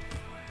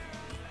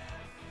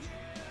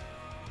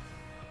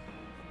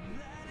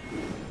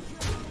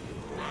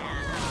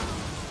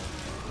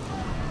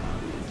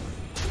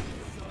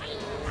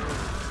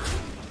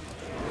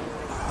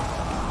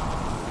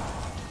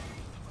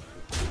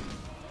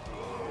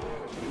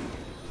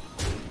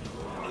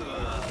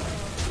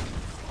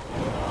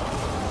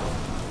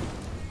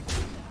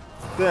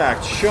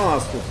 Так, что у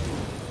нас тут?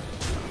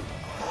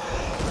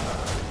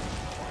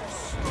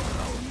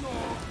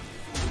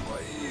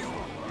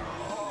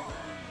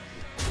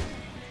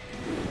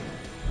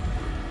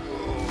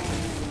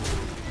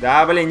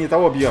 Да, блин, не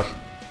того бьешь.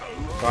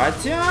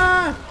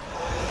 Хотя...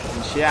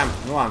 Ничья.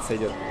 Ну ладно,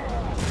 сойдет.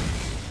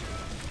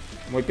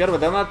 Мой первый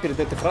донат перед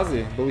этой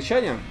фразой был еще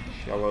один.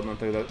 Сейчас, ладно,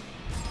 тогда.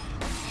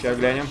 Сейчас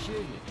глянем.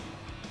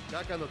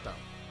 Как оно там?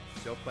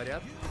 Все в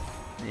порядке?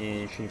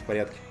 Не, ничего не в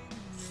порядке.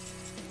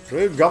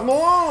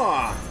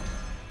 Говно!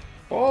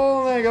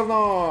 Полное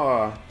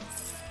говно!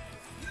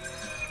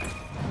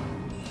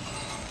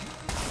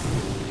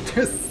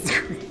 Ну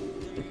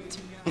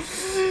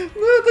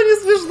это не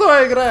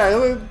смешная игра.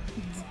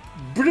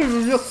 Блин,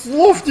 у меня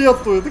слов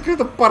нету. Это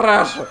какая-то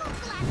параша.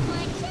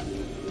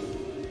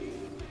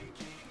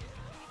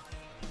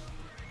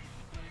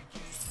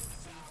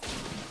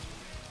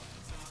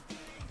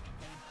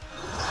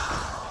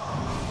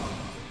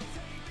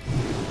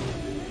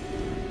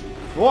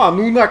 О,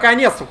 ну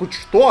наконец-то хоть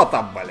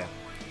что-то, блин.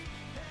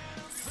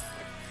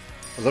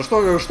 За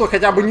что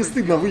хотя бы не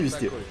стыдно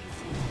вывести.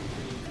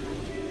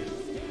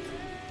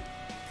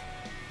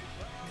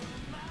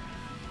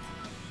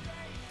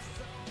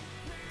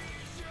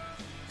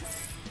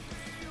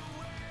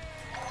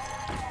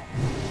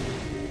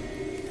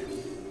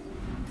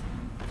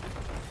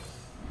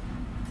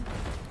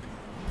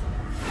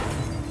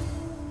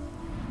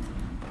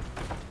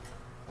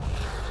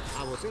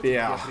 А вот это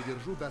я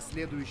придержу до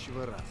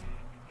следующего раза.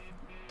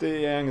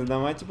 Так,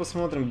 давайте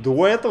посмотрим.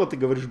 До этого, ты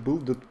говоришь, был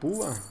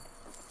Дэдпула?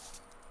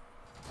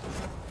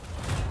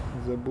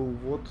 Забыл,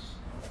 вот.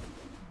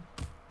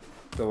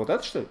 Да вот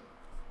это, что ли?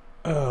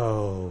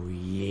 Oh,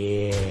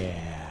 yeah.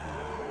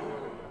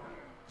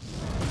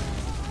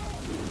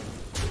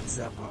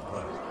 Забудь,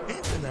 Поля.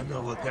 Это на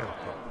новую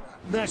коробку.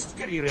 Наш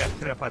скорее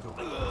реактора подумал.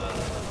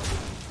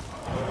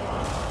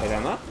 Это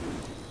она?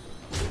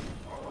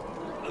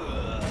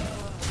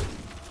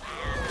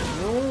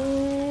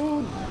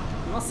 Ну,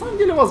 на самом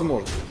деле,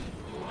 возможно.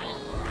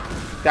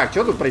 Так,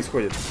 что тут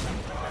происходит?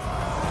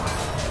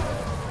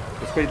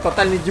 Происходит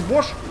тотальный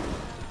дебош.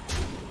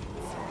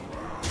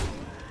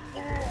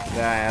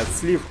 Да,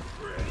 отслив.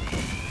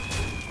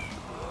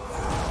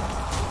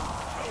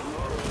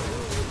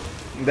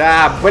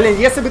 Да, блин,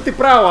 если бы ты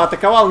право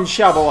атаковал,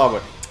 ничья была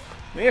бы.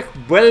 Эх,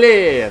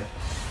 блин.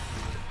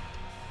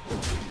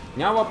 У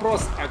меня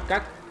вопрос, а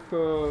как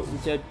у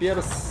тебя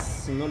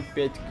перс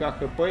 0,5к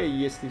хп,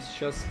 если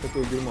сейчас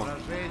такое дерьмо?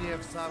 Сражение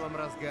в самом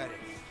разгаре.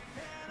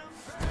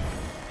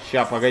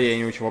 Ща, погоди, я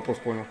не очень вопрос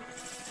понял.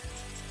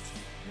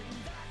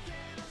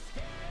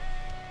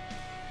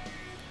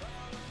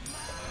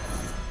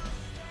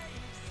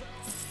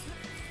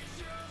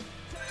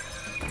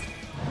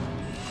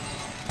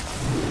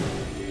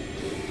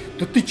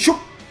 Да ты чё?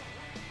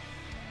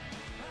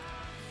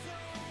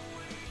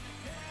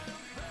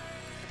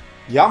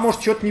 Я,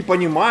 может, что-то не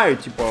понимаю,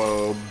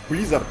 типа,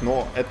 Blizzard,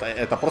 но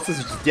это просто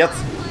звездец.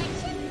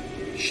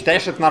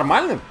 Считаешь это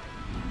нормальным?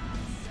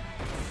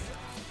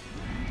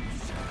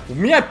 У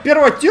меня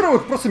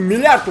первотировых просто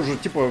миллиард уже,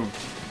 типа,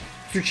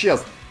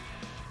 существ.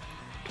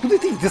 Откуда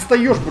ты их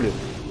достаешь, блин?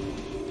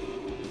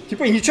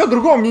 Типа, ничего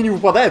другого мне не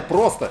выпадает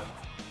просто.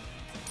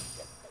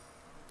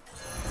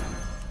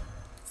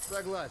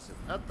 Согласен,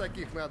 от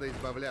таких надо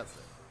избавляться.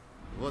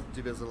 Вот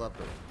тебе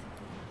золотой.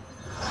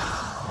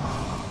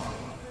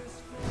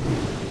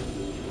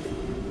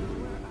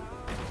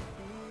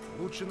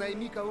 Лучше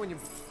найми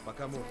кого-нибудь,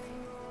 пока можно.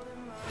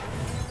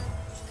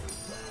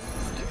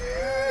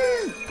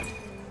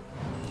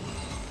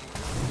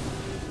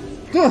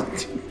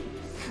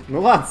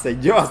 Ну ладно,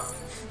 сойдет.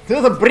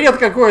 Это бред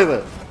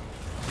какой-то.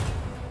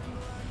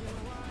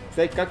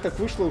 Кстати, как так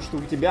вышло, что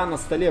у тебя на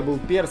столе был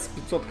перс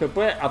 500 хп,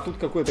 а тут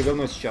какое-то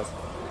говно сейчас?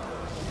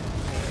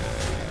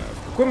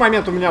 В какой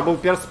момент у меня был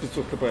перс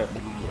 500 хп?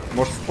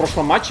 Может, в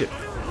прошлом матче?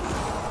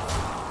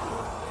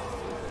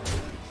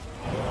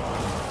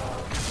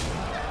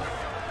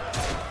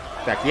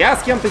 Так, я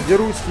с кем-то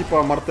дерусь,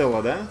 типа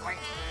Мартелла, да?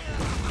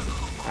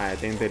 А,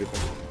 это Интеритум.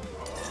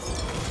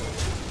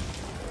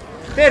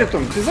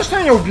 Интеритум, ты за что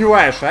меня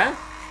убиваешь, а?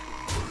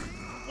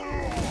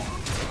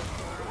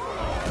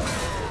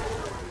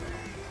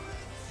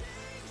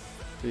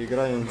 Ты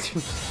играешь...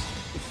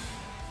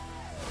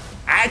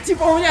 А,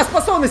 типа, у меня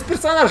способность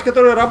персонаж,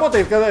 который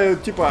работает, когда,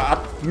 типа,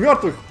 от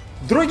мертвых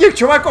других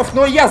чуваков,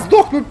 но я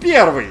сдохну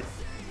первый.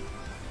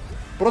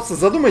 Просто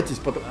задумайтесь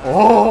потом.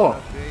 О,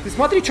 ты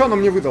смотри, что она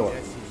мне выдала.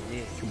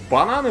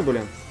 Бананы,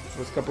 блин.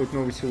 Раскапывать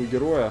новые силы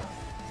героя.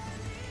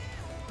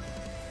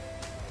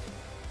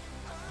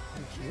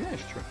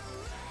 Знаешь, что?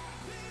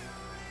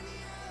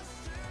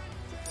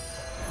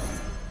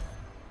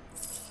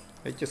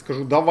 Я тебе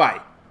скажу,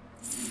 давай.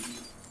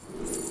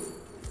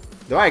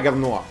 Давай,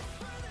 говно.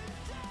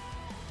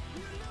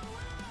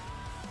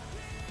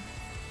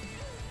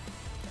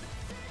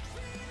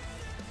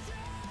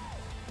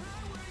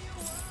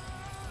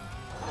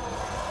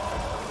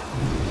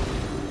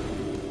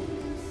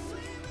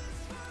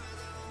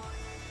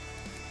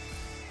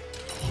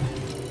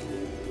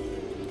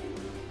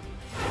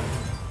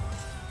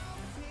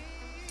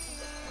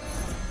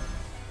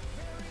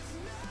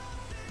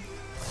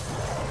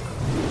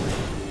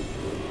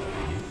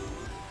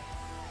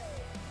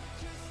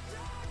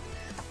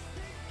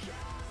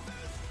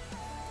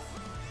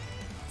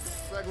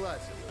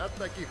 Согласен, от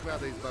таких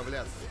надо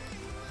избавляться.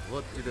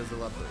 Вот тебе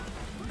золотой.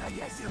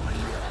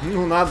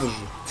 Ну надо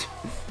же.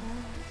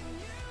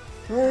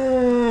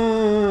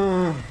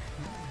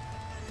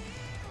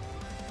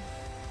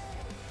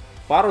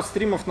 Пару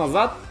стримов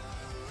назад,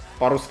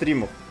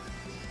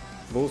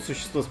 Было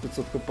существо с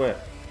 500 кп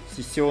в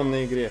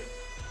сессионной игре.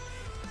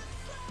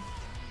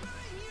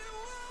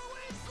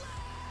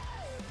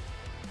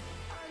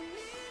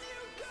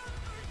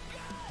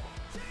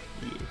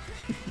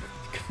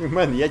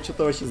 Мэн, я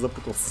что-то вообще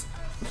запутался.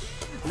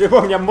 Либо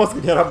у меня мозг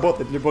не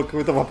работает, либо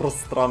какой-то вопрос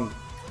странный.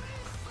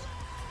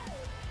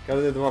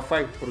 Каждые два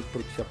файка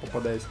против себя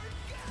попадаюсь.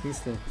 В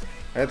смысле?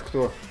 А это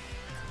кто?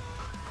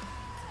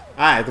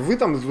 А, это вы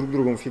там друг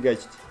другом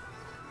фигачите?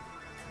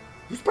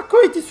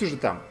 Успокойтесь уже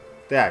там.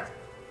 Так.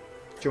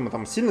 Что мы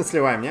там сильно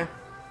сливаем, не?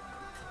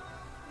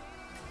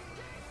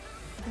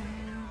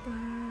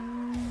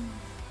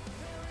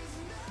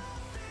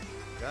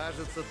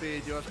 Кажется, ты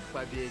идешь к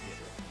победе.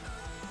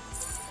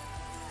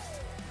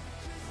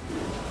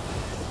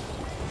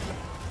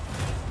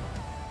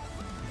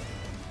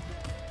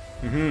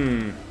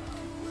 Угу.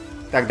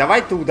 Так,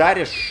 давай ты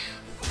ударишь.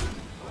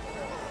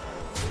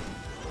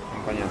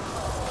 Ну, понятно.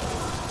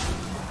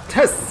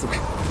 Да, сука.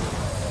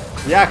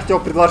 Я хотел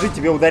предложить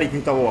тебе ударить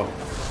не того.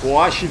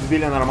 О, щит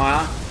сбили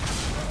нормально.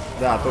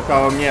 Да,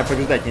 только мне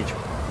побеждать нечего.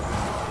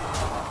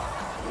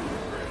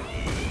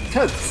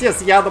 Все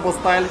с ядом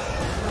остались.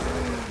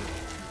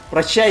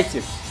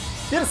 Прощайте.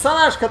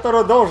 Персонаж,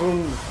 который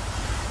должен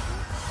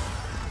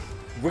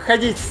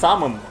выходить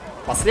самым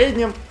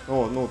последним.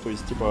 Ну, то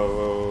есть,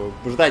 типа,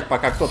 ждать,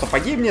 пока кто-то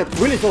погибнет.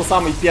 Вылетел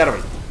самый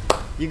первый.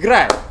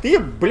 Играй. Ты,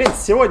 блин,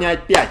 сегодня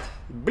опять.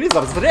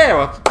 Близзард зря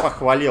его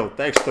похвалил.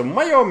 Так что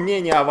мое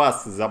мнение о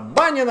вас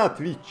забанено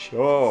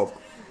твичом.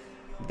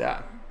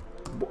 Да.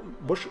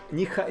 Больше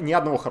ни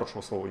одного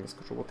хорошего слова не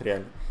скажу. Вот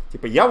реально.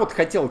 Типа, я вот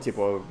хотел,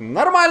 типа,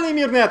 нормальные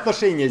мирные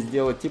отношения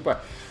сделать.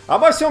 Типа,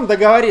 обо всем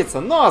договориться.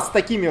 Но с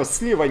такими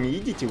сливами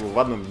идите вы в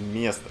одно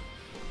место.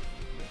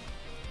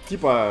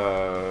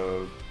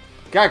 Типа,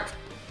 как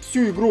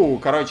всю игру,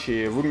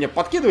 короче, вы мне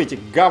подкидываете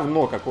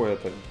говно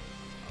какое-то.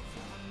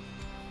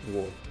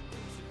 Вот.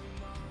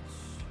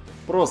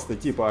 Просто,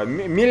 типа,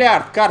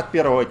 миллиард карт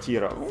первого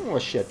тира. Ну,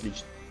 вообще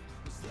отлично.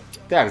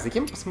 Так, за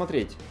кем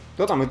посмотреть?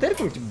 Кто там,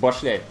 Этерикум, типа,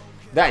 башляет?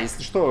 Да,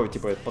 если что,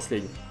 типа, это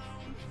последний.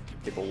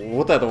 Типа,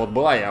 вот это вот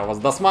была, я вас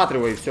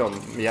досматриваю, и все,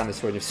 я на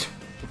сегодня все.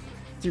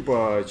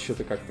 Типа,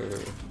 что-то как-то...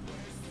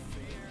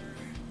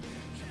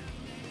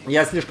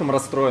 Я слишком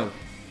расстроен.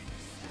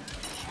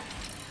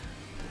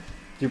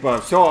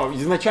 Типа, все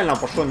изначально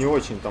пошло не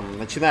очень, там,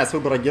 начиная с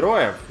выбора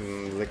героев,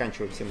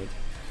 заканчивая всем этим.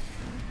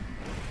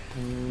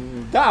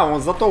 Да,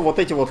 он зато вот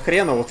эти вот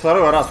хрены, вот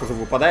второй раз уже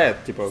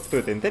выпадает, типа, кто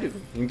это,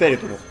 Интеритум?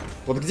 Интеритум.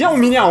 Вот где у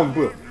меня он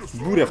был?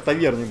 Буря в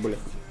таверне, были.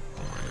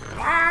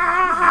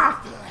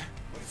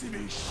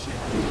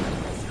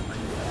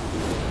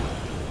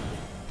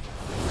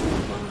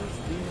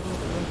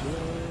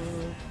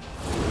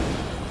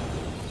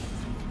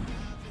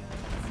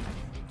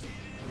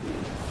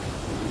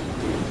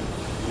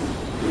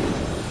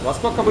 Во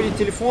сколько будет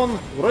телефон?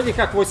 Вроде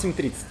как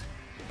 8:30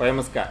 по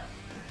МСК.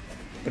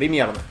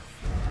 Примерно.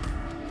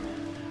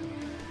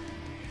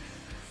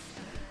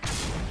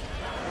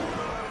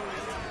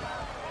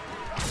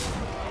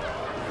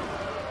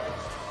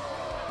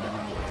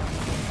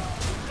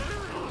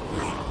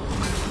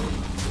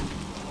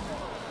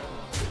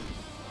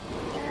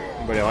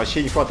 Бля,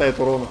 вообще не хватает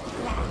урона.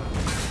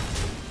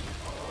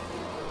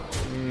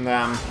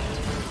 Да.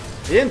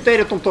 И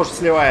Интеритум тоже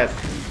сливает.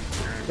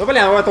 Ну,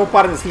 блин, у этого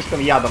парня слишком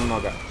яда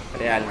много.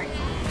 Реально.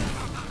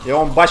 И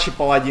он бачи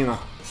паладина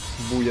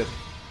будет.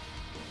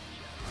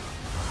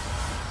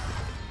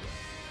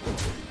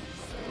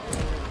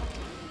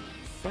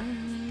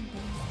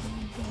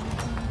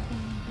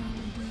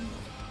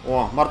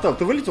 О, Мартел,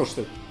 ты вылетел,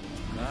 что ли?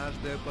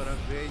 Каждое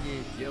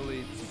поражение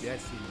делает тебя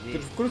сильнее. Ты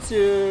в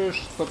курсе,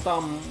 что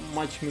там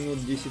матч минут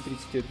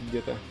 10-30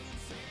 где-то?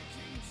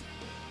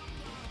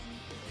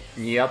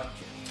 Нет.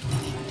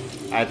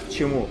 А это к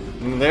чему?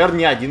 Ну, наверное,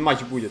 не один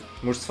матч будет.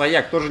 Может,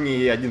 свояк тоже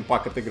не один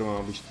пак отыгрываем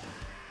обычно.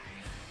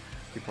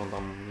 Типа, он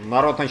там,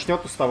 народ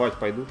начнет уставать,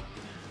 пойдут.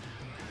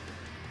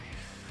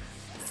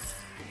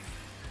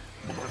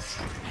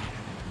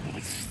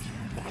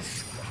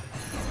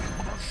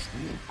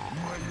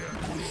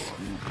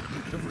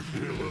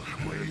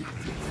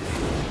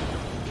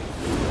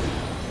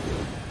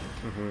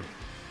 Угу.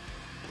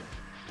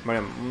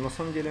 Блин, на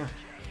самом деле...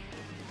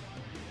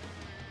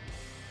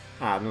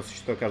 А, одно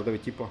существо каждого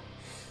типа.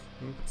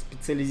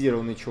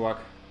 Специализированный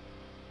чувак.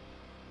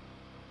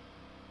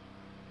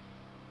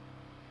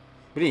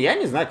 Блин, я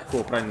не знаю, как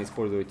его правильно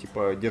использовать.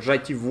 Типа,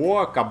 держать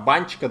его,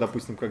 кабанчика,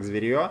 допустим, как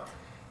зверье.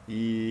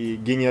 И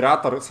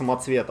генератор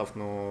самоцветов.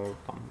 Ну,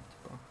 там,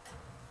 типа,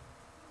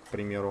 к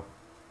примеру.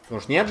 Потому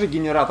что нет же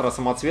генератора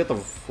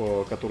самоцветов,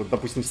 который,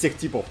 допустим, всех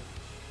типов.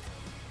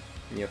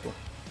 Нету.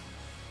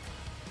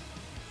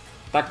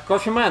 Так,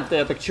 кофемен,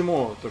 это к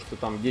чему? То, что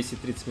там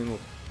 10-30 минут.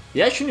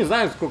 Я еще не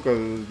знаю, сколько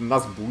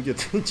нас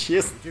будет,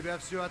 честно. У тебя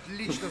все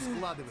отлично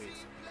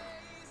складывается.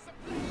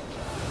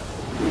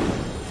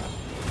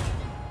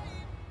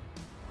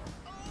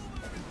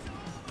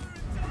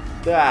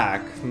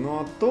 Так,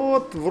 но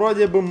тут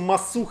вроде бы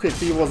массухой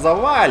ты его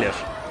завалишь.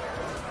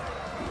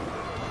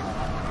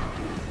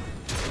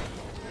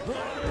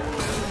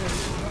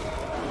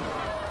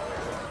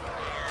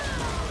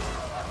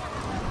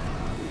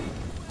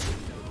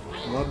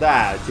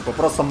 да, типа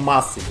просто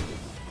массой.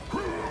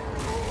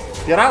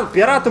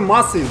 Пираты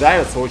массой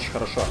давятся очень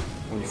хорошо.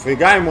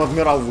 Нифига ему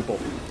адмирал выпал.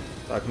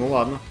 Так, ну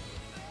ладно.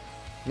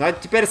 Ну а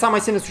теперь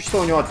самое сильное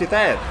существо у него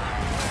отлетает.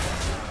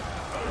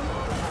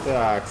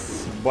 Так,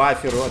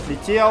 бафер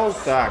отлетел.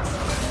 Так,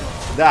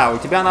 да, у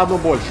тебя на одну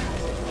больше.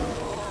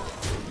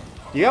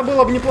 Я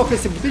было бы неплохо,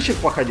 если бы тычек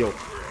походил.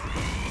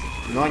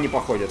 Но не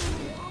походит.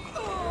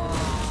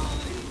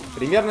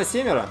 Примерно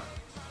 7.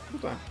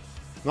 Круто.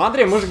 Ну,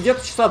 Андрей, мы же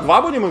где-то часа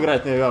 2 будем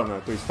играть,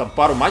 наверное. То есть там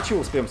пару матчей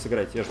успеем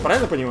сыграть. Я же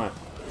правильно понимаю?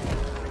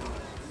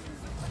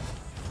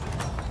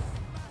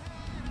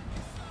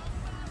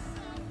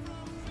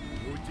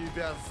 У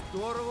тебя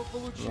здорово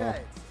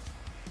получается.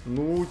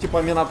 Ну,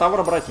 типа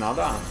Минотавра брать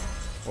надо.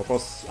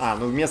 Вопрос... А,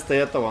 ну вместо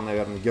этого,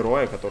 наверное,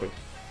 героя, который...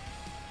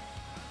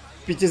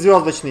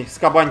 5-звездочный, с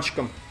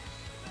кабанчиком.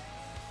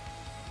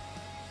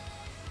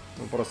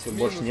 Ну, просто Минус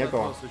больше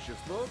некого. одно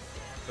существо,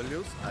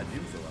 плюс 1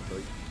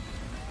 золотой.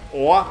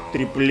 О,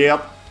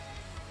 триплет.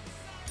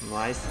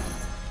 Найс.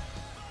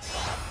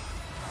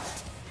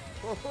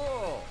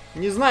 Хо-хо!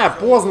 Не знаю,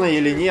 поздно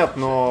или нет,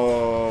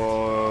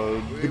 но...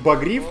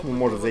 Дебагриф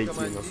может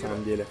зайти, на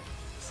самом деле.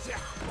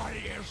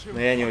 Но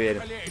я не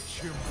уверен.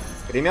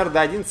 Пример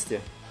до 11.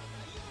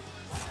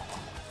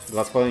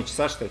 2,5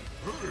 часа, что ли?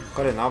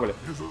 Хрена, бля.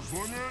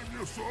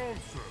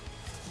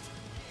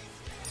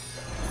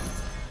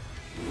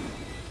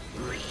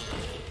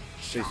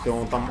 Если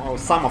он там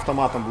сам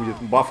автоматом будет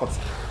бафаться.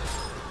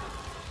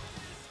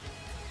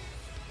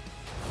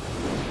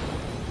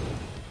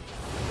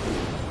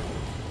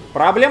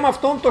 Проблема в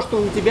том, что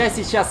у тебя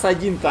сейчас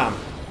один танк.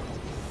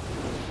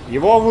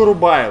 Его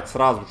вырубают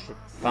сразу же.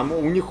 Там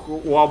у них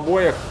у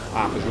обоих...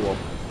 А, мы живем.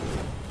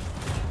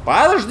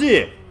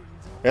 Подожди!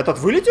 Этот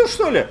вылетел,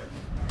 что ли?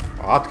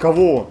 От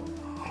кого?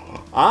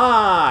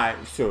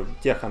 Все,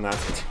 тех она.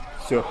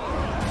 Все.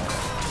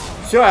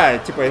 Все,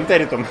 типа,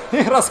 интеритом.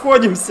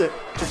 Расходимся.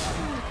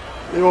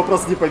 Его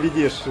просто не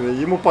победишь.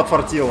 Ему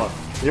подфартило.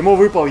 Ему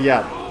выпал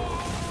яд.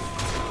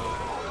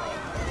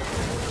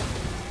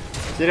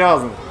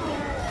 Серьезно.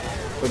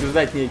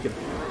 Побеждать неким.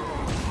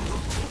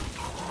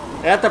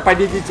 Это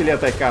победитель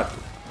этой карты.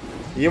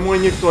 Ему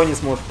никто не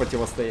сможет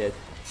противостоять.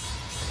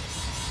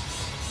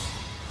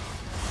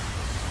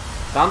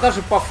 Там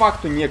даже по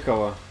факту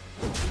некого.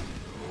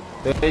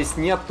 То есть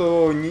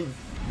нету ни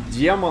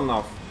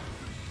демонов,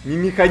 ни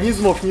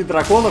механизмов, ни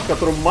драконов,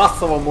 которые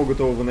массово могут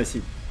его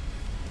выносить.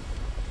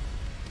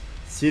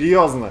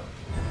 Серьезно.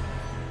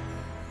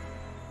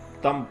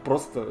 Там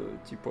просто,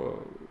 типа...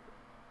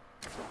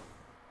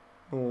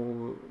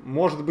 Ну,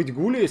 может быть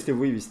гули, если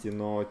вывести,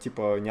 но,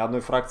 типа, ни одной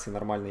фракции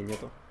нормальной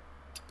нету.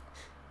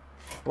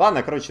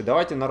 Ладно, короче,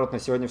 давайте, народ, на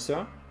сегодня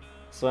все.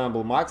 С вами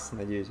был Макс,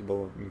 надеюсь,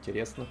 было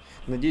интересно.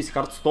 Надеюсь,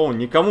 Hearthstone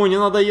никому не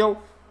надоел.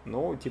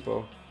 Ну,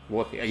 типа,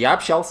 вот, я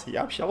общался.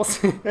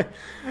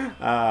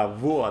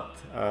 Вот.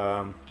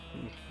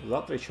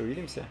 Завтра еще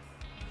увидимся.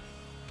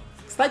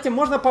 Кстати,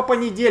 можно по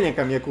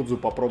понедельникам Якудзу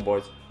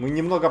попробовать. Мы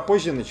немного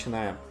позже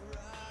начинаем.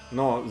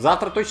 Но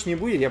завтра точно не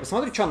будет. Я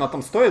посмотрю, что она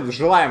там стоит.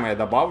 Желаемое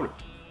добавлю.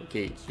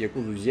 Окей,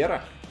 Якудзу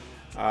Зера.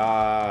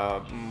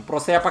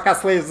 Просто я пока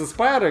Slay the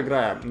Spire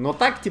играю. Но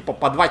так, типа,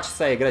 по 2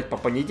 часа играть по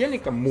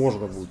понедельникам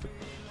можно будет.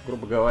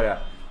 Грубо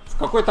говоря. В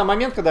какой-то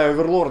момент, когда я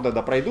Оверлорда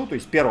допройду, то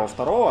есть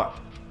 1-2,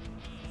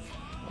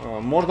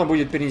 можно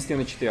будет перенести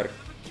на четверг.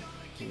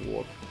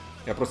 Вот.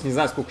 Я просто не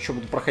знаю, сколько еще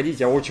буду проходить.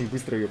 Я очень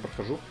быстро ее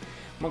прохожу.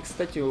 Макс,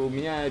 кстати, у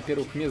меня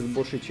первых мест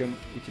больше, чем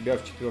у тебя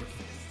в четверке.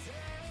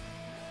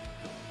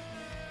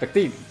 Так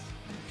ты...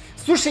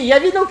 Слушай, я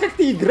видел, как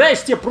ты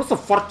играешь, тебе просто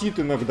фартит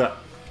иногда.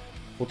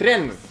 Вот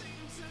реально.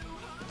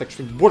 Так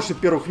что больше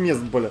первых мест,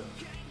 бля.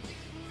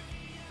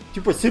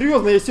 Типа,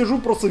 серьезно, я сижу,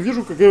 просто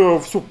вижу, как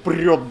все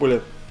прет,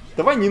 бля.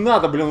 Давай не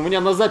надо, блин, у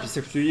меня на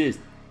записях все есть.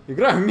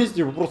 Играем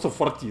вместе, просто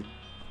фартит.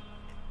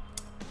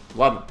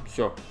 Ладно,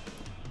 все.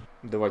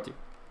 Давайте,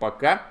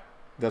 пока.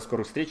 До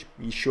скорых встреч.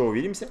 Еще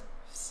увидимся.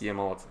 Все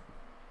молодцы.